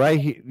girl right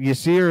here. You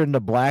see her in the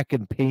black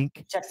and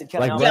pink, Texted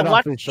Kevin like Albert. right Yeah, off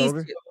watch his these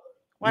shoulder. two.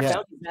 Watch Yeah.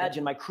 Found his badge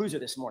in my cruiser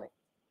this morning.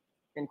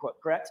 End quote.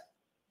 Correct?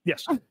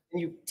 Yes, And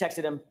you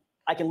texted him,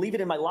 I can leave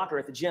it in my locker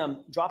at the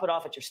gym, drop it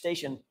off at your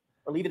station,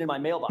 or leave it in my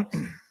mailbox.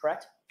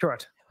 Correct?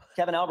 correct.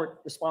 Kevin Albert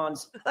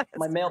responds,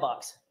 my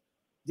mailbox.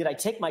 Did I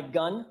take my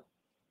gun?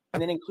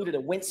 And then included a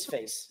wince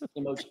face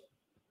emoji.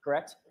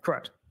 Correct?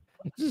 Correct.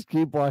 Just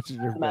keep watching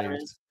your The matter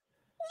face. is,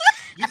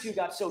 you two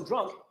got so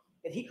drunk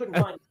that he couldn't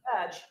find his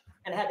badge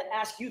and had to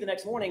ask you the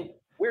next morning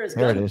where his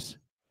Here it gun is.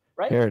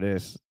 right? Here it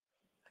is.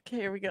 Okay,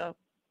 here we go.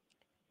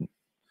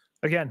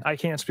 Again, I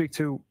can't speak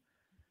to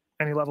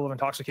any level of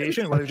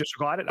intoxication, whether he just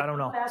forgot it. I don't I'm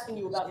know. not asking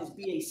you about his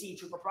BAC,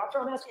 Trooper Proctor.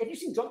 I'm asking, have you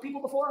seen drunk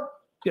people before?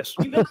 Yes,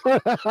 You've been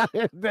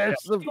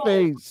That's the before,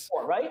 face.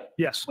 right?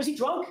 yes. Was he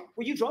drunk?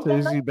 Were you drunk As that soon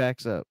as he night?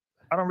 backs up.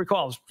 I don't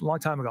recall. It was a long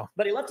time ago.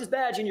 But he left his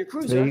badge in your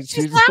cruiser,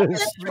 See, she's laughing.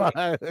 just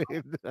smiling.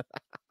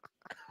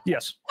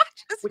 Yes,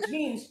 which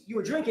means you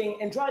were drinking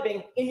and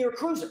driving in your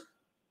cruiser,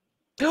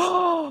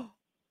 Oh,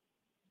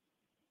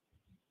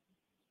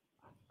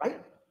 right?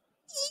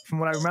 from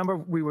what I remember,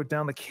 we were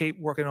down the Cape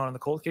working on the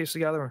cold case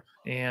together,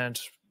 and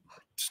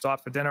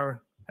stopped for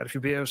dinner, had a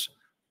few beers,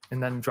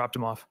 and then dropped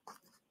him off.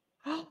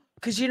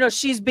 because you know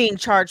she's being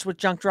charged with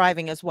drunk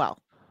driving as well.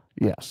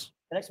 Yes.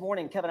 The next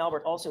morning, Kevin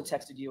Albert also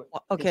texted you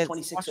at Okay, page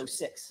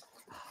 2606.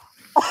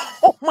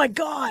 Oh my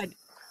God.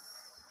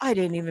 I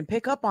didn't even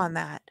pick up on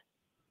that.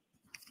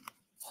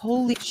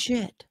 Holy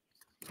shit.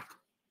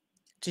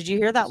 Did you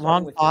hear that Starting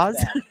long with his pause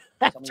badge. Tell me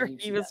after when you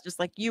he see was that. just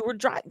like, you were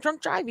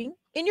drunk driving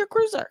in your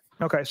cruiser?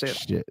 Okay, say it.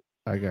 Shit.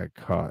 I got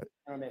caught.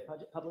 May I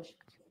publish?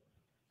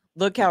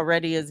 Look how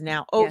red he is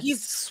now. Oh, Yes.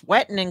 he's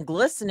sweating and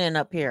glistening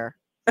up here.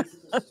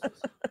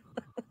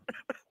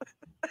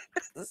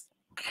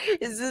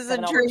 Is this a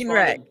Kevin Albert train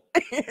wreck?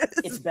 responded,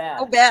 It's bad.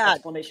 so bad.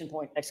 Exclamation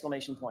point,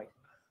 exclamation point.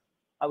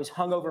 I was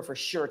hungover for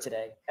sure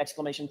today.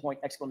 Exclamation point,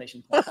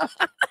 exclamation point.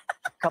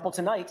 Couple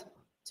tonight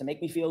to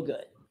make me feel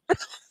good.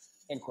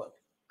 End quote.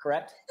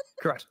 Correct?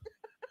 Correct.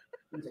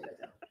 Let me take that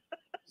down.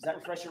 Does that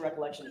refresh your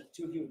recollection? The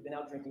two of you have been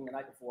out drinking the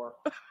night before.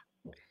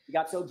 He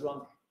got so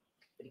drunk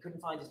that he couldn't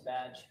find his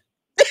badge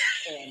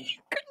and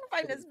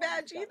find his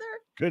badge either.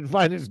 Couldn't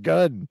find his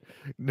gun,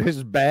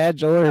 his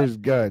badge or his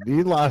gun.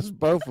 He lost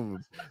both of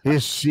them,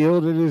 his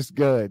shield and his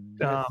gun.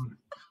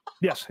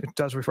 Yes, it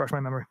does refresh my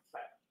memory.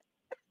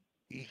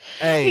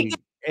 Hey,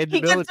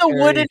 He gets a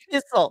wooden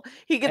pistol.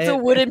 He gets a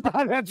wooden.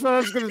 That's what I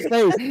was going to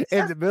say.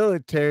 In the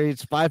military,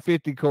 it's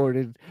 550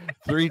 corded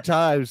 3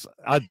 times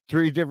on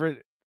 3 different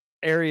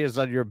areas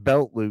on your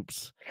belt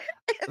loops,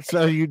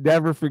 so you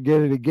never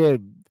forget it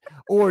again.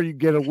 Or you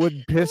get a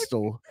wooden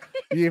pistol.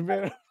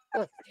 You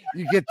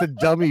get the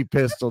dummy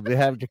pistol to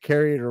have to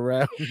carry it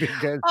around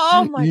because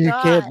you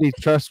can't be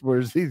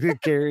trustworthy to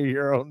carry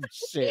your own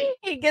shit.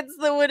 He gets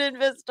the wooden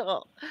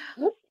pistol.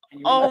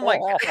 Oh my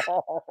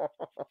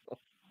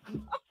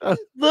god.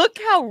 Look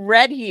how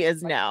red he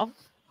is now.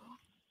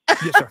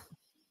 Yes, sir.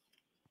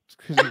 It's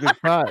because you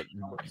good pot.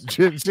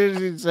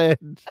 Susan said,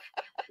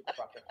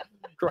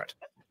 correct.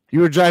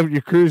 You were driving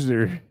your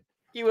cruiser.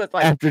 He was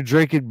like, after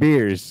drinking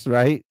beers,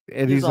 right?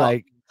 And he's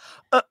like,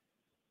 closed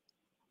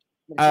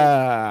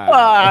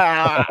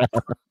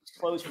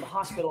from the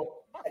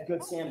hospital at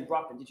Good Sam in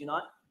Brockton, did you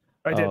not?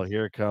 I did. Oh,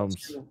 here it comes.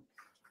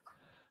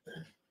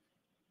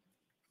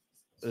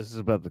 This is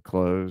about to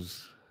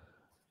close.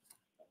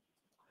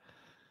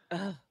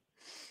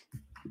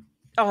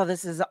 Oh,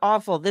 this is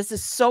awful. This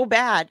is so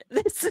bad.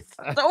 This is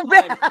so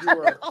bad. You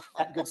were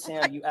at Good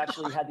Sam, you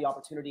actually had the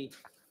opportunity,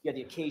 you had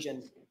the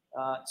occasion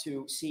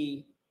to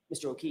see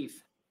Mr.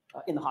 O'Keefe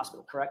in the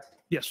hospital, correct?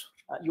 Yes.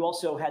 You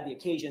also had the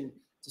occasion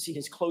to see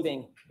his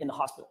clothing in the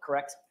hospital,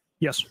 correct?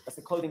 Yes. That's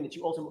the clothing that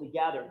you ultimately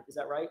gathered, is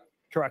that right?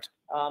 Correct.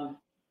 May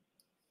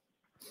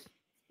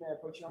I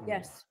approach you?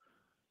 Yes.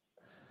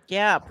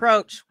 Yeah,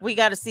 approach. We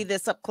got to see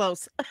this up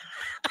close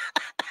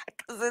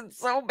because it's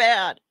so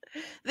bad.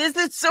 This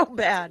is so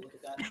bad.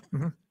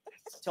 Mm-hmm.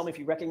 Tell me if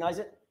you recognize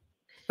it.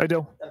 I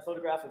do. That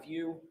photograph of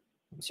you.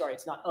 I'm sorry,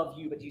 it's not of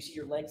you, but do you see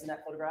your legs in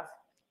that photograph?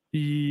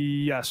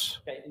 Yes.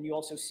 Okay, and you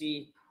also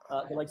see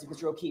the legs of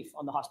Mr. O'Keefe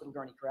on the hospital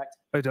gurney, correct?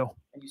 I do.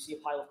 And you see a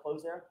pile of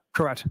clothes there?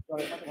 Correct. All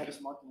right, if I can have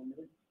this marked and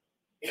omitted.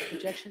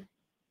 Objection?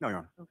 No,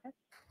 Your Okay.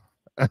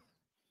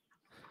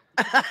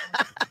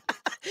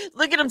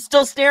 Look at him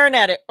still staring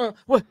at it.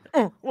 What?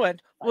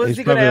 What? What's He's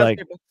he going to probably ask like,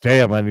 him?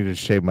 damn, I need to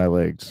shave my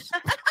legs.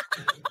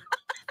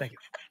 Thank you.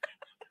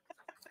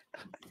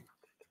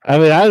 I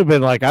mean, I'd have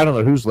been like, I don't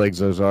know whose legs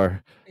those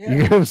are. Yeah. You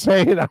know what I'm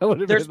saying? I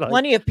would have There's been like,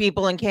 plenty of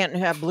people in Canton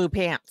who have blue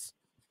pants.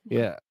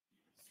 yeah.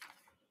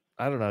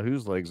 I don't know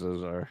whose legs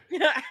those are.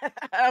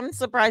 I'm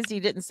surprised he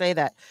didn't say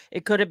that.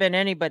 It could have been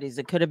anybody's.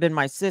 It could have been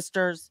my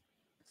sister's.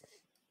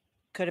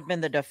 Could have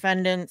been the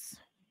defendant's.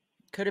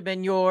 Could have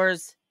been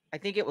yours. I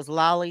think it was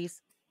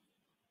Lolly's.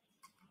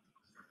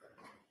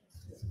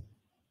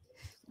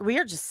 We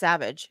are just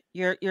savage.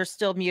 You're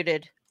still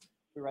muted.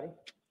 You ready?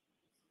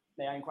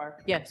 May I inquire?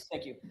 Yes.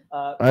 Thank you.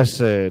 I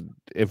said,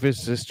 if his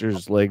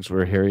sister's legs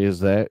were hairy as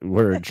that,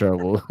 we're in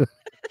trouble. Do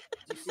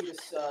you see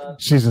this?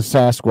 She's a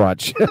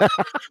Sasquatch.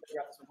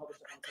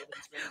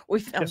 We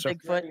found Yes, sir.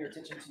 Bigfoot. Your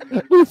attention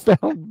to We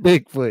found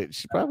Bigfoot.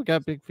 She probably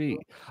got big feet.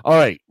 All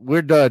right,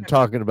 we're done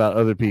talking about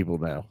other people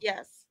now.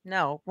 Yes.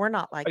 No, we're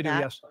not like I do,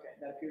 that. yes. Okay,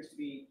 that appears to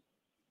be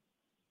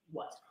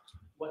what?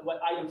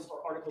 What items or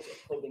articles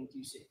of clothing do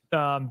you see?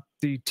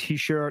 The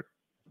T-shirt,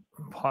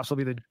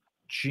 possibly the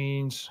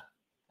jeans.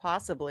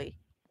 Possibly.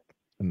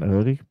 And the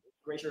hoodie,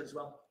 Gray shirt as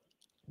well.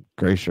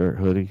 gray shirt,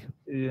 hoodie.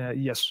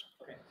 Yes,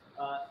 Okay.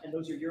 And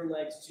those are your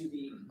legs to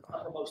the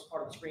uppermost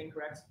part of the screen,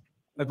 correct?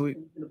 I believe.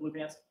 In the blue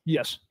pants.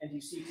 Yes. And do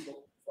you see to the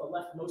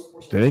leftmost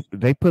portion?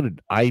 Did they put an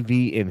IV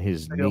in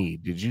his I do. knee?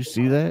 Did you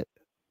see that?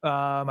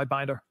 My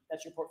binder.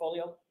 That's your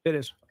portfolio? It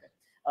is.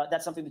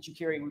 That's something that you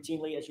carry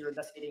routinely as you're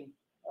investigating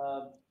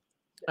I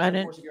in the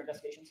didn't- course of your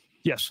investigations?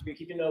 Yes. You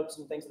keep your notes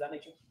and things of that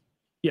nature?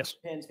 Yes.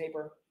 Pens,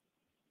 paper?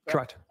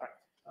 Correct. All right.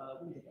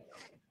 Let me take that down.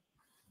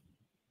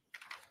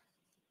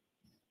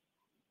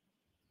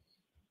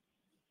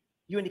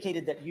 You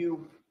indicated that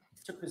you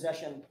took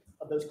possession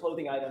of those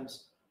clothing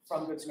items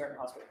from Good Samaritan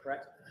Hospital,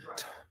 correct?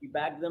 Correct. You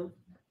bagged them?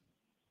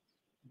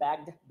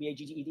 Bagged,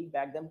 B-A-G-G-E-D,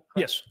 bagged them?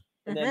 Yes.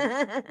 And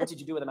then what did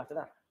you do with them after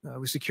that?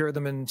 We secured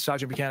them in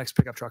Sergeant Buchanan's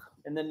pickup truck.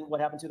 And then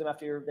what happened to them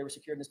after they were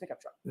secured in this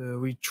pickup truck?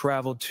 We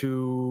traveled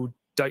to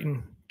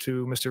Dighton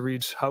to Mr.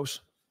 Reed's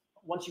house.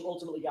 Once you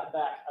ultimately got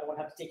back, I don't want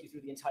to have to take you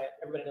through the entire,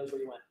 everybody knows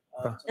where you went.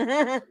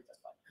 Okay. So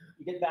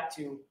you get back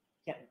to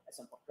Canton at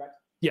some point, correct?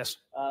 Yes.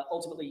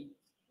 Ultimately,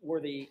 were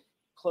the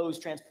clothes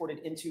transported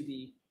into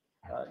the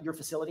your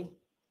facility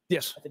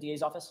Yes. at the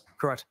DA's office?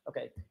 Correct.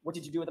 Okay. What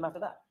did you do with them after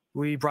that?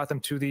 We brought them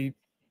to the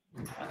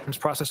evidence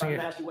processing. I'm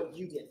going to ask you what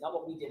you did, not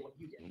what we did, what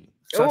you did.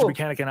 Sergeant Ooh.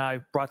 Buchanan and I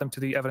brought them to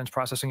the evidence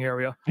processing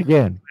area.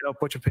 Again, Made out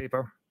butcher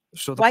paper.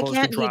 So the Why clothes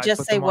can't could he dry, just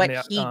put say them on what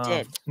there, he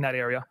did? in that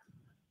area.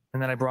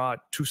 And then I brought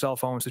 2 cell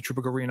phones to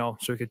Trooper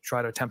Garino so he could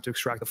try to attempt to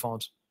extract the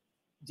phones.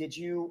 What did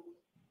you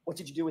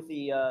do with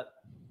the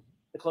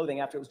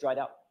clothing after it was dried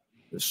out?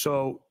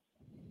 So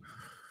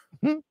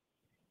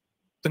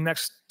the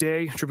next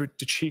day, Trooper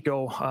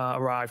DeChico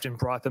arrived and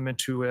brought them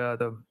into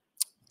the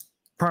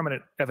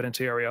permanent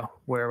evidence area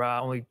where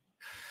only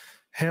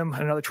him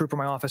and another trooper in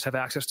my office have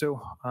access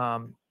to.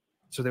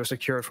 So they were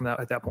secured from that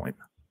at that point.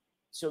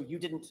 So you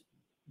didn't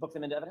book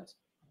them into evidence?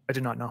 I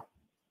did not know.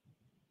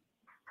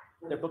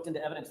 When they're booked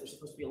into evidence, there's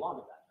supposed to be a log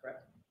of that,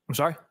 correct? I'm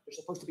sorry? There's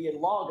supposed to be a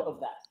log of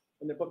that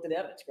when they're booked into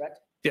evidence, correct?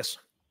 Yes.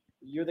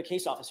 You're the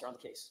case officer on the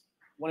case.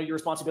 One of your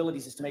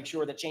responsibilities is to make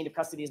sure that chain of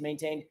custody is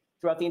maintained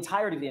throughout the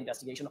entirety of the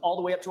investigation, all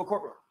the way up to a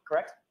courtroom,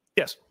 correct?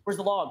 Yes. Where's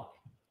the log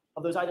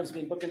of those items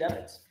being booked into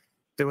evidence?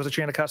 There was a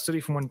chain of custody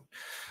from when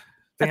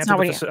they That's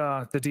not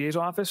entered the DA's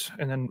office,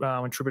 and then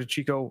when Trooper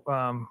Chico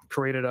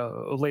created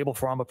a label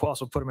for them, but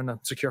also put them in a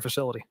secure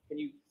facility. Can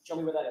you show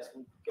me where that is?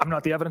 I'm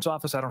not the evidence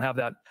office. I don't have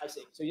that. I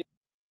see. So you,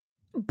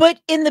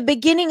 But in the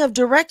beginning of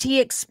direct, he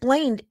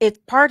explained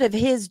it part of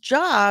his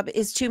job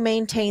is to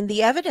maintain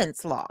the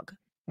evidence log.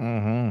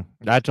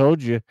 I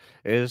told you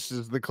this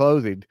is the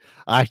clothing.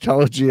 I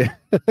told you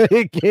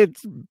it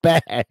gets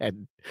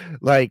bad.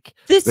 Like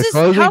This the is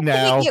clothing how can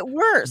now. it get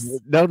worse?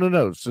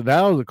 No. So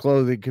now the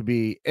clothing could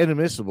be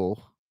inadmissible.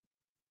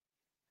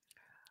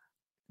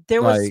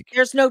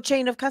 There's no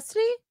chain of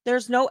custody.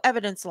 There's no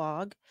evidence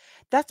log.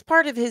 That's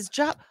part of his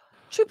job.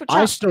 Trooper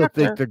I still think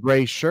Proctor, the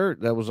gray shirt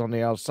that was on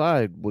the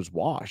outside was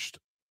washed.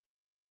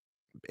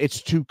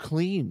 It's too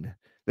clean.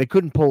 They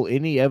couldn't pull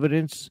any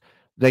evidence.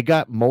 They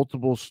got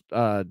multiple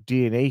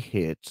DNA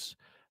hits,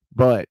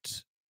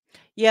 but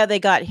yeah, they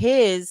got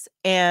his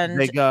and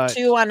they got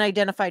 2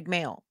 unidentified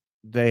male.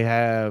 they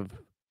have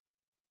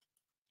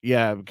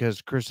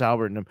because Chris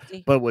Albert and them.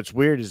 See? But what's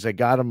weird is they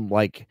got him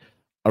like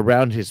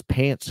around his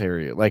pants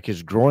area, like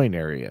his groin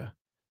area,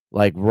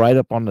 like right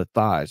up on the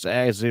thighs,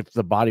 as if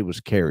the body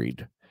was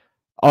carried.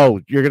 Oh,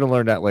 you're gonna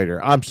learn that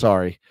later. I'm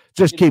sorry.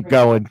 Just keep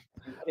going.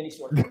 any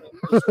sort of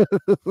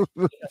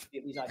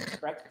these items,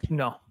 correct?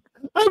 No.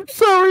 I'm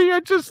sorry. I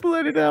just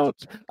let it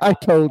out. I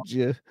told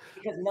you.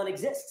 Because none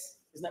exists.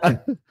 Isn't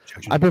that right?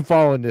 I've been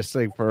following this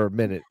thing for a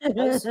minute.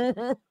 Does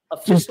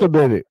Just a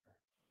minute.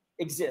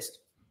 exist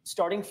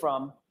starting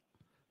from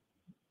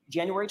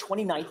January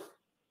 29th,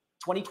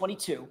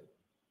 2022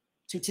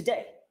 to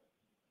today.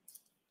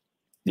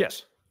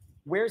 Yes.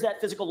 Where's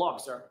that physical log,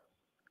 sir?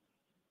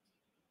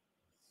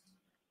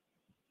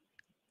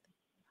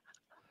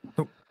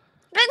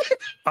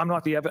 I'm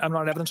not an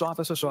evidence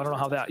officer, so I don't know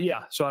how that.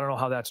 Yeah, so I don't know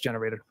how that's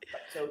generated.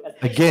 So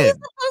Again,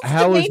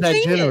 how is that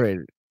maintain it.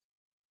 generated?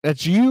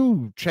 That's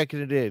you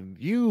checking it in.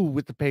 You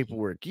with the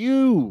paperwork.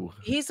 You.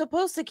 He's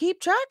supposed to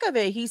keep track of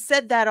it. He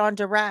said that on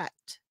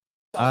direct.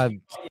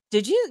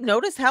 Did you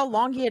notice how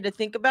long he had to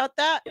think about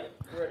that?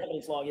 where an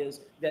evidence log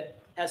is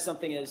that has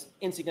something as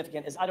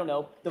insignificant as, I don't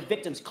know, the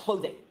victim's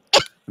clothing.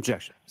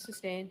 Objection.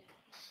 Sustained.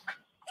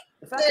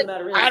 The fact of the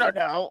matter is, I don't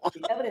know.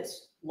 the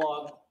evidence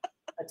log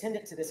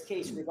attendant to this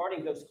case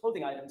regarding those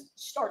clothing items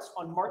starts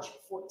on March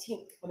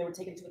 14th when they were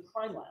taken to the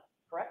crime lab,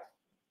 correct?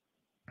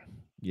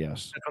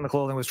 Yes. When the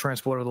clothing was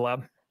transported to the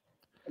lab.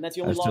 And that's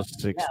the only That's log just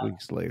we 6 have.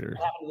 weeks later.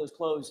 What happened to those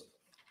clothes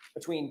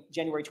between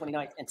January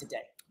 29th and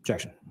today?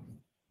 Objection.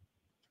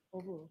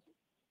 Oh,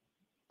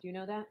 do you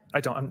know that?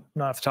 I'm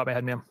not off the top of my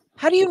head, ma'am.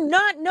 How do you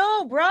not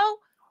know, bro?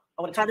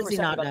 I want to How talk for does a he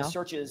second not about know? the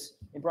searches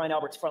in Brian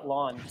Albert's front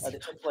lawn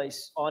that took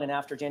place on and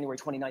after January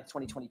 29th,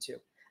 2022.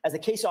 As the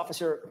case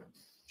officer,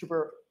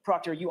 Trooper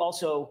Proctor, you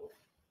also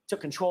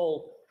took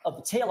control of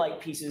the taillight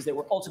pieces that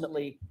were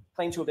ultimately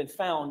claimed to have been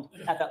found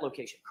at that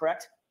location,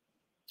 correct?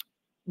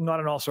 Not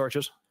in all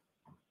searches.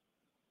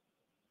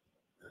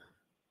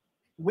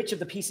 Which of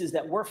the pieces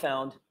that were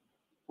found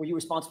were you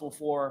responsible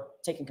for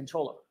taking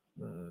control of?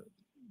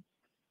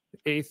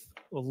 8th,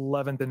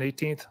 11th, and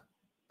 18th.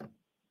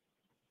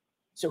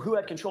 So who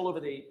had control over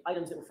the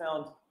items that were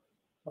found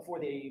before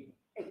the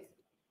 8th?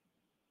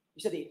 You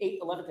said the 8th,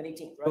 11th, and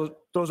 18th, right?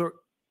 Those are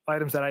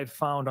items that I had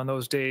found on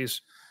those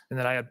days and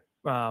that I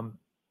had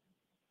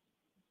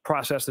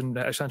processed and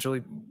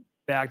essentially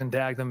bagged and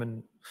tagged them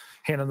and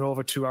handed them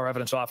over to our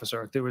evidence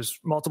officer. There was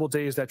multiple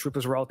days that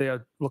troopers were out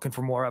there looking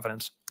for more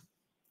evidence.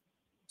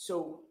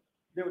 So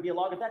there would be a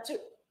log of that too,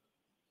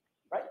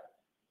 right?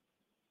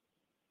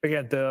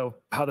 Again,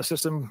 how the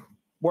system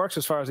works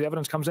as far as the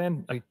evidence comes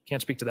in, I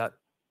can't speak to that.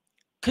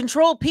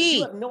 Control You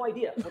P. have no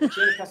idea what the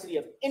chain of custody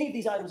of any of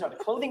these items are, the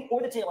clothing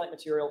or the taillight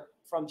material,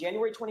 from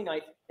January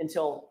 29th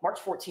until March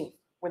 14th,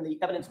 when the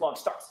evidence log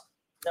starts. Is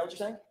that what you're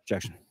saying?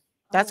 Objection.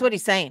 That's what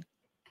he's saying.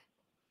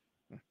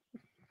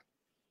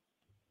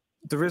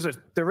 There is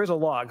a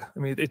log. I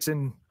mean, it's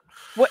in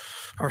What?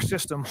 our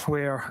system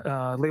where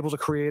labels are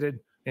created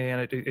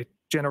and it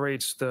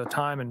generates the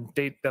time and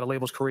date that a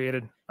label is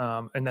created.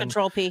 And then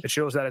Control P. it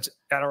shows that it's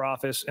at our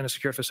office in a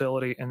secure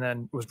facility and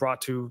then was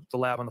brought to the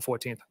lab on the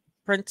 14th.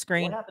 Print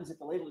screen. What happens if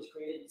the label is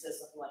created and says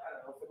something like, I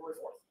don't know, February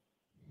 4th?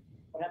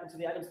 What happens to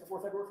the items before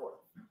February 4th?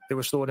 They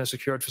were stored in a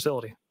secured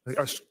facility,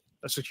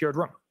 a secured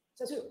room.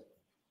 Says who?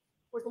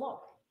 Where's the log?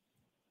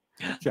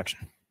 Objection.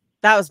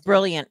 That was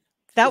brilliant.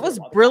 That was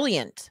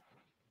brilliant.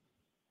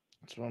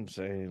 That's what I'm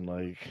saying.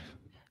 Like, Not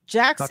to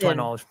my Jackson.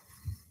 knowledge.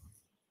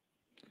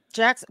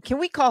 Jackson. Can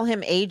we call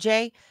him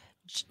AJ?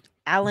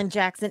 Alan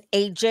Jackson.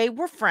 AJ.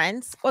 We're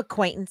friends,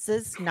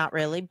 acquaintances. Not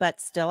really, but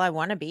still, I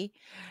want to be.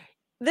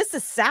 This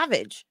is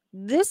savage.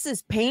 This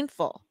is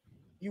painful.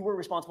 You were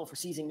responsible for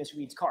seizing Miss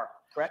Reed's car,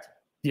 correct?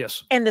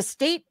 Yes, And the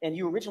state And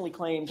you originally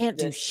claimed Can't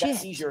do that shit.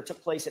 seizure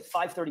took place at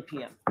 5:30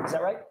 p.m. Is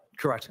that right?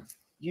 correct.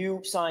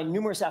 You signed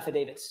numerous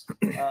affidavits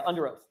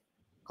under oath,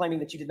 claiming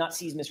that you did not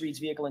seize Ms. Reed's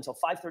vehicle until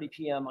 5:30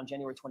 p.m. on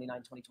January 29,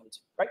 2022,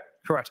 right?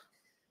 Correct.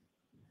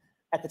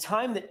 At the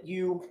time that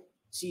you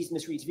seized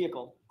Ms. Reed's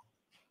vehicle,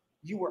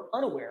 you were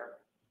unaware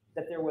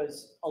that there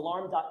was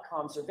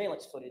alarm.com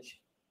surveillance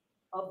footage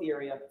of the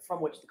area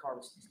from which the car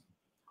was seized,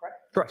 correct?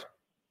 Correct.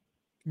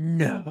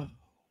 no.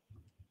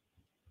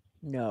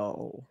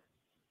 No.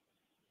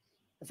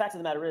 The fact of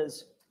the matter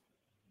is,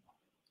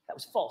 that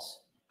was false.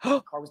 The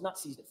car was not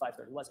seized at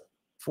 5:30, was it?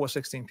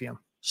 4:16 p.m.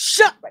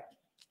 Shut. Right.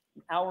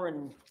 An hour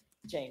and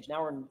change, an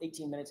hour and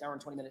 18 minutes, hour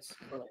and 20 minutes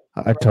earlier.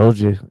 I told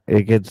you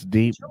it gets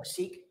deep. Did you ever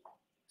seek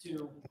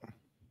to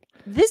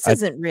This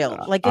isn't real.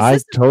 Like, is I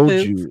this a told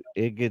spoof? you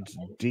it gets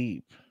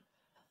deep.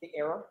 the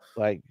error,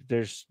 Like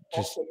there's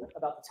false just statement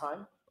about the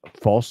time,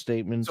 false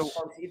statements. the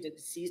car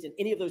seized in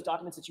any of those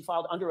documents that you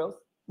filed under oath?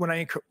 When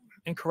I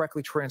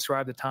incorrectly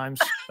transcribed the times,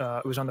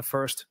 it was on the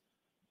first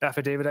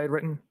affidavit I had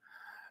written.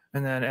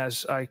 And then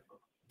as I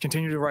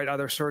continued to write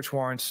other search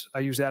warrants, I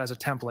used that as a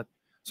template.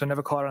 So I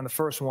never caught it on the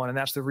first one. And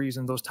that's the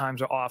reason those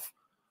times are off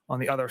on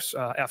the other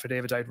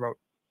affidavits I wrote.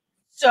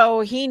 So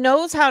he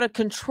knows how to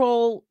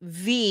control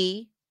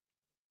V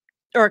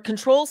or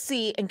control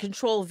C and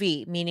control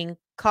V, meaning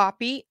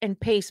copy and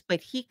paste,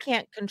 but he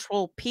can't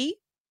control P,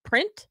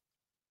 print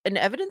an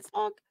evidence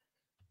log.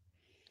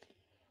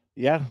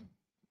 Yeah.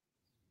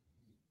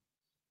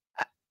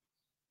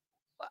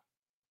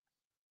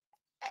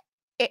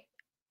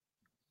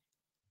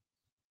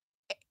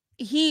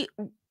 He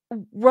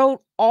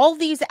wrote all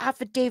these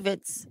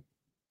affidavits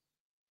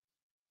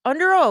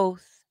under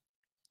oath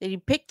that he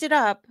picked it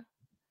up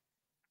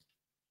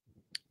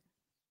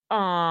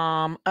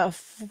at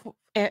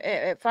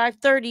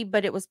 5:30,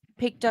 but it was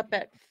picked up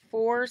at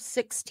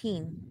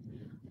 4:16.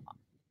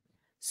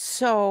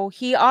 So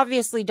he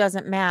obviously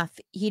doesn't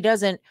math. He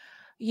doesn't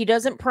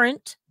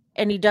print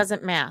and he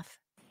doesn't math.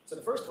 So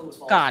the first one was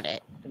false. Got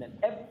it. And then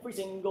every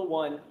single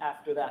one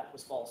after that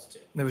was false too.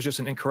 There was just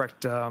an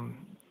incorrect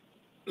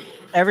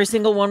Every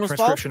single one was false.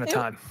 transcription of too?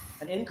 time.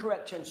 An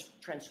incorrect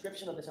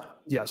transcription of the time.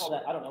 You Yes. call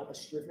that, I don't know, a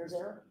Scrivener's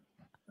error?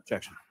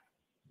 Objection.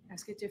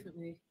 Ask it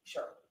differently.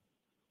 Sure.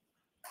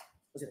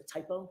 Was it a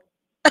typo?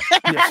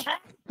 Yes.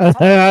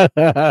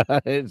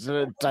 It's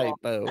a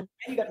typo. And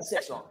you got the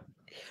 6 wrong.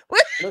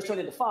 What? And those turned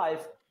into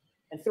 5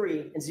 and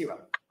 3 and 0,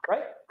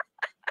 right?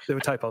 They were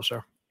typos,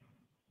 sir.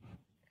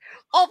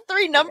 All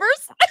three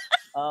numbers?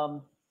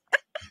 Um,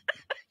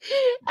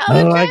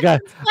 Oh,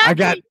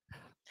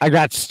 I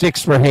got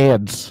sticks for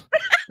hands.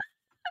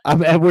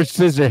 I'm Edward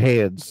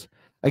Scissorhands.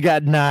 I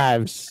got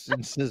knives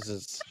and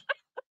scissors.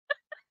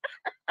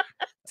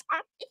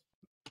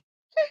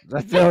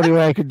 That's the only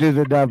way I can do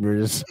the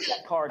numbers.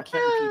 that car to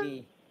Canton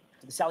PD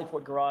to the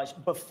Sallyport garage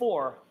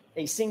before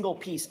a single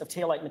piece of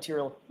taillight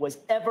material was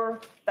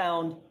ever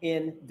found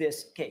in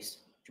this case.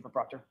 Trooper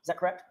Proctor, is that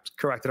correct?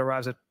 Correct. It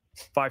arrives at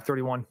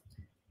 5:31.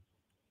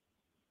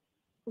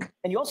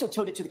 And you also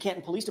towed it to the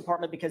Canton Police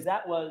Department because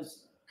that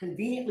was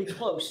conveniently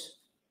close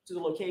to the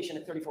location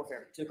at 34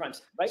 Fair, to the crime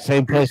scene, right?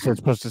 Same place that's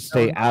supposed to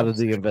stay out of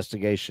the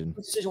investigation.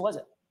 What decision was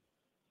it?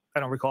 I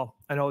don't recall.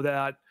 I know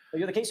that Well,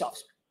 you're the case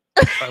officer.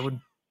 I would.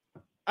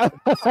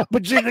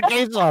 But you're the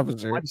case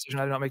officer. My decision.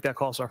 I did not make that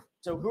call, sir.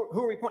 So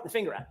who are we pointing the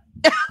finger at?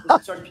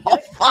 Was it Sergeant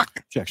Buchanan?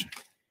 Objection.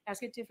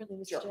 Ask it differently,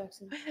 Mr. Sure.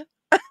 Jackson.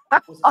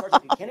 Was it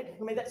Sergeant Buchanan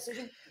who made that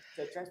decision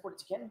to transport it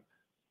to Canton?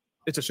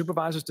 It's a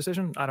supervisor's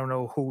decision. I don't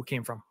know who it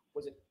came from.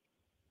 Was it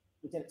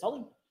Lieutenant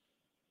Tully?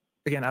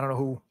 Again, I don't know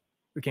who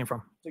it came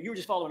from. So you were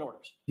just following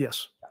orders.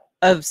 Yes.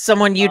 Of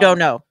someone you don't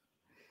know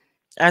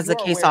as You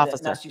the are case aware that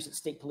officer. Massachusetts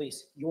State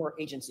Police, your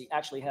agency,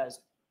 actually has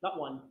not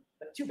one,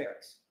 but 2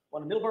 barracks.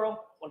 One in Middleborough,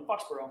 one in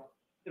Foxborough,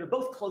 that are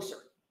both closer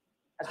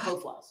as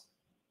profiles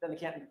than the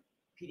Canton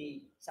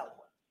PD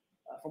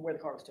Sallyport, from where the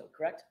car was towed,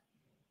 correct?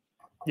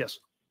 Yes.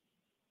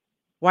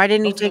 Why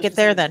didn't he Both of take those it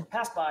there facilities then? were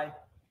Passed by,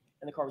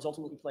 and the car was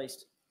ultimately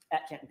placed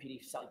at Canton PD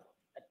Sallyport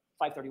at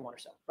 5:31 or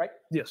so, right?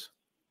 Yes.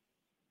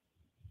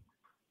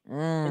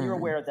 And you're Mm.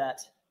 aware that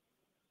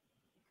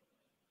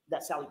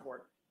that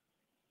Sallyport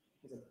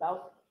is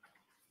about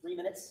 3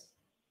 minutes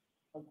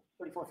from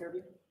 34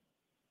 Fairview?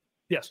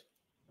 Yes.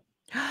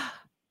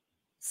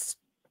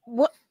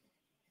 What?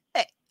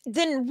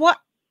 Then what?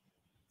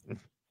 I'm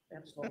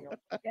just holding up.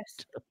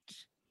 Yes.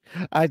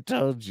 I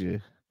told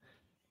you.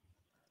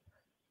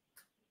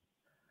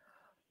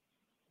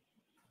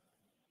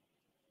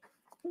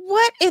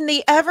 What in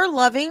the ever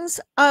lovings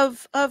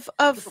of Trooper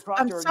I'm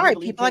Proctor, you're sorry, the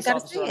lead people, I case gotta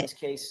officer say on it. this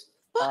case.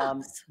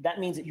 Bugs. That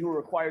means that you were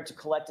required to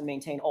collect and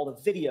maintain all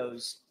the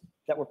videos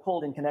that were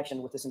pulled in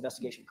connection with this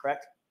investigation,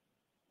 correct?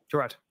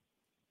 Correct.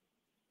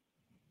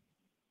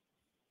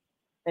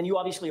 And you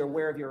obviously are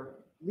aware of your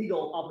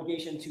legal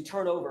obligation to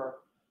turn over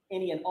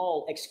any and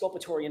all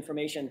exculpatory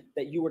information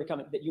that you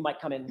might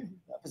come in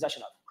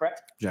possession of,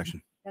 correct?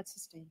 Objection. That's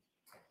sustained.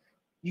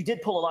 You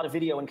did pull a lot of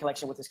video in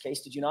connection with this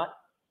case, did you not?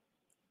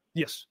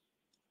 Yes.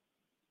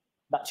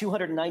 About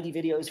 290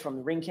 videos from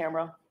the Ring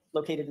camera,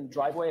 located in the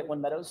driveway at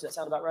One Meadows. Does that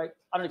sound about right?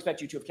 I don't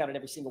expect you to have counted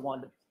every single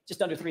one, but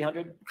just under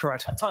 300.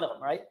 Correct. A ton of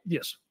them, right?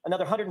 Yes.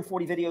 Another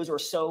 140 videos or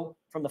so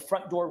from the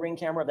front door ring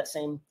camera of that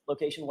same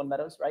location, One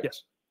Meadows, right?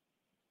 Yes.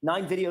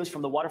 9 videos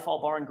from the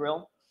Waterfall Bar and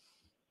Grill.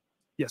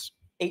 Yes.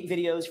 8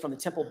 videos from the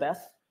Temple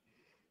Beth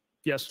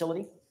Yes.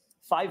 facility.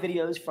 5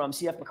 videos from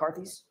CF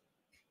McCarthy's.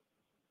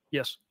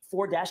 Yes.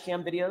 4 dash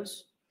cam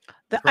videos.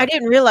 I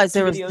didn't realize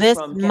there 2 was videos this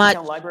from much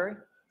Canton Library.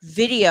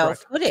 video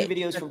Correct. 2 footage.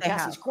 videos that from they have.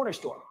 Cassie's Corner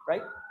Store,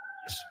 right?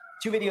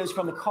 2 videos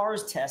from the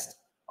cars test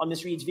on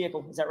Miss Reed's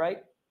vehicle. Is that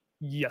right?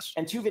 Yes.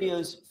 And 2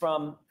 videos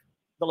from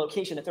the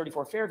location at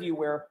 34 Fairview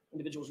where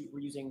individuals were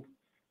using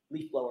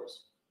leaf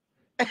blowers.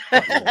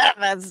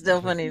 That's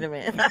still funny to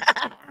me.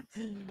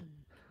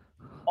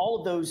 All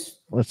of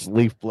those Let's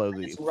leaf blow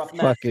the some rough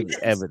fucking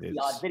the evidence.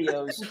 odd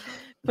videos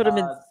Put them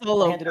in were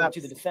solo handed over cups.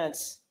 to the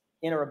defense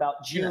in or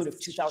about June of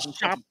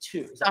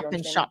 2022. Is that Stop your and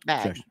understanding? shop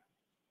bag.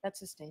 That's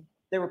sustained.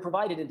 They were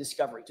provided in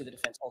discovery to the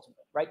defense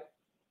ultimately, right?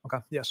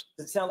 Okay. Yes.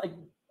 Does it sound like,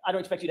 I don't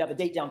expect you to have the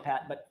date down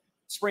pat, but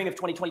spring of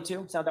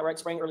 2022, sound that right?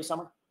 Spring, early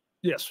summer?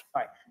 Yes.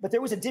 All right. But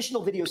there was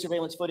additional video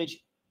surveillance footage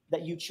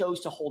that you chose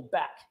to hold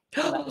back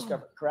from that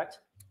discovery, correct?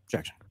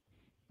 Objection.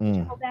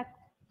 Mm. Go back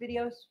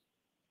videos.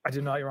 I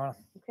did not, Your Honor.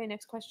 Okay,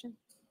 next question.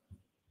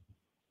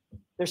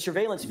 There's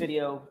surveillance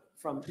video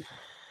from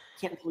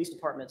Canton Police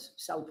Department's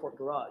Sallyport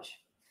garage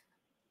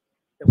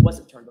that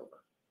wasn't turned over,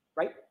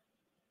 right?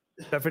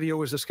 That video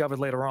was discovered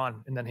later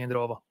on and then handed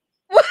over.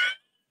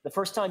 The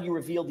first time you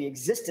revealed the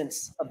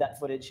existence of that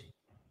footage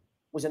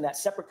was in that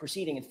separate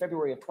proceeding in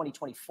February of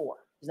 2024.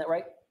 Isn't that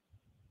right?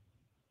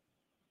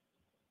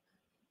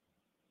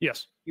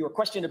 Yes. You were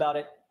questioned about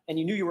it and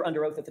you knew you were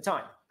under oath at the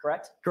time,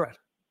 correct? Correct.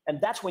 And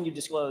that's when you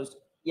disclosed,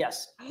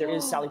 yes, there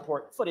is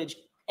Sallyport footage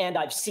and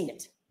I've seen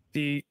it.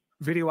 The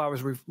video I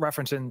was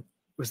referencing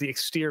was the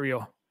exterior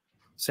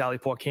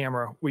Sallyport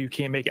camera where you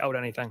can't make out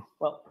anything.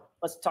 Well,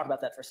 let's talk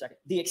about that for a second.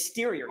 The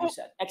exterior, you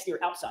said,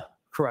 exterior outside,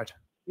 Correct.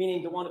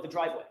 meaning the one of the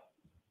driveway.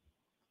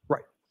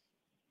 Right.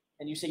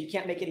 And you say you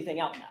can't make anything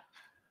out now.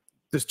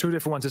 There's 2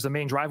 different ones. There's the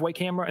main driveway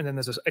camera and then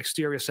there's this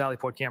exterior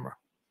Sallyport camera.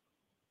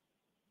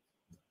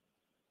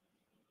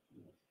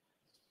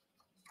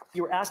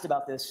 You were asked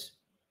about this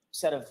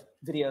set of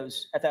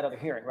videos at that other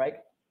hearing, right?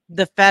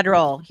 The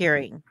federal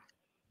hearing,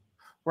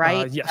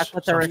 right? Yes. That's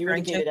what they're So you referring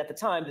indicated to. at the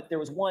time that there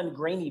was one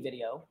grainy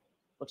video,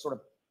 looks sort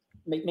of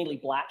mainly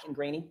black and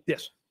grainy,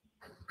 Yes.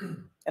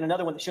 and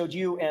another one that showed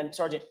you and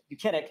Sergeant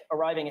Buchanan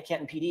arriving at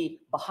Canton PD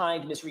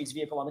behind Miss Reed's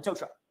vehicle on the tow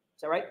truck.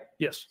 Is that right?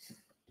 Yes.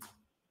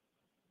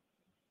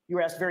 You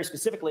were asked very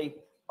specifically,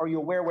 are you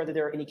aware whether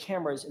there are any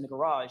cameras in the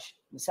garage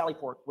in the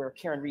Sallyport where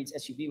Karen Reed's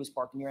SUV was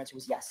parked? And your answer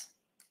was yes,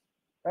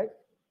 right?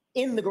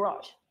 In the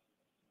garage.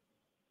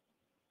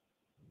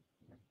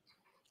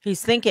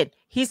 He's thinking.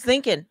 He's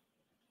thinking.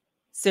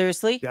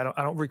 Seriously? Yeah.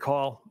 I don't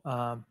recall.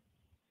 Do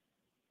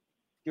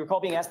you recall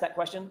being asked that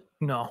question?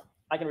 No.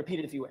 I can repeat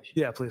it if you wish.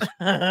 Yeah, please.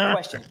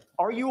 Question.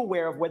 Are you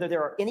aware of whether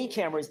there are any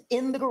cameras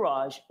in the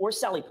garage or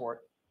Sallyport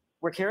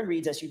where Karen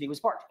Reed's SUV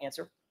was parked?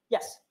 Answer,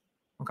 yes.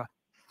 Okay.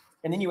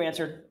 And then you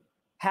answered,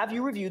 have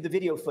you reviewed the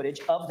video footage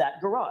of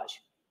that garage?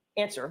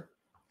 Answer,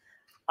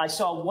 I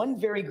saw one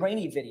very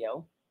grainy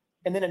video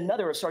and then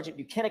another of Sergeant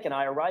Buchanan and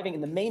I arriving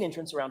in the main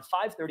entrance around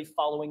 5:30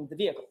 following the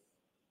vehicle,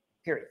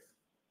 period.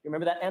 You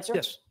remember that answer?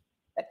 Yes.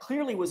 That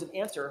clearly was an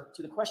answer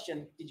to the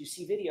question, did you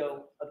see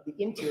video of the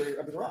interior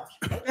of the garage?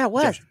 Yeah, it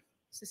was.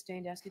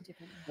 Sustained, ask it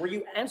differently. Were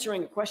you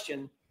answering a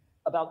question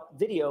about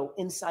video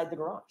inside the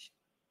garage?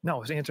 No, I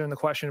was answering the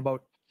question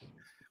about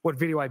what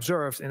video I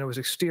observed, and it was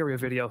exterior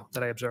video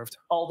that I observed.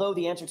 Although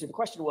the answer to the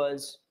question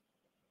was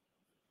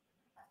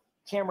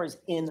cameras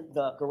in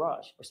the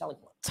garage or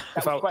Sallyport. That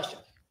was the question.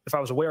 If I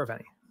was aware of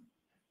any.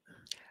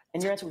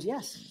 And your answer was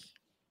yes.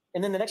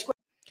 And then the next question.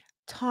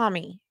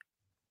 Tommy,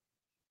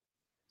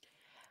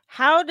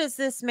 how does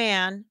this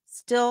man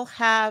still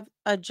have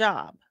a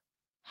job?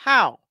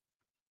 How?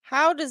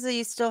 How does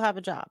he still have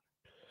a job?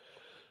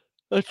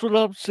 That's what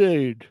I'm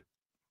saying.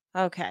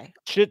 Okay.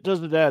 Shit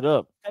doesn't add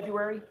up.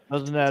 February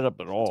Doesn't add up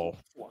at all.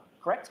 4,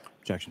 correct?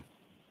 Objection.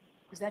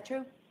 Is that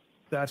true?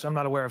 I'm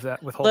not aware of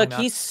that. Withholding Look, that.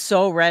 he's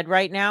so red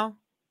right now.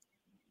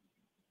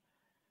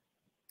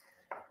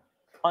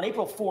 On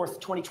April 4th,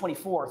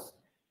 2024,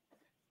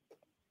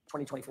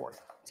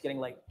 it's getting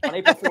late. On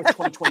April 4th,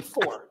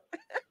 2024,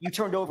 you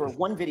turned over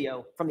one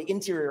video from the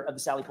interior of the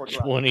Sallyport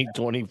garage.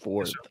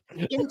 2024.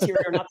 The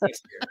interior, not the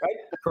exterior, right?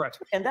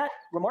 Correct. And that,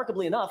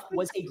 remarkably enough,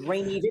 was a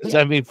grainy video. Does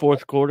that mean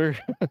fourth quarter?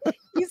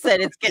 He said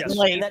it's getting Yes.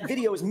 late. And that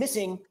video is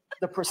missing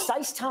the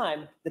precise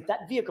time that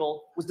that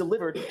vehicle was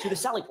delivered to the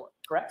Sallyport,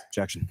 correct?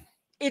 Objection.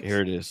 It's,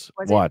 Here it is.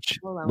 Was it? Watch.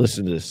 Hold on.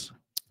 Listen to this.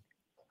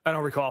 I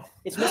don't recall.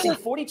 It's missing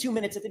 42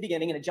 minutes at the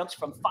beginning, and it jumps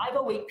from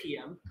 5:08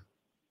 p.m.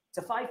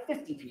 to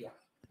 5:50 p.m.,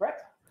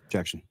 correct?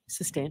 Objection.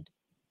 Sustained.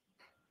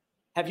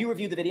 Have you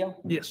reviewed the video?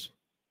 Yes.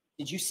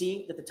 Did you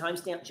see that the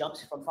timestamp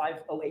jumps from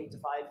 5:08 to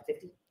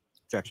 5:50?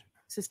 Objection.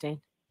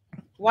 Sustained.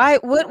 why?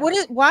 What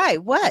is? Why?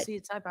 What? See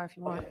it sidebar if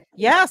you want.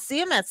 Yeah,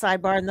 see him at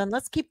sidebar, and then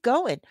let's keep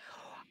going.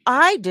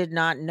 I did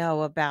not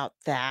know about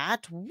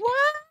that.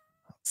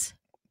 What?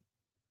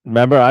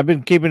 Remember, I've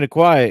been keeping it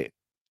quiet.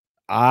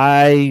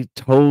 I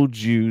told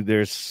you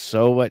there's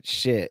so much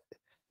shit.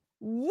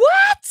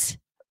 What?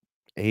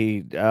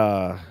 He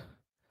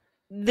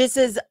This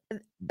is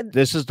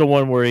this is the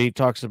one where he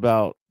talks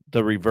about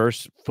the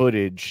reverse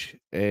footage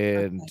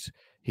and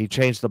he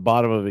changed the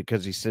bottom of it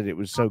because he said it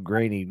was so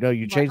grainy. No,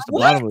 you changed the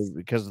bottom of it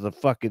because of the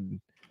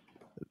fucking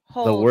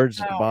the words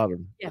at the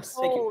bottom. Yes,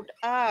 thank you. Hold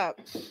up.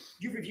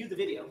 You reviewed the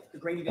video, the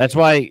grainy video. That's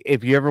why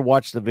if you ever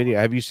watch the video,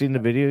 have you seen the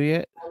video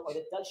yet But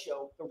it does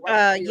show the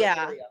right rear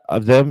yeah. area.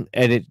 of them?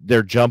 And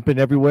they're jumping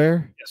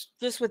everywhere. Yes.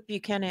 Just with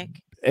Buchanan.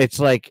 It's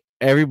like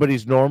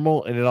everybody's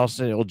normal, and then all of a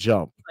sudden it'll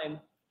jump.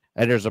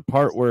 And there's a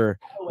part where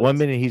one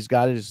minute he's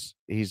got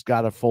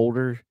a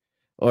folder,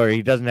 or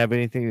he doesn't have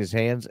anything in his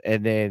hands,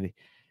 and then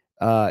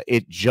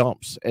it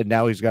jumps, and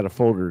now he's got a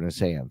folder in his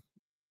hand.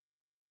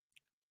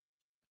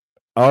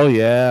 Oh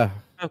yeah.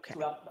 Okay.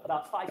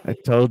 About 5 I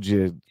minutes. told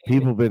you,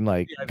 people been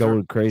like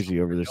going crazy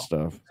over this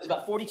stuff. It's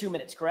about 42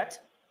 minutes, correct?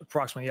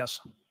 Approximately,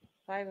 yes.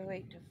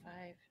 508 to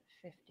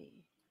 550.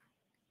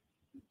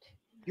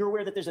 You're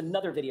aware that there's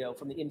another video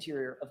from the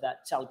interior of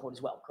that Sally Port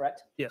as well,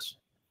 correct? Yes.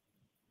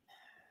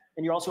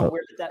 And you're also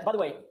aware that, by the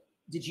way,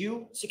 did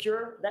you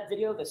secure that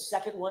video, the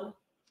second one?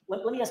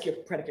 Let me ask you a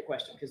predicate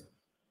question because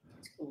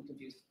it's a little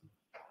confused.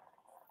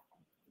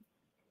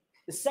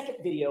 The second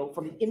video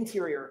from the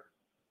interior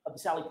of the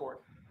Sally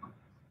Port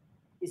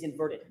is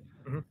inverted,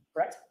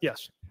 correct?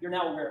 Yes. You're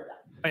now aware of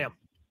that. I am.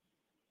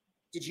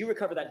 Did you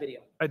recover that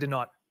video? I did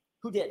not.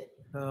 Who did?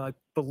 I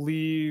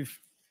believe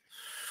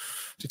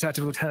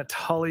Detective Lieutenant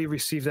Tully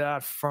received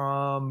that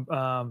from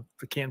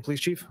the Canton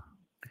Police Chief.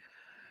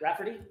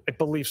 Rafferty? I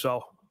believe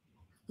so.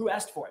 Who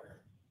asked for it?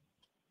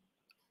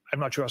 I'm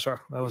not sure, sir.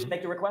 I Did was. you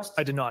make the request?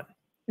 I did not.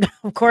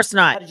 Of course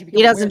How not. did you He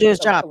become doesn't aware do his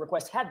that job. A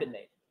request had been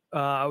made.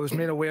 I was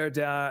made aware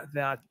that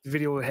the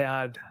video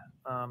had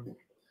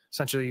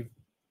essentially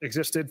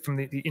existed from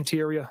the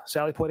interior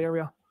Sally Port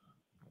area.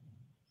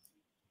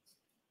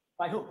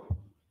 By whom?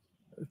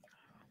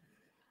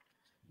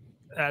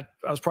 I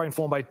was probably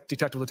informed by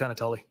Detective Lieutenant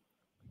Tully.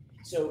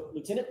 So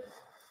Lieutenant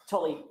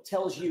Tully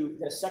tells you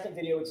that a second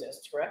video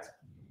exists, correct?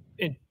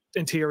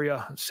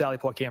 Interior Sally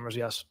Port cameras,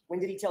 yes. When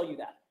did he tell you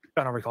that?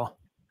 I don't recall.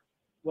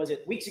 Was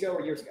it weeks ago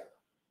or years ago?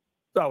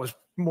 That was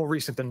more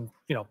recent than,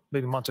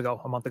 maybe months ago,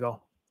 a month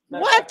ago.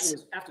 Matter of fact, it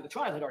was after the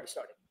trial had already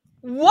started.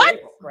 What?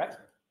 April, correct?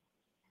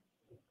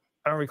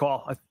 I don't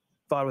recall. I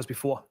thought it was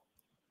before.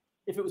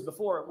 If it was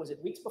before, was it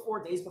weeks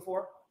before, days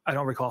before? I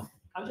don't recall.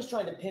 I'm just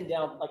trying to pin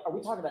down, like, are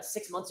we talking about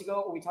 6 months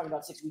ago or are we talking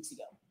about 6 weeks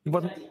ago? It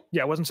wasn't,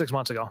 yeah, it wasn't 6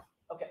 months ago.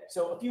 Okay,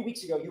 so a few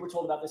weeks ago, you were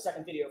told about the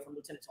second video from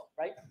Lieutenant Tully,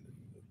 right?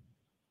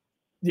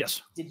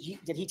 Yes. Did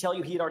he tell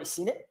you he had already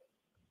seen it?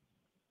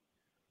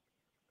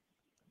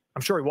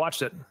 I'm sure he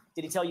watched it.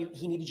 Did he tell you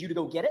he needed you to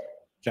go get it?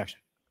 Objection.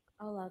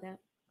 I'll allow that.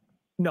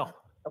 No.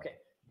 Okay,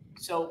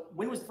 so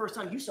when was the first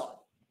time you saw it?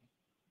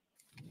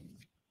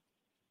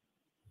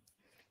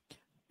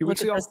 Few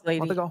weeks at ago, this lady. a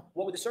month ago.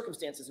 What were the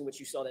circumstances in which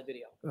you saw that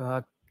video?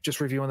 Just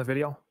reviewing the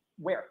video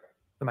Where?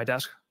 at my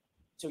desk.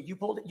 So you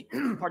pulled it,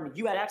 pardon me,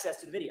 you had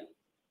access to the video.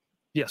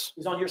 Yes.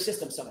 It was on your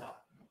system somehow.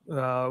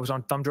 It was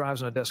on thumb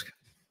drives and a disk.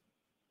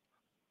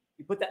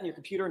 You put that in your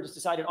computer and just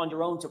decided on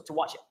your own to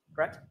watch it,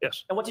 correct?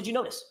 Yes. And what did you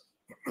notice?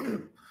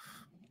 One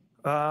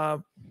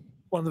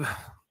of the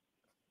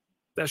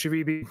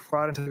SUV being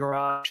brought into the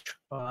garage.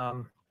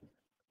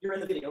 You're in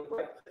the video,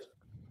 right?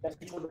 That's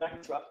you toward the back of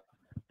the truck.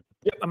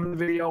 Yep, I'm in the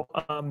video.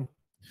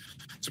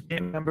 Some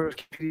gang members,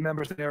 PD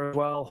members there as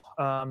well.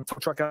 Tow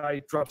truck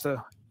guy drops the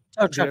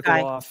Tow truck vehicle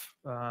guy. off.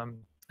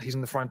 He's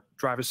in the front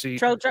driver's seat.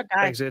 Tow truck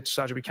guy. Exits.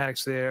 Sergeant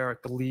Mechanic's there.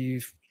 I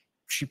believe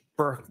Chief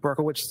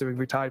Berkowitz, the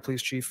retired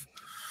police chief.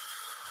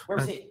 Where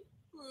was he?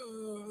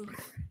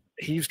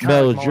 He's kind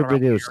Mel, of is your mulling around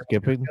video here.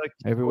 skipping Like,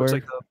 everywhere? towards,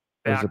 like,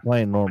 the Or is back it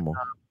playing normal?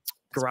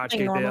 garage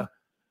playing gate normal? there.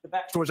 The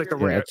back. Towards like the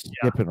Yeah, rear. it's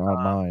skipping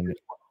on mine.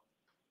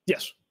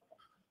 Yes.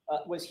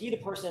 Was he the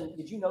person?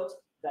 Did you note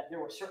that there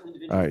were certain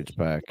individuals? All right, it's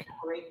back. that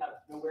operate out of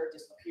nowhere,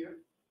 just appear?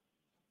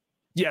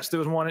 Yes, there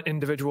was one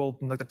individual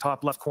in like the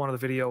top left corner of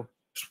the video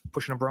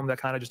pushing a broom that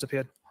kind of just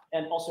appeared.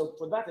 And also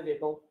for the back of the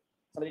vehicle,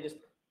 somebody just,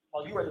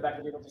 while you were in the back of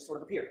the vehicle, just sort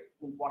of appeared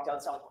and walked out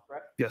of the Sally Port,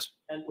 correct? Yes.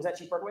 And was that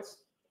Chief Berkowitz?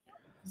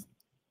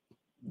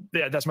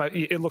 Yeah,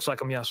 it looks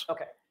like him, yes.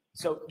 Okay.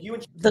 So you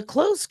and The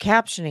closed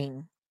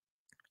captioning.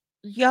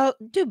 Yo,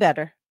 do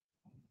better.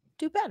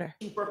 Do better.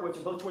 Chief Berkowitz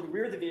are both toward the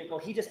rear of the vehicle.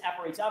 He just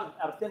apparates out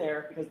of thin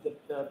air because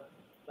the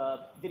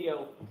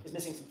video is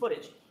missing some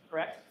footage,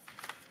 correct?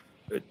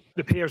 It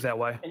appears that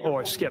way, And you're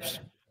or it holding skips.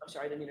 that- I'm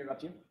sorry, I didn't mean to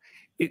interrupt you.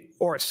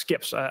 Or it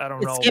skips. I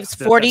don't It know. skips if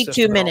that's 42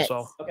 system minutes.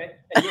 also. Okay.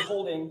 And you're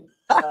holding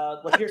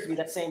what appears to be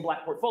that same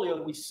black portfolio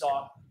that we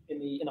saw in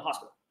the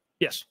hospital.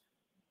 Yes.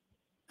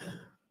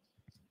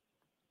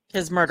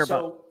 His murder book.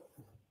 So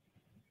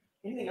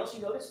anything else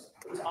you noticed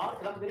that was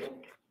odd about the video?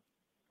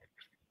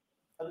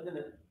 Other than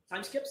the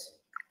time skips?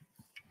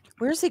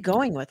 Where's he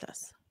going with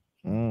us?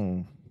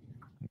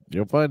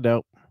 You'll find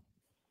out.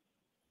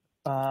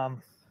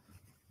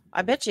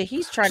 I bet you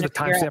he's trying So to the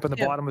figure timestamp out at the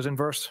too. bottom was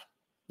inversed.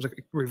 Was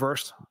it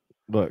reversed?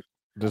 Look,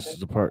 this is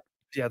the part.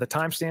 Yeah, the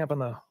timestamp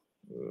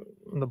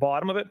on the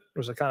bottom of it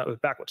was it was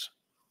backwards.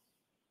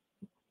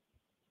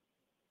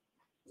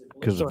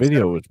 Because So the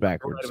video was instead of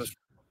backwards. It was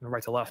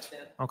right to left.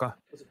 Okay. I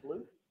Was it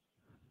blue?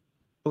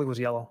 believe it was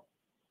yellow.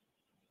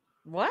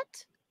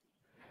 What?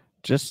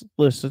 Just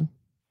listen.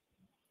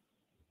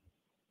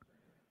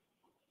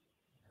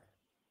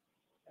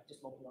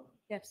 Just move along.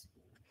 Yes.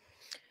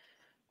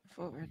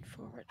 Forward,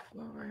 forward,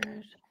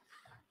 forward.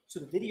 So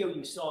the video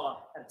you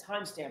saw at a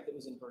timestamp that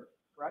was inverted,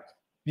 correct?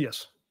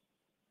 Yes.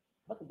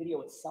 How about the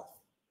video itself?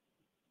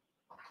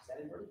 Is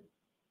that inverted?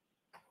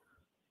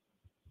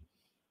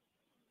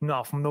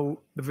 No, from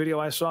the video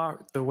I saw,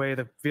 the way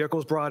the vehicle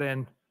was brought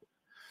in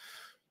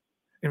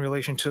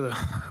relation to the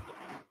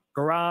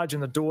garage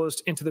and the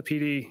doors into the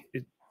PD,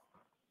 it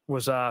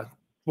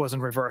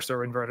wasn't reversed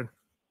or inverted.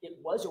 It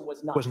was or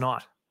was not? Was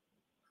not.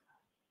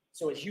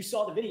 So as you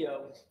saw the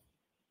video,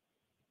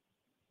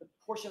 the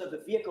portion of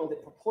the vehicle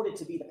that purported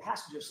to be the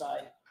passenger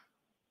side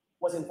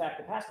was in fact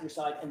the passenger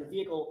side, and the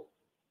vehicle,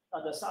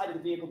 the side of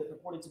the vehicle that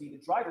purported to be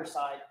the driver's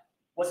side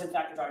was in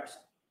fact the driver's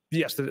side.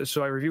 Yes.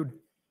 So I reviewed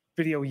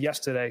video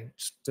yesterday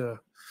just to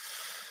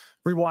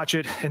rewatch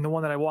it, and the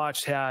one that I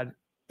watched had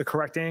the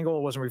correct angle.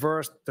 It wasn't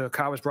reversed. The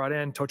car was brought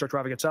in. Tow truck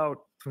driver gets out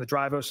from the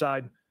driver's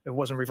side. It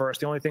wasn't reversed.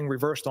 The only thing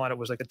reversed on it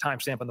was like the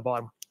timestamp on the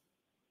bottom.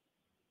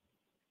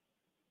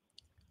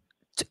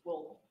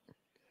 Well,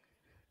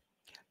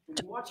 were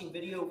you watching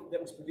video that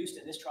was produced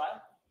in this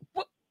trial?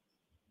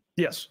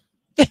 Yes.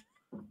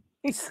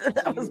 He said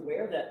that Are you was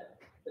aware that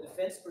the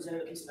defense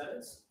presented a piece of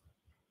evidence?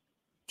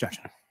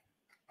 Objection.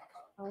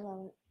 I'll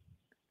allow it.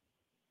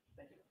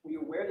 Thank you. Were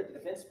you aware that the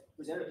defense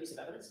presented a piece of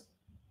evidence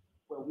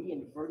where we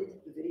inverted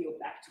the video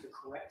back to the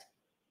correct?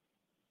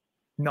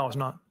 No, it's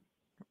not.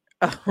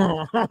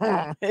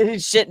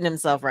 He's shitting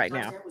himself right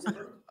now. timestamp was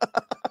inverted?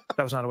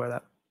 I was not aware of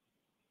that.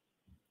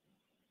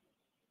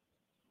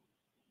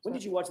 When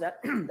did you watch that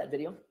that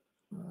video?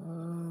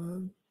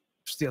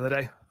 Just the other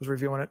day, I was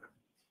reviewing it.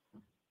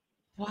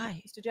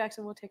 Why? Mr.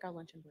 Jackson, we'll take our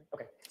luncheon break.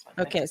 Okay. that's fine.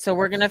 Thank Okay, you. so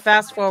we're gonna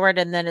fast forward,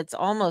 and then it's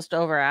almost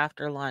over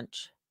after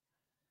lunch.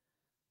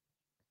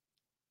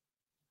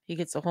 He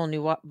gets a whole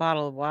new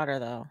bottle of water,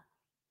 though.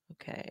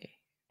 Okay.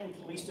 And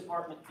police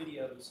department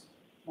videos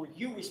were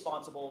you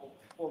responsible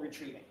for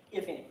retrieving,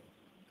 if any?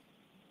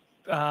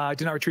 I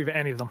did not retrieve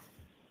any of them.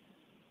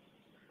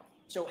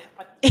 So He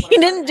what I'm trying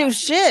didn't to do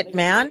ask you, shit, maybe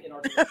man. in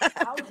argument,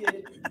 how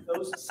did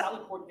those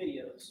Sallyport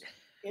videos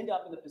end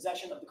up in the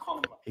possession of the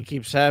Commonwealth? He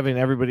keeps having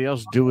everybody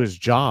else do his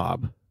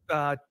job.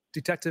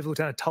 Detective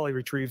Lieutenant Tully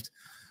retrieved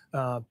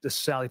the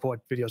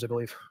Sallyport videos, I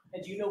believe.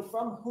 And do you know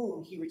from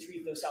whom he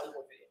retrieved those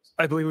Sallyport videos?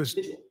 I believe it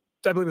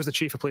Individual. was the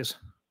chief of police.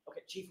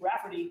 Okay, Chief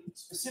Rafferty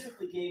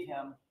specifically gave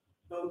him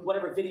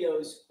whatever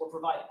videos were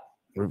provided.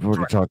 We've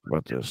already talked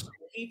about this.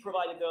 He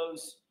provided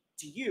those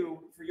to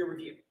you for your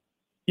review.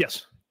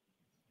 Yes.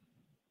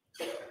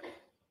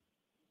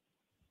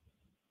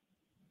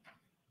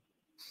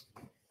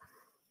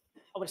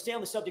 I want to stay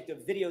on the subject of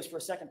videos for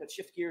a second, but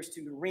shift gears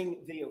to the Ring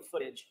video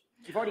footage.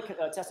 You've already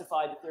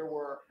testified that there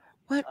were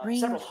What ring?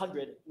 several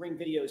hundred Ring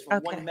videos from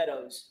Okay. One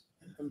Meadows,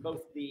 from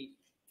both the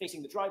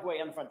facing the driveway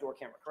and the front door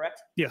camera,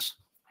 correct? Yes.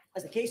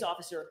 As the case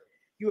officer,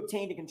 you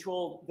obtained and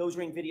controlled those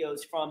Ring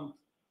videos from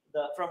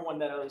One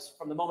Meadows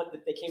from the moment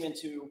that they came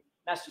into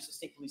Massachusetts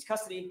State Police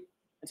custody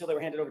until they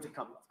were handed over to the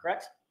Commonwealth,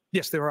 correct?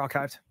 Yes, they were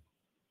archived.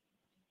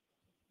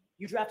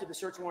 You drafted the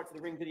search warrant for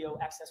the Ring video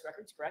access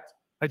records, correct?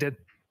 I did.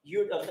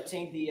 You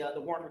obtained the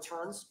warrant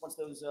returns once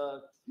those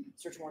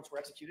search warrants were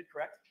executed,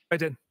 correct? I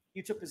did.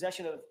 You took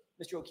possession of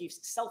Mr. O'Keefe's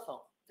cell phone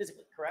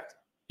physically, correct?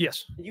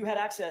 Yes. And you had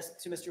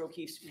access to Mr.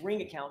 O'Keefe's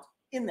Ring account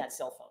in that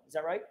cell phone. Is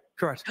that right?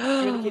 Correct. You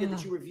indicated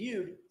that you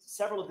reviewed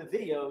several of the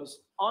videos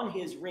on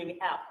his Ring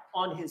app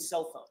on his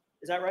cell phone.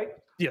 Is that right?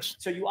 Yes.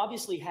 So you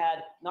obviously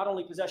had not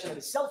only possession of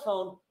his cell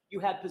phone, you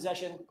had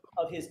possession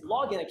of his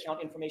login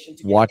account information.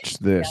 To get Watch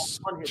into the app this.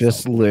 on his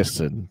Just cell phone.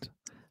 listen.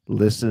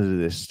 Listen to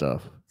this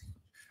stuff.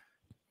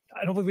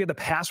 I don't believe we had the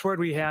password.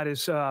 We had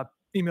his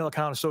email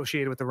account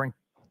associated with the Ring.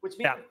 Which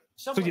means Yeah.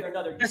 some So way you- or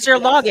another, you That's could your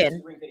get access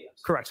login. to Ring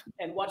videos Correct.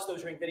 and watch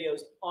those Ring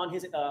videos on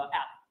his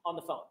app on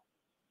the phone.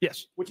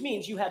 Yes. Which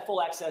means you had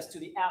full access to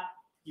the app.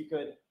 You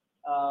could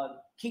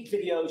keep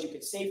videos, you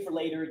could save for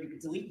later, you could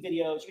delete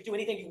videos, you could do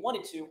anything you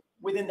wanted to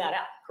within that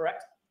app,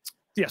 correct?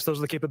 Yes, those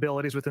are the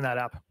capabilities within that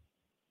app.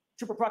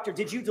 Trooper Proctor,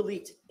 did you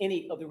delete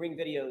any of the Ring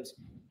videos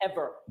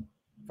ever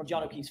from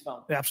John O'Keefe's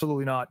phone?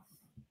 Absolutely not.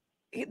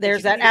 There's Did you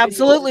that delete videos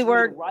absolutely of you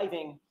word.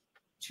 arriving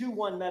to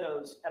One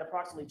Meadows at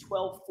approximately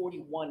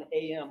 12:41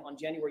 a.m. on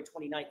January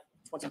 29th,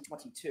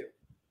 2022.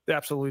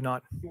 Absolutely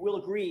not. You will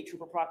agree,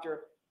 Trooper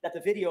Proctor, that the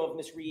video of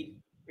Miss Reed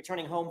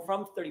returning home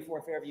from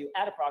 34 Fairview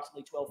at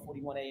approximately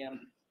 12:41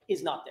 a.m.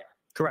 is not there.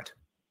 Correct.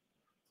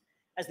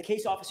 As the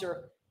case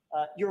officer,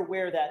 you're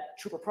aware that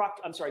Trooper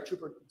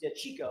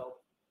DeChico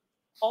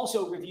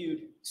also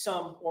reviewed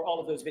some or all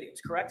of those videos,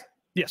 correct?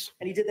 Yes.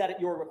 And he did that at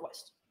your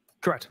request.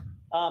 Correct.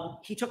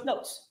 He took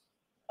notes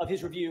of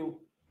his review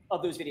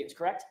of those videos,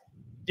 correct?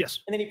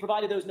 Yes. And then he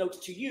provided those notes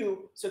to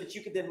you so that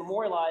you could then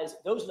memorialize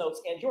those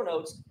notes and your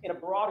notes in a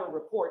broader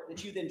report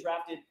that you then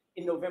drafted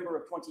in November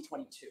of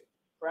 2022,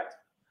 correct?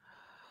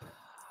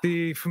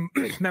 From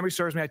memory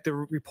serves me, the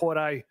report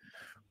I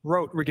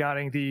wrote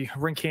regarding the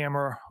Ring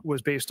camera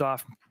was based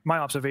off my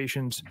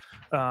observations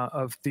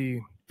of the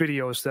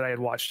videos that I had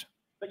watched.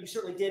 But you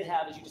certainly did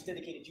have, as you just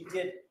indicated, you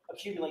did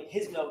accumulate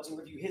his notes and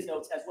review his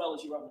notes as well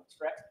as your own notes,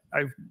 correct?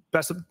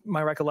 Best of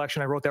my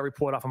recollection, I wrote that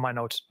report off of my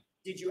notes.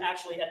 Did you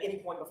actually, at any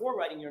point before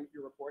writing your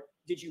report,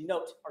 did you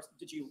note or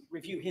did you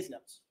review his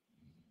notes?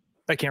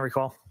 I can't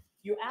recall.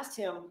 You asked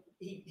him,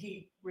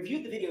 he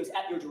reviewed the videos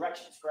at your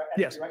directions, correct? At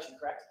Yes. your direction,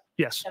 correct?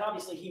 Yes. And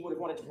obviously he would have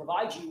wanted to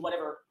provide you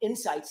whatever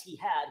insights he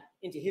had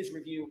into his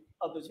review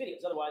of those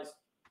videos. Otherwise,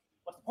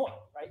 what's the point,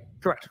 right?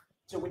 Correct.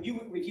 So when you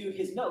reviewed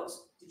his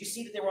notes, did you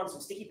see that they were on some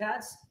sticky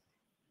pads?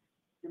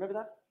 You remember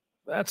that?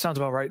 That sounds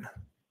about right.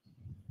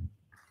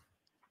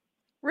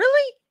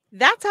 Really?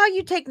 That's how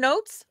you take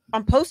notes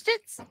on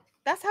Post-its?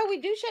 That's how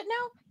we do shit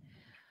now?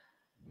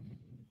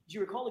 Do you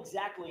recall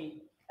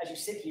exactly, as you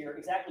sit here,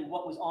 exactly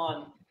what was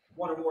on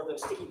one or more of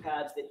those sticky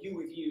pads that you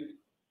reviewed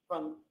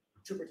from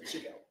Trooper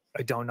Chico?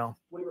 I don't know.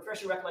 Would it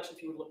refresh your recollection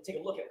if you would take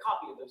a look at a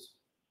copy of those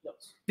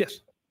notes? Yes.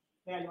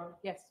 May I, Your Honor?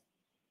 Yes.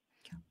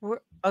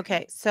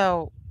 Okay,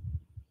 so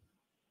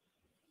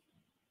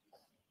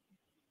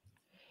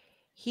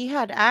he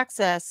had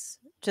access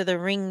to the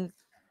Ring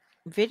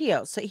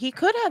video, so he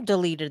could have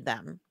deleted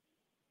them.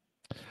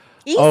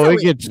 Oh,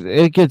 Easily.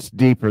 it gets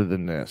deeper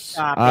than this.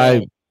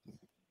 Stop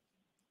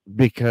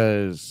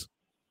Because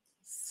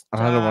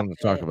I don't want to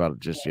Stop talk about it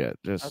just yet.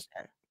 Just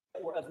Okay.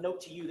 That were of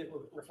note to you that were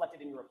reflected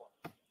in your report?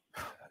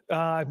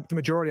 The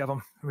majority of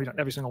them. I mean,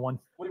 every single one.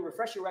 Would it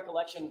refresh your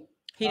recollection?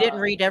 He didn't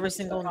read every if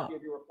you took single a copy note.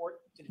 of your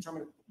report to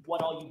determine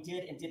what all you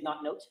did and did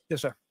not note?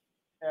 Yes, sir.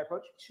 May I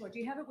approach? Sure. Do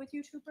you have it with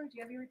you, Trooper? Do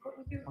you have your report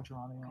with you?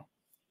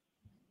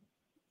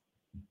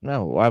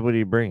 no. Why would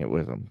he bring it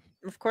with him?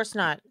 Of course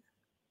not.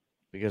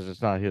 Because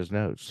it's not his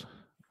notes.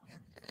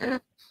 He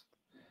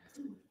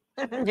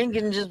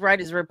can just write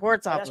his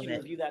reports I off asked of you to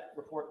it. review that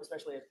report,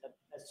 especially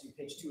as to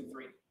page 2 and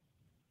 3.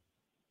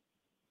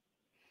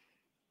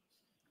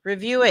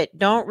 Review it.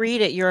 Don't read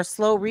it. You're a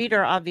slow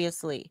reader,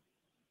 obviously.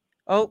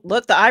 Oh,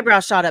 look, the eyebrow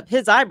shot up.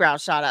 His eyebrow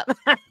shot up.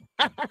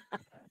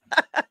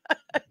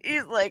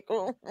 He's like,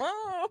 oh,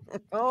 oh,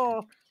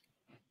 oh.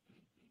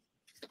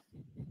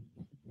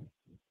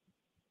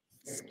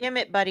 Skim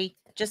it, buddy.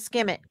 Just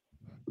skim it.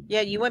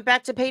 Yeah, you went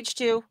back to page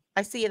 2.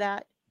 I see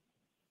that.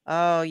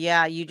 Oh,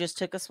 yeah, you just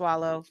took a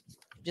swallow.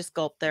 Just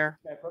gulp there.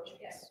 May I approach?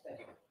 Yes,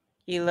 thank you.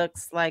 He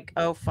looks like,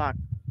 oh, fuck.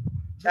 Trooper,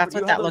 That's do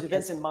you what have that those look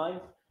events is. in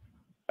mind?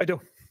 I do.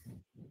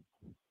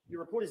 Your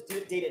report is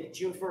dated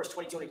June 1st,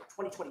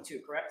 2022,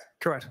 correct?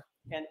 Correct.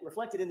 And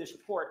reflected in this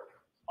report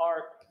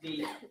are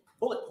the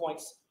bullet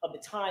points of the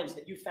times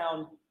that you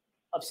found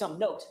of some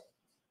note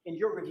in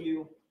your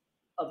review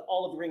of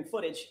all of the Ring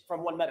footage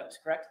from One Meadows,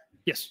 correct?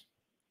 Yes.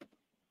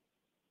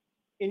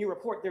 In your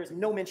report, there is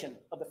no mention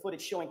of the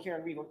footage showing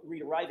Karen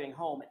Read arriving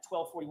home at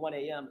 12:41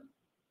 a.m.,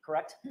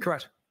 correct?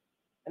 Correct.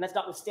 And that's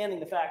notwithstanding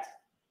the fact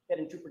that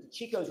in Trooper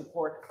Chico's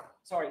report,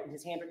 in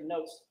his handwritten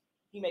notes,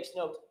 he makes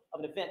note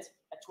of an event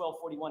at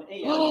 12:41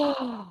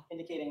 a.m.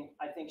 indicating,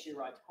 I think she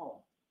arrived home,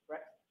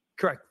 correct?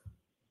 Correct.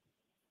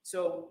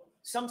 So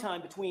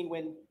sometime between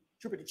when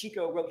Trooper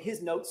Chico wrote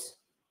his notes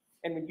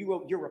and when you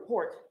wrote your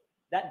report,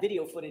 that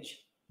video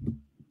footage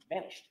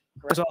vanished,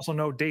 correct? There's also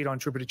no date on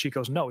Trooper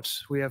Chico's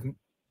notes. We have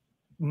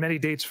many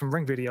dates from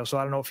Ring video, so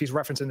I don't know if he's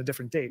referencing a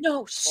different date.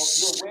 No, Well,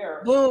 you're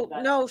aware Whoa,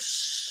 that no,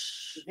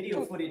 the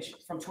video footage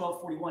from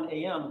 12:41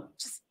 a.m.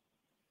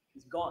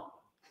 is gone,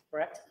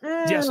 correct?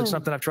 Yes, it's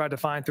something I've tried to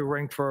find through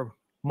Ring for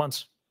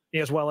months,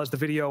 as well as the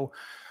video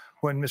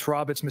when Miss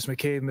Roberts, Miss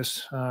McCabe,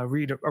 Miss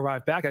Reed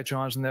arrived back at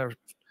John's and they're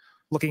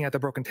looking at the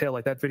broken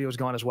taillight. That video is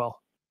gone as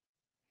well.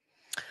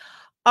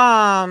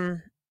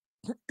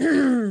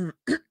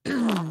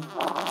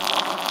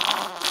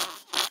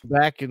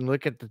 Back and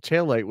look at the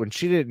taillight when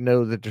she didn't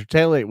know that the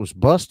taillight was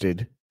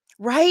busted.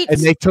 Right.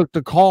 And they took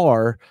the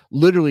car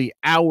literally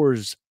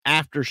hours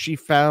after she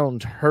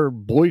found her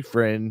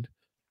boyfriend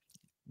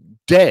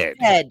dead.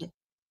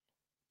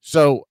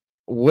 So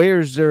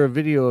where's there a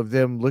video of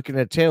them looking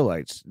at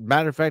taillights?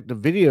 Matter of fact, the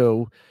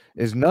video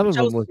is none of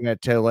them looking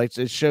at taillights.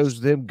 It shows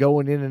them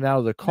going in and out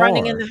of the car.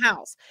 Running in the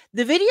house.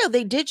 The video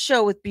they did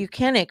show with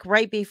Buchanan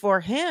right before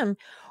him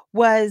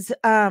was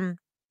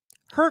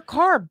her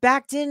car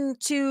backed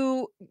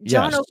into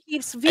John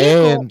O'Keefe's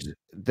vehicle. And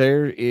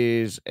there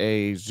is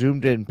a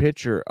zoomed in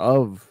picture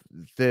of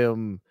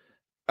them,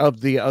 of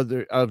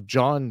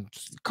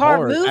John's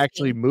car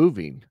actually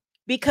moving.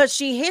 Because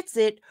she hits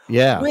it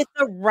with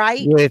the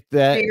right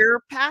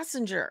rear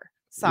passenger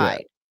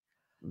side.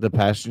 Yeah, the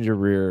passenger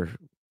rear.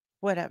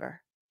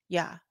 Whatever.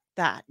 Yeah,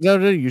 that. No,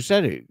 you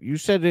said it. You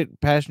said it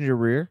passenger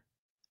rear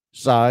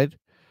side.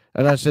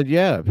 And I said,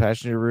 yeah,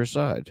 passenger rear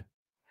side.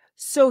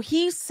 So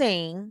he's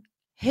saying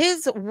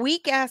his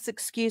weak ass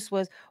excuse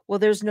was, well,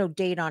 there's no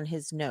date on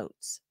his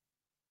notes.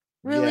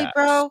 Really, Yes.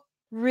 bro?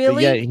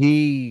 Really?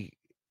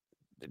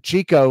 Yeah,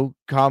 Chico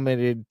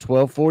commented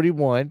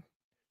 12:41.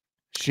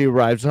 She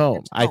arrives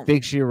home. I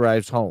think she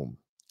arrives home.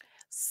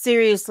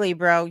 Seriously,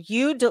 bro.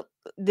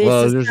 This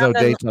Well, is there's no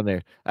sounding- dates on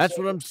there. That's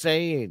what I'm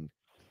saying.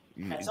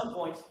 At some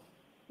point, How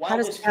while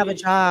does this he have a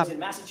footage job? was in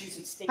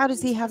Massachusetts State How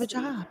does he Police have a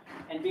custody job?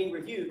 and being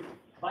reviewed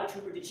by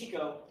Trooper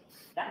DeChico,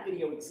 that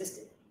video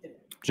existed. didn't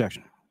it?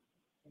 Objection.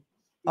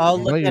 Oh,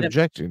 Why look are you at him.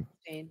 objecting?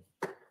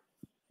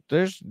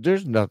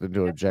 There's nothing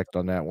to object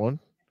on that one.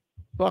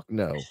 Fuck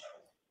no.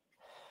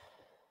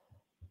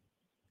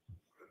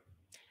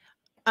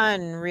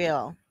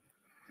 Unreal.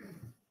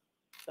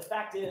 The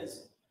fact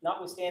is,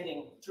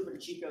 notwithstanding Trooper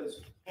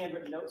DeChico's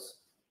handwritten notes,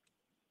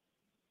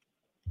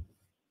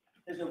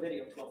 there's no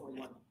video of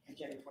 1241 on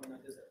January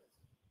 29th, is there?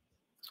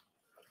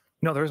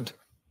 No, there isn't.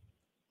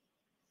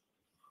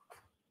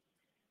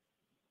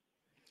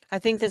 I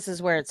think this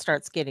is where it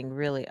starts getting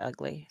really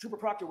ugly. Trooper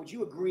Proctor, would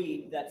you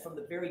agree that from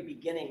the very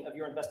beginning of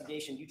your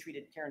investigation, you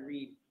treated Karen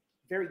Read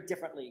very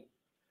differently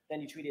than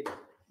you treated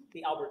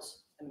the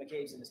Alberts and the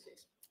McCabe's in this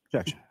case?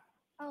 Objection.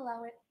 I'll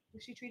allow it.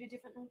 Was she treated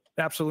differently?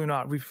 Absolutely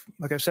not.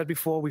 Like I said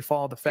before, we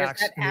follow the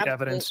facts There's and that the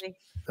evidence, absolutely-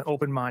 an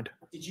open mind.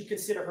 Did you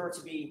consider her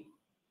to be,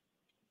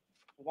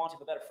 for want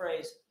of a better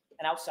phrase,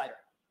 an outsider?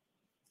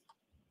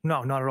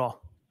 No, not at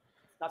all.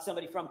 Not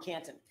somebody from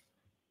Canton,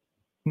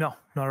 No,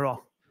 not at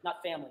all.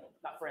 not family,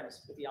 not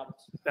friends with the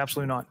Alberts?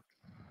 Absolutely not.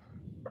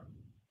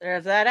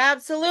 There's that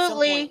At some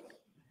absolutely. point,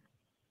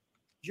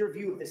 your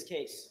view of this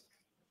case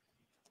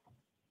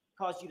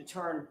caused you to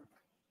turn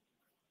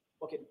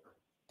what could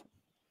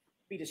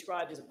be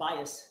described as a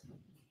bias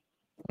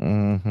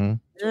Mm-hmm.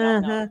 to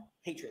out-and-out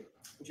hatred.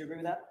 Would you agree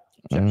with that?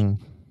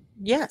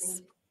 Yes.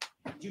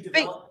 Did you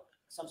develop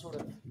some sort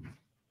of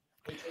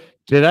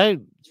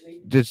hatred?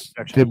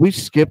 Did we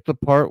skip the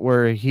part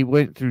where he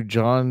went through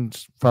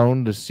John's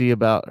phone to see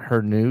about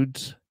her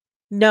nudes?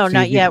 No, See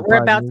not if you yet. can We're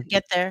find about to nudes?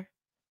 get there.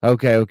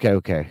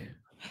 Okay.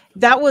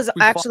 That was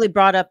We fo- actually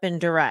brought up in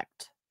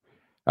direct.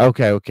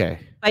 Okay.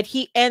 But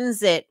he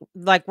ends it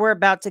like we're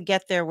about to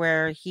get there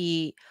where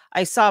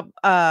I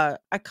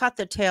caught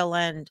the tail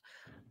end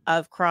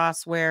of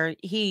Cross where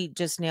he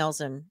just nails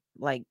him.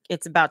 Like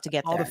it's about to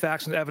get All there. the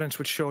facts and evidence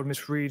which showed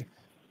Miss Reed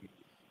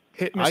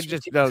hit I Miss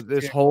just Reed. know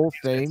this whole At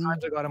thing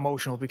times I got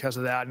emotional because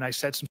of that, and I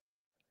said some.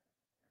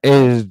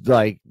 is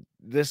like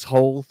this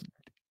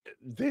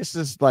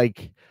is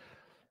like,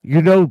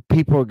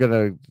 people are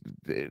gonna,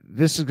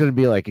 this is gonna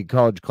be like in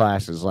college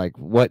classes, like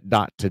what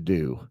not to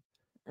do.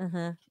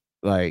 Mhm.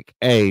 Like,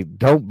 hey,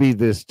 don't be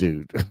this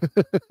dude.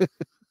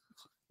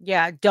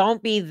 Yeah,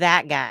 don't be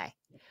that guy.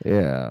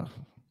 Yeah.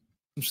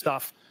 Some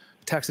stuff,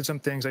 texted some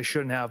things I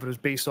shouldn't have, but it was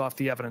based off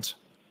the evidence.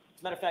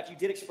 As a matter of fact, you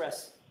did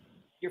express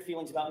your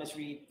feelings about Miss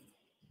Reed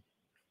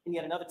in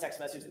yet another text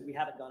message that we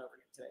haven't gone over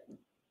yet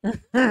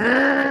today.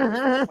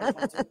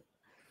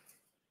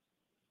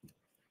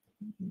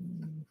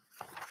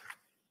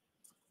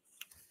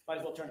 Might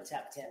as well turn to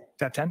tab 10.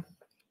 That 10?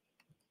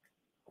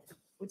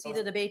 It's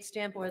either the bait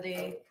stamp or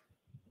the,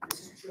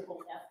 This is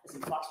triple F as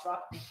in Foxtrot.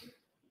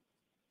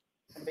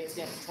 And the bait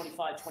stamp is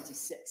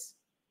 2526.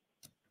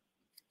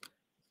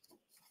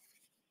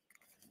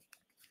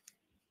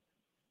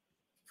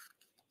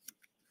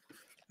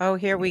 Oh,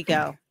 here we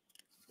go.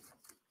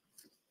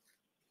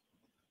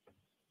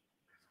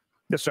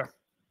 Yes, sir.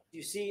 Do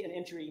you see an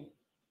entry?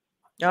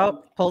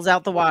 Oh, pulls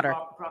out the water.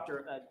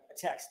 Proctor, a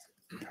text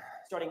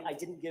starting, I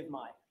didn't give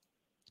my.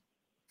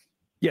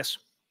 Yes.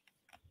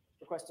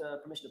 Request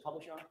permission to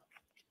publish, Your Honor?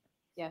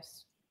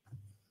 yes.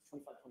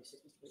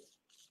 2526, please.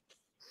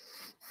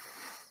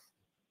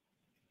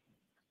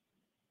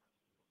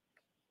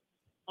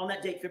 On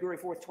that date, February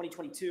 4th,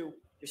 2022,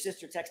 your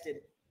sister texted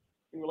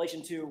in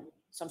relation to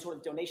some sort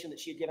of donation that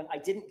she had given. I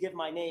didn't give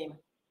my name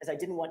as I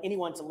didn't want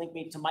anyone to link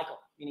me to Michael,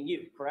 meaning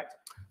you, correct?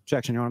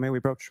 Objection, Your Honor. May we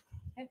approach?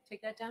 Okay,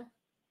 take that down.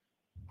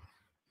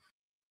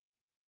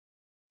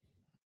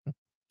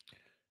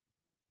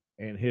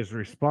 And his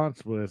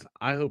response was,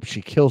 I hope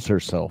she kills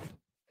herself.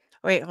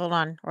 Wait, hold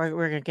on.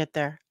 We're gonna get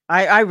there.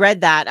 I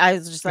read that. I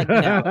was just like,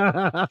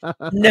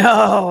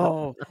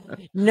 no.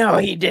 No,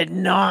 he did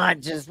not.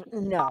 Just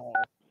no.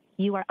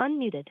 You are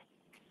unmuted.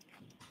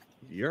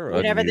 You're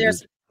Whenever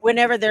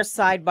unmuted. there's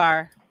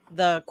sidebar,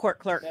 the court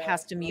clerk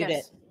has to mute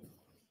Yes.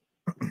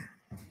 it.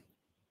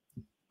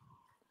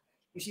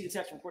 You see the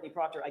text from Courtney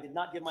Proctor. I did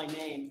not give my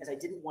name as I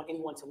didn't want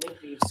anyone to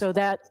link me. So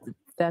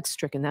that's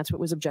stricken. That's what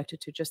was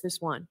objected to, just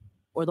this one,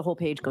 or the whole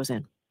page goes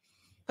in.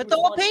 Put You the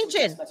whole responded to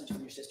a page text in. Message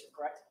from your sister,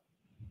 correct?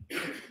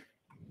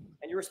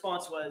 And your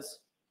response was,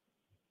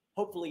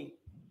 hopefully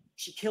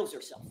she kills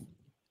herself,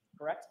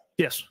 correct?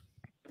 Yes.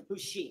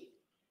 Who's she?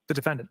 The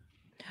defendant.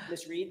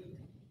 Miss Reed?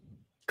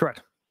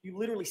 Correct. You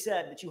literally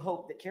said that you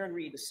hope that Karen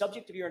Reed, the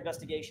subject of your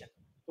investigation,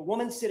 the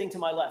woman sitting to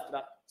my left,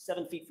 about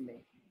 7 feet from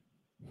me,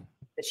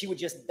 that she would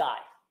just die,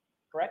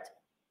 correct?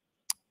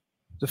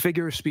 The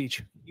figure of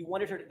speech. You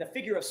wanted her, the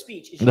figure of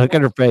speech is Look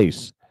at her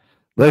face.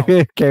 Look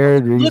at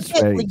Karen Reed's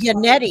Look at face.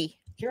 Yannetti.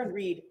 Karen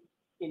Reed,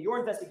 in your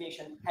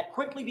investigation, had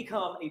quickly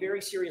become a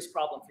very serious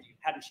problem for you,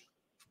 hadn't she?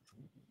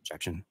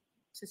 Objection.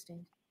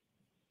 Sustained.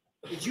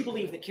 Did you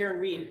believe that Karen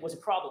Reed was a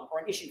problem or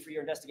an issue for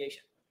your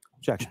investigation?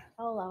 Objection.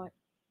 I'll allow it.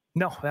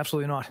 No,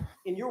 absolutely not.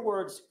 In your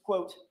words,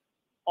 quote,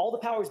 all the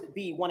powers that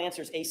be, one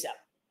answers ASAP.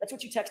 That's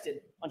what you texted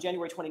on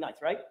January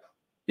 29th, right?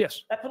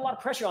 Yes. That put a lot of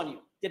pressure on you,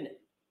 didn't it,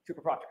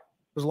 Trooper Proctor?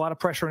 There's a lot of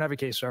pressure in every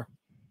case, sir.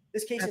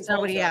 This case That's not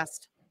what involves he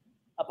asked.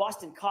 a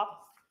Boston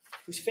cop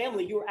whose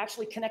family you were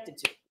actually connected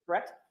to,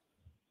 correct?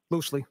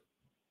 Loosely.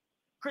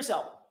 Chris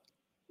Albert,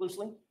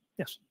 loosely.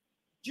 Yes.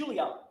 Julie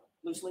Albert,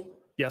 loosely.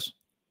 Yes.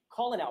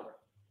 Colin Albert,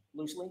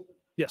 loosely.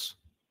 Yes.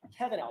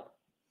 Kevin Albert,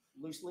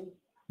 loosely.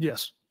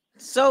 Yes.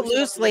 So Loosely enough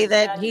loosely to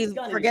that add he his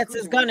gun in forgets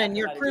his cruiser gun when in he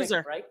your had a drink,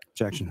 cruiser. right?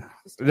 Objection.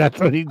 That's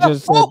what he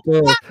just said.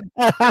 Too.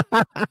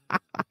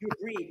 You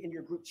agreed in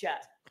your group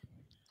chat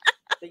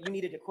that you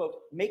needed to, quote,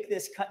 make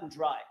this cut and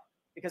dry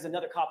because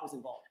another cop was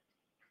involved.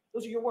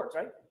 Those are your words,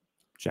 right?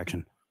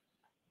 Objection.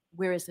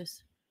 Where is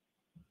this?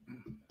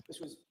 This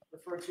was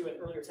referred to in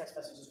earlier text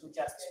messages, group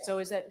chats. So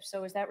is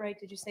that right?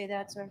 Did you say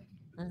that, sir?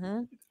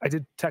 Mm-hmm. I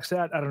did text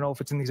that. I don't know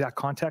if it's in the exact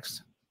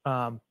context.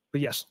 But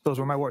yes, those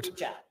were my words. Group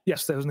chat.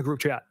 Yes, that was in the group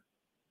chat.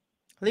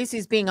 At least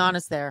he's being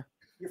honest there.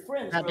 Your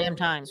friends Goddamn wrote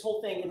time. this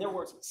whole thing in their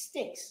words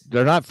stinks.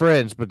 They're not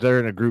friends, but they're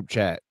in a group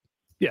chat.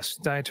 Yes,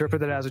 I interpret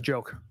that as a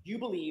joke. You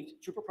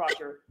believed, Trooper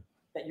Proctor,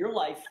 that your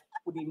life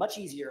would be much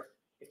easier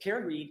if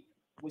Karen Read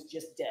was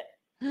just dead.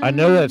 I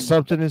know that's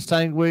something in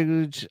sign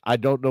language. I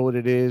don't know what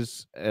it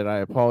is, and I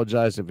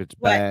apologize if it's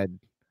What? bad.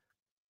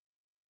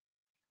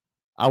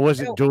 I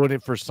wasn't No, doing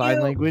it for sign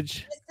you-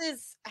 language. This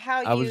is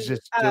how I was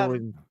just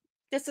doing.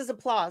 This is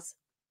applause.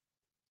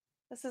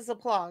 This is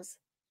applause.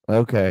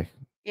 Okay.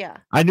 Yeah.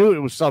 I knew it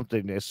was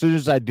something. As soon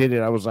as I did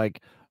it, I was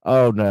like,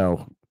 oh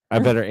no, I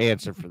better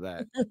answer for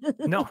that.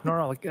 No.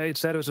 Like I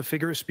said, it was a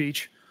figure of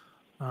speech.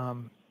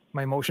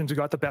 My emotions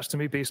got the best of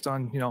me based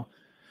on,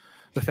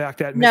 the fact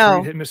that Miss No.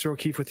 Reed hit Mr.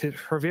 O'Keefe with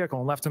her vehicle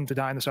and left him to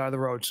die on the side of the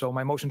road. So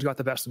my emotions got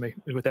the best of me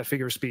with that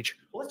figure of speech.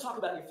 Well, let's talk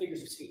about your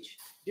figures of speech.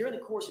 During the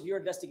course of your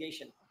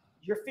investigation,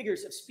 your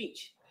figures of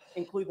speech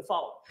include the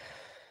following.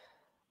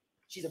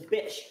 She's a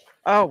bitch.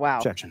 Oh, wow.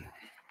 Objection.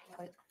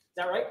 Is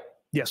that right?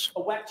 Yes.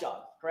 A whack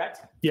job, correct?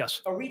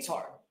 Yes. A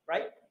retard,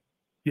 right?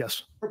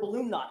 Yes. Her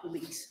balloon knot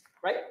leaks,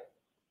 right?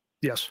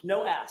 Yes.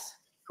 No ass,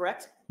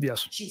 correct?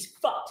 Yes. She's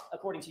fucked,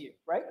 according to you,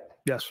 right?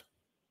 Yes.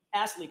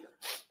 Ass leaker.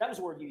 That was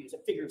a word you used, a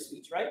figure of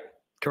speech, right?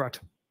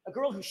 Correct. A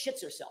girl who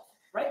shits herself,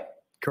 right?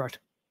 Correct.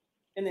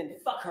 And then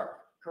fuck her,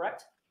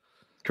 correct?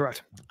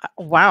 Correct.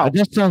 Wow.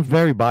 That sounds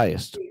very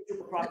biased.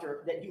 Trooper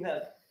Proctor, that you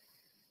have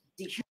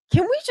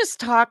Can we just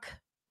talk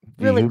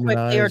really quickly?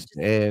 Or Dehumanized, just,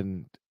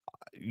 and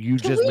you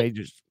Can just we- made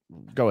just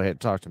go ahead.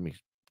 Talk to me.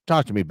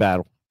 Talk to me,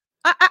 Battle.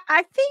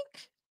 I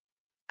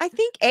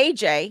think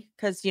AJ,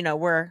 because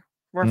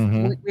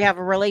we have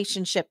a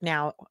relationship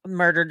now,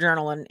 Murder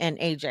Journal and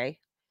AJ.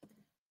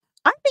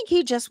 I think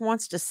he just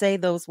wants to say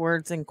those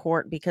words in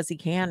court because he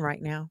can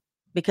right now.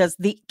 Because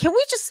can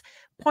we just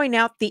point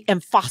out the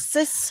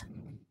emphasis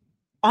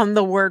on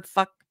the word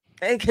fuck?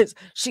 Because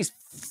she's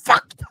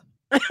fucked.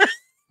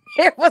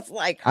 It was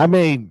like, I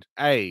mean,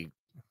 hey,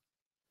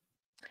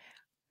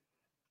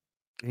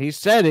 he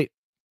said it.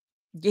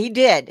 he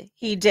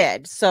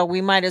did. So we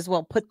might as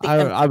well put the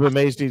I'm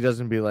amazed he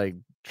doesn't be like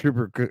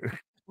Trooper.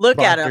 look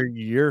at Proctor, him.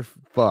 you're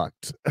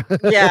fucked.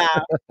 Yeah.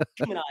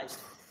 humanized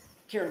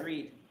Karen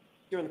Read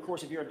during the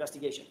course of your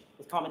investigation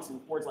with comments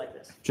and words like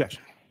this.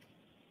 Objection.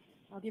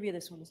 I'll give you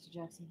this one, Mr.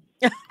 Jackson.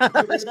 You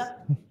agree with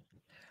that?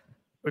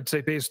 I'd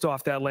say based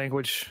off that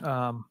language,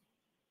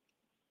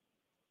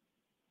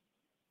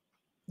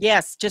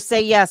 Yes, just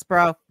say yes,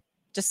 bro.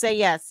 Just say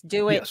yes.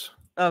 Do it. yes.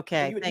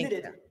 Okay. You Thank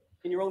admitted you.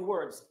 in your own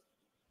words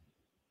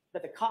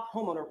that the cop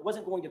homeowner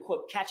wasn't going to,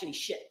 quote, catch any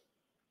shit,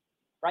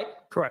 right?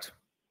 Correct.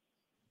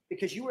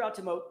 Because you were out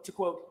to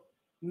quote,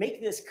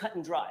 make this cut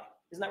and dry.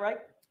 Isn't that right?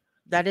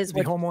 That is The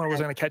what homeowner was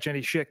going to catch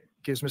any shit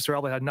because Mr.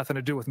 Elliott had nothing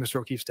to do with Mr.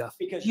 O'Keefe's death.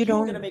 Because You you were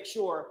don't- going to make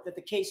sure that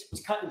the case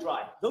was cut and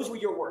dry. Those were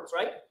your words,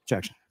 right?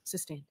 Objection.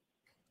 Sustained.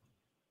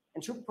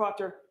 And Trooper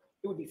Proctor,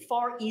 it would be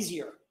far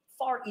easier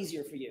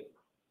for you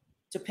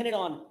to pin it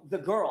on the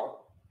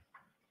girl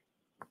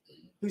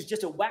who's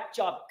just a whack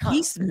job cunt.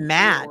 He's in your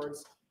mad.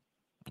 words,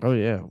 Oh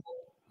yeah.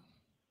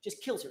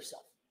 just kills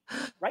herself,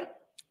 right?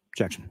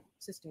 Objection.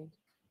 Sustained.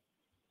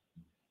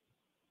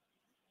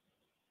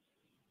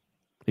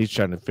 He's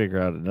trying to figure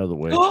out another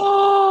way.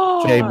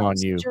 Oh, Shame on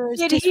you. Jurors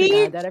did he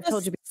disregard that. I've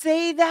told you.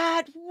 say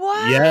that?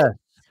 What? Yeah,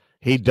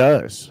 he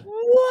does.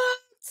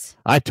 What?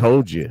 I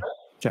told you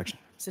Objection.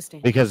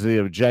 Sustained. because of the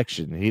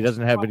objection. He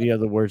doesn't have any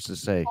other words to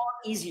say.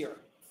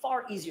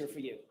 Far easier for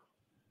you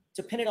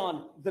to pin it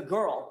on the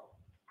girl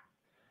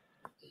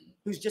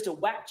who's just a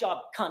whack job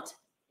cunt,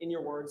 in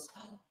your words,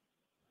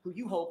 who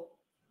you hope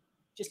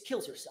just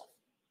kills herself,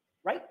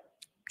 right?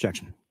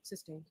 Objection.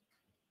 Sustained.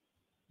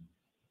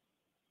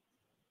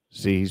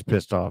 See, he's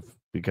pissed off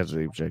because of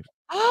the objection.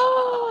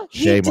 Oh,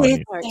 Shame on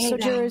you. All right, say so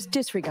that. jurors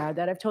disregard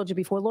that. I've told you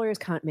before. Lawyers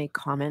can't make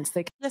comments.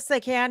 They Yes, they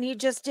can. He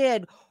just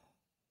did.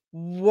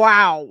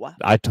 Wow.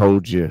 I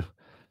told you.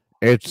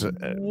 It's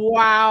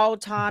Wow, blew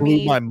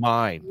Tommy. my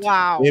mind.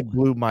 Wow. It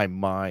blew my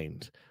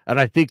mind. And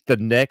I think the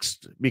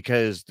next,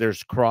 because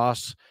there's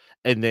cross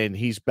and then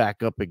he's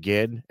back up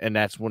again, and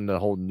that's when the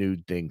whole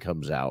nude thing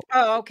comes out.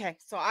 Oh, okay.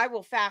 So I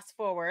will fast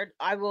forward.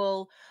 I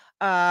will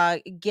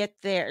get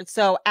there.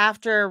 So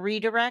after a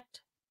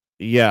redirect?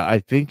 Yeah, I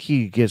think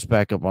he gets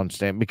back up on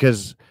stand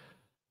because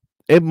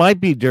it might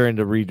be during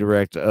the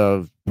redirect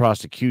of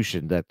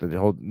prosecution that the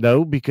whole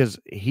no, because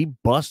he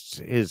busts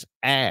his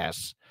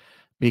ass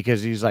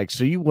because he's like,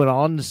 so you went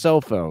on the cell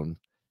phone,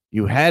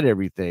 you had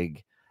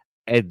everything,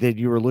 and then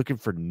you were looking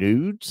for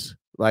nudes?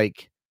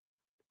 Like,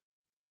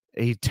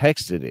 he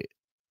texted it.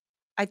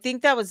 I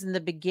think that was in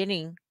the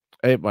beginning.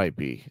 It might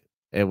be.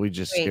 And we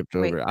just Wait, skipped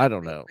wait, over it. wait, I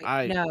don't know.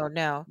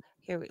 no.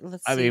 Here,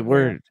 let's I see. mean,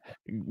 we're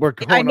I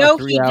going know on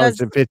 3 he hours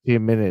does. and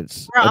 15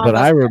 minutes, We're but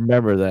I almost there.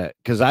 remember that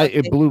because Okay.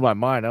 it blew my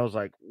mind. I was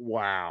like,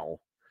 wow.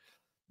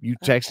 You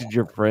texted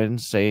your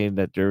friends saying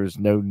that there was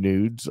no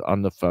nudes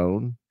on the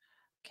phone?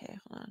 Okay,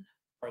 hold on.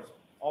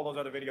 All those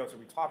other videos that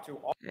we talked to.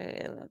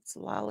 Okay, that's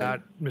Lolly.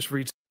 Ms.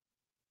 Reed.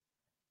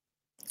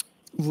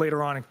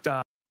 Later on,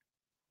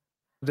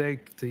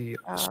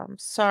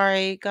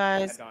 Sorry,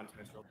 guys. Head on to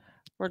Mr.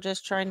 We're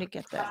just trying to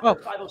get there. After Oh,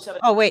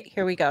 507. oh, wait,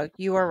 here we go.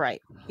 You are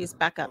right. He's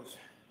back up. Those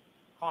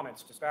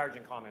comments,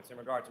 disparaging comments in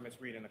regard to Ms.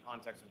 Reed in the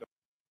context of the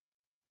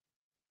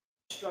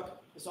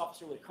Struck this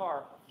officer with a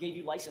car, gave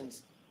you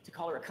license to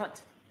call her a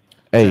cunt.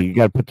 Hey, you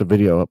got to put the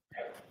video up.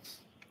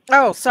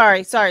 Oh,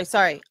 sorry.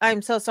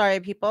 I'm so sorry,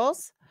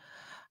 peoples.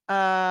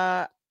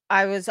 I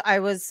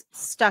was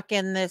stuck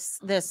in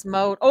this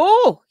mode.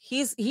 Oh,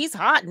 he's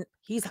hot and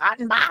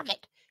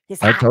bothered.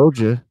 He's I hot. told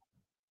you.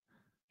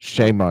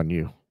 Shame on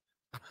you.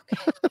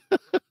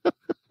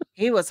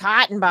 He was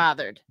hot and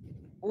bothered.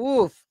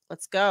 Oof.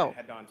 Let's go.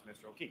 head on to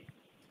Mr. O'Keefe.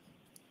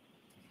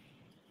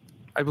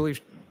 I believe,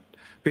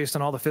 based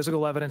on all the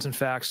physical evidence and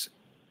facts,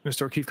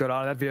 Mr. O'Keefe got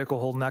out of that vehicle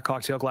holding that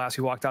cocktail glass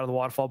he walked out of the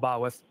Waterfall bar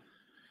with.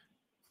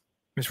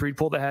 Ms. Reed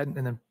pulled ahead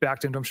and then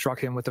backed into him, struck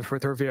him with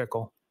her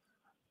vehicle,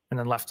 and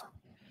then left.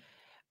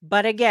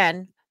 But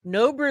again,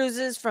 no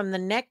bruises from the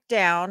neck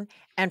down,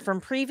 and from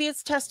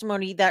previous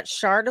testimony, that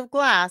shard of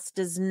glass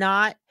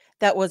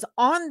that was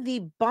on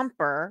the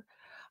bumper.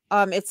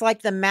 It's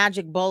like the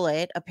magic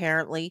bullet,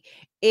 apparently.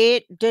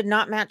 It did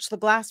not match the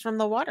glass from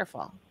the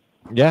waterfall.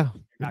 Yeah,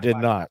 it did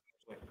not.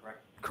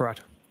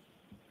 Correct.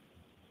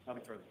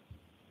 Nothing further.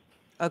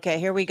 Okay,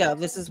 here we go.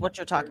 This is what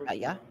you're talking about,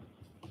 yeah?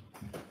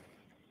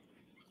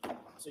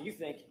 So you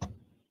think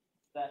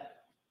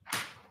that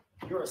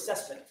your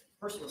assessment,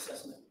 personal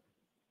assessment,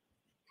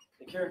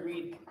 that Karen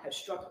Reed had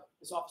struck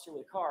this officer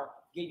with a car,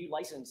 gave you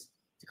license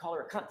to call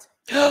her a cunt.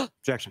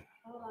 Objection.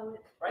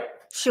 Right?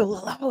 She'll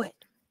allow it.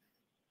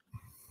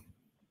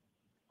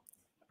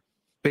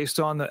 Based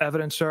on the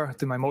evidence, sir,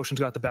 my emotions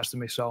got the best of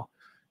me. So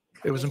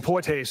it was in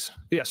poor taste.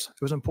 Yes,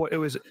 it was important. It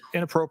was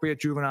inappropriate,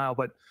 juvenile,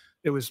 but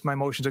it was my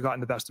emotions that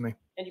gotten the best of me.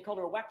 And you called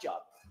her a whack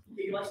job.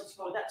 Gave you license to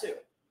call her that too.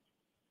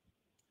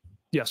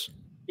 Yes.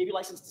 Gave you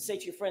license to say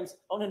to your friends,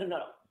 oh,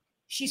 no.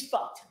 She's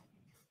fucked.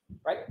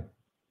 Right?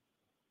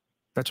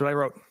 That's what I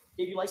wrote.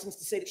 Gave you license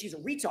to say that she's a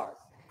retard.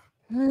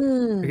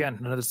 Again,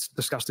 another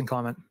disgusting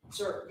comment.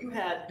 Sir, you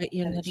had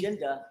an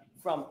agenda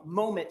from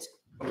moment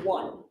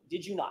one,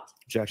 did you not?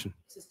 Objection.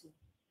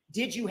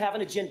 Did you have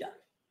an agenda?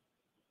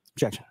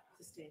 Objection.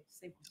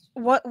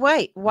 What?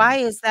 Wait, why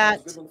is That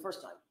that? was a good one the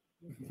first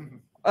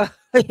time.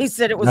 He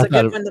said it was a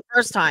good one the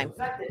first time. The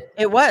fact that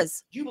It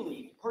was. you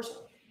believe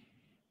personally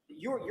that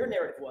your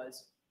narrative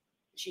was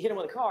she hit him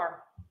with a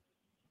car.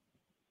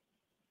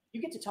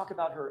 You get to talk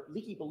about her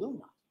leaky balloon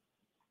knot,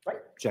 right?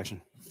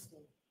 Objection.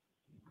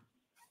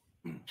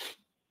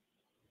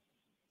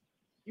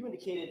 You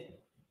indicated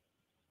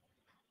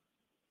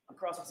on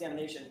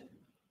cross-examination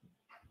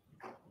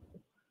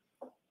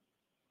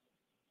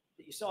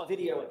that you saw a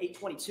video at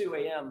 8:22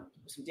 a.m.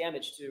 with some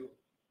damage to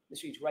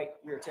Ms. Reed's right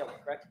rear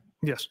taillight, correct?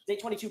 Yes.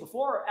 8:22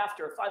 before or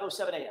after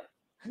 5:07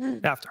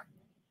 a.m.? After.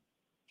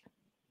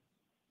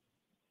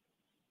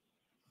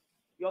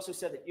 You also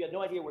said that you had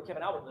no idea where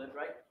Kevin Albert lived,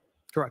 right?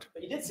 Correct.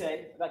 But you did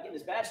say about getting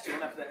his badge to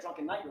him after that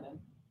drunken night with him,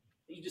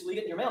 that you just leave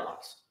it in your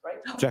mailbox, right?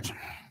 Objection.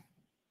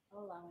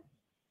 I'll allow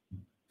it.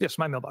 Yes,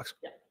 my mailbox.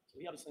 Yeah. So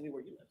he obviously knew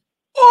where you lived.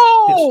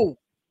 Oh!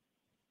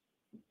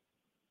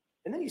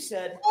 And then you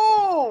said,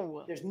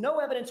 Oh! there's no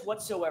evidence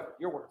whatsoever,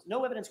 your words,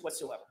 no evidence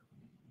whatsoever.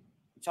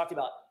 You talked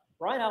about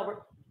Brian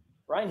Albert,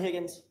 Brian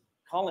Higgins,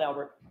 Colin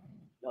Albert,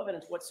 no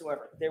evidence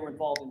whatsoever that they were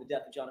involved in the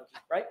death of John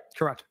O'Keefe, right?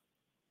 Correct.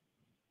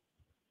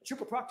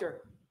 Trooper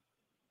Proctor,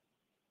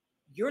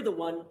 you're the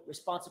one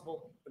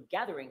responsible for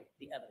gathering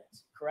the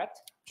evidence, correct?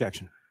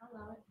 Objection. I'll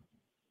allow it.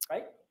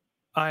 Right?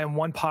 I am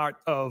one part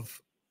of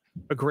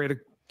a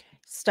greater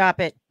Stop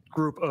it.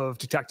 group of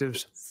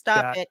detectives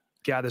Stop that it.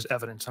 gathers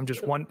evidence. I'm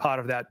just one part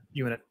of that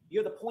unit.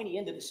 You're the pointy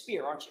end of the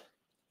spear, aren't you?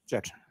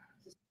 Objection.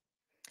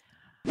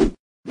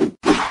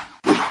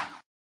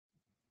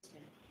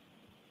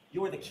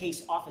 You're the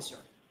case officer,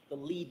 the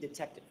lead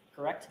detective,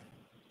 correct?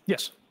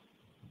 Yes.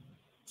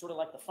 Sort of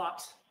like the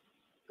fox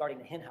guarding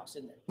the hen house,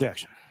 isn't it?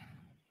 Objection.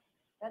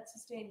 That's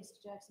sustained,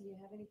 Mr. Jackson. Do you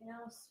have anything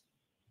else?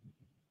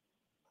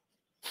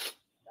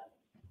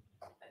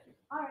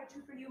 All right,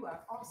 Trooper, you are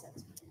all set.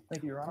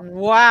 Thank you, Your Honor.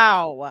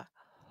 Wow.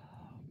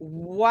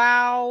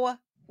 Wow.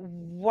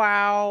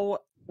 Wow.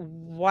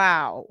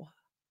 Wow.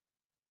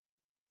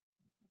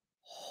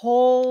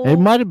 whole. It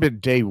might have been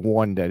day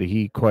one that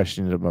he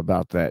questioned him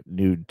about that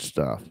nude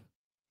stuff.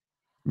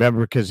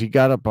 Remember, because he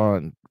got up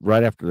on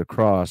right after the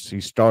cross, he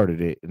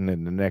started it, and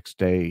then the next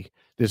day,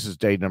 this is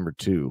day number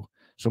 2.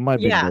 So it might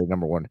have been Yeah. day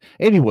number 1.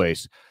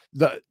 Anyways,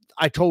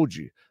 I told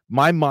you,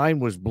 my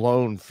mind was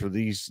blown for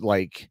these,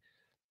 like,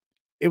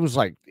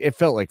 it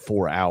felt like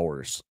 4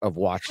 hours of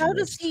watching How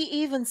this. does he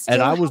even still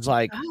And I have was a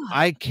like, job?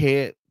 I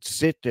can't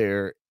sit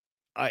there.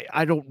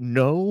 I don't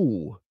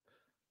know.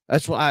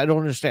 That's why I don't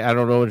understand. I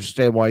don't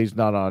understand why he's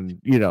not on,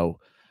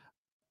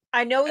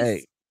 I know he's.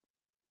 hey,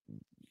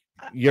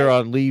 you're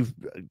on leave.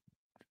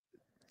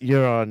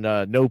 You're on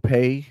no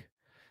pay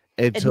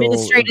until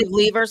Administrative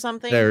leave or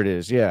something. there it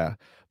is. Yeah.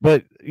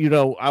 But,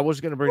 I was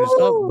going to bring this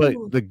up, but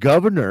Ooh. the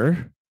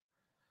governor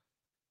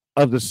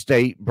of the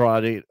state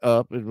brought it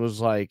up and was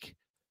like,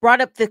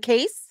 Brought up the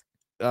case.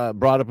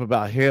 brought up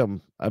about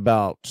him,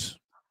 about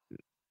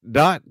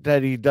not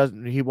that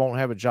he won't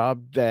have a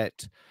job,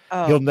 that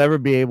he'll Oh, never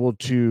be able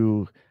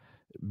to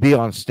be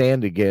on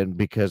stand again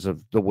because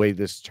of the way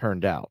this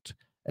turned out.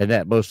 And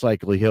that most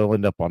likely he'll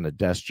end up on a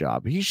desk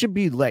job. He should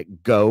be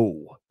let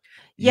go.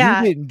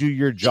 yeah. You didn't do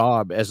your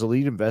job as a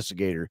lead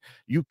investigator.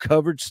 You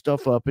covered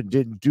stuff up and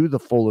didn't do the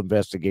full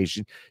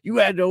investigation. You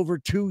had over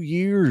 2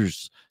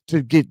 years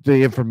to get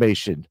the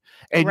information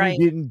and Right.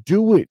 you didn't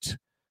do it.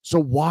 So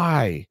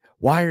why?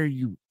 Why are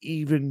you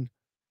even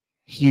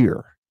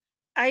here?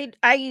 I'm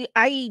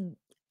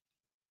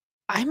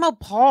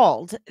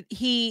appalled.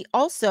 He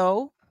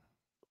also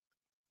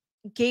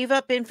gave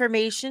up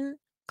information,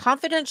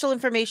 confidential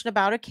information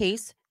about a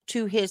case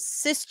to his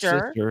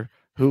sister,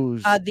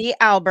 Who's the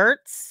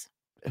Alberts.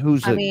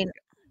 I mean, come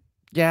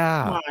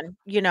yeah.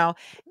 on,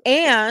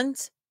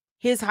 and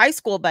his high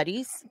school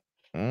buddies.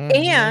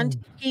 And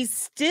Mhm. he's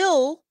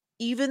still,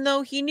 even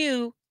though he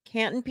knew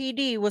Canton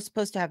PD was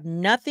supposed to have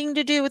nothing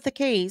to do with the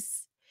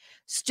case,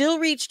 still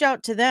reached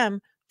out to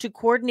them to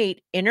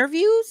coordinate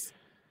interviews,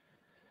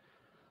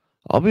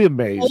 I'll be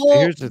amazed. full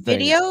Here's the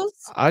thing. videos.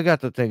 I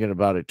got to thinking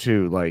about it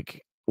too.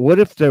 Like, what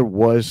if there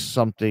was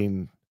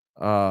something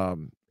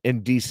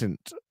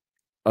indecent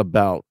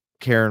about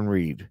Karen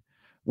Read?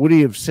 Would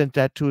he have sent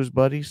that to his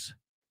buddies? Took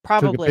a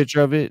Probably.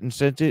 picture of it and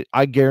sent it?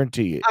 I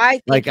guarantee it.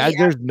 I think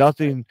There's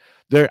nothing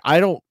there.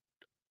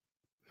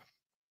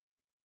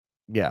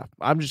 Yeah,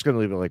 I'm just gonna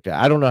leave it like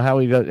that. I don't know how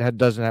he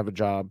doesn't have a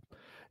job.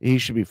 He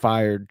should be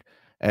fired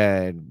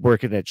and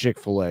working at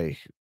Chick-fil-A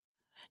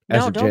as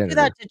No, a don't do janitor.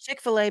 that to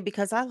Chick-fil-A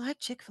because I like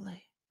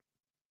Chick-fil-A.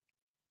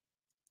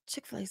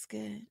 Chick-fil-A's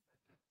good.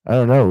 I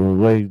don't know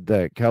the way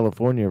that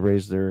California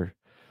raised the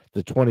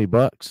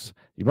 $20.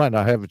 You might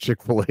not have a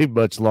Chick-fil-A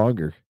much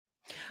longer.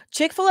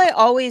 Chick-fil-A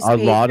always A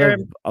paid lot their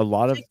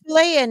of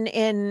Chick-fil-A and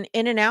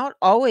In-N-Out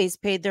always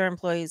paid their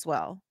employees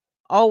well.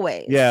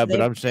 Always. yeah, but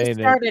They I'm saying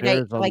that started at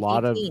there's a like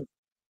lot of 18.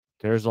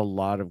 there's a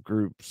lot of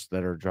groups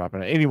that are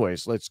dropping it.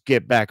 Anyways, let's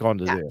get back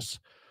onto Yeah. this.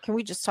 Can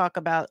we just talk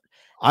about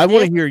I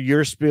want this? to hear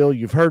your spiel.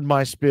 You've heard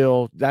my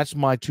spiel. That's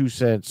my 2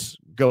 cents.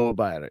 Go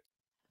about it.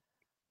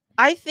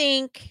 I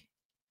think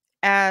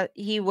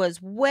he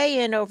was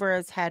way in over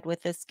his head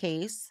with this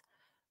case,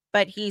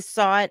 but he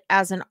saw it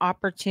as an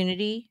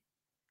opportunity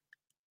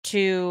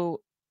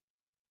to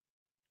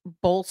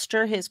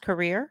bolster his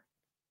career.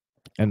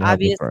 And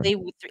help a friend.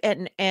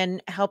 Obviously,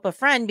 and help a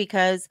friend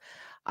because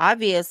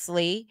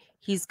obviously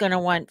he's going to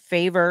want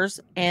favors,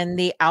 and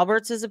the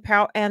Alberts is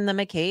and the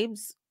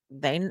McCabe's,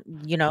 they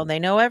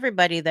know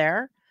everybody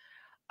there.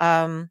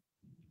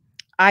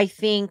 I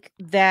think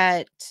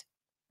that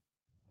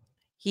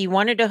he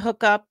wanted to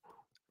hook up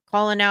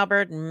Colin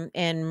Albert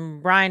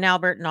and Brian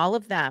Albert and all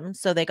of them,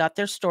 so they got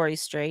their story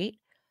straight.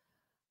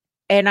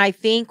 And I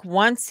think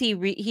once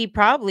he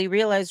probably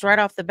realized right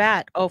off the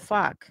bat, oh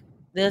fuck,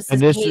 this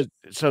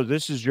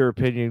is your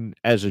opinion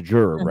as a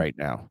juror right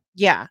now.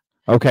 Yeah.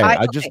 Okay, I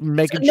Okay. just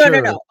making No,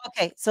 sure. no.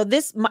 Okay, so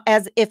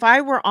as if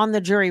I were on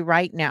the jury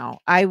right now,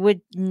 I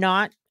would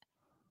not,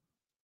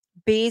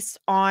 based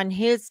on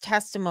his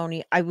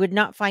testimony, I would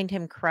not find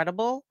him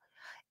credible,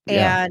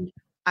 Yeah. and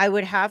I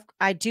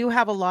do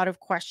have a lot of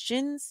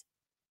questions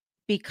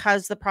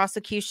because the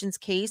prosecution's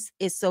case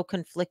is so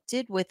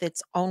conflicted with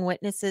its own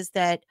witnesses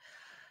that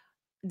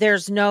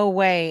there's no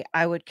way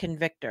I would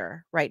convict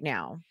her right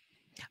now.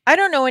 I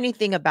don't know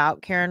anything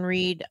about Karen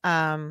Read.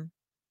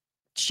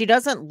 She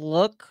doesn't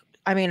look,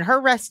 I mean, her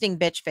resting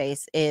bitch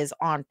face is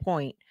on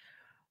point,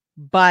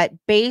 but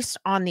based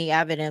on the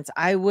evidence,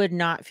 I would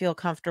not feel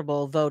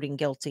comfortable voting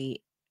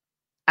guilty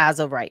as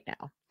of right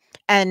now.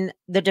 And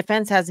the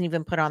defense hasn't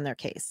even put on their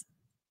case.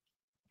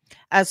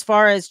 As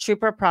far as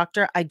Trooper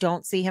Proctor, I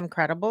don't see him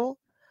credible.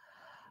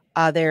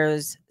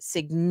 There's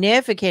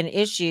significant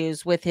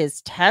issues with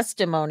his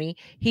testimony.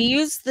 He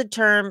used the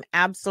term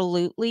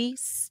absolutely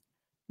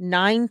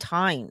 9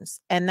 times,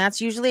 and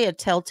that's usually a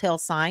telltale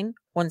sign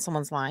when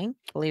someone's lying,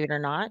 believe it or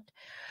not.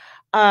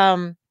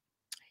 And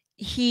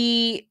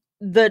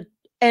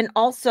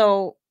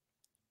also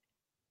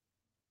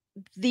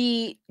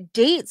the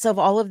dates of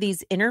all of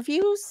these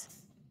interviews,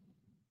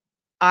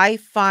 I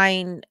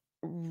find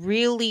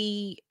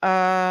really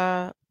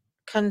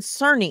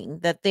concerning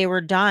that they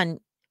were done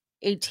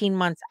 18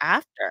 months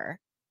after,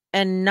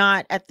 and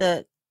not at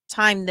the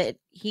time that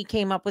he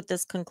came up with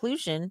this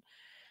conclusion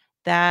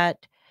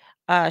that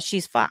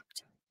she's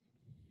fucked.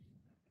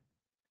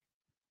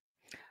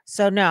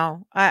 So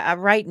no,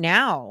 right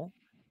now,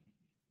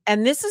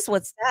 and this is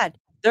what's sad.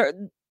 There,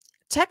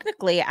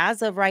 technically,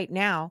 as of right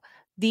now,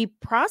 the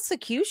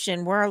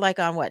prosecution, we're like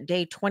on what,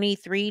 day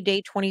 23,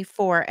 day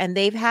 24, and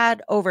they've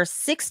had over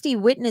 60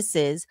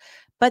 witnesses,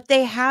 but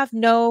they have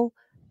no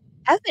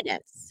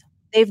evidence.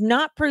 They've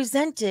not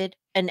presented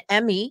an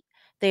Emmy.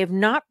 They have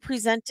not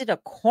presented a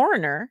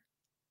coroner.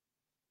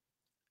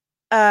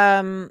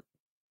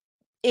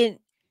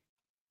 It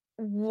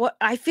what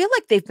I feel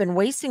like they've been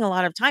wasting a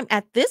lot of time.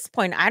 At this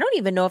point, I don't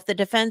even know if the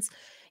defense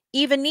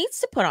even needs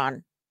to put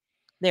on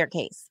their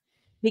case,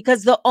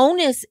 because the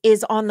onus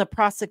is on the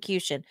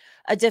prosecution.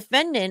 A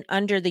defendant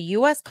under the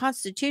US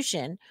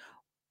Constitution,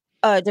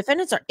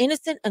 defendants are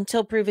innocent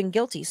until proven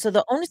guilty. So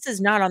the onus is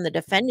not on the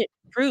defendant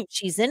to prove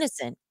she's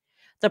innocent.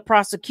 The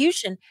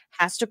prosecution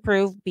has to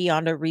prove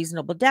beyond a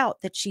reasonable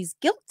doubt that she's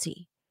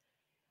guilty.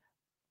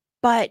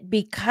 But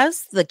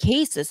because the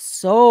case is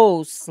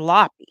so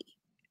sloppy,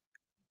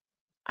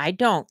 I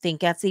don't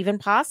think that's even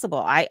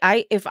possible.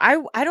 I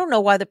don't know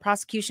why the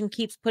prosecution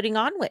keeps putting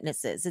on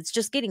witnesses. It's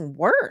just getting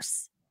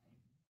worse.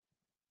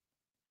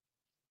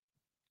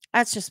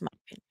 That's just my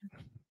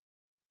opinion.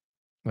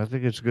 I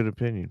think it's a good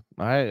opinion.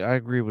 I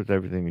agree with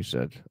everything you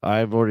said.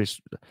 I've already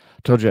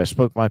told you I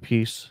spoke my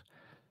piece.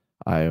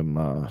 I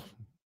am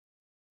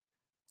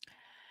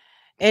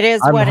It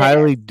is I'm what it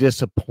highly is.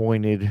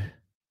 disappointed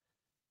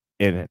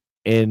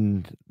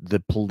in the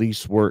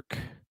police work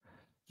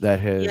that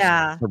has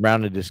Yeah.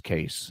 surrounded this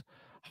case.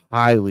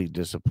 Highly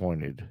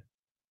disappointed.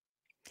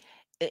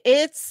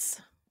 It's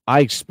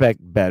I expect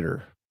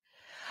better.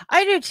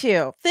 I do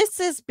too. This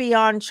is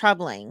beyond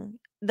troubling.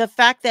 The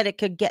fact that it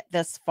could get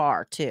this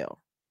far too.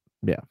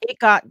 Yeah. It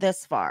got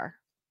this far.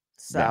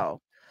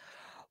 So,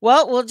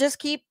 well, we'll just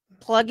keep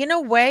plugging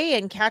away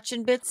and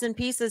catching bits and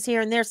pieces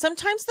here and there.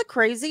 Sometimes the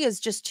crazy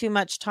is just too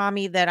much,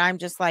 Tommy, that I'm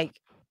just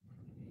like,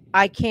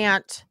 I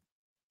can't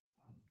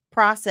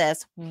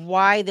process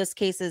why this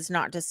case is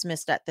not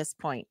dismissed at this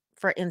point.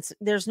 For instance,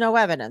 there's no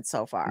evidence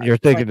so far. You're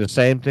thinking the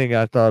same thing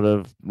I thought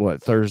of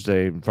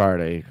Thursday and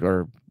Friday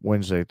or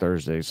Wednesday,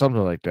 Thursday,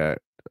 something like that.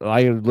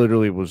 I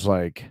literally was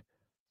like,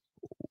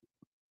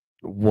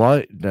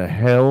 what the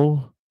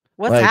hell?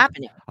 What's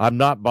happening? I'm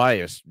not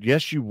biased.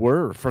 Yes, you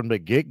were from the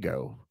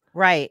get-go.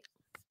 Right.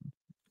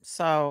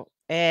 So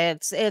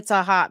it's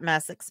a hot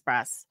mess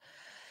express.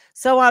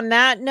 So on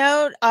that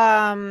note,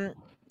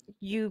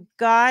 you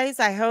guys,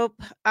 I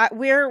hope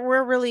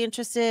we're really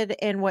interested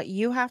in what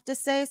you have to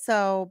say.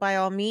 So by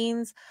all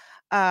means,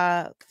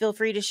 feel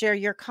free to share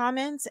your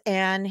comments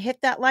and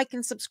hit that like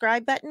and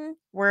subscribe button.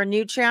 We're a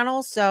new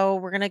channel, so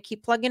we're going to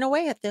keep plugging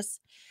away at this.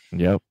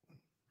 Yep.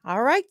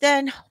 All right,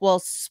 then. We'll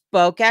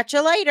spoke at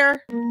you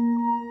later.